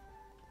 Bob.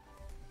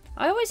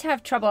 I always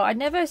have trouble. I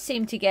never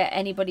seem to get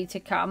anybody to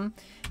come.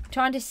 I'm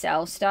trying to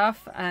sell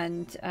stuff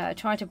and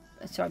try to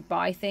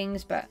buy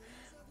things, but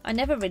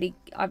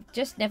I've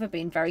just never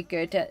been very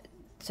good at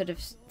sort of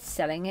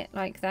selling it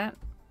like that.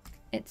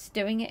 It's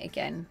doing it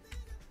again.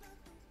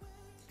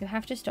 You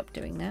have to stop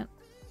doing that.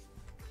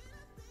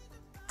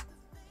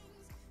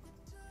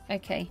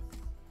 Okay.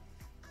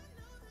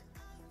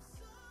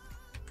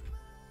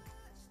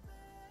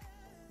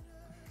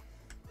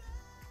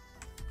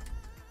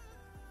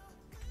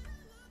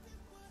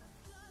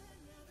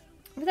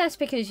 But that's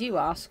because you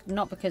asked,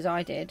 not because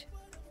I did.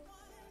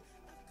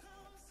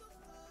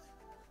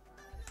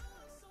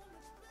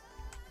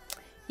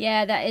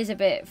 Yeah, that is a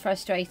bit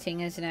frustrating,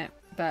 isn't it?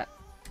 But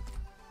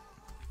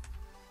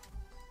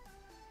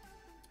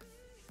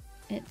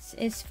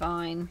it's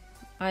fine.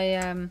 I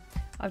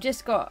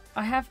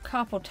have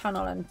carpal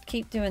tunnel, and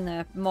keep doing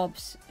the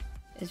mobs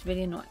is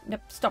really annoying. No,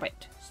 stop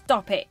it.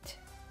 Stop it.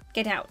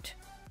 Get out.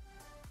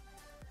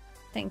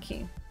 Thank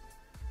you.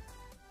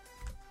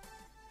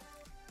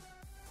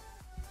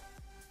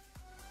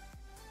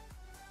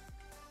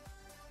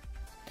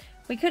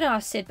 We could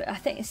ask Sid, but I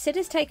think Sid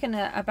has taken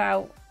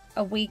about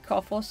a week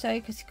off or so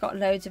because he's got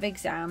loads of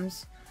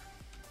exams.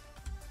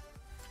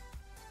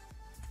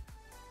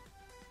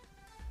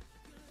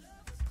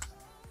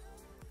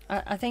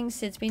 I think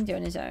Sid's been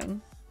doing his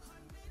own.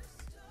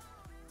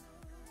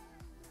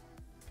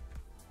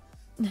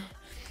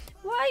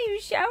 Why are you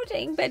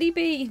shouting, Betty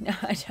B? No,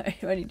 I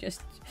don't. Only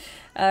just...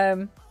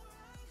 Well,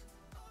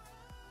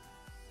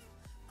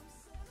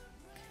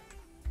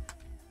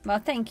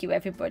 thank you,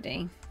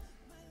 everybody.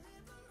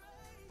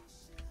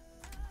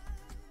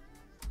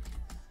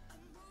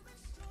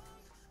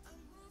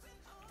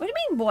 What do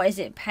you mean, what is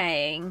it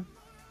paying?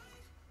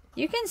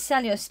 You can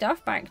sell your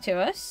stuff back to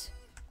us.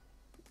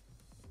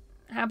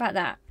 How about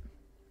that?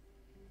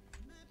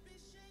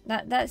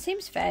 That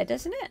seems fair,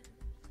 doesn't it?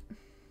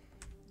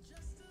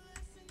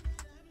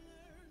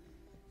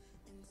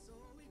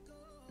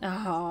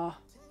 Oh,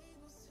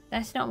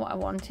 that's not what I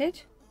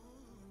wanted.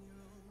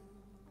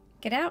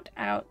 Get out,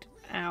 out,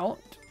 out.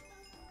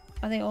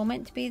 Are they all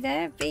meant to be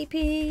there?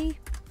 VP.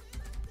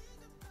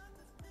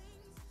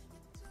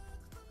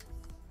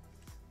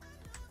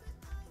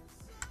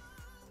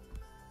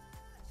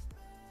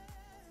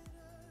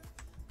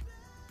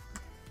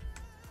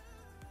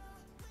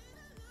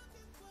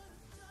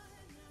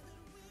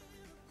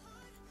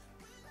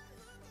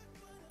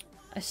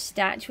 A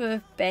statue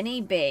of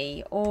Benny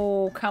B.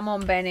 Oh, come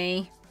on,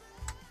 Benny.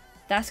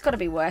 That's got to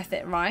be worth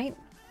it, right?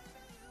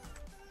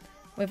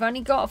 We've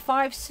only got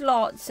 5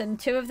 slots and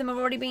 2 of them have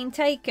already been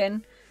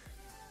taken.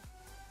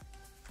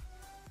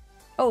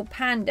 Oh,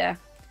 panda.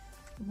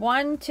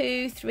 1,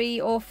 2,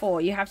 3, or 4.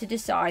 You have to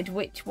decide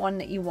which one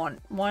that you want.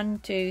 1,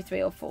 2,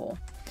 3, or 4.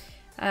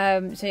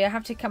 So you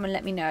have to come and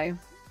let me know,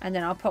 and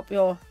then I'll pop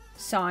your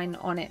sign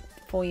on it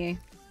for you.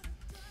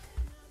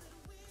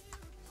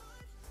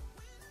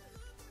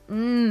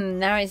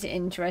 Now he's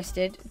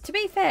interested. To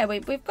be fair,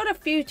 we've got a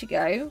few to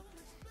go,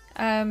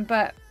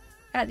 but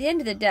at the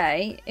end of the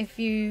day,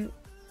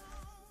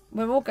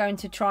 we're all going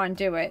to try and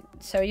do it,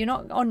 so you're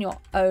not on your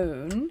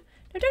own.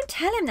 No, don't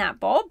tell him that,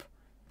 Bob.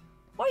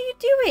 What are you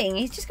doing?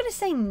 He's just going to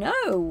say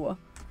no.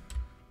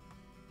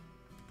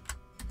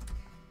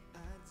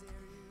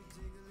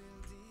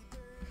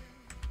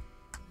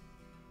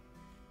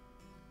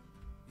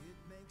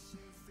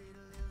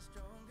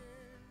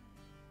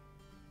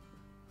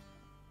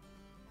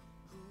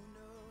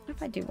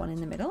 If I do one in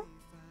the middle.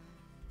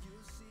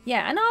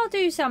 Yeah, and I'll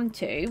do some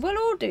too. We'll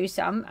all do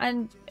some,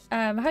 and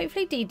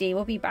hopefully DD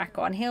will be back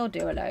on. He'll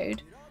do a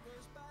load.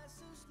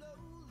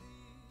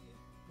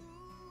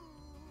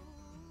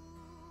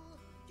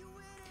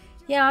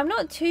 Yeah, I'm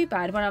not too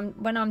bad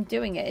when I'm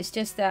doing it. It's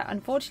just that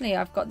unfortunately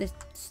I've got this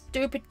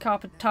stupid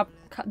carpal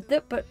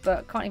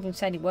but can't even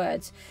say any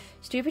words.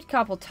 Stupid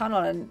carpal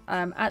tunnel,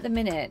 and at the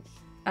minute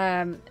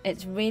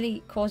it's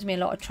really causing me a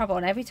lot of trouble.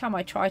 And every time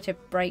I try to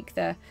break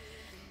I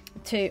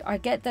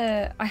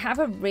have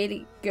a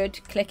really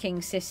good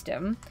clicking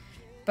system,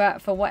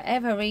 but for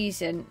whatever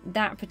reason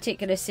that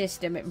particular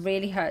system, it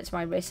really hurts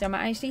my wrist. I'm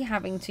actually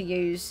having to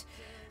use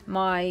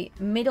my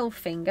middle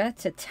finger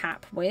to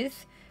tap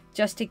with,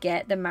 just to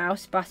get the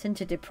mouse button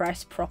to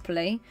depress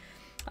properly.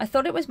 I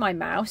thought it was my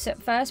mouse at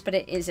first, but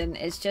it isn't.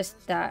 It's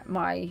just that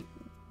my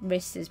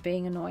wrist is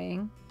being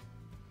annoying.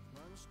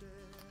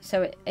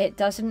 So it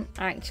doesn't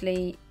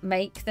actually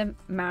make the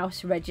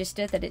mouse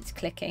register that it's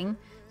clicking.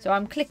 So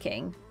I'm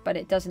clicking, but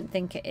it doesn't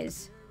think it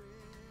is,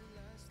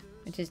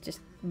 which is just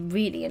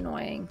really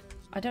annoying.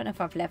 I don't know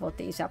if I've leveled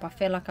these up. I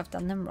feel like I've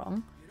done them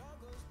wrong.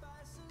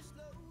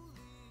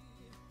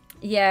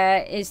 Yeah,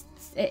 it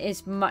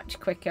is much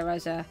quicker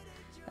as a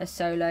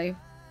solo.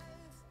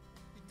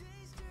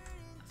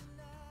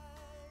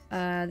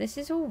 This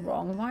is all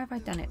wrong. Why have I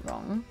done it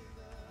wrong?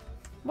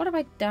 What have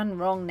I done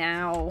wrong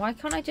now? Why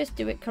can't I just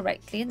do it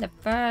correctly in the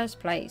first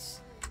place?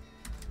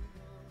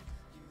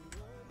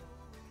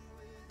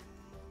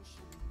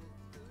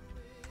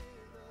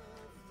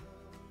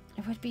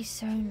 It would be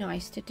so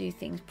nice to do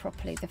things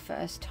properly the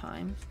first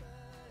time.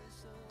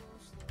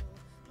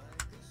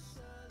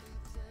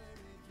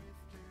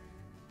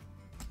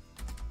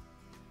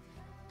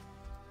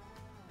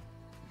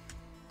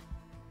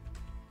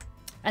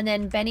 And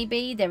then Benny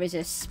B, there is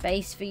a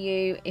space for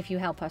you if you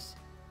help us.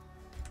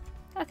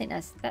 I think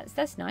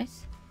that's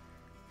nice.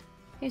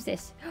 Who's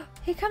this?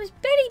 Here comes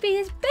Benny B.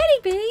 It's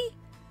Benny B.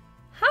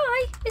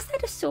 Hi. Is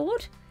that a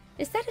sword?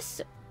 Is that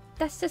a?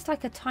 That's just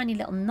like a tiny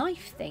little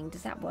knife thing.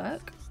 Does that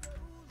work?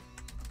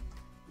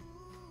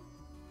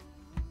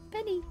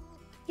 Benny,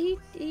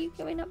 are you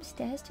going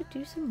upstairs to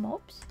do some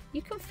mobs?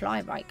 You can fly,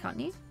 right? Can't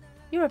you?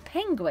 You're a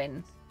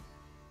penguin.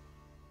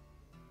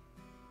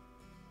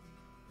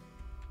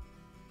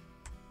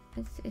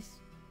 It's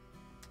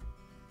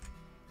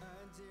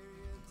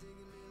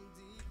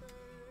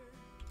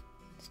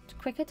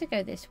quicker to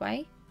go this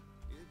way.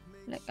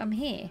 Look, I'm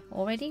here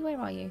already. Where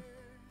are you?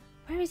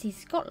 Where is he?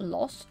 He's got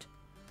lost.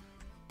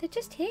 They're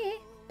just here.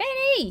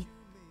 Benny!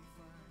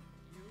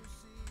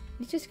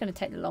 He's just going to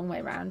take the long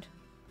way round.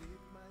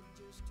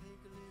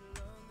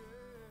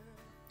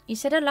 You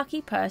said a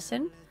lucky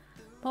person.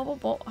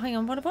 What? Hang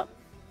on, what?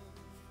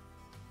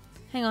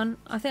 Hang on.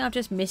 I think I've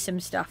just missed some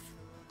stuff.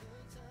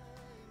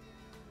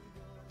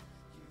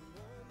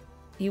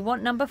 You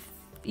want number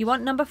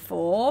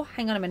 4?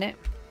 Hang on a minute.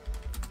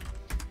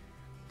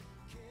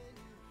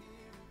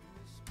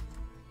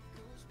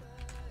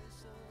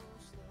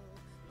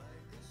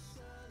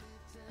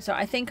 So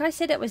I think I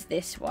said it was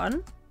this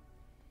one.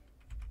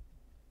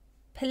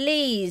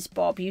 Please,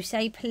 Bob, you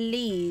say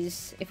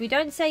please. If we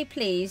don't say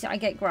please, I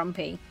get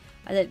grumpy.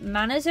 And that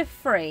manners are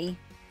free.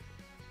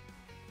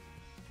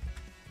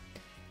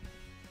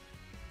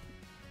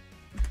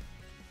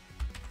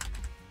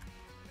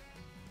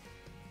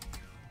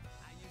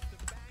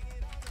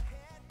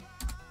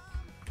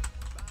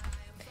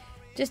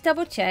 Just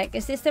double check.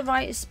 Is this the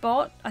right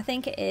spot? I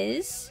think it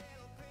is.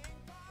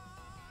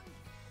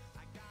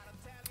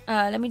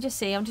 Let me just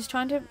see. I'm just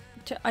trying to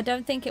I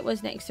don't think it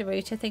was next to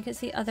route. I think it's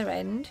the other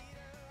end.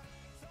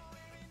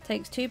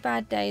 Takes 2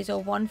 bad days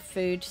or 1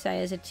 food,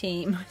 say, as a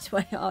team. It's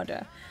way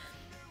harder.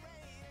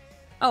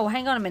 Oh,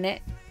 hang on a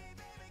minute.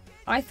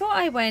 I thought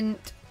I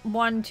went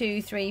 1,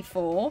 2, 3,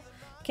 4.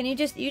 Can you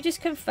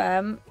just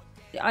confirm?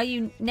 Are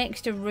you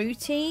next to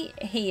Rooty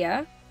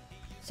here?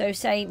 So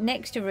say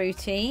next to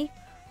Rooty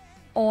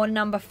or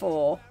number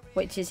 4,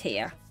 which is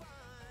here.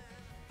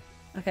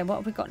 Okay, what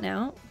have we got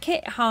now?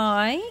 Kit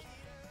High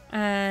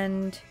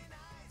and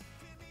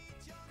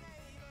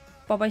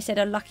Bob, I said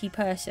a lucky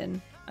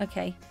person.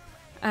 Okay.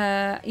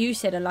 You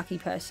said a lucky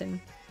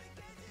person.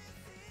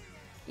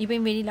 You've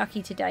been really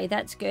lucky today.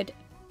 That's good.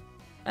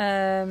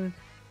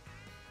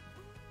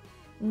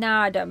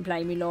 Nah, don't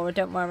blame me, Laura.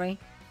 Don't worry.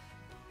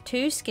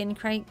 2 skin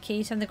crate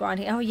keys from the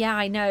grinding. Oh, yeah,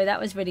 I know. That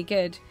was really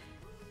good.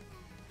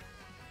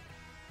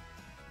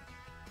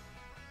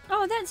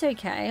 Oh, that's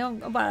okay. Oh,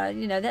 well,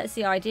 you know, that's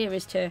the idea,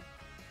 is to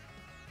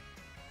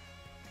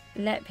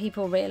let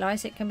people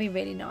realise it can be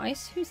really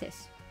nice. Who's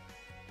this?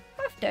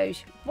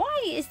 Doge.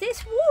 Why is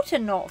this water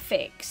not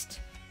fixed?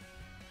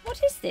 What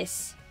is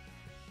this?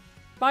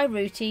 By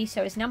Rooty,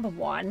 so it's number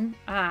 1.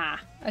 Ah,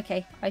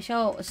 okay. I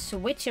shall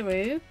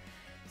switcheroo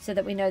so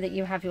that we know that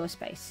you have your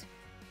space.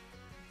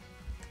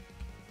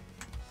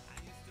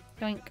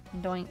 Doink,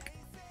 doink.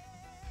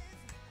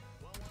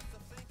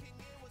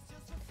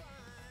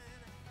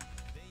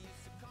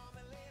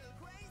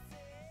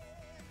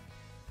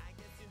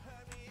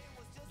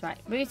 Right,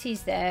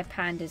 Rooty's there.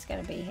 Panda's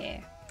going to be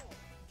here.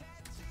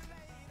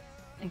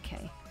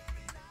 Okay.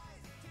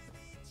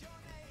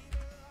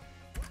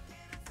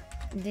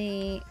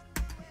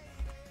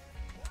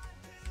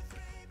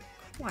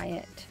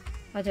 Quiet.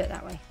 I'll do it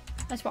that way.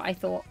 That's what I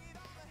thought.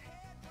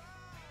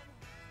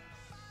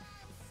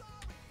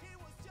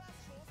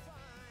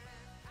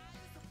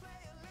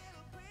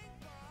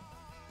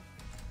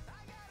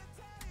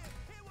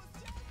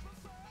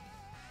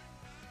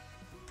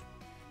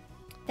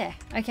 There.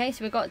 Okay,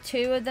 so we've got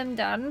 2 of them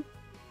done.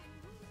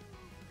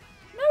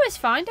 No, it's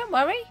fine. Don't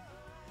worry.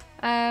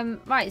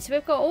 Right, so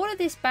we've got all of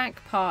this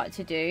back part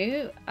to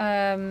do.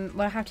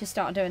 We'll have to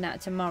start doing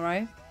that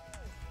tomorrow.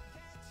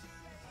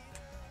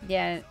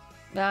 Yeah,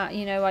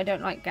 you know, I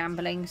don't like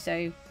gambling,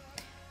 so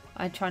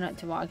I try not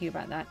to argue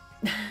about that.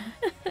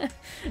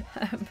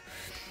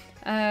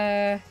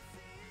 Oh,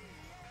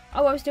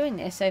 I was doing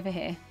this over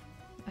here.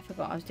 I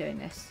forgot I was doing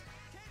this.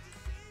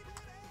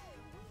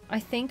 I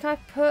think I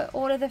put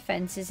all of the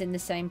fences in the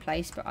same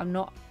place, but I'm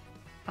not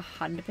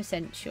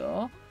 100%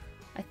 sure.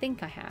 I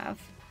think I have.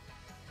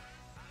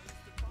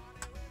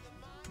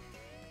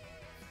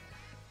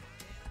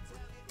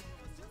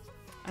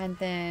 And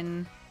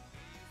then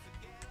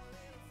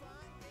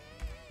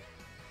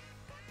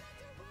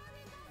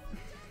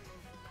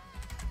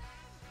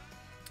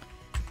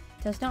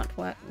does not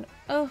work.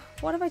 Oh,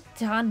 what have I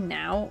done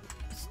now?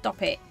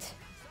 Stop it.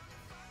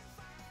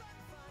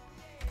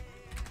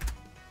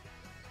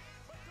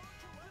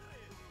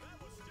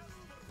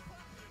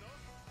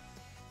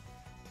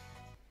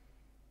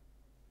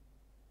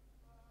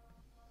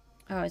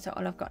 Oh, is that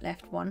all I've got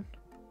left? 1.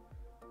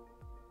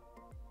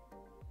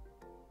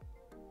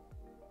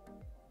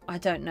 I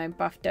don't know,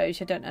 Buff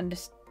Doge. I don't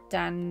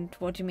understand.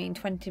 What do you mean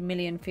 20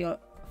 million for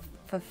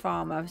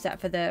farmer? Was that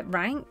for the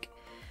rank?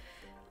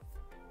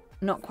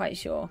 Not quite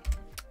sure.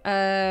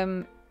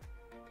 No,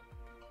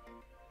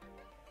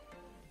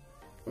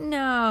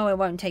 it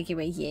won't take you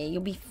a year.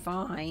 You'll be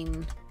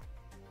fine.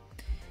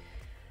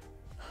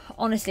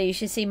 Honestly, you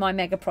should see my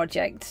mega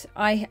project.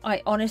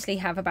 I honestly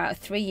have about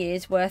 3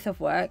 years worth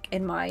of work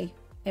in my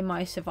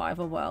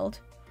survival world.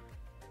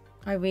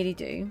 I really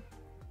do.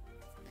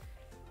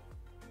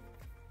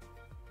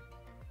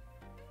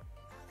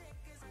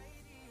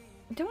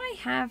 Do I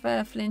have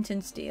a flint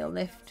and steel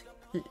left?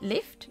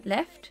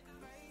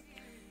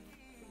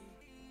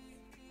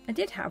 I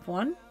did have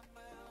one.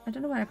 I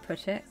don't know where I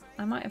put it.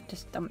 I might have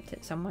just dumped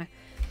it somewhere.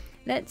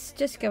 Let's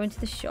just go into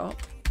the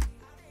shop.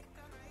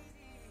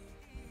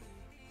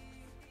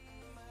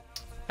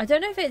 I don't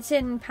know if it's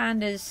in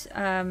Panda's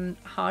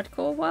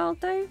hardcore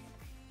world though.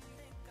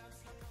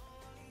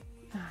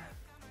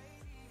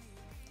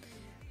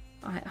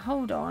 Alright,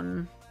 hold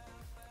on.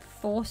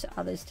 Force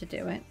others to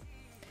do it.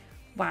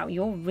 Wow,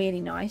 you're really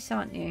nice,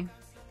 aren't you?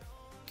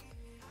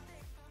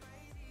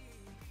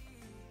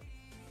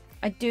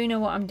 I do know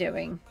what I'm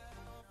doing.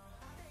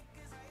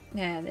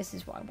 Yeah, this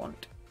is what I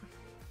want.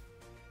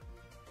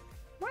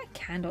 Why are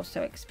candles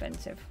so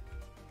expensive?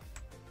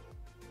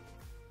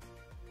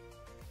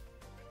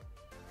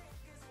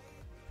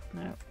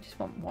 No, I just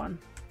want 1.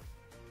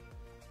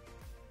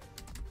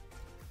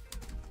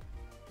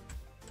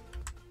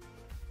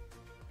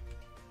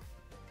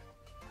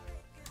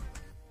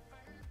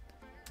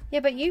 Yeah,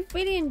 but you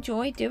really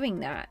enjoy doing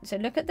that. So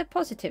look at the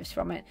positives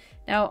from it.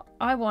 Now,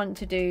 I want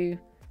to do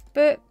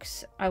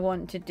books. I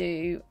want to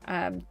do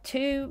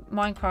 2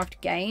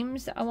 Minecraft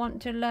games that I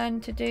want to learn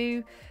to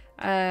do.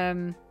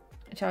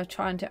 Which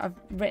I've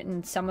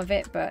written some of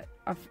it, but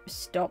I've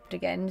stopped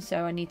again.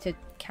 So I need to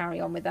carry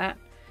on with that.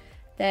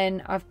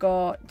 Then I've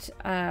got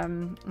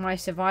my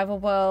survival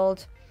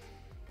world.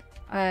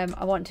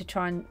 I want to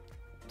try and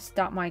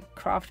start my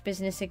craft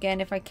business again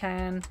if I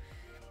can.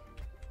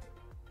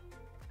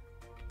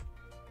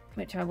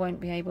 Which I won't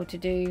be able to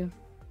do.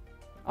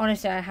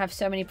 Honestly, I have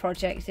so many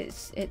projects.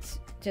 It's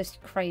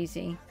just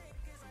crazy.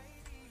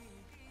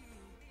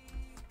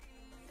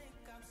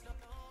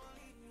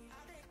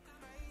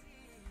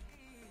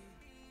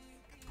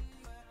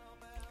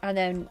 And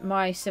then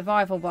my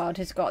survival world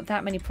has got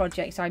that many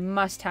projects. I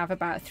must have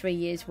about 3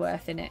 years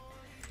worth in it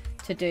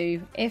to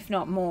do, if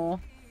not more,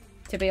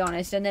 to be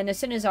honest. And then as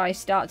soon as I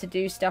start to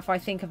do stuff, I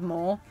think of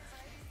more.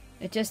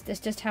 That's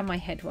just how my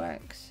head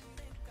works.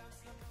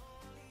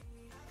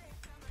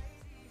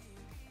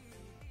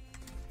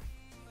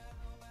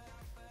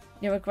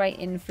 You're a great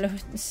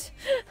influence.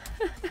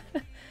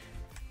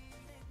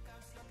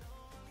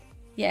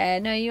 Yeah,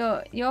 no,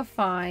 you're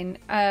fine.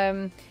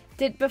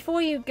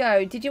 Before you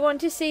go, did you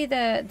want to see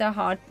the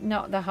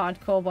not the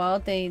hardcore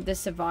world, the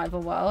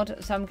survival world?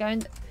 So I'm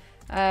going.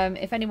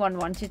 If anyone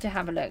wanted to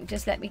have a look,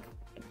 just let me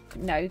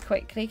know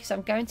quickly, because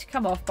I'm going to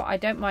come off, but I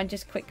don't mind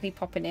just quickly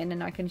popping in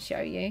and I can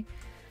show you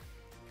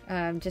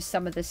just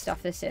some of the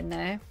stuff that's in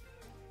there.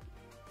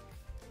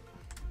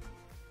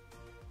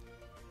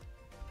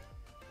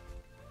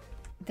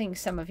 I think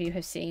some of you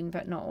have seen,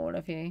 but not all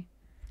of you.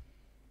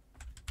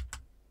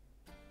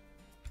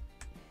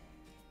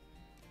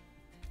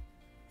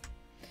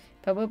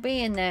 But we'll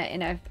be in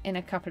there in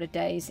a couple of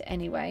days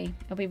anyway.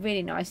 It'll be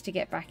really nice to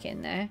get back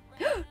in there.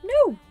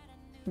 No!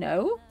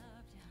 No!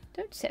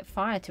 Don't set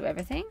fire to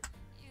everything.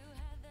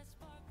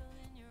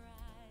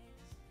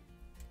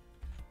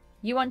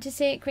 You want to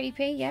see it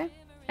creepy? Yeah?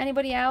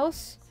 Anybody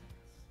else?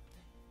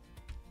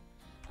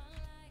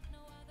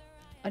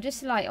 I'll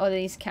just light all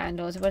these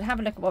candles. We'll have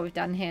a look at what we've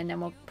done here and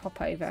then we'll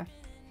pop over.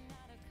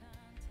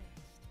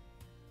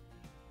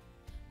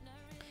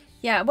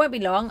 Yeah, it won't be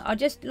long. I'll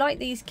just light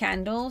these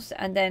candles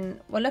and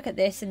then we'll look at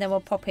this and then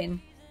we'll pop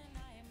in.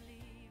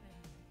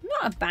 I'm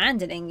not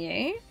abandoning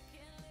you.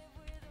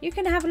 You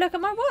can have a look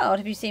at my world.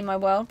 Have you seen my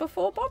world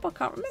before, Bob? I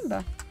can't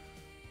remember.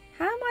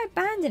 How am I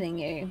abandoning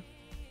you?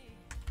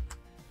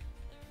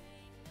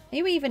 Are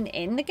you even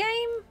in the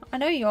game? I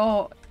know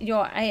you're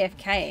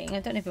AFKing. I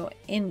don't know if you're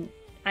in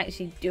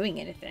actually doing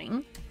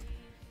anything.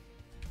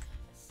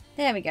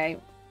 There we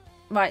go.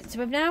 Right, so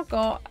we've now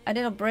got a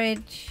little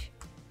bridge.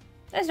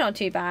 That's not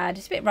too bad.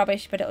 It's a bit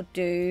rubbish, but it'll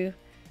do.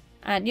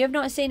 And you have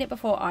not seen it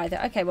before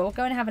either. Okay, well, we'll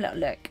go and have a little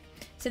look.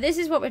 So this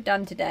is what we've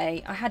done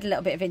today. I had a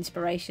little bit of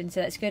inspiration,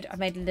 so that's good. I've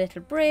made a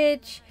little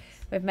bridge.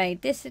 We've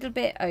made this little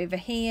bit over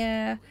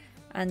here.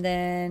 And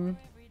then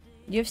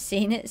you've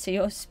seen it, so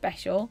you're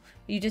special.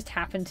 You just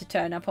happened to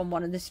turn up on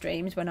one of the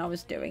streams when I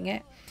was doing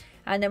it.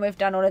 And then we've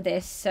done all of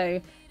this.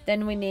 So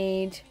then we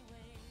need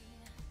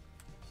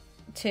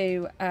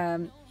to...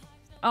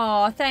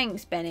 oh,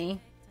 thanks, Benny.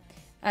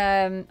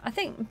 I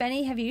think,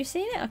 Benny, have you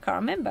seen it? I can't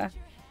remember.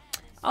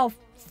 Oh,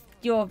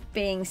 you're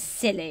being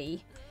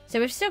silly. So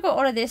we've still got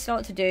all of this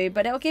lot to do,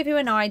 but it'll give you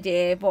an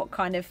idea of what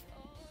kind of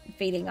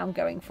feeling I'm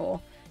going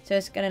for. So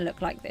it's going to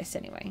look like this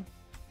anyway.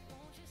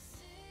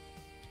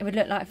 It would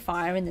look like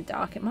fire in the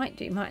dark. It might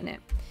do, mightn't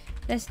it?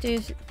 Let's do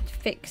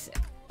fix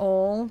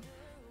all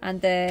and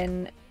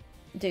then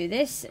do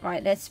this.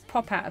 Right, let's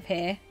pop out of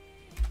here.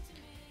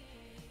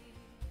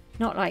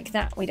 Not like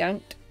that, we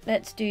don't.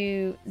 Let's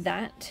do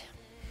that.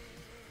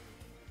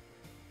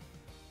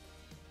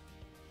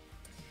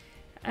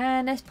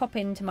 And let's pop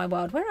into my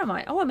world. Where am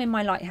I? Oh, I'm in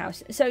my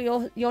lighthouse. So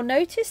you'll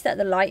notice that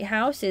the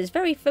lighthouse is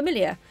very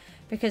familiar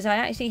because I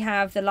actually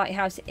have the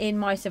lighthouse in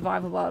my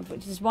survival world,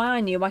 which is why I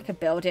knew I could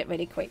build it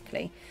really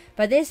quickly.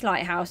 But this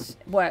lighthouse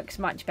works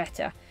much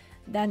better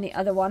than the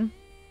other one.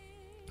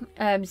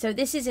 So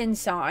this is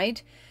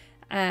inside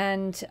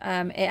and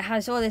it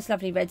has all this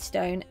lovely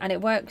redstone and it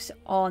works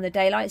on the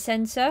daylight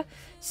sensor.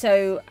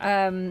 So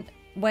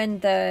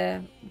when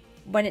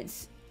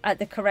it's at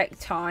the correct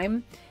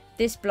time,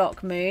 this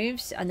block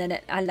moves and then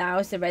it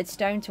allows the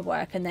redstone to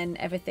work and then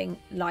everything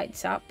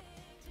lights up.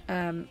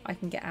 I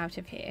can get out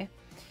of here.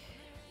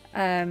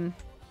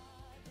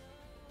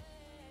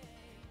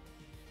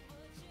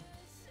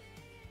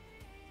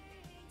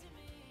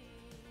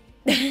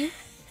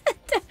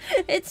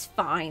 It's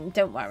fine,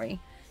 don't worry.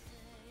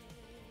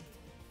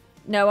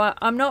 No,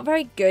 I'm not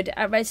very good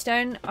at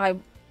redstone.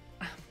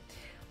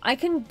 I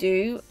can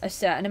do a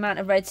certain amount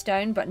of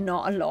redstone, but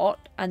not a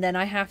lot. And then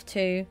I have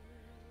to...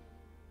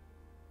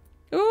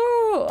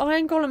 Ooh,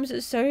 iron golems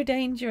are so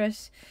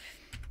dangerous.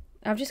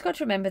 I've just got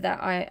to remember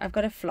that I've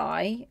got to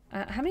fly.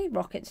 How many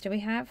rockets do we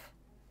have?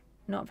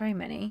 Not very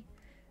many.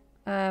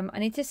 I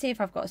need to see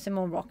if I've got some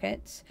more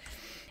rockets.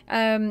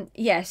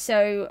 Yeah,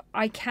 so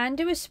I can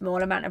do a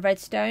small amount of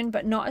redstone,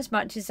 but not as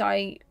much as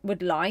I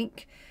would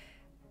like.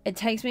 It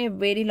takes me a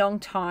really long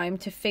time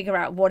to figure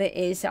out what it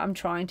is that I'm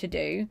trying to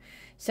do.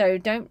 So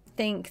don't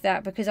think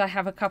that because I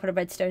have a couple of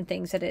redstone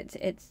things that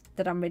it's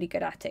that I'm really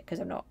good at it, because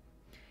I'm not.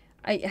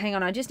 Hang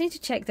on, I just need to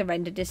check the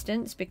render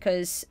distance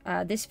because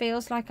this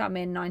feels like I'm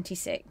in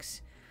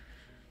 96.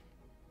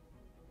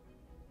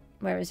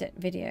 Where is it?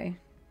 Video.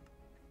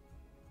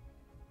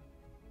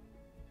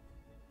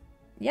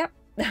 Yep.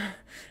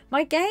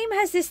 My game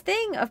has this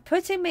thing of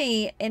putting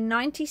me in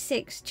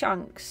 96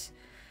 chunks.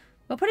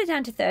 We'll put it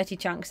down to 30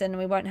 chunks and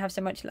we won't have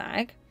so much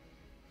lag.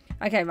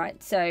 Okay,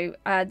 right. So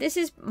this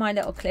is my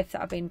little cliff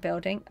that I've been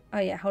building. Oh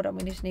yeah, hold on.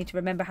 We just need to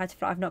remember how to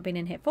fly. I've not been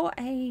in here for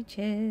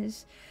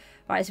ages.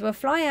 Right, so we'll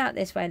fly out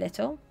this way a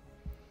little.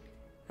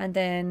 And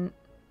then...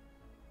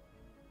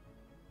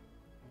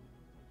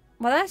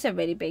 Well, that's a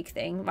really big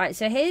thing. Right,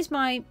 so here's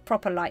my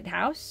proper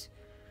lighthouse.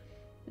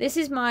 This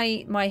is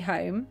my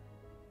home.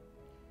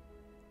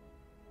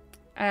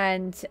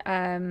 And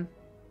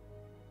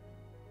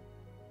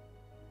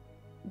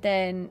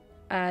then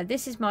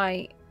this is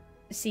my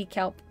sea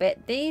kelp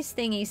bit. These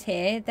thingies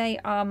here, they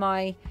are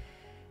my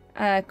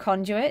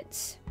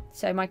conduits.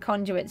 So my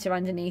conduits are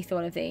underneath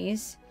all of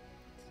these.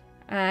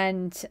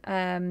 And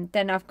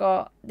then I've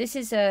got, this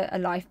is a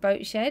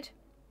lifeboat shed.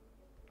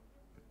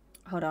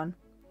 Hold on.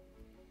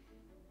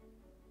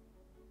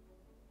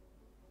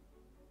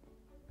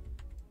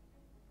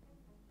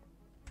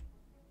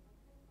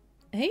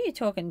 Who are you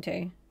talking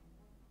to?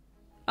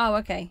 Oh,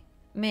 okay.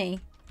 Me,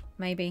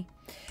 maybe.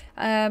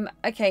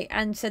 Okay,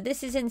 and so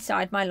this is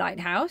inside my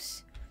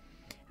lighthouse.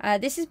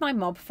 This is my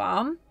mob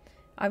farm.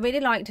 I really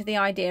liked the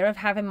idea of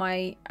having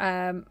my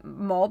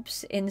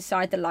mobs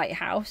inside the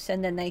lighthouse,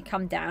 and then they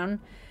come down,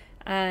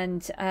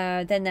 and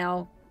then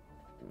they'll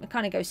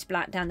kind of go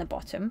splat down the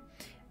bottom,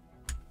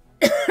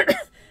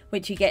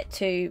 which you get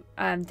to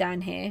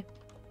down here.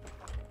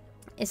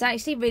 It's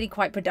actually really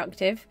quite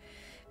productive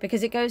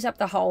because it goes up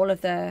the whole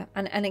of the,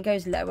 and it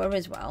goes lower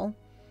as well.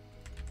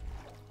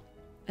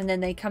 And then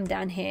they come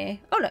down here.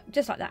 Oh, look,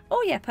 just like that.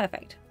 Oh, yeah,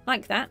 perfect.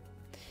 Like that.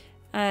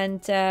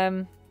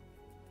 And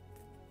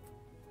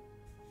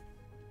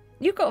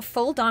you've got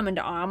full diamond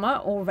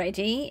armor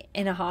already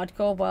in a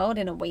hardcore world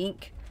in a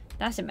week.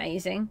 That's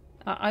amazing.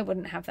 I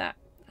wouldn't have that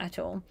at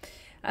all.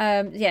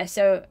 Yeah,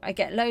 so I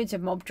get loads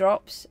of mob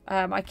drops.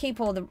 I keep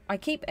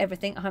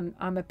everything.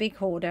 I'm a big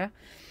hoarder.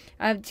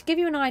 To give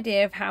you an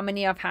idea of how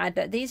many I've had,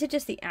 but these are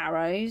just the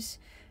arrows.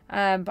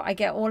 But I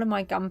get all of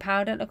my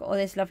gunpowder. Look at all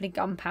this lovely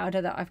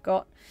gunpowder that I've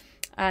got.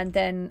 And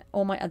then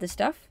all my other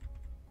stuff.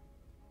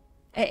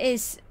 It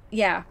is,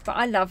 yeah, but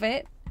I love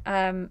it.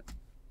 I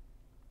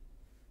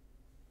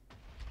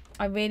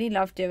really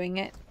love doing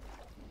it.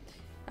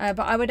 But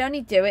I would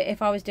only do it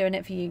if I was doing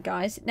it for you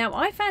guys. Now,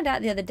 I found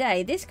out the other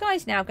day, this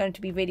guy's now going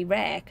to be really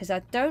rare because I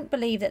don't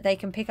believe that they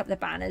can pick up the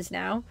banners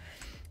now.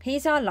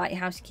 He's our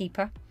lighthouse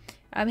keeper.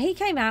 He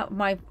came out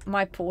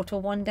my portal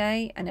one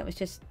day, and it was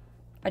just,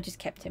 I just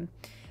kept him.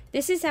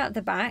 This is out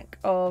the back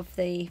of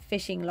the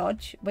fishing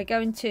lodge. We're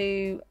going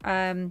to,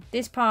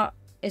 this part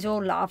is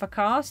all lava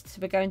casts.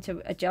 We're going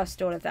to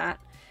adjust all of that.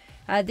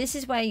 This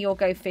is where you'll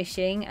go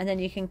fishing, and then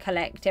you can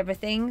collect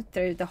everything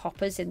through the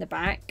hoppers in the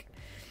back.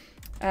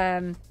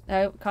 No,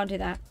 can't do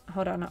that.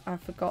 Hold on, I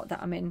forgot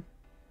that I'm in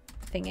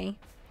thingy.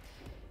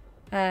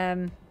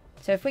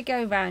 So if we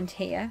go around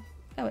here.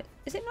 Oh,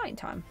 is it night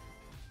time?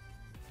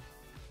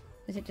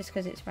 Is it just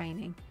because it's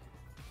raining?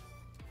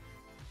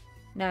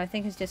 No, I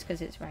think it's just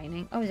because it's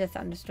raining. Oh, it's a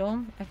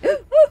thunderstorm.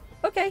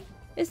 Okay,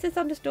 it's the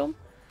thunderstorm.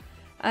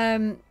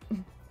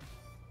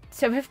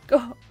 So we've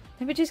got...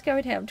 Let me just go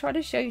in here. I'm trying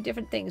to show you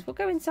different things. We'll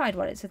go inside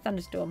while it's a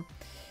thunderstorm.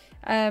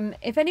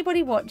 If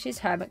anybody watches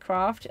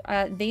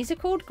Hermitcraft, these are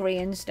called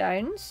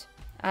greenstones.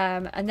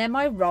 And they're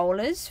my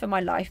rollers for my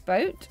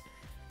lifeboat.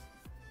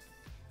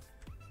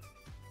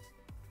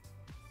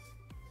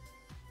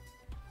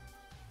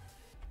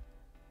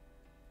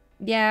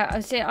 Yeah, I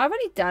see. I've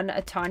only done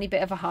a tiny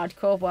bit of a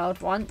hardcore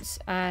world once,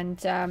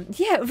 and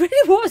yeah, it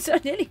really was.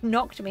 It nearly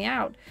knocked me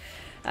out.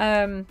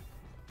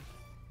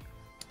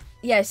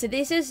 Yeah, so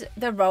this is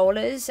the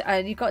rollers.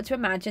 You've got to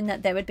imagine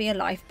that there would be a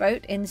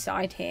lifeboat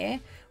inside here,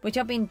 which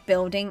I've been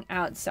building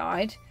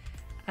outside,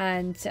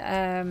 and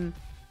then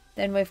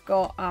we've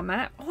got our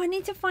map. Oh, I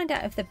need to find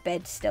out if the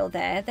bed's still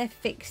there. They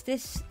fixed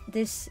this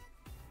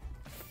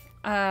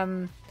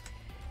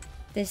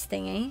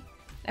thingy.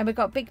 And we've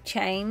got big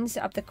chains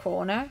up the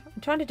corner.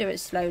 I'm trying to do it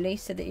slowly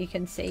so that you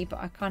can see, but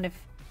I kind of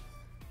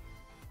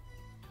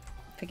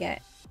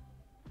forget.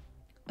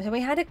 So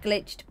we had a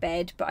glitched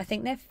bed, but I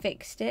think they've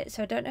fixed it.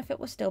 So I don't know if it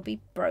will still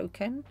be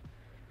broken.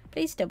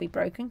 Please still be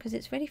broken because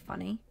it's really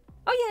funny.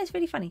 Oh yeah, it's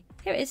really funny.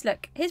 Here it is,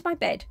 look. Here's my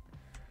bed.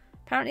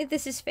 Apparently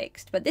this is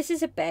fixed, but this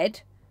is a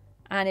bed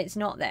and it's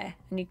not there.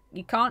 And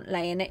you can't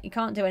lay in it. You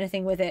can't do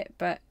anything with it,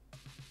 but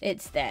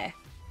it's there.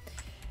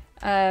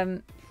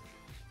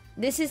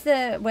 This is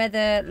where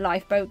the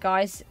lifeboat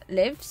guys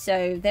live.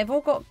 So they've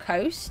all got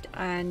coast,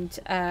 and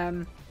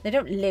they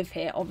don't live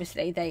here,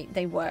 obviously.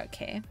 They work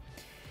here.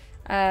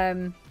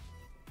 I'm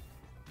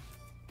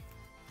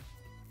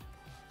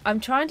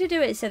trying to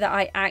do it so that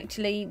I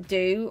actually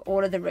do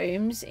all of the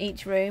rooms.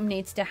 Each room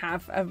needs to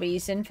have a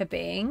reason for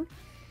being.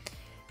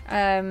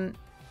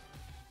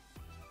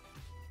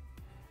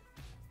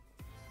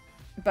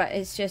 But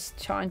it's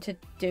just trying to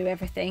do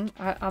everything.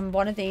 I'm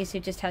one of these who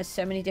just has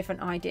so many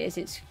different ideas.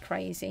 It's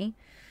crazy.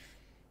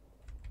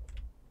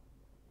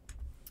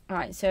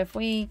 Alright, so if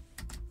we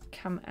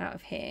come out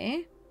of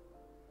here.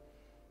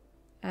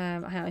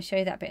 I'll show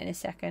you that bit in a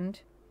second.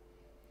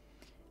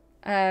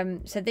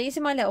 So these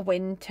are my little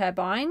wind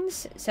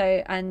turbines.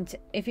 So, and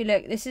if you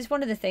look, this is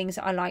one of the things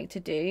that I like to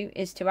do,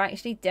 is to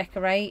actually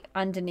decorate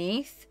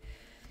underneath.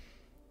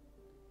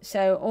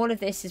 So all of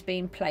this has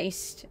been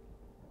placed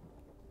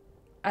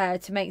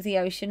to make the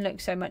ocean look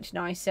so much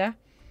nicer,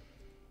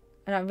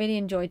 and I really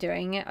enjoy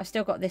doing it. I've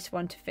still got this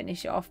one to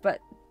finish off,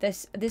 but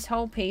this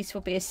whole piece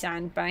will be a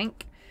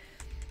sandbank.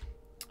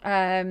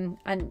 And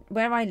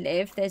where I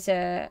live,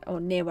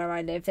 near where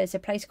I live, there's a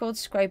place called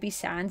Scroby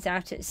Sands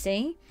out at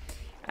sea,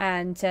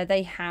 and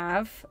they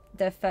have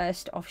the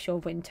first offshore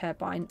wind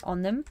turbine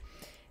on them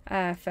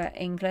for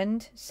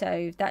England,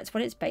 so that's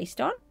what it's based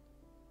on.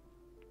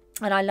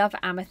 And I love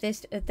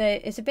amethyst.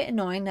 It's a bit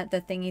annoying that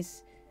the thing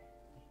is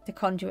the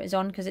conduit is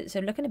on because it's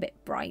looking a bit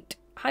bright.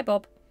 Hi,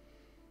 Bob.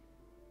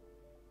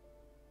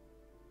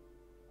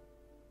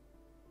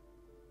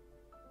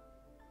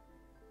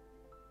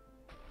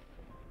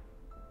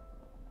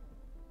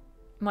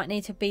 Might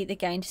need to beat the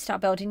game to start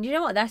building. You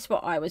know what? That's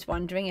what I was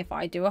wondering if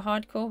I do a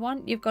hardcore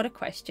one. You've got a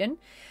question.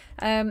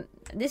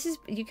 This is,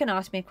 you can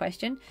ask me a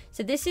question.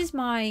 So this is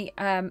my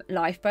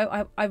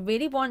lifeboat. I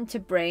really want to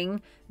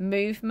bring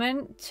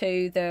movement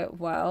to the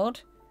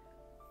world.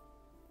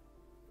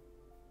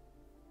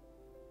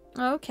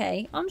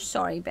 Okay, I'm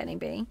sorry, Benny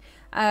B.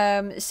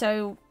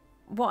 So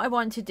what I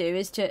want to do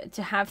is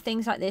to have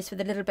things like this with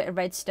a little bit of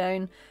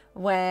redstone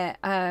where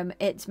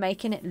it's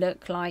making it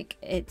look like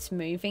it's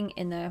moving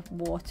in the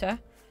water.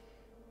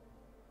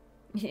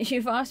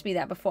 You've asked me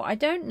that before. I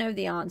don't know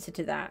the answer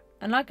to that.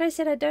 And like I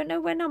said, I don't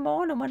know when I'm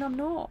on and when I'm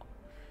not.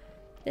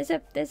 There's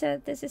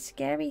a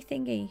scary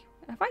thingy.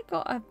 Have I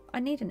got I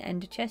need an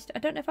ender chest. I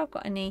don't know if I've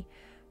got any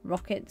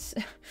rockets.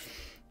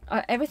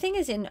 Everything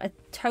is in a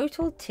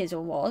total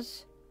tizzle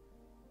was.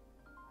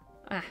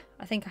 I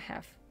think I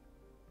have.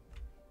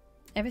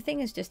 Everything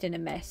is just in a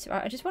mess.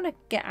 I just want to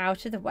get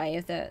out of the way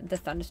of the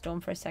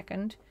thunderstorm for a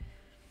second.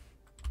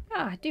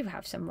 I do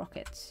have some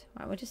rockets.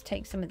 Right, we'll just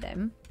take some of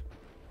them.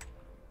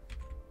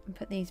 And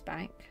put these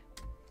back.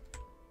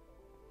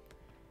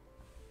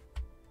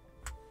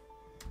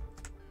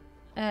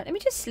 Let me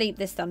just sleep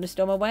this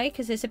thunderstorm away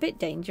because it's a bit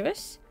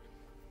dangerous.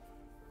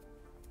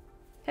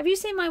 Have you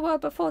seen my world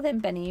before then,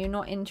 Benny? You're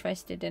not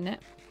interested in it?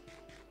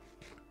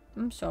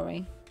 I'm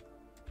sorry.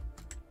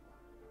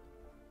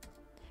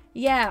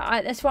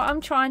 Yeah, that's what I'm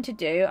trying to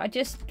do.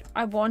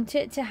 I want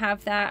it to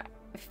have that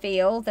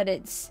feel that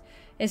it's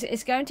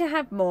going to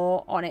have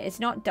more on it. It's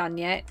not done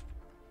yet.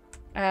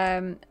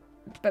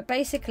 But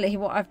basically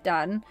what I've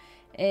done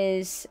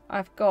is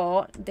I've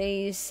got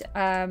these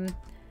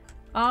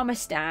armor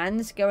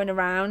stands going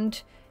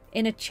around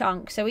in a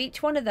chunk. So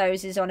each one of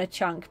those is on a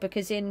chunk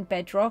because in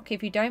Bedrock,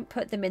 if you don't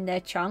put them in their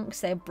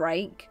chunks, they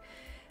break.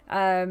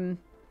 So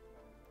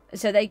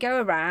they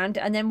go around,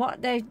 and then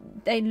what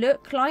they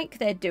look like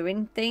they're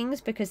doing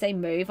things because they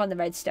move on the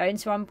redstone.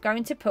 So I'm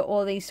going to put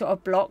all these sort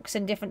of blocks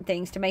and different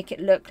things to make it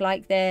look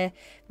like they're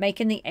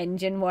making the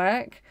engine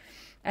work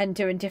and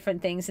doing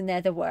different things, and they're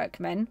the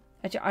workmen.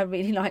 I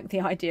really like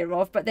the idea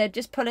of, but they're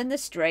just pulling the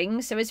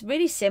string. So it's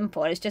really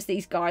simple. It's just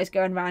these guys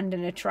going around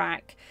in a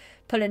track,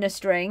 pulling a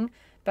string.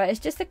 But it's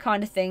just the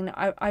kind of thing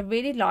that I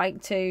really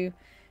like to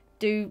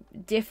do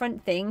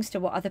different things to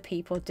what other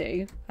people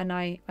do. And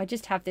I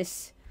just have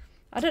this,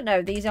 I don't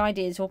know, these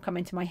ideas all come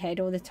into my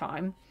head all the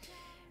time.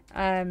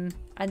 And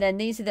then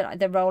these are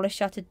the roller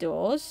shutter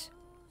doors.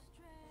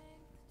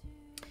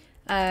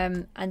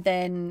 And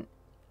then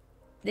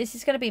this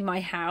is going to be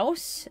my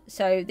house.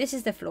 So this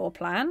is the floor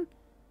plan.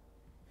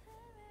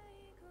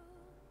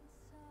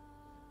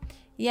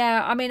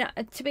 Yeah, I mean,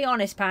 to be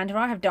honest, Panda,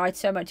 I have died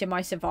so much in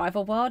my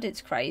survival world.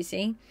 It's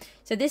crazy.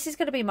 So this is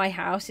going to be my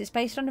house. It's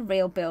based on a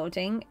real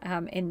building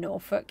in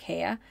Norfolk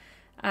here.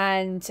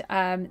 And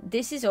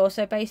this is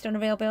also based on a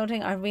real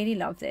building. I really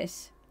love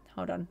this.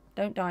 Hold on.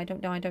 Don't die,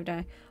 don't die, don't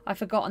die. I've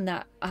forgotten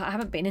that. I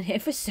haven't been in here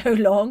for so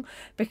long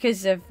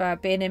because of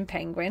being in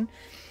Penguin.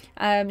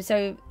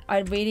 So I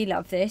really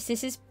love this.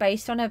 This is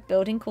based on a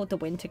building called the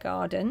Winter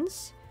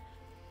Gardens.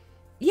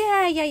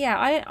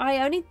 Yeah. I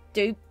only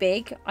do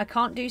big. I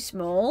can't do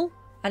small.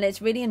 And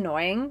it's really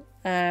annoying.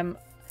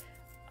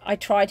 I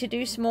try to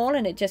do small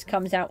and it just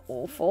comes out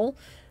awful.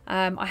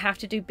 I have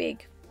to do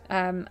big.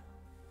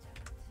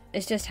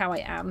 It's just how I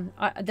am.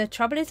 The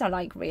trouble is I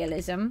like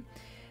realism.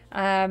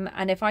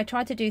 And if I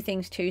try to do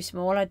things too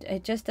small,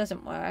 it just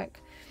doesn't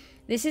work.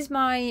 This is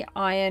my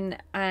iron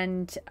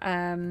and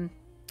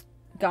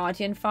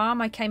guardian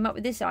farm. I came up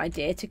with this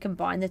idea to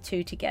combine the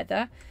two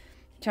together,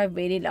 which I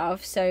really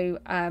love. So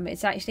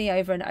it's actually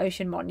over an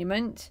ocean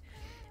monument,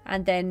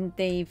 and then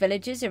the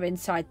villagers are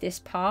inside this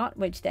part,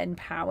 which then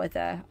power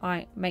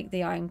make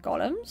the iron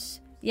golems.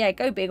 Yeah,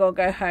 go big or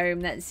go home,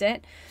 that's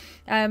it.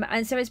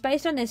 And so it's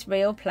based on this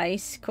real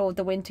place called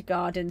the Winter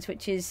Gardens,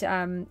 which is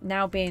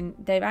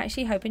they're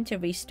actually hoping to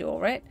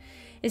restore it.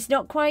 It's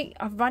not quite,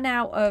 I'd run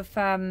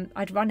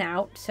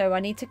out, so I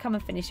need to come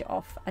and finish it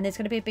off. And there's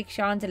going to be a big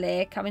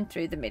chandelier coming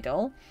through the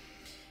middle.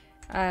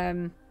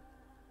 I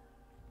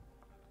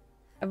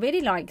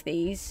really like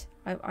these.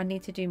 I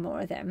need to do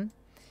more of them.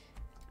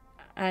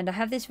 And I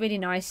have this really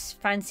nice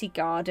fancy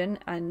garden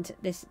and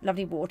this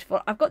lovely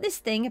waterfall. I've got this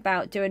thing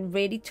about doing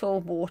really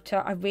tall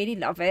water. I really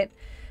love it.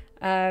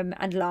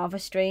 And lava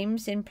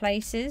streams in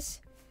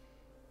places.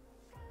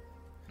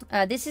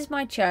 This is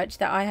my church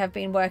that I have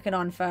been working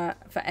on for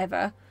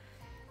forever.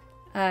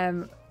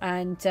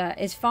 And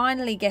is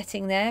finally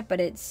getting there, but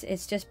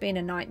it's just been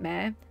a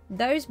nightmare.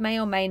 Those may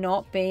or may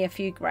not be a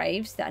few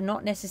graves that are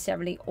not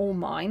necessarily all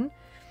mine.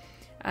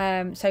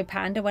 So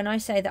Panda, when I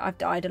say that I've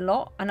died a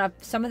lot, and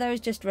some of those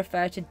just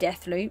refer to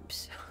death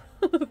loops.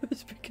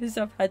 It's because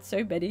I've had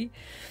so many.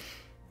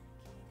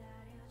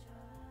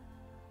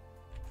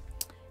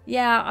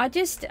 Yeah, I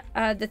just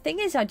the thing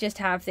is, I just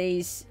have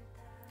these.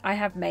 I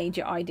have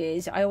major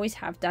ideas. I always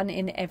have done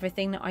in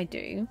everything that I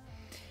do.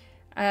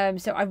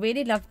 So I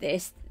really love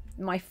this,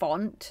 my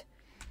font.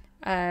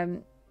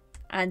 And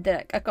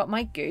I've got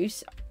my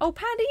goose. Oh,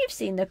 Panda, you've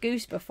seen the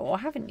goose before,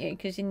 haven't you?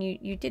 Because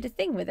you did a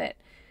thing with it.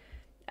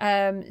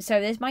 So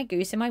there's my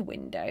goose in my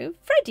window.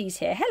 Freddy's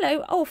here.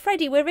 Hello. Oh,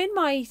 Freddy, we're in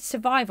my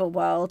survival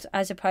world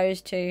as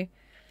opposed to...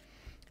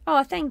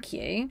 Oh, thank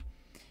you.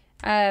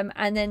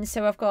 And then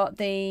so I've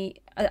got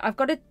I've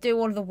got to do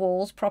all of the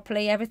walls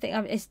properly, everything.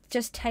 It's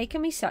just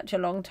taken me such a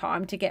long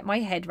time to get my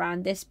head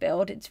around this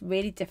build. It's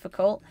really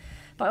difficult.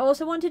 But I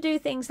also want to do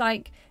things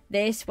like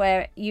this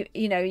where you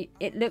know,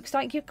 it looks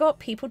like you've got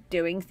people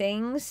doing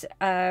things.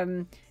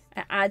 It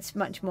adds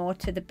much more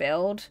to the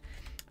build.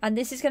 And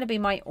this is going to be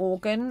my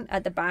organ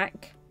at the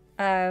back.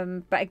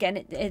 But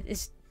again,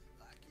 it's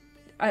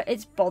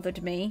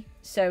bothered me,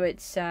 so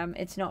it's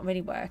not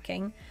really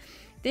working.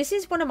 This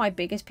is one of my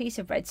biggest piece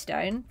of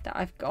redstone that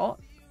I've got.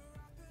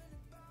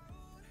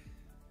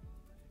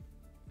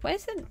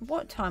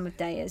 What time of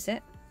day is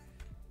it?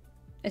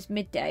 It's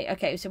midday.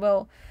 Okay,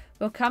 so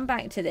we'll come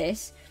back to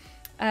this.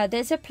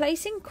 There's a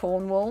place in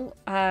Cornwall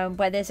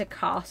where there's a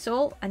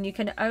castle, and you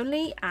can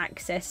only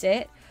access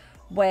it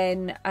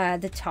when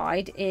the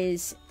tide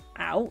is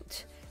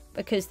out,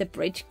 because the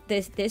bridge,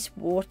 there's this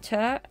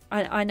water.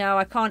 I know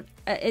I can't.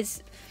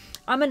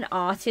 I'm an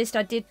artist.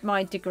 I did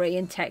my degree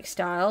in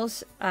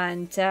textiles,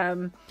 and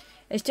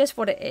it's just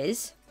what it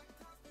is.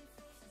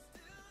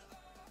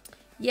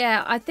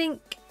 Yeah, I think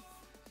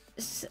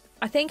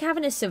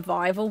having a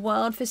survival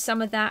world for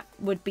some of that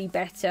would be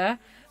better,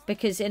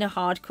 because in a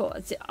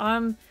hardcore,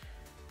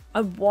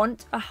 I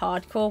want a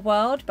hardcore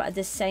world, but at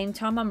the same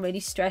time I'm really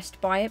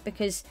stressed by it,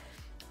 because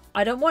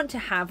I don't want to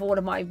have all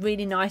of my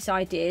really nice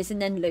ideas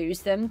and then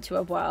lose them to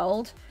a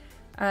world.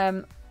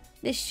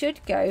 This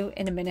should go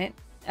in a minute.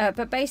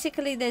 But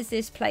basically there's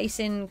this place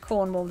in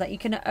Cornwall that you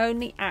can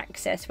only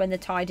access when the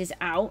tide is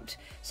out.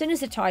 As soon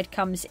as the tide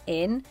comes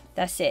in,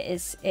 that's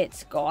it.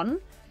 It's gone.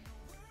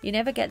 You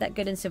never get that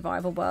good in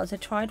survival worlds. I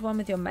tried one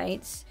with your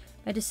mates.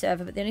 Made a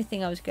server, but the only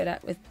thing I was good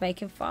at with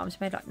making farms,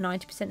 made like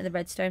 90% of the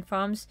redstone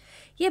farms.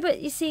 Yeah, but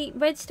you see,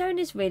 redstone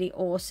is really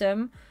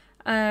awesome.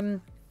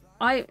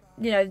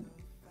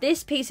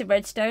 This piece of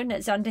redstone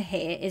that's under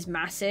here is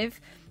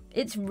massive.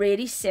 It's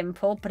really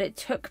simple, but it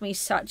took me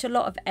such a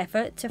lot of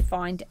effort to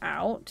find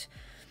out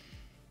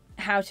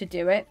how to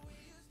do it.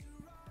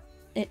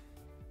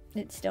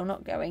 It's still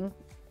not going.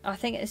 I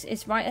think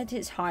it's right at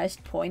its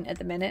highest point at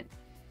the minute.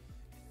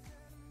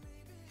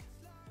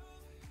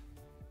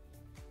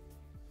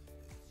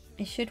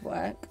 It should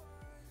work.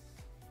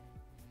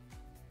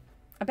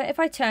 I bet if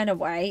I turn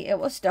away, it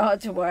will start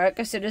to work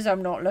as soon as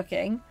I'm not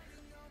looking.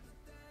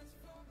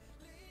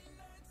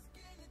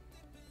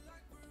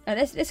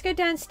 Let's go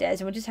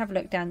downstairs and we'll just have a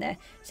look down there.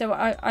 So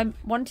I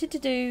wanted to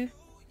do...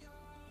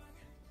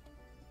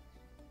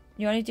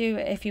 You only do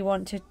it if you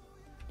want to...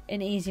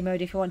 In easy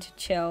mode, if you want to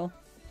chill.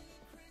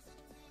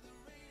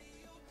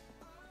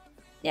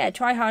 Yeah,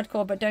 try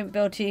hardcore, but don't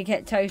build till you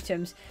get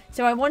totems.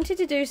 So I wanted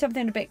to do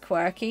something a bit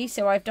quirky.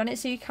 So I've done it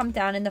so you come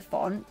down in the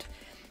font.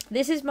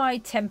 This is my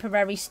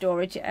temporary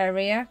storage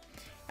area.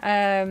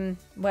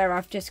 Where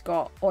I've just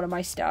got all of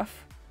my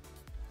stuff.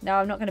 No,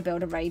 I'm not going to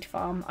build a raid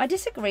farm. I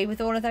disagree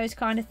with all of those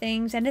kind of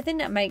things. Anything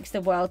that makes the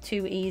world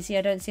too easy,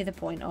 I don't see the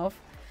point of.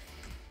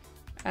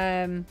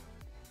 Right,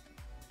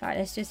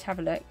 let's just have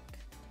a look.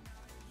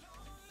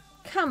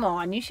 Come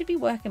on, you should be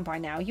working by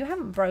now. You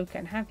haven't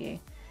broken, have you?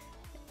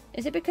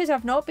 Is it because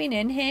I've not been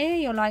in here?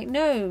 You're like,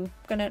 no,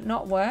 gonna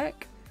not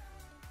work.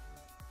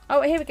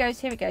 Oh, here it goes,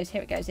 here it goes,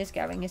 here it goes. It's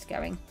going, it's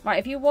going. Right,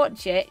 if you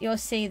watch it, you'll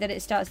see that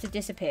it starts to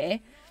disappear.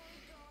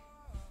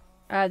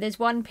 There's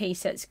one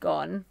piece that's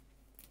gone.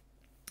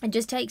 It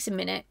just takes a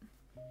minute.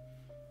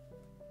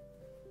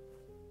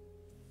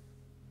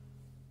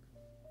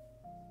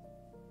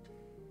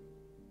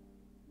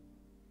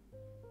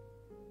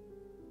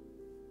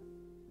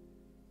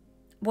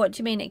 What do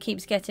you mean it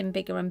keeps getting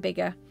bigger and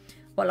bigger?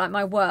 Well, like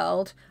my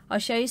world. I'll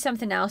show you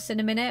something else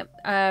in a minute.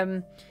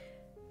 There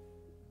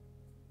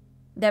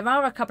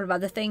are a couple of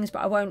other things, but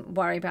I won't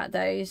worry about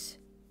those.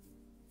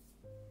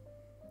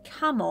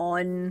 Come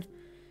on.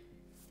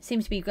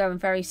 Seems to be going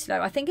very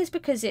slow. I think it's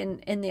because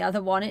in the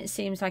other one it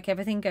seems like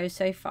everything goes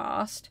so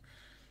fast.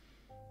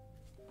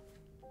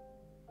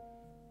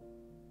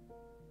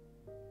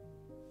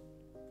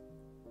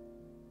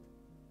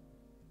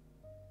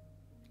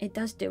 It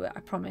does do it,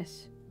 I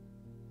promise.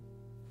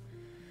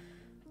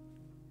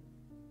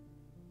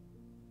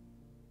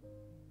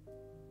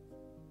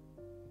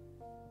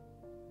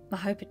 I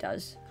hope it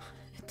does.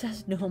 It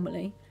does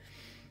normally.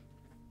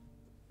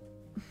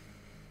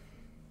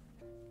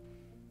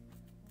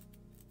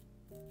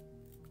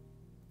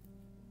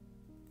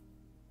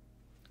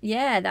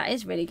 Yeah, that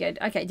is really good.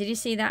 Okay, did you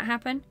see that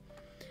happen?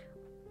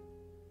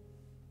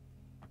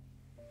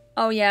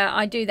 Oh yeah,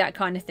 I do that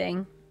kind of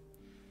thing.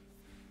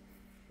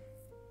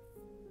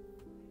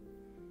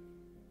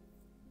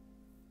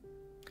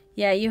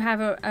 Yeah, you have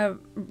a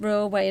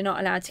rule where you're not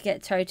allowed to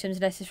get totems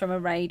unless it's from a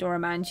raid or a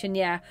mansion.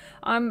 Yeah,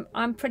 I'm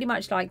pretty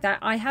much like that.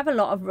 I have a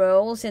lot of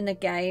rules in the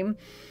game.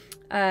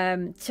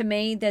 To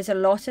me, there's a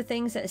lot of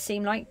things that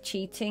seem like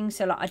cheating.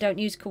 So like, I don't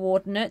use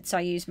coordinates,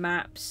 I use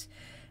maps.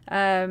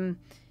 And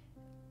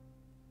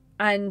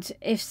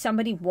if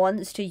somebody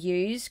wants to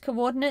use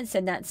coordinates,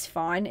 then that's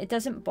fine. It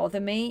doesn't bother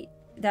me.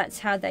 That's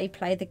how they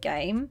play the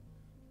game.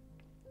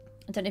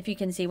 I don't know if you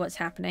can see what's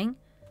happening.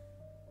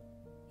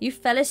 You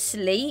fell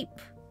asleep?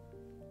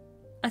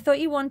 I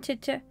thought you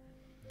wanted to...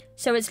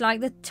 So it's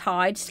like the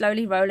tide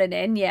slowly rolling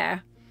in. Yeah.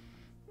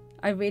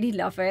 I really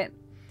love it.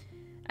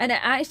 And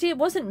it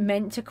wasn't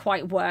meant to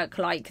quite work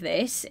like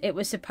this. It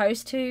was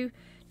supposed to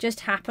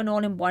just happen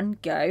all in one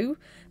go.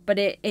 But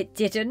it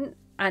didn't.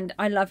 And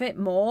I love it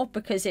more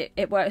because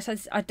it works.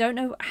 I don't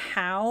know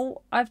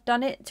how I've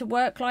done it to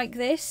work like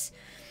this.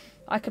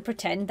 I could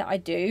pretend that I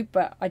do,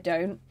 but I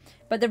don't.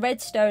 But the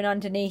redstone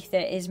underneath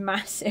it is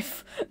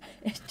massive.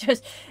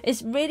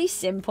 It's really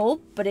simple,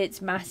 but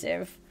it's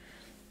massive.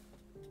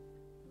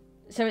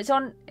 So it's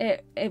on,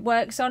 it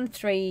works on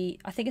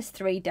I think it's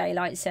 3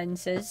 daylight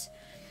sensors.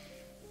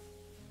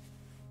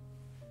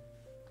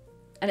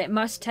 And it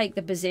must take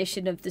the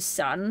position of the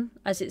sun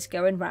as it's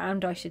going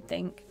round, I should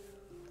think.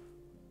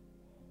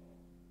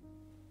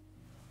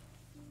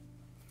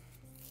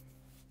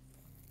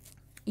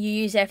 You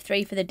use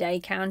F3 for the day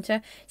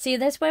counter. See,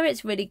 that's where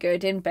it's really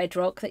good in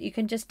Bedrock, that you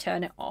can just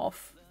turn it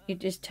off. You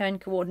just turn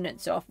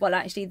coordinates off. Well,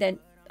 actually, then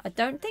I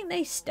don't think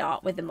they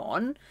start with them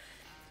on.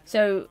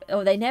 So,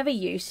 or they never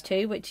used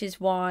to, which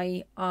is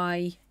why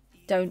I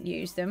don't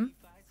use them.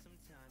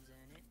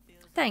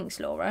 Thanks,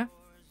 Laura.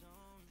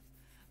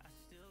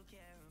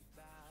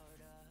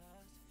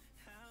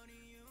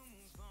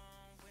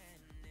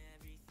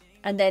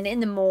 And then in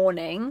the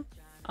morning,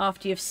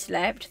 after you've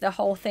slept, the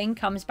whole thing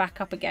comes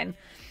back up again.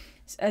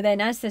 So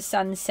then as the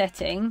sun's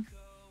setting,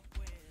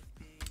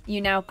 you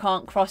now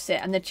can't cross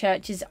it and the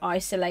church is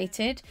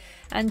isolated.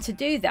 And to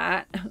do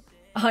that,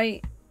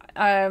 hang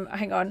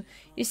on,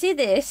 you see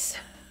this?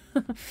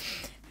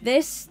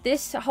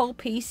 this whole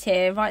piece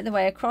here, right the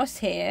way across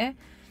here,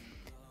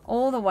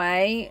 all the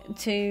way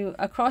to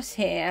across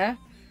here,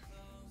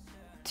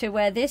 to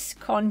where this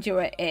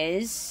conduit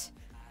is,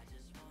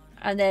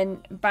 and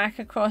then back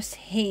across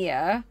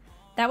here,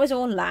 that was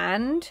all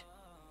land.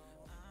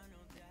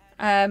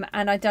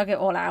 And I dug it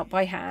all out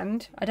by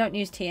hand. I don't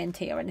use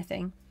TNT or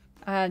anything.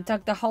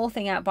 Dug the whole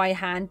thing out by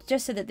hand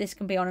just so that this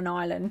can be on an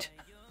island.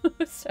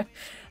 So,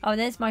 oh,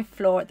 there's my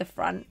floor at the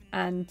front.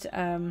 And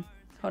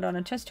hold on,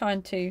 I'm just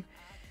trying to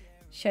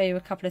show you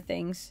a couple of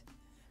things.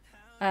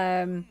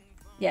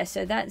 Yeah,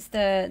 so that's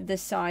the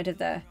side of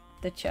the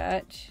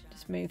church.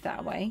 Just move that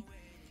away.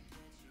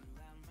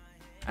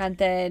 And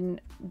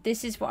then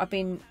this is what I've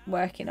been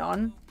working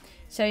on.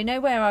 So you know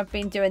where I've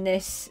been doing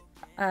this,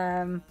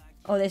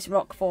 all this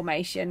rock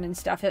formation and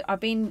stuff.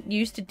 I've been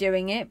used to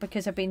doing it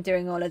because I've been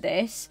doing all of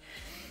this.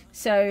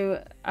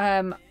 So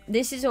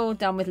this is all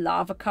done with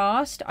lava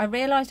cast. I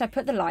realised I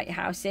put the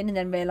lighthouse in and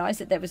then realised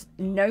that there was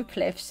no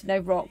cliffs, no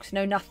rocks,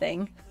 no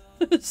nothing.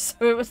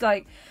 So it was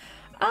like,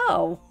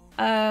 oh,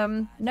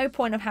 no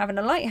point of having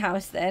a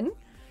lighthouse then.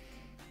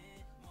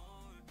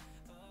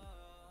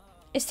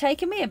 It's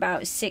taken me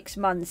about 6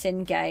 months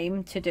in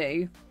game to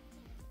do,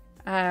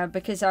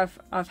 because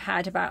I've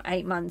had about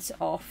 8 months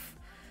off.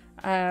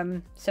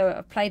 So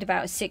I've played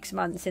about 6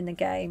 months in the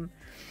game.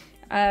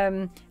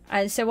 And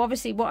so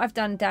obviously what I've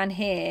done down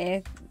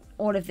here,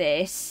 all of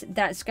this,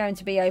 that's going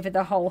to be over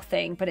the whole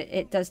thing, but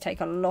it does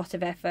take a lot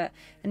of effort.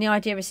 And the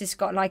idea is it's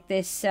got like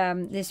this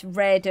this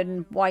red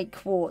and white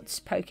quartz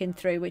poking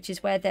through, which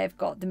is where they've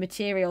got the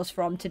materials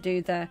from to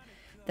do the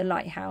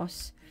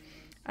lighthouse.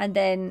 And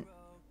then,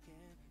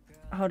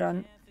 hold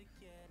on,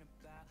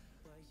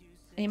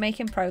 are you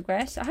making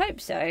progress? I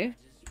hope so.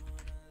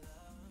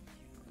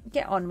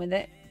 Get on with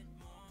it.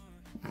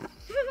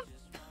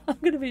 I'm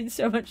going to be in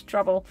so much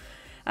trouble.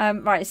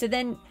 Right, so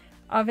then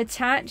I've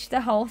attached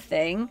the whole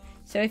thing.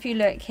 So if you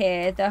look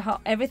here,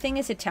 everything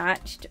is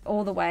attached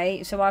all the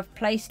way. So I've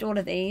placed all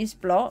of these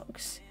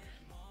blocks.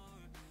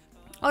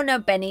 Oh no,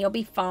 Benny, you'll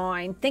be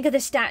fine. Think of the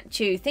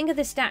statue. Think of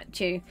the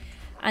statue.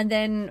 And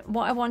then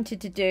what I wanted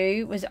to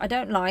do was, I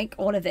don't like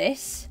all of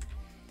this.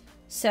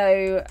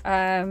 So,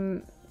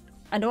 and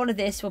all of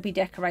this will be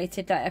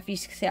decorated. Like if you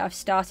see, I've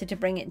started to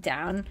bring it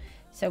down.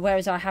 So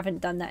whereas I haven't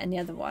done that in the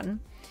other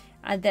one.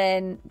 And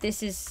then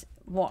this is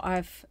what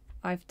I've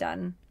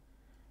done.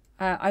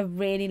 I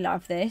really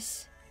love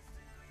this.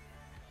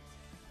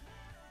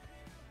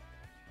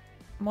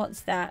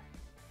 What's that?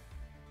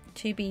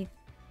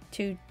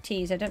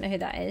 2B2Ts. I don't know who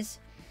that is.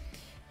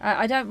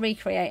 I don't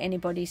recreate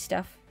anybody's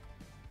stuff.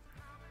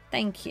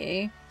 Thank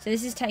you. So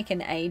this has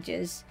taken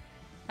ages.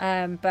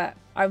 But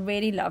I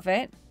really love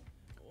it.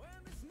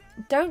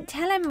 Don't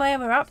tell him where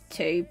we're up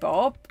to,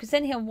 Bob, because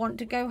then he'll want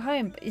to go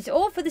home. It's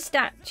all for the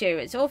statue.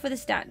 It's all for the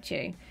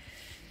statue.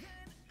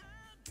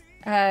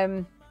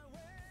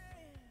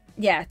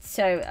 Yeah,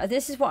 so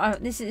this is what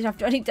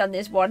I've only done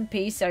this one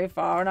piece so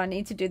far, and I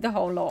need to do the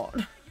whole lot.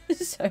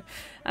 So,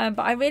 but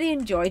I really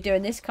enjoy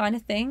doing this kind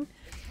of thing.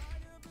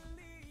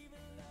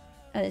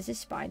 Oh, there's a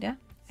spider.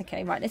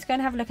 Okay, right, let's go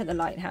and have a look at the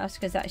lighthouse,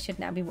 because that should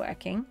now be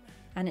working,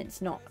 and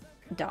it's not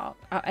dark.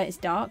 It's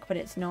dark, but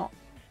it's not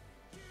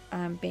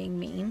being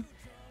mean.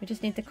 We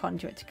just need the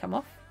conduit to come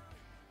off.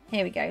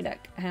 Here we go, look.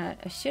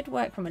 It should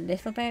work from a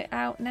little bit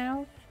out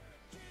now.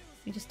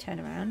 We just turn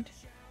around.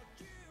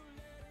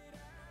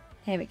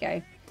 Here we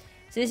go.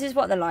 So this is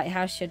what the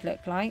lighthouse should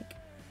look like.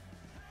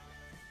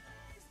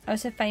 Oh,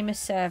 it's a famous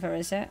server,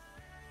 is it?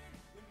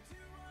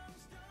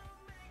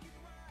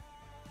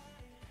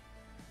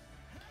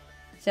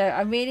 So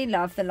I really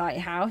love the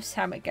lighthouse,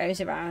 how it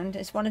goes around.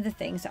 It's one of the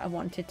things that I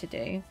wanted to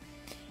do.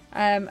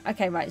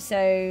 Okay, right,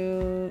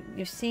 so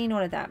you've seen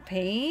all of that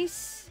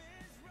piece.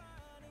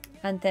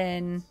 And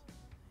then...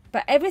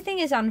 But everything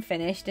is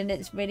unfinished and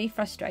it's really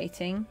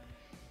frustrating.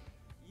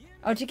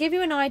 Oh, to give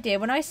you an idea,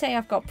 when I say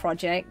I've got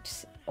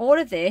projects, all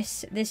of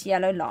this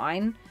yellow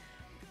line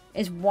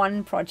is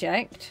one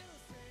project.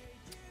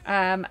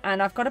 And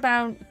I've got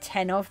about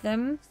 10 of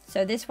them.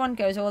 So this one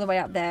goes all the way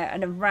up there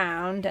and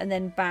around and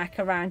then back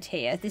around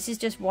here. This is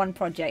just one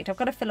project. I've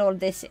got to fill all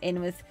this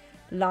in with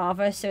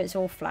lava so it's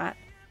all flat.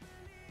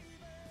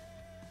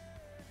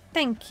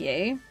 Thank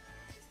you.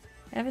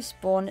 Ever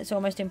spawn, it's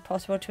almost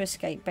impossible to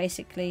escape.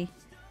 Basically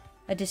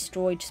a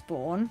destroyed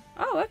spawn.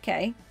 Oh,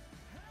 okay.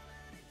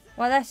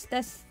 Well,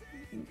 that's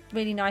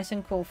really nice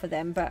and cool for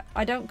them, but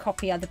I don't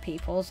copy other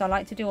people's. I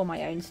like to do all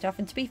my own stuff,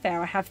 and to be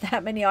fair, I have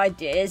that many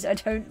ideas. I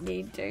don't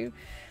need to.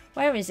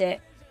 Where is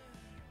it?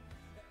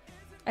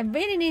 I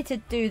really need to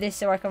do this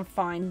so I can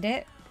find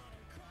it.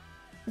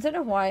 I don't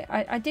know why.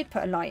 I did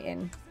put a light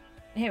in.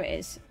 Here it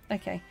is.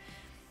 Okay.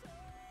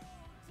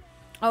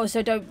 Oh,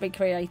 so don't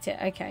recreate it.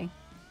 Okay.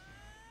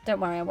 Don't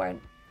worry, I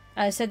won't.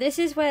 So this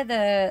is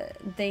where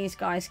these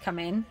guys come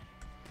in,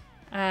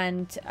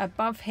 and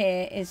above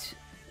here is...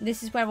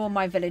 This is where all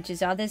my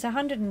villages are. There's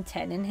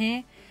 110 in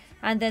here.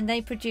 And then they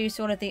produce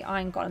all of the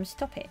iron golems.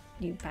 Stop it,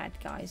 you bad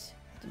guys.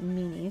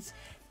 Meanies.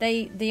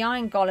 The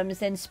iron golems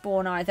then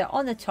spawn either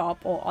on the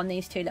top or on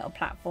these two little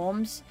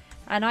platforms.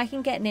 And I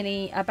can get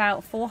nearly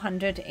about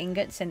 400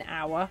 ingots an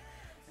hour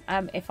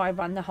if I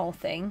run the whole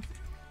thing.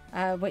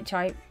 Which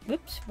I...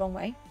 Whoops, wrong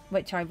way.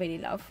 Which I really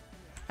love.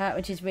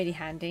 Which is really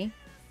handy.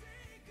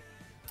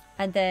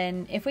 And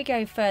then if we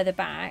go further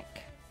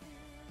back...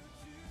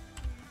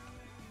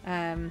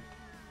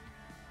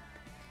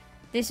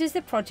 This is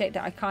the project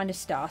that I kind of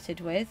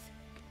started with.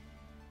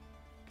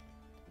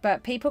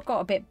 But people got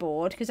a bit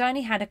bored because I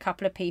only had a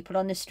couple of people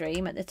on the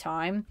stream at the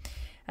time.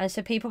 And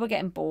so people were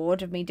getting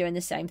bored of me doing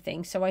the same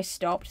thing. So I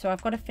stopped. So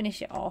I've got to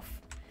finish it off.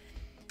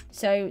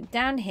 So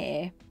down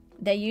here,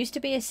 there used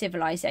to be a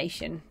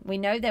civilization. We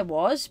know there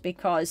was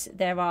because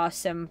there are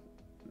some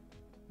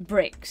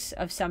bricks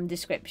of some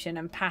description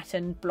and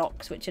pattern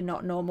blocks which are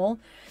not normal.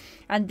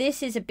 And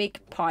this is a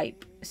big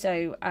pipe.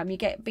 So you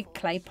get big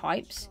clay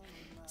pipes.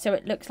 So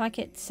it looks like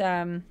it's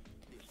like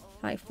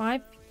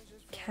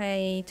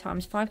 5k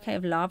times 5k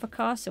of lava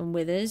casts and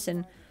withers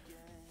and...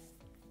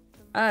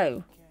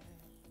 Oh.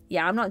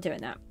 Yeah, I'm not doing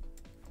that.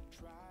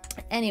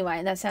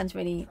 Anyway, that sounds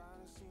really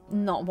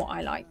not what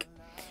I like.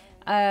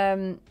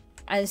 And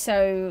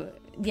so,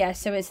 yeah,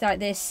 so it's like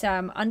this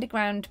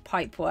underground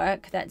pipe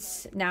work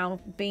that's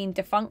now been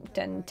defunct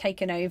and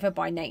taken over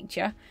by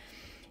nature.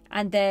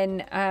 And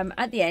then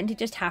at the end, it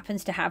just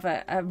happens to have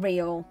a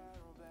real...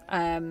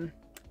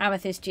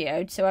 amethyst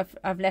geode, so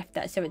I've left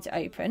that so it's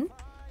open.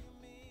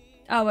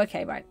 Oh,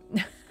 okay, right.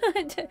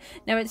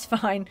 No, it's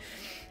fine.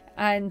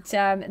 And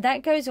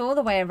that goes all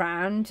the way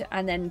around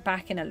and then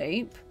back in a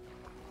loop.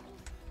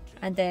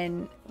 And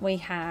then we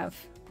have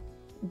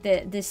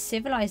this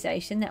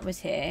civilization that was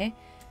here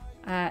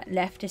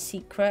left a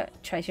secret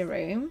treasure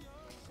room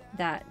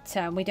that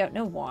we don't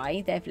know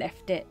why they've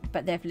left it,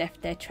 but they've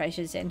left their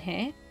treasures in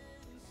here.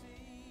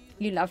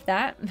 You love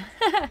that.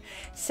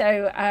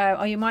 So,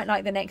 or you might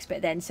like the next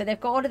bit then. So they've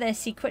got all of their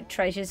secret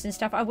treasures and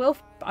stuff. I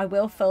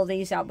will fill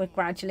these up with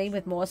gradually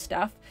with more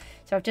stuff.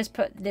 So I've just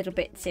put little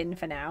bits in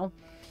for now.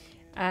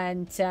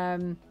 And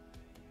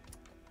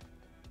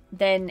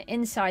then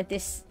inside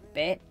this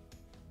bit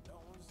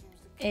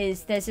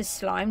there's a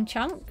slime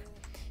chunk.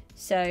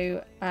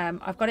 So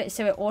I've got it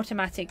so it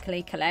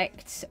automatically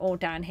collects all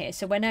down here.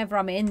 So whenever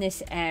I'm in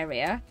this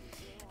area,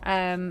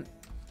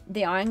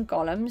 the iron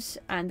golems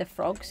and the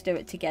frogs do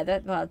it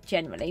together. Well,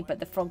 generally, but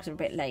the frogs are a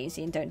bit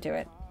lazy and don't do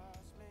it.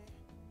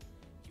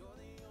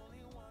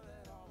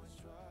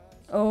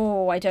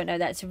 Oh, I don't know.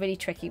 That's a really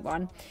tricky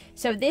one.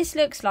 So this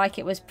looks like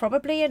it was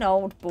probably an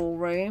old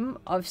ballroom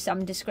of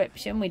some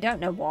description. We don't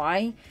know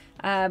why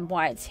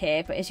it's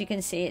here, but as you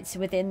can see, it's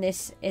within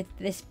this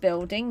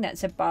building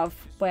that's above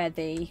where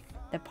the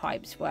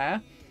pipes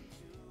were.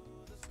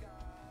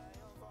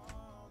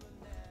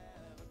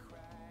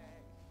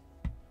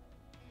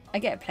 I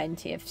get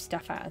plenty of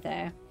stuff out of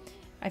there.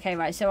 Okay,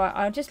 right, so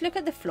I'll just look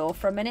at the floor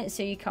for a minute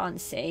so you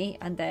can't see,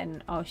 and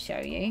then I'll show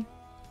you.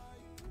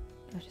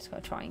 I've just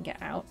got to try and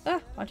get out.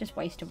 Oh, I'll just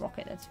waste a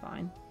rocket, that's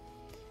fine.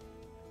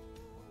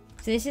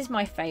 So this is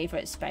my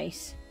favourite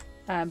space.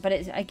 But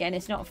again,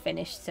 it's not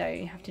finished, so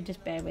you have to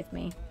just bear with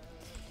me.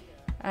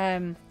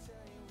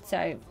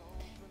 So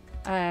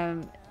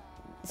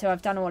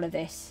I've done all of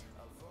this.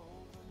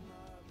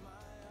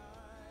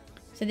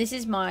 So this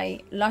is my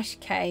lush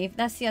cave.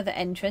 That's the other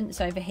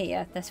entrance over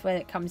here. That's where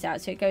it comes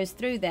out. So it goes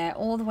through there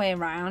all the way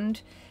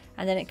around,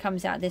 and then it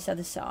comes out this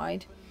other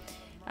side.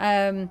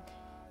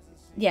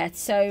 Yeah,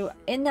 so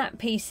in that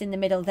piece in the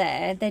middle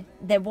there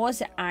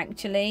was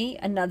actually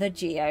another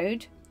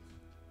geode,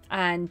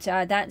 and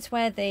that's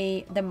where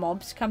the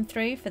mobs come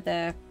through for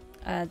the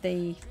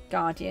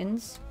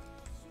guardians.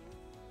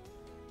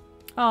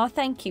 Oh,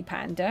 thank you,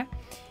 Panda.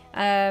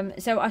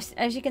 So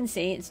as you can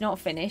see, it's not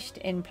finished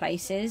in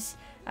places,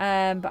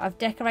 but I've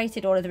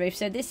decorated all of the roof.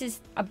 So this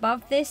is,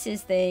 above this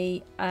is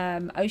the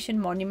ocean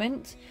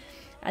monument,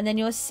 and then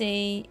you'll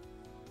see,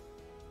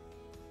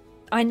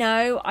 I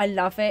know, I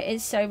love it.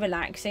 It's so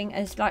relaxing.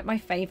 It's like my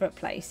favorite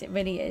place. It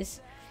really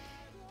is.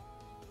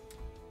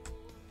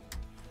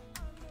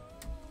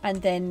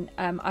 And then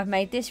I've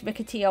made this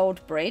rickety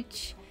old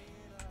bridge,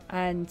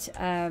 and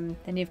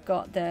then you've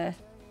got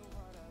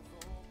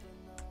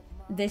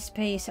this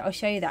piece. I'll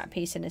show you that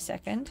piece in a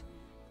second.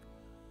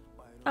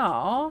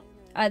 Oh,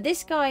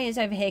 this guy is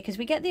over here because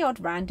we get the odd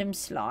random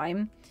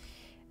slime.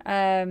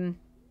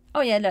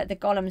 Oh yeah, look, the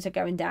golems are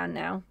going down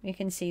now. You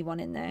can see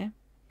one in there.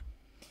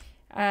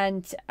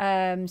 And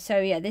so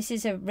yeah, this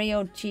is a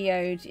real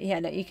geode. Yeah,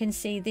 look, you can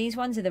see these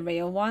ones are the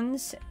real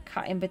ones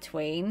cut in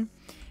between.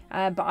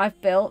 But I've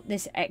built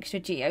this extra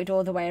geode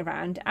all the way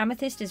around.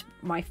 Amethyst is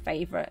my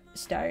favorite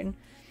stone.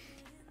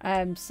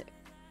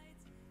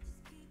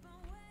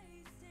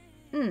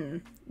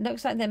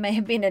 Looks like there may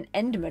have been an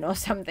enderman or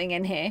something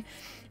in here.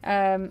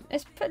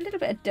 Let's put a little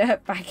bit of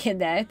dirt back in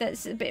there.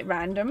 That's a bit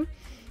random.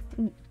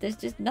 There's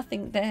just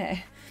nothing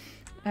there.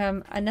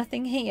 And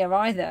nothing here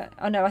either.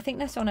 Oh no, I think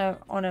that's on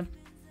a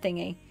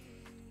thingy,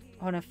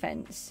 on a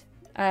fence.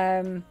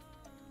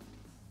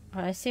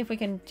 Let's see if we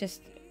can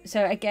just.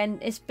 So again,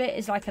 this bit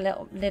is like a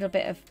little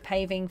bit of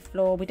paving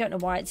floor. We don't know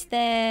why it's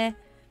there.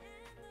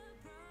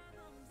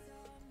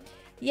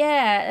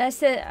 Yeah, that's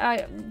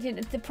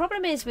the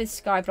problem is with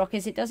Skyblock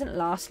is it doesn't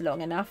last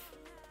long enough.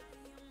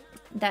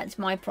 That's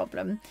my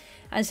problem.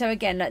 And so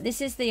again, like,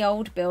 this is the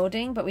old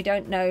building, but we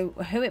don't know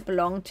who it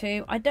belonged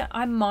to.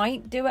 I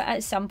might do it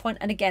at some point.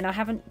 And again, I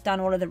haven't done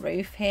all of the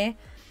roof here.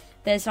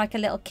 There's like a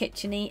little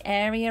kitcheny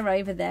area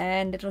over there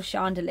and little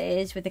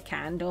chandeliers with the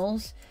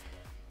candles.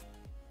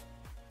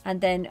 And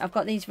then I've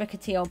got these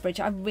rickety old bridge.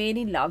 I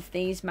really love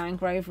these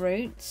mangrove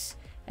roots.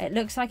 It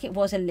looks like it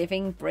was a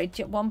living bridge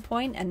at one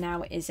point, and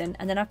now it isn't.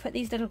 And then I put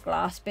these little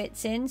glass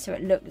bits in, so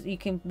it looks, you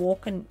can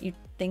walk and you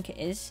think it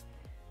is.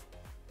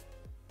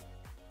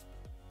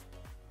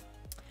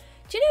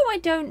 Do you know, I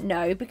don't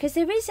know, because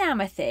there is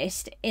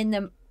amethyst in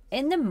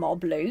the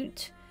mob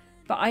loot,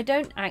 but I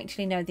don't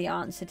actually know the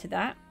answer to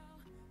that.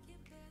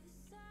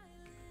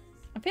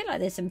 I feel like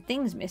there's some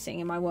things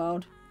missing in my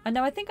world. I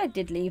know, I think I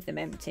did leave them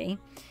empty.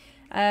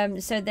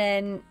 So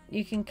then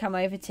you can come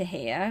over to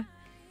here,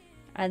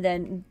 and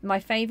then my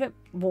favorite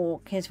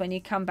walk is when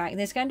you come back.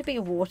 There's going to be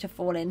a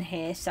waterfall in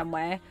here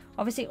somewhere.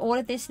 Obviously all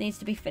of this needs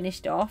to be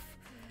finished off,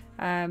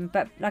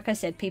 but like I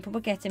said, people were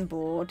getting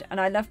bored,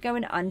 and I love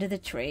going under the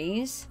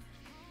trees.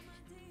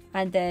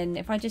 And then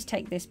if I just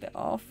take this bit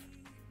off,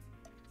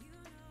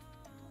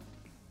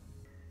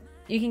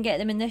 you can get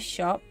them in this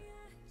shop.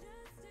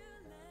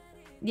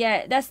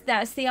 Yeah,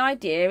 that's the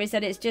idea, is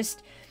that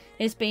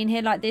it's been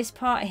here, like this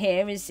part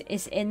here is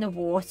in the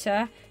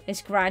water.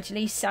 It's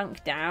gradually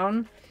sunk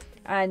down,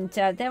 and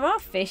there are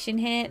fish in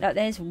here. Like,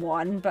 there's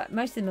one, but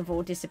most of them have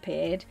all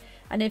disappeared.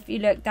 And if you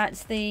look,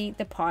 that's the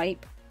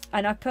pipe,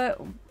 and I put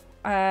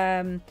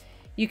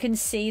you can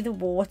see the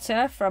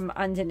water from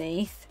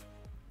underneath.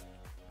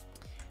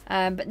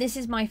 But this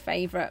is my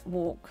favorite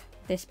walk,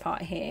 this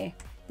part here.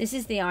 This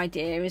is the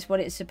idea, is what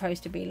it's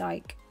supposed to be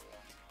like.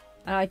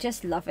 And I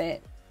just love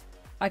it.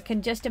 I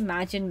can just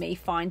imagine me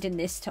finding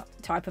this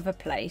type of a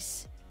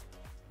place.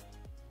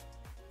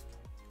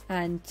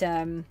 And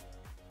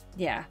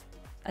yeah,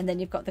 and then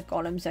you've got the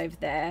golems over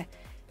there.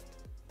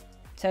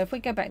 So if we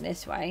go back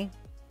this way.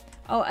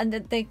 Oh, and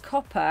the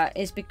copper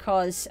is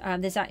because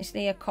there's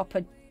actually a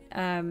copper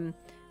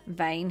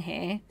vein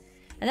here.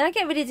 And then I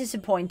get really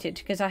disappointed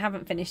because I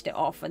haven't finished it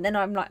off. And then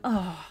I'm like,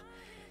 oh,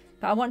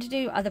 but I want to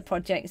do other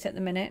projects at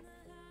the minute.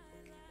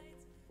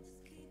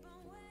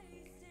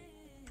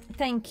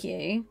 Thank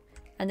you.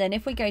 And then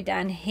if we go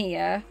down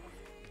here,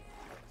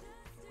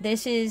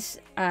 this is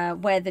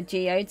where the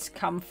geodes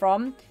come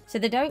from. So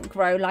they don't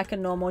grow like a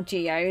normal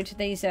geode.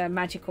 These are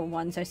magical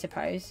ones, I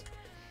suppose.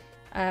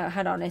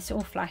 Hold on, it's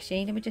all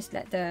flashy. Let me just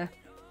let the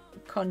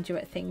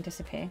conduit thing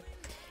disappear.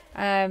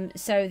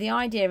 So the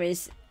idea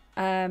is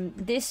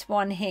this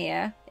one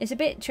here is a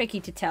bit tricky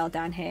to tell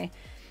down here.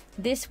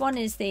 This one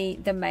is the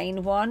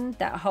main one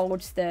that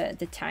holds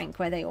the tank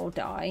where they all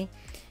die.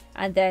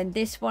 And then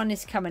this one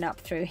is coming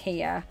up through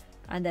here.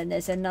 And then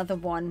there's another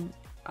one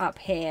up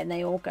here, and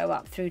they all go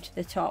up through to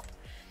the top.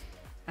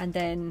 And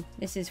then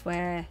this is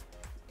where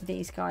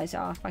these guys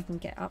are, if I can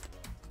get up.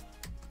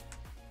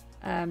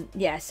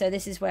 Yeah, so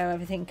this is where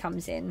everything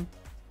comes in.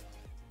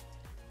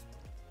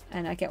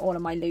 And I get all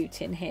of my loot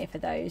in here for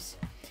those.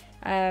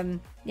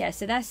 Yeah,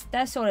 so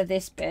that's all of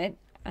this bit.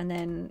 And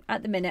then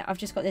at the minute, I've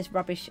just got this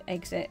rubbish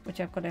exit, which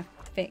I've got to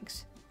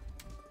fix.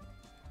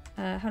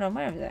 Hold on,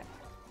 where is it?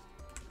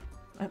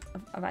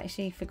 I've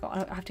actually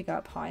forgotten. I have to go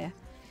up higher.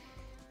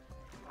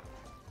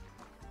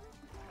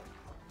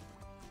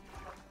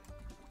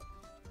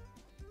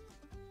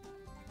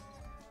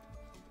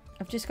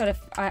 I've just got to...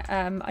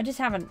 I just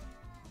haven't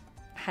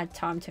had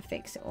time to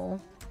fix it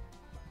all.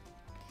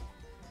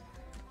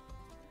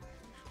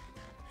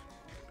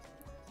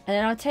 And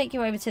then I'll take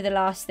you over to the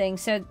last thing.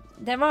 So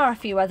there are a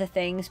few other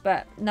things,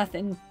 but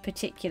nothing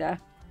particular.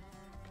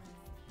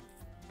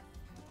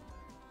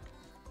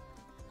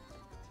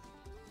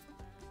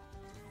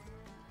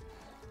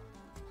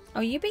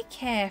 Oh, you be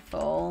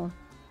careful.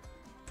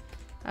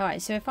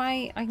 Alright, so if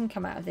I can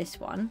come out of this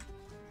one.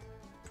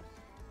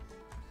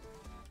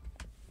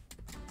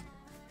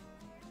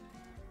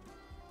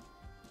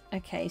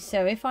 Okay,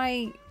 so if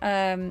I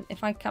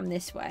come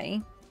this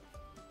way.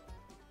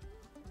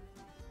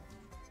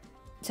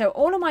 So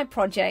all of my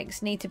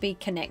projects need to be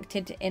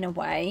connected in a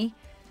way.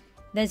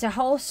 There's a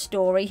whole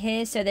story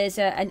here. So there's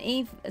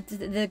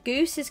the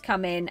goose has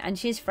come in and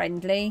she's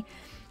friendly.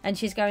 And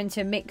she's going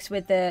to mix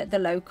with the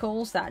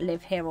locals that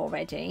live here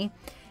already.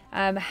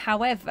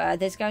 However,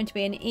 there's going to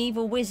be an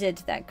evil wizard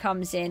that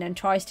comes in and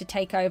tries to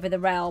take over the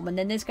realm. And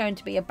then there's going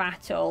to be a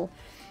battle.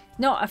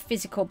 Not a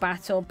physical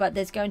battle, but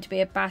there's going to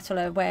be a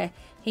battle where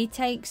he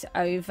takes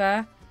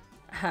over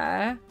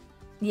her.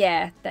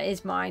 Yeah, that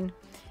is mine.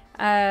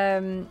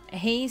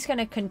 He's going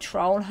to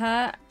control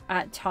her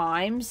at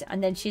times.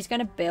 And then she's going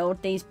to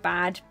build these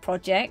bad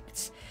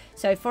projects.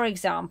 So, for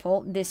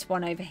example, this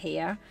one over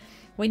here.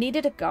 We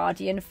needed a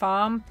guardian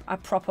farm, a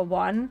proper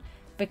one,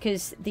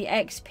 because the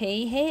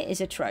XP here is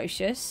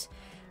atrocious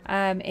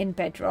in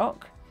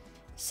Bedrock.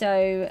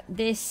 So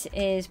this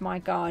is my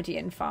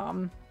guardian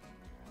farm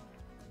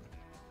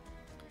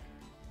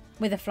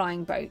with a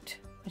flying boat,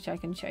 which I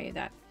can show you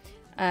that.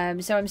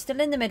 So I'm still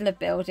in the middle of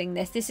building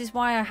this. This is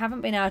why I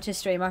haven't been able to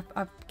stream. I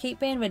keep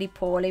being really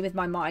poorly with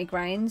my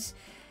migraines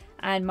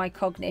and my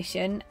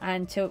cognition.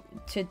 And to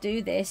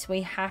do this,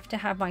 we have to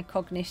have my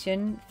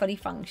cognition fully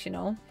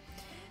functional.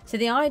 So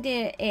the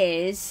idea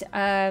is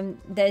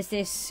there's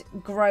this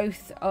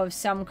growth of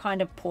some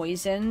kind of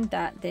poison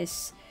that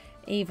this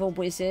evil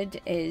wizard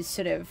is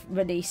sort of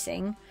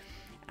releasing,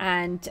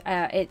 and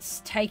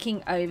it's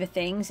taking over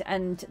things,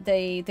 and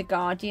the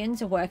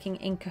guardians are working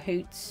in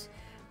cahoots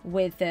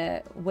with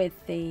the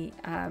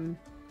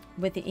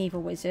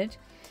evil wizard.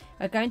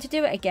 We're going to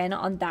do it again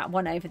on that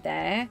one over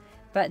there,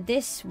 but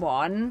this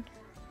one,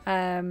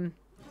 when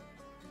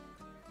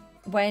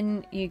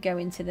you go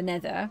into the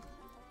nether,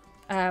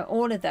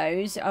 all of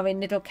those are in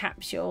little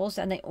capsules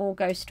and they all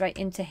go straight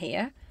into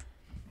here.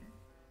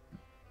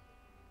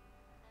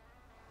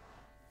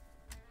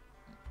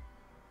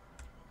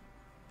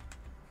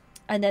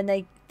 And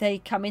then they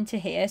come into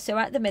here. So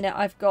at the minute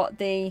I've got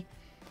the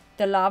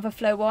lava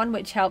flow on,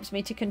 which helps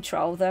me to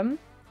control them.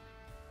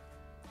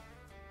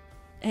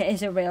 It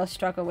is a real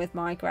struggle with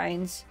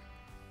migraines.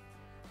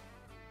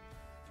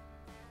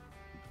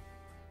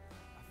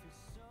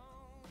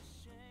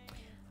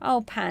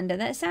 Oh, Panda,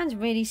 that sounds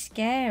really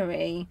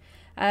scary.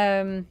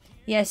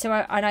 Yeah,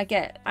 so I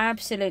get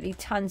absolutely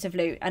tons of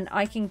loot, and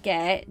I can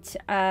get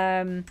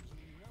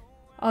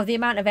oh, the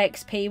amount of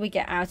XP we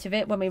get out of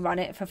it when we run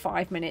it for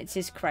 5 minutes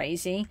is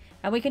crazy.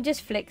 And we can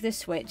just flick the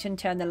switch and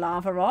turn the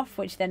lava off,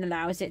 which then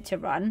allows it to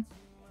run.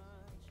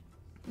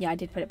 Yeah, I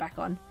did put it back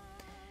on.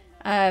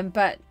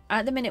 But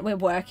at the minute we're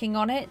working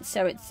on it,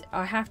 so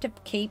I have to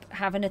keep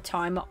having a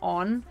timer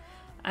on,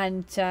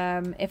 and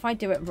if I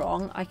do it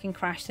wrong, I can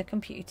crash the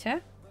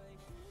computer.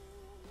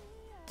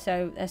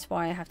 So that's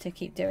why I have to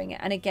keep doing it.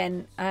 And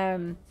again,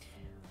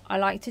 I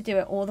like to do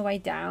it all the way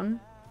down.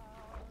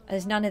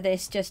 There's none of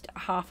this just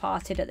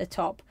half-hearted at the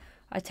top.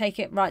 I take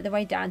it right the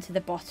way down to the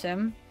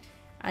bottom,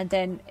 and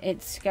then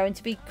it's going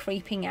to be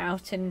creeping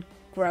out and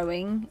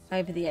growing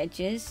over the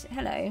edges.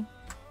 Hello.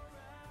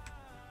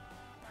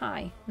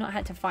 Hi. Not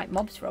had to fight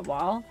mobs for a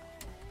while.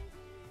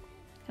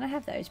 Can I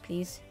have those,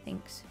 please?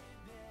 Thanks.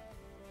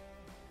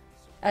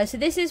 So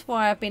this is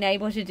why I've been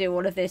able to do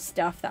all of this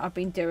stuff that I've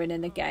been doing in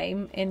the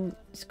game in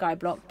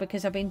Skyblock,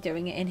 because I've been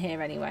doing it in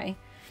here anyway.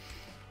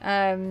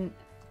 And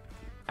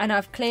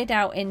I've cleared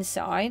out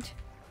inside.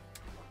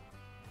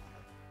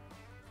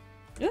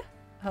 Ooh,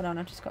 hold on,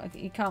 I've just got.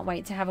 You can't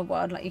wait to have a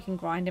world like you can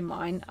grind in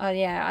mine. Oh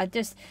yeah,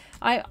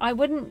 I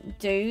wouldn't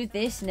do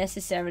this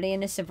necessarily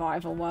in a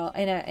survival world,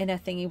 in a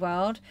thingy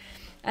world.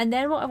 And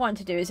then what I want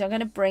to do is I'm going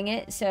to bring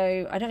it.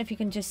 So I don't know if you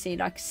can just see,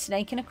 like,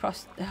 snaking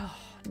across. Oh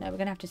no, we're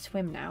going to have to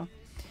swim now.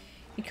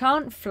 You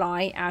can't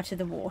fly out of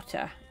the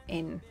water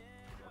in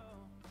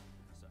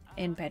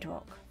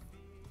Bedrock.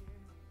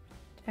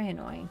 It's very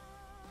annoying.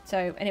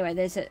 So anyway,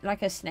 there's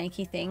like a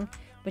snaky thing,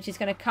 which is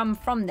going to come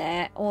from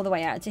there all the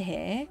way out to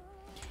here.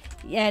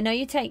 Yeah, no,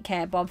 you take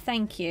care, Bob.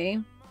 Thank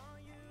you.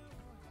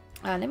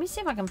 Let me see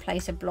if I can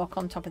place a block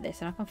on top of this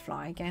and I can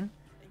fly again.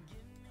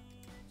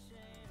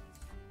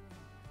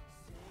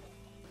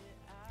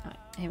 Right,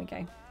 here we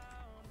go.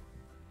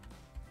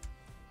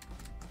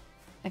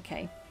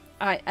 Okay.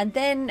 And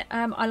then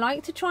I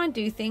like to try and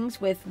do things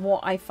with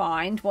what I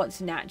find,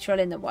 what's natural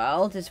in the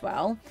world as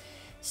well.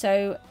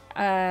 So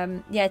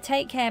yeah,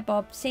 take care,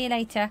 Bob. See you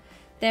later.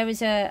 There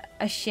is a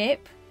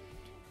ship,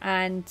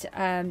 and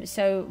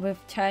so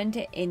we've turned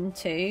it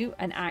into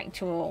an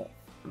actual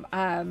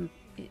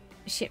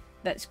ship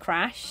that's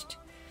crashed.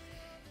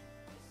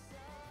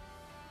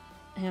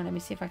 Hang on, let me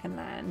see if I can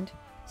land.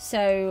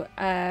 So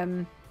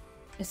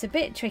it's a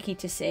bit tricky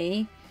to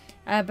see.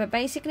 But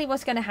basically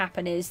what's going to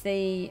happen is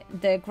the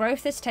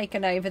growth that's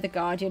taken over the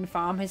Guardian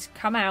farm has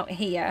come out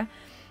here,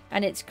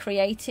 and it's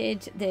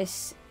created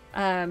this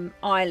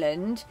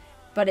island,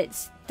 but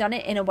it's done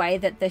it in a way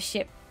that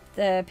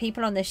the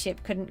people on the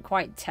ship couldn't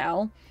quite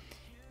tell.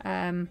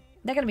 They're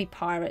going to be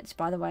pirates,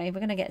 by the way. We're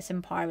going to get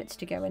some pirates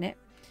to go in it.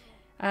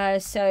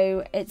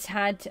 So it's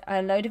had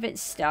a load of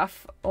its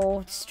stuff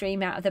all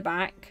stream out of the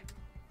back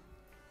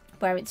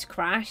where it's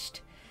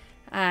crashed,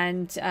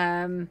 and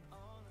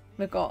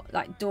we've got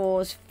like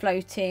doors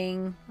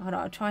floating. Hold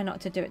on, I'll try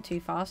not to do it too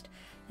fast.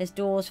 There's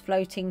doors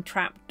floating,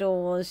 trap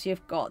doors.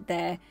 You've got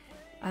their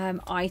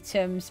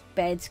items,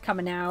 beds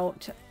coming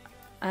out,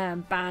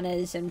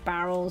 banners and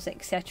barrels,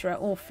 etc.,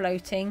 all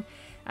floating.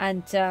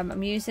 And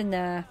I'm using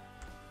the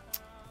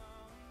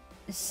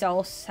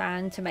soul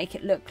sand to make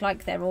it look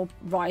like they're all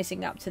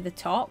rising up to the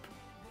top.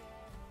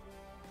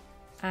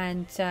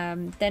 And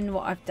then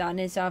what I've done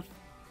is I've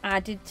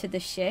added to the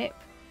ship.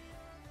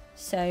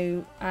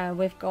 So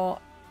we've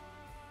got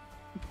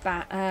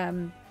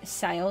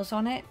sails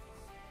on it.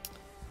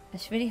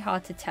 It's really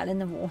hard to tell in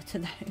the water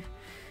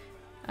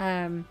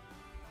though.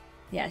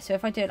 Yeah, so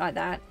if I do it like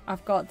that,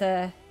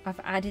 I've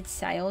added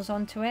sails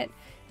onto it,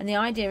 and the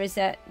idea is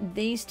that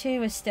these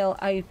two are still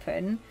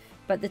open,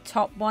 but the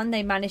top one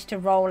they managed to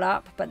roll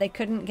up, but they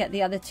couldn't get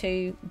the other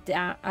two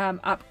down,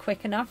 up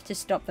quick enough to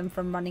stop them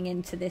from running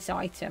into this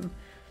item,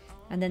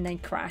 and then they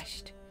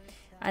crashed.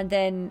 And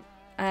then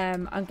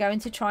I'm going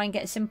to try and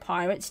get some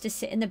pirates to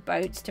sit in the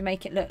boats to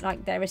make it look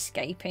like they're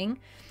escaping.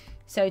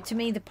 So to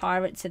me, the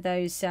pirates are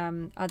those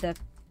other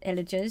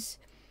villagers.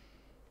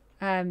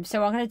 So I'm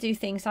going to do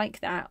things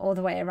like that all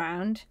the way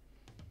around,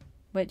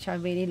 which I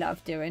really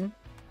love doing.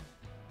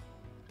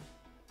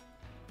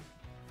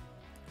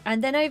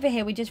 And then over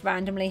here we just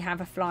randomly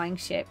have a flying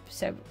ship.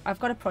 So I've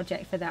got a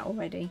project for that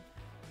already.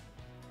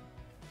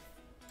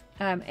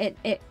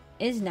 It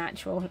is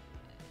natural.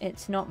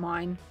 It's not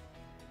mine.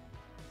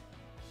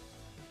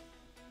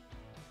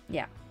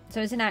 Yeah,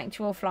 so it's an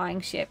actual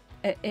flying ship.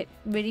 It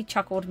really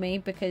chuckled me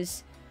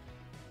because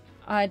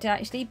I'd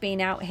actually been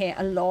out here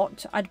a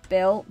lot. I'd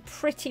built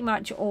pretty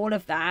much all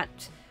of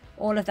that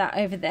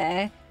over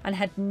there, and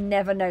had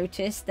never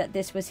noticed that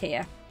this was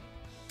here.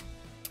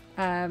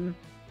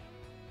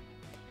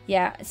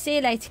 Yeah, see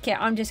you later, Kit.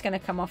 I'm just going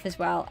to come off as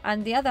well.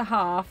 And the other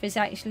half is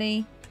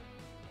actually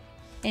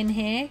in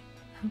here.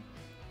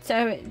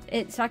 So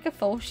it's like a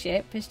full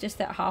ship. It's just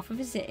that half of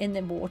it is in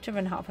the water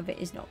and half of it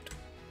is not.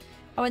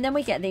 Oh, and then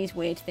we get these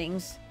weird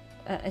things.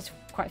 It's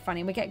quite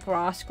funny. We get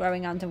grass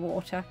growing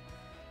underwater.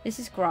 This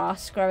is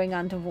grass growing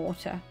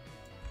underwater.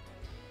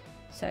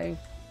 So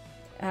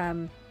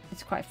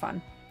it's quite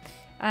fun.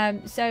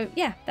 So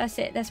yeah, that's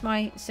it. That's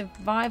my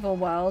survival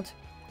world.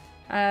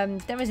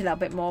 There is a little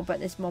bit more, but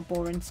there's more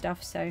boring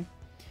stuff. So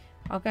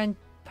I'll go and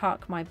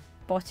park my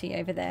botty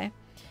over there.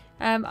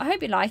 I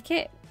hope you like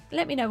it.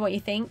 Let me know what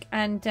you think.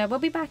 And we'll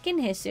be back in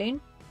here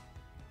soon.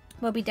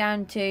 We'll be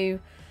down to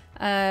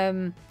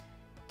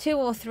 2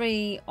 or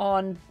 3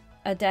 on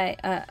a day,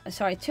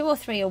 2 or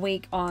 3 a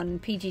week on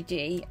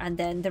PGG, and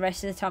then the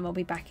rest of the time I'll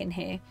be back in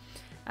here,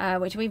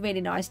 which will be really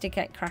nice to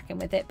get cracking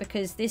with it,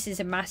 because this is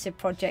a massive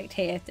project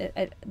here.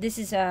 This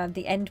is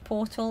the end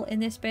portal in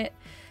this bit,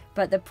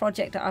 but the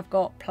project that I've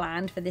got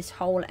planned for this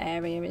whole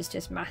area is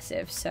just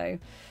massive. So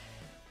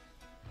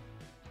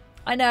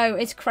I know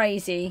it's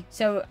crazy.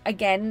 So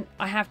again,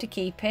 I have to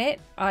keep it.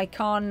 I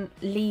can't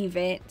leave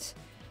it.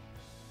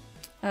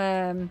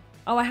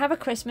 Oh, I have a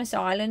Christmas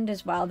island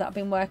as well that I've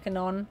been working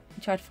on,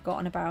 which I'd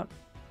forgotten about.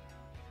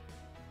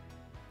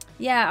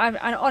 Yeah,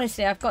 and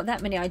honestly, I've got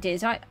that many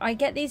ideas. I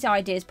get these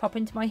ideas pop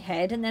into my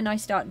head, and then I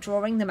start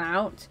drawing them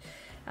out.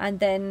 And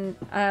then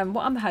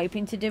what I'm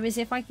hoping to do is,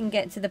 if I can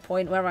get to the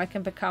point where I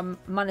can become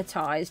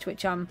monetized,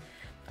 which I'm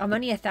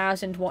only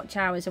 1,000 watch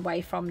hours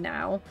away from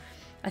now.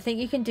 I think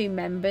you can do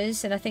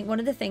members, and I think one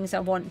of the things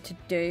I want to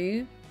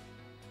do...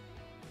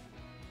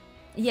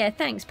 Yeah,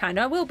 thanks,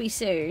 Panda. I will be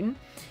soon.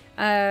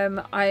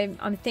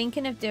 I'm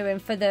thinking of doing,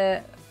 for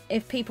the,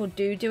 if people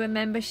do a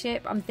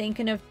membership, I'm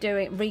thinking of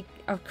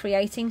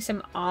creating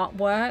some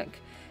artwork,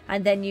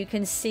 and then you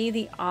can see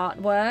the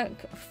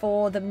artwork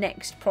for the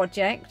next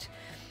project.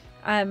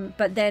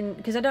 But then,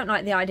 because I don't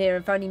like the idea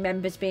of only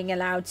members being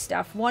allowed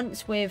stuff,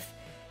 once we've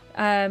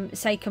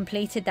say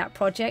completed that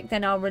project,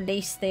 then I'll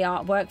release the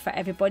artwork for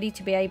everybody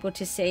to be able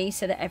to see,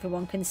 so that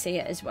everyone can see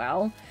it as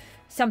well,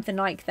 something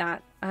like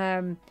that.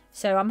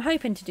 So I'm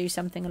hoping to do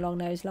something along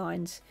those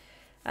lines.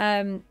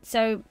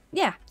 So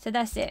yeah, so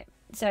that's it.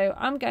 So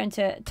I'm going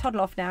to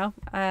toddle off now,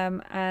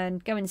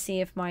 and go and see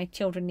if my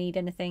children need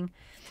anything,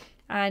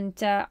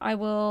 and I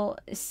will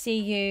see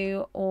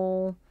you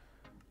all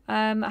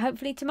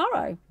hopefully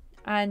tomorrow.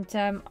 And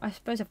I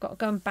suppose I've got to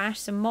go and bash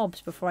some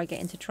mobs before I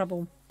get into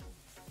trouble.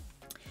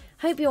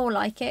 Hope you all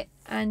like it,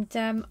 and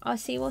I'll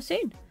see you all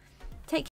soon.